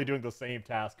 I'm totally doing the same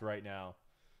task right now.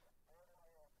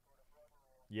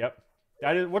 Yep.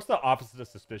 That is. What's the opposite of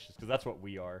suspicious? Because that's what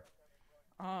we are.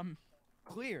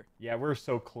 Clear. Yeah, we're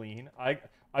so clean. I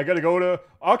gotta go to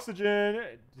oxygen,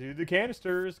 do the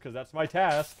canisters, because that's my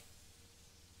task.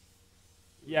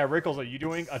 Yeah, Rickles, are you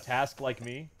doing a task like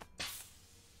me?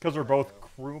 Because we're both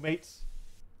crewmates.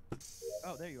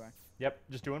 Oh, there you are. Yep,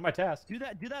 just doing my task. Do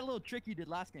that little trick you did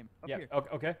last game. Up Yeah. here.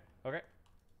 Okay. Hi, Rickles.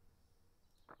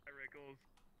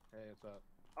 Hey, what's up?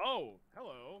 Oh,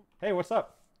 hello. Hey, what's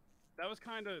up? That was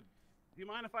kind of. Do you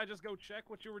mind if I just go check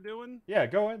what you were doing? Yeah,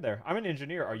 go in there. I'm an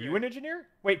engineer. Are you Okay. an engineer?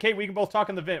 Wait, Kate, we can both talk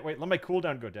in the vent. Wait, let my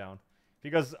cooldown go down.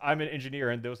 Because I'm an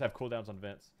engineer and those have cooldowns on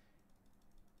vents.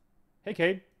 Hey,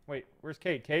 Cade. Wait, where's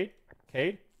Cade? Cade?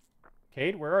 Cade?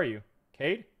 Cade, where are you?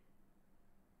 Cade?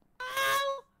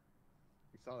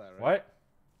 You saw that, right? What?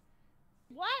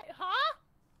 What? Huh?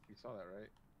 You saw that, right?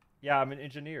 Yeah, I'm an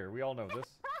engineer. We all know this.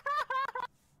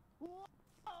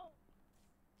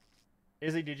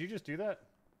 Izzy, did you just do that?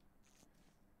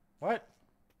 What?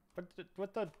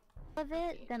 What the? Of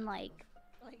it, then like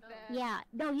that. Yeah.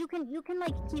 No, you can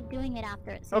like keep doing it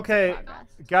after it. Okay,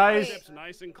 guys. Ship's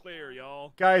nice and clear,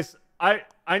 y'all. Guys, I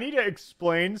need to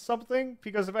explain something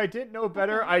because if I didn't know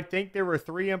better, I'd think there were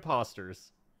 3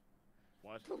 imposters.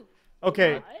 What?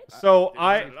 Okay, What? so Did you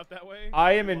set it up that way?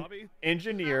 I am In the an lobby?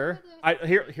 engineer.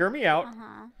 Hear me out.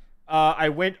 Uh-huh. I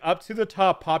went up to the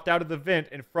top, popped out of the vent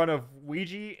in front of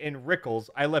Ouija and Rickles.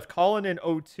 I left Colin in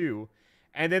O2,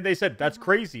 and then they said, that's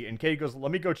crazy. And Kate goes,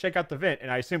 let me go check out the vent. And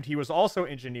I assumed he was also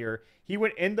engineer. He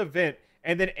went in the vent,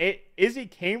 and then Izzy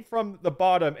came from the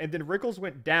bottom, and then Rickles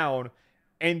went down,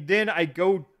 and then I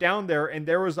go down there, and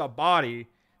there was a body.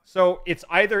 So it's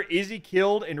either Izzy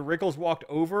killed and Rickles walked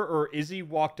over, or Izzy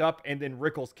walked up and then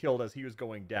Rickles killed as he was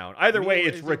going down. Either way,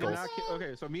 it's Rickles.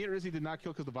 Okay, so me and Izzy did not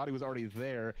kill because the body was already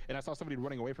there, and I saw somebody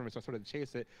running away from it, so I started to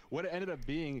chase it. What it ended up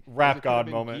being Rap God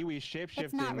moment. Kiwi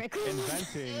shapeshifting,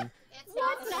 inventing.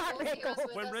 It's not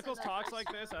Rickles. When Rickles talks like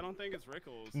this, I don't think it's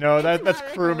Rickles. No, that's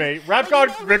crewmate. Rap God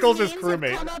Rickles is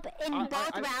crewmate. Come up in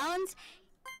both rounds.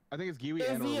 I think it's Kiwi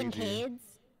and Izzy and Luigi. Cade's.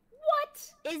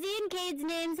 What? Izzy and Cade's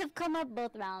names have come up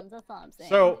both rounds. That's all I'm saying.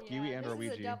 So Kiwi and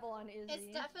Luigi. It's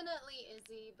definitely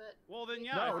Izzy, but. Well, then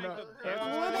yeah. No, I think no.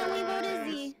 Well, then we vote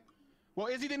Izzy. Well,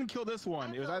 Izzy didn't kill this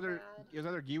one. It was either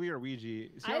Kiwi or Ouija. See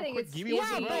I how think quick it's- Kiwi yeah, was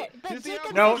to vote? but You see how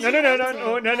No.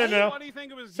 quick- Why do you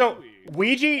think it was So Kiwi?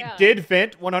 Ouija did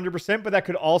vent 100%, but that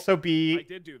could also be I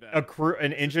did do that.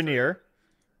 an engineer.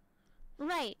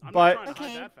 Right. I'm not But trying to hide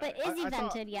Okay, that but fact. Izzy I saw-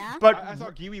 vented, yeah. But I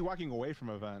saw Kiwi walking away from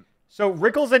a vent. so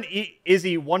Rickles and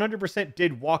Izzy 100%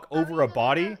 did walk over a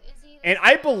body, and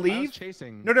I believe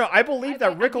chasing. No, I believe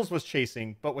that Rickles was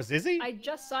chasing, but was Izzy? I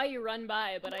just saw you run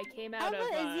by, but I came out of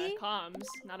Izzy. comms,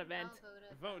 not event.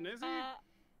 Voting Izzy?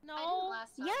 No.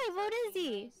 Yeah, I vote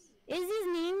Izzy. Izzy's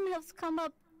name has come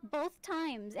up both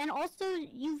times, and also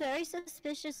you very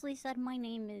suspiciously said my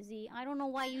name, Izzy. I don't know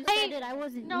why you said it. I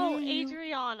wasn't. No, near you.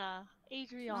 Adriana. I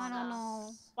don't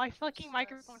know. My fucking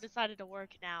microphone decided to work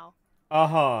now.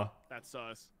 Uh-huh. That's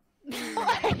sus.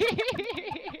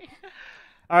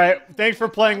 All right, thanks for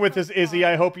playing with us, Izzy.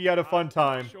 I hope you had a fun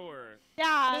time. Sure.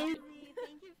 Yeah. Izzy,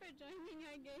 thank you for joining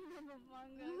our game of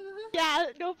Among Us. Yeah,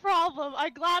 no problem.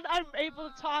 I'm glad I'm able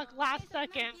to talk last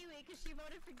second. Because she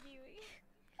voted for Kiwi.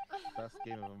 Best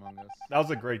game of Among Us. That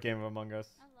was a great game of Among Us.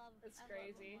 It's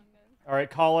crazy. All right,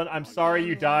 Colin, I'm sorry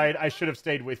you died. I should have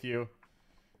stayed with you.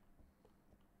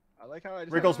 I like how I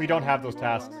just Rickles, we don't have those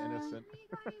tasks. Innocent.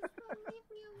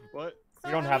 What? We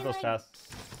don't have those tasks.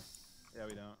 Yeah,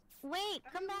 we don't. Wait,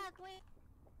 come back, wait.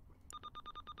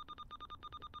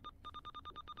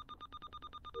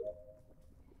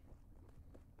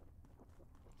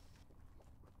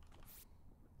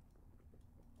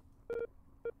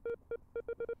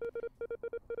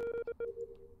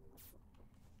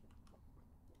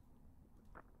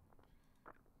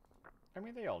 I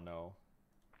mean, they all know.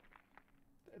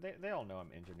 They all know I'm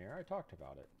engineer. I talked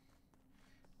about it.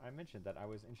 I mentioned that I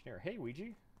was engineer. Hey, Ouija.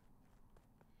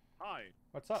 Hi.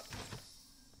 What's up?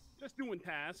 Just doing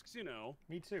tasks, you know.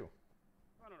 Me too.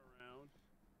 Running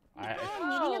around.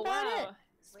 Meeting about it.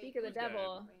 Speak of the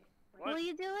devil. Will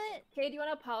you do it? Kay, do you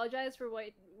want to apologize for what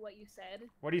you said?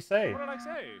 What do you say? What did I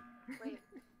say?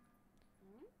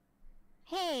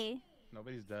 Hey,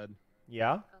 Nobody's dead.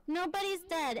 Yeah? nobody's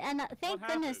dead, and thank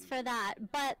goodness for that.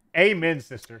 But Amen,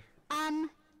 sister.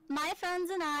 my friends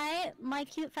and I, my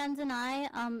cute friends and I,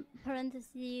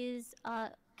 parentheses,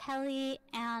 Kelly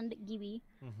and Gibi,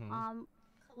 Mhm.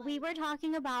 we were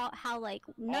talking about how like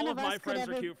none All of of us my could friends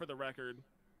ever. are cute, for the record.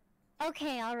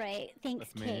 Okay, all right. Thanks,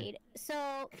 That's me. Cade.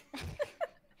 So.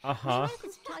 Uh-huh. We were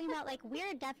just talking about like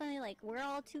we're definitely like we're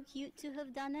all too cute to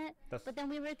have done it, That's- but then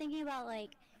we were thinking about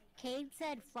like Cade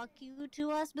said "fuck you"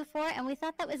 to us before, and we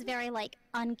thought that was very like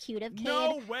uncute of Cade.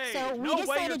 No way. So we no way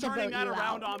decided you're to turning vote that you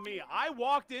around out. on me. I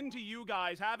walked into you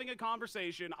guys having a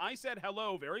conversation. I said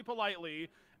hello very politely,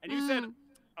 and you said,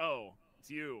 "Oh, it's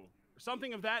you," or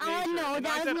something of that Oh nature. no, and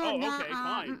I that said, was oh, not. okay,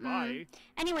 fine, bye.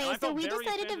 Anyway, And I so felt we very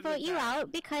decided to offended vote and you attacked.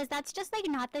 out because that's just like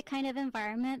not the kind of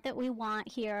environment that we want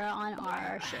here on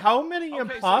our show. How many Okay, so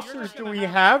you're imposters just do gonna we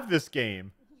have this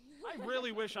game? I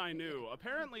really wish I knew.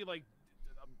 Apparently, like,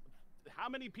 how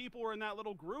many people were in that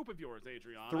little group of yours,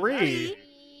 Adriana? 3.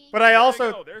 But I There you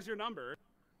also... go, there's your number.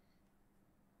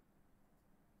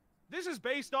 This is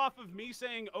based off of me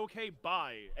saying, okay,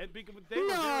 bye. And because they were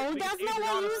No, there, that's because not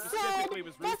what Adriana you said. specifically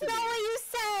was rude That's to not me. what you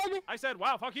said. I said,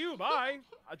 wow, fuck you, bye.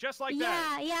 Just like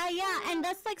that. Yeah, and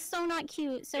that's like so not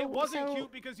cute. So It wasn't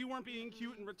cute because you weren't being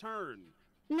cute in return.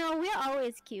 No, we're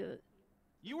always cute.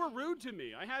 You were rude to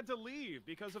me. I had to leave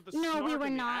because of the No, snark we were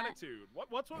and the not. attitude.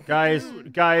 What's what? Guys,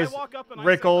 rude? guys, I walk up and I say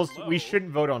Rickles, hello. we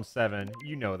shouldn't vote on 7.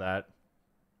 You know that.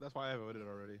 That's why I voted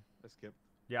already. I skipped.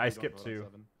 Yeah, I We don't skipped vote on 2.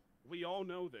 7. We all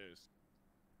know this.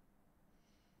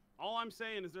 All I'm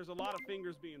saying is there's a lot of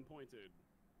fingers being pointed.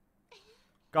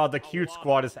 God, the cute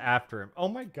squad is after him. Oh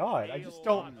my god, I just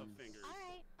don't... Alright,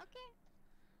 okay.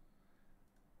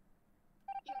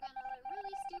 You're gonna look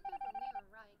really stupid when we were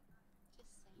right. Just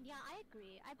saying. Yeah, I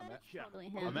agree. I bet it's Yeah. totally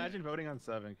him. Imagine voting on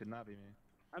 7. Could not be me.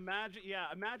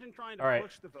 Imagine trying to Alright.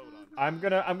 push the vote on.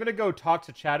 I'm gonna go talk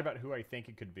to Chad about who I think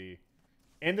it could be.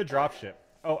 In the dropship.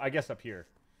 Oh, I guess up here.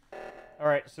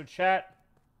 Alright, so chat,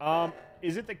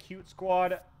 is it the cute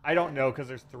squad? I don't know, because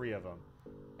there's 3 of them.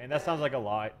 And that sounds like a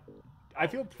lot. I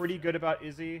feel pretty good about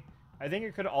Izzy. I think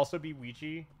it could also be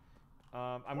Ouija.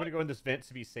 I'm gonna go in this vent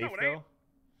to be safe, No, it ain't. though.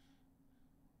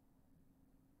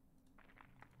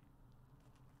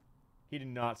 He did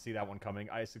not see that one coming.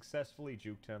 I successfully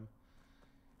juked him.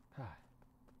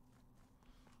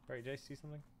 Alright, did I see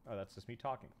something? Oh, that's just me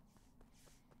talking.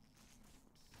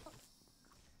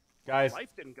 Guys. The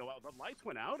lights didn't go out. The lights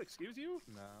went out. Excuse you?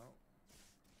 No.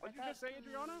 What did you just say,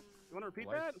 Adriana? You want to repeat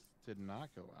Lights that? did not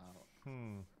go out.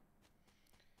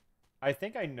 I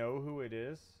think I know who it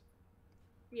is.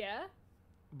 Yeah?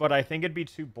 But I think it'd be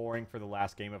too boring for the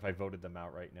last game if I voted them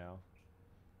out right now.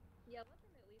 Yeah, let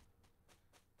them at least.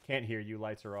 Can't hear you.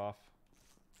 Lights are off.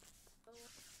 What am I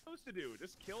supposed to do?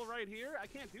 Just kill right here? I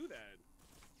can't do that.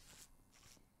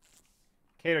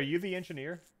 Kate, are you the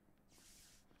engineer?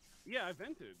 Yeah, I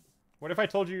vented. What if I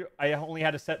told you I only had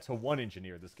to set to 1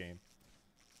 engineer this game?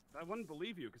 I wouldn't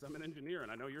believe you because I'm an engineer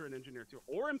and I know you're an engineer too.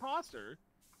 Or imposter.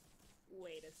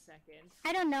 Wait a second.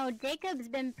 I don't know. Jacob's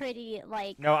been pretty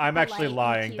like. No, I'm actually polite and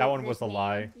lying. cute That one this was a game.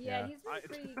 lie. Yeah, he's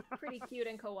been pretty cute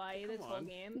and kawaii this whole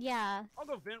game. Yeah. I'll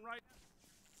go vent right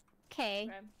Okay.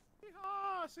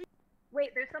 now. See? Wait,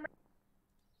 there's somebody.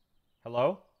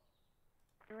 Hello?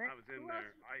 I was in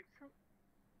there.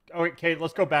 Oh, wait, Kate,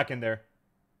 let's go back in there.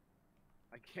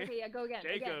 I can't. Okay, yeah, go again.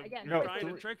 Jacob, Again. No, you're trying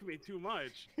to trick me too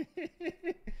much.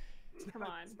 Come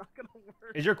on. It's not gonna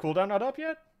work. Is your cooldown not up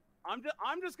yet? I'm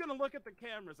just gonna look at the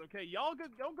cameras, okay? Y'all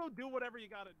go do whatever you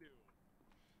gotta do.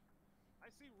 I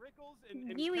see Rickles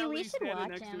and Yui, we Kelly should standing watch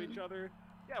next to him. each other.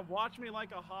 Yeah, watch me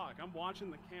like a hawk. I'm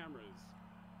watching the cameras.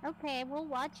 Okay, we'll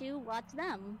watch you. Watch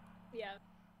them. Yeah.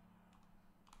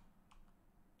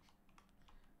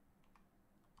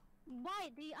 Why?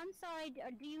 I'm sorry.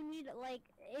 Do you need like?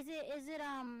 Is it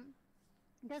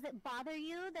Does it bother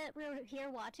you that we're here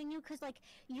watching you? Cause like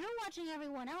you're watching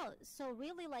everyone else. So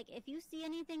really, like, if you see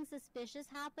anything suspicious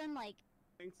happen, like.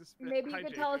 Maybe you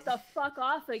could tell us to fuck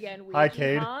off again, Ouija, Hi,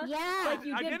 Cade. huh? Yeah. Like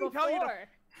you I did didn't before. tell you to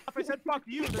if I said fuck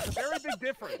you, there's a very big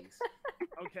difference.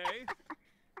 Okay?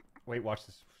 Wait, watch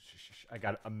this. Shh. I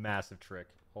got a massive trick.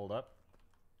 Hold up.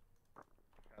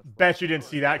 Bet you didn't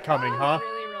see that coming, huh?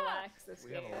 Really relax this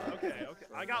game. Okay.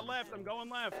 I got left. I'm going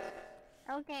left.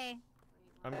 Okay.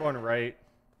 I'm going right.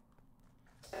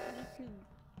 Me too.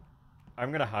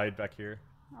 I'm gonna hide back here.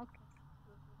 Okay.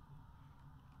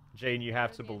 Jane, you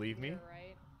have to believe me.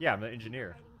 Yeah, I'm the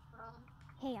engineer.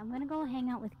 Hey, I'm gonna go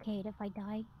hang out with Kate. If I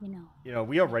die, you know. You know,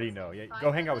 we already know. Yeah,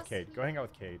 go hang out with Cade. Go hang out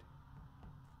with Cade.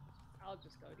 I'll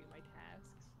just go do my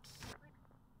tasks.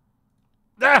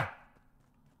 Ah!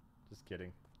 Just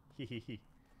kidding. Hee hee hee.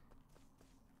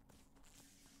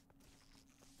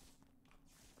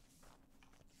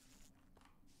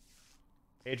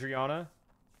 Adriana?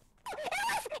 Hey,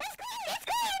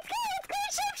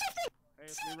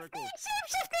 it's me, Rickles.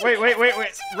 Wait.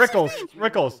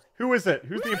 Rickles. Who is it?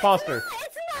 Who's the imposter?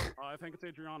 I think it's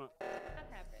Adriana.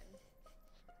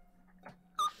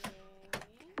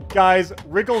 Guys,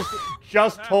 Rickles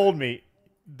just told me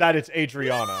that it's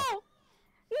Adriana. No,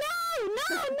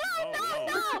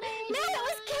 it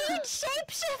was Kate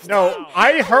shapeshifting. No,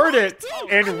 I heard it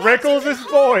in Rickles'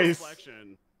 voice.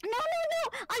 No.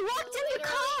 I walked into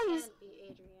comms.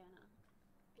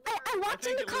 I walked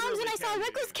into comms and I saw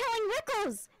Rickles killing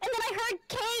Rickles. And then I heard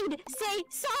Cade say,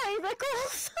 sorry,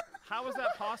 Rickles. How is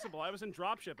that possible? I was in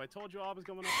dropship. I told you I was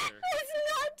going up there. That's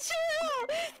not true.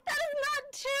 That is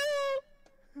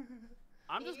not true.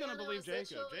 I'm just gonna Adriana believe was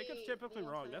Jacob. literally Jacob's typically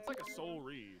wrong. That's like a soul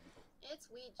read. It's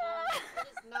Ouija. It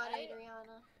is not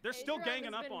Adriana. They're still Adriana's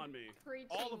ganging up been on me.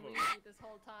 All of them. This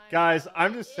whole time. Guys,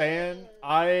 I'm just saying,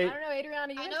 I don't know,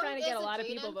 Adriana, you've been trying to get a lot of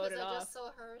people voted off.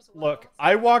 Look,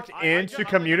 I walked into I'm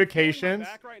communications,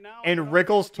 back right now. and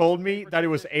Rickles told me that it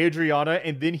was Adriana,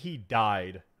 and then he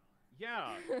died.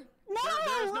 Yeah. No,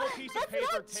 there's no piece of that's paper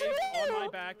not taped on true. my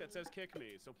back that says kick me,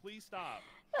 so please stop.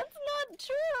 That's not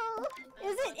true.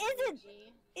 Is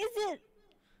it?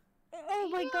 Oh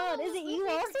my God! Is it you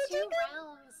also, Jacob?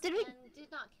 Did we? And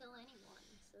did not kill anyone,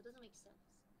 so it doesn't make sense.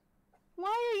 Why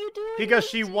are you doing? Because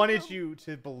this, she Jacob? wanted you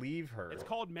to believe her. It's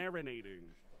called marinating.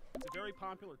 It's a very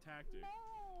popular tactic.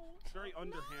 It's very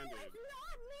underhanded.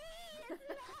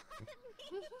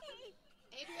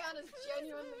 Adriana's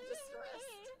genuinely distressed.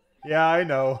 Yeah, I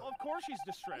know. Of course she's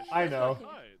distressed. I know.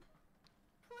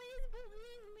 Please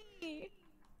believe me.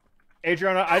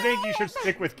 Adriana, I think you should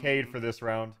stick with Cade for this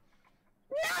round.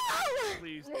 No!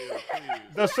 Please do, please.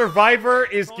 The survivor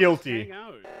is Let's guilty. hang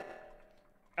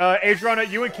out. Adriana,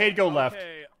 you and Cade go left.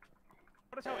 Okay.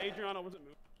 Notice how Adriana wasn't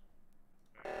moving.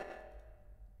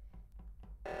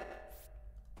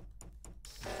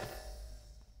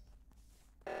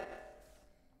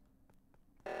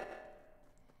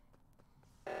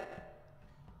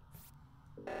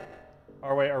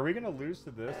 Are we gonna lose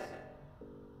to this?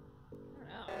 I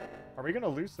don't know. Are we gonna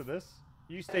lose to this?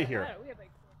 You stay here. We have like...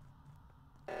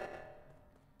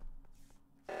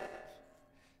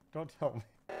 Don't tell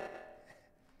me.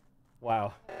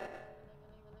 Wow.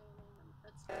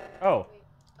 Oh Oh.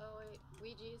 wait,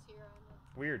 Ouija's here.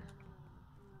 Weird.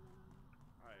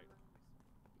 Alright.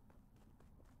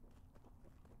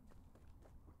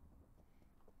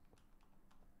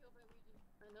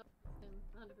 I know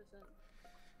him 100%.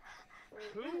 Wait,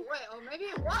 Who? wait, oh maybe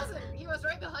it wasn't. He was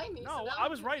right behind me. No, so now I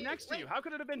I'm was right confused. next to you. How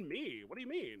could it have been me? What do you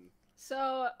mean?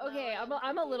 So, okay,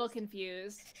 I'm a little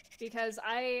confused because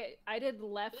I did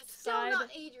left It's still side. not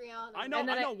Adriana. I know, And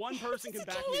then I know one person can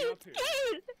back me up here.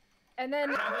 And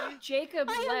then Jacob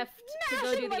left to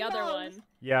go do the other one.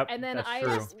 Yep, And then that's I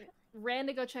true. just ran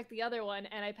to go check the other one,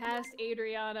 and I passed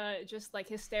Adriana just like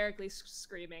hysterically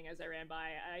screaming as I ran by.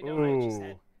 I know what I just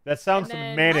said. Ooh, that sounds And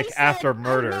then- manic after Oh,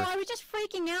 murder. no, I was just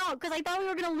freaking out because I thought we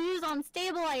were gonna lose on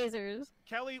stabilizers.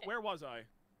 Kelly, where was I?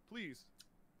 Please.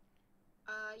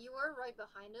 You were right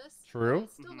behind us. True.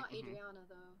 It's still not Adriana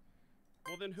though.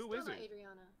 Well, then who Still is not it?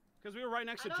 Adriana. Because we were right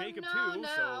next to I don't Jacob know too,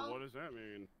 now. so what does that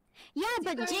mean? Yeah, It's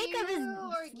but either Jacob you is.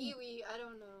 or Giwi. I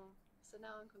don't know. So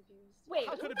now I'm confused. Wait,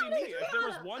 How who could it be not me? If there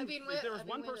was Adriana? one, I've been if there was I've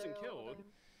one been with person her all killed,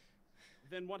 the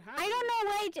then what happened? I don't know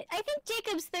why. I think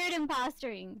Jacob's third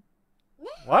impostering.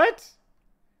 What?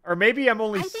 Or maybe I'm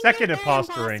only I think second you're third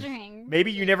impostering. impostoring.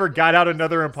 Maybe you never got out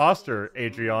another imposter,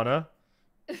 Adriana.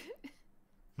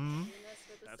 Hmm?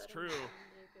 That's true.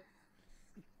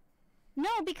 No,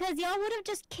 because y'all would have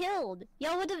just killed.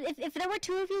 Y'all would have. If there were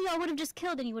two of you, y'all would have just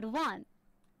killed and you would have won.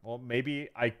 Well, maybe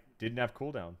I didn't have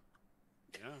cooldown.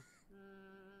 Yeah.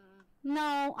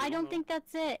 No, I don't don't know. think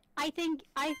that's it. I think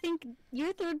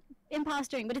you're third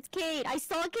impostering, but it's Cade. I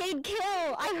saw Cade kill.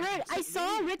 I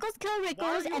saw Rickles kill Why are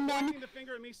Rickles, you and then pointing the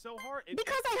finger at me so hard?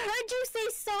 because I heard you say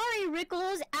sorry,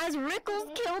 Rickles, as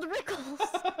Rickles killed Rickles.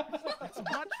 That's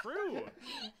not true.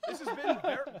 This has been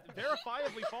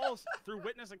verifiably false through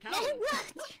witness accounts.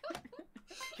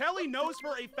 Kelly knows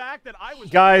for a fact that I was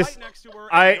Guys, right next to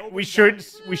her. And we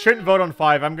shouldn't vote on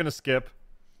 5. I'm gonna skip.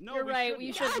 No, You're right. shouldn't.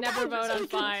 You should never vote on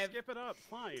 5. Skip it up.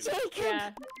 Fine. Yeah.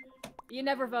 You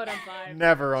never vote on 5.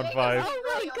 Never on 5. Oh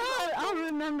my god, I'll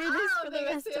remember this for the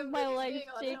rest of my life,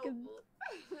 Jacob.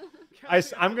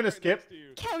 I'm gonna skip.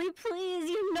 Kelly, please,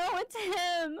 you know it's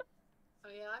him. Oh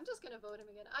yeah, I'm just gonna vote him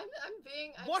again. I'm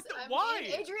being. What the- I'm why?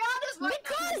 Being Adriana's my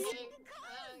Because-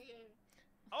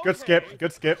 I don't care. Good skip.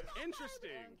 Good skip. Interesting.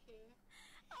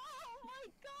 Oh my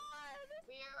god.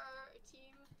 We are a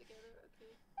team together.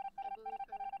 Okay, I believe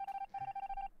her.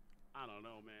 I don't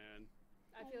know, man.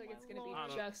 I feel like it's gonna I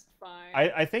be don't- just fine.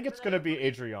 I think it's gonna be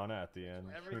Adriana at the end.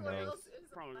 Who Everything knows? else is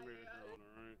probably gonna be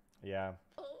right? Yeah.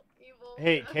 Oh, evil.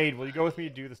 Hey, Cade, will you go with me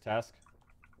to do this task?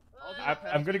 I'll do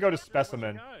I'm the gonna go to task. Here's what you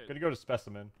specimen. got. Gonna go to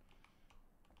specimen.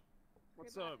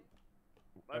 What's up?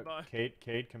 Bye bye.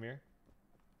 Cade, come here.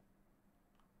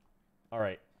 All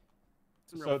right.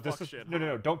 Some So real this fuck is shit, no,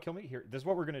 huh? don't kill me here. This is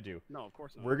what we're gonna do. No, of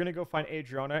course not. We're gonna go find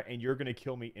Adriana, and you're gonna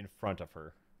kill me in front of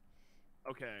her.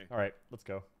 Okay. All right, let's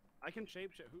go. I can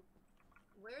shapeshift. Who?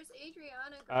 Where's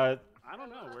Adriana? I don't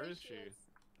know. Where is she?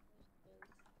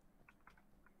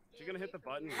 She gonna hit the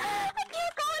button? I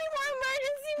can't go any more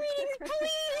emergency meetings,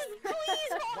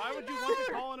 please. Why would you want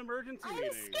to call an emergency I'm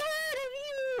meeting? scared of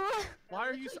you. Why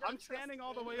are you? I'm standing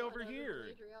all the way over here.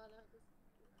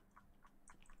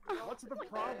 What's the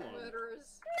problem?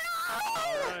 Murderers. No!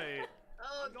 Alright.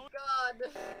 Oh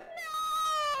god.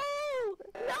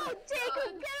 No,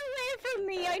 Jacob, get away from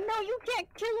me. I know you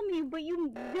can't kill me, but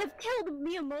you have killed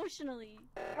me emotionally.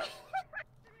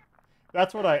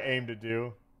 That's what I aim to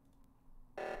do.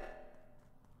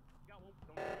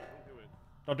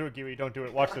 Don't do it, Kiwi. Don't do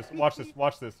it. Watch this. Watch this.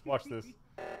 Watch this. Watch this.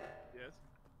 Yes.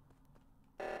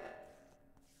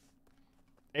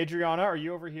 Adriana, are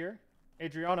you over here?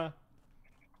 Adriana.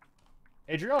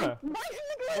 Adriana.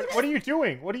 What are you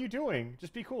doing? What are you doing?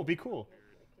 Just be cool. Be cool.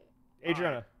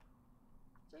 Adriana.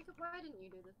 Jacob, why didn't you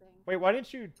do the thing? Wait, why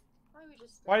didn't you?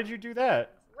 Why did you do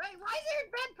that? Wait, why is there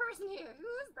a dead person here? Who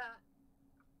is that?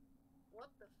 What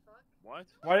the fuck?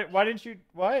 What? Why didn't you?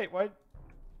 Why?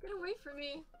 Get away from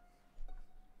me.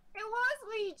 It was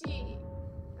Luigi.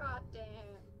 God damn.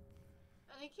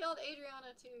 And he killed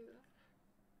Adriana too.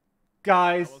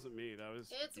 Guys. That wasn't me. That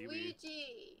was. It's Giwi.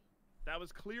 Luigi. That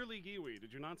was clearly Giwi.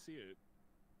 Did you not see it?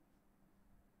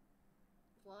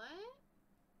 What?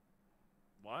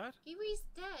 What? Kiwi's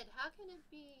dead. How can it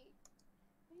be?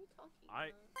 What are you talking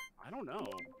about? I don't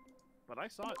know, but I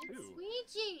saw it too. It's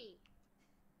Luigi.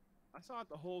 I saw it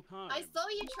the whole time. I saw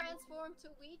you transform to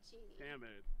Luigi. Damn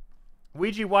it.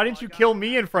 Ouija, why didn't you kill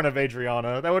me in front of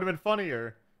Adriana? That would have been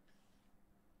funnier.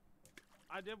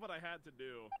 I did what I had to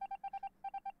do.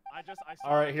 I saw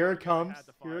All right, the here it target I comes. had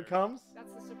to Here it fire. comes.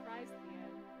 That's the surprise at the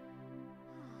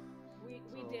end.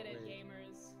 We did it,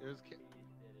 gamers. It was.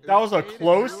 That was a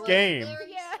close game.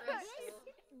 Yeah.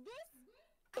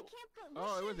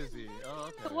 Oh, it was Izzy. Oh,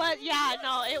 okay. What? Yeah,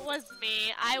 no, it was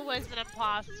me. I was an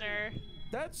imposter.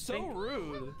 That's so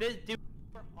rude. This dude.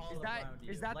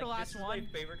 Is that the last this one? Is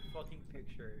my favorite fucking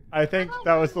picture. I think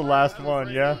that was the last one,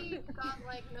 yeah. Got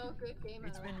like no good game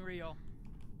It's been real.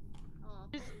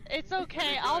 It's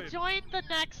okay. I'll join the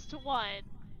next one.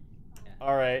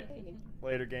 All right.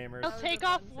 Later, gamers. I'll take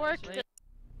off work.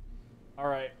 All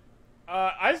right.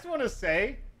 I just want to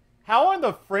say, how in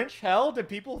the French hell did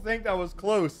people think that was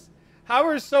close? How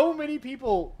are so many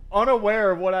people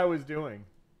unaware of what I was doing?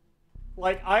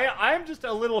 Like, I'm just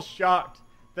a little shocked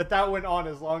that went on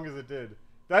as long as it did.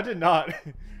 That did not,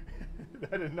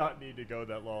 that did not need to go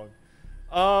that long.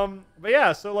 But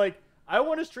yeah, so like, I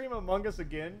want to stream Among Us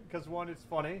again, because one, it's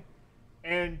funny.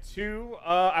 And two,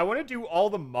 I want to do all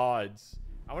the mods.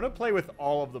 I want to play with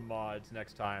all of the mods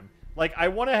next time. Like, I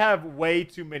want to have way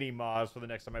too many mods for the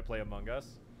next time I play Among Us.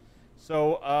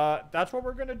 So, that's what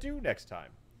we're going to do next time.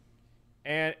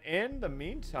 And in the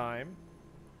meantime,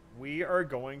 we are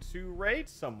going to raid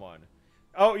someone.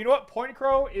 Oh, you know what? Point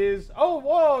Crow is... Oh,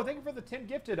 whoa! Thank you for the 10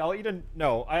 gifted. I'll eat a...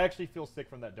 No, I actually feel sick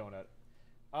from that donut.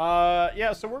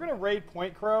 Yeah, so we're going to raid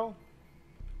Point Crow.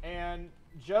 And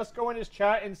just go in his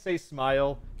chat and say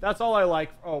smile. That's all I like.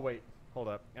 Oh, wait. Hold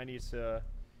up. I need to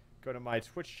go to my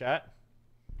Twitch chat.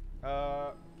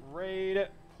 Raid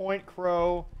Point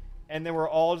Crow. And then we're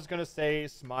all just going to say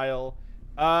smile.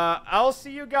 I'll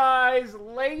see you guys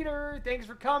later. Thanks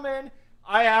for coming.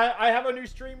 I have a new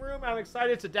stream room. I'm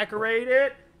excited to decorate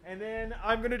it. And then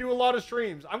I'm going to do a lot of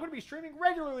streams. I'm going to be streaming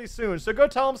regularly soon. So go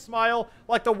tell them smile.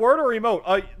 Like the word or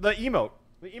emote? The emote.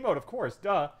 The emote, of course.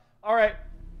 Duh. All right.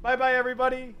 Bye-bye,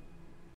 everybody.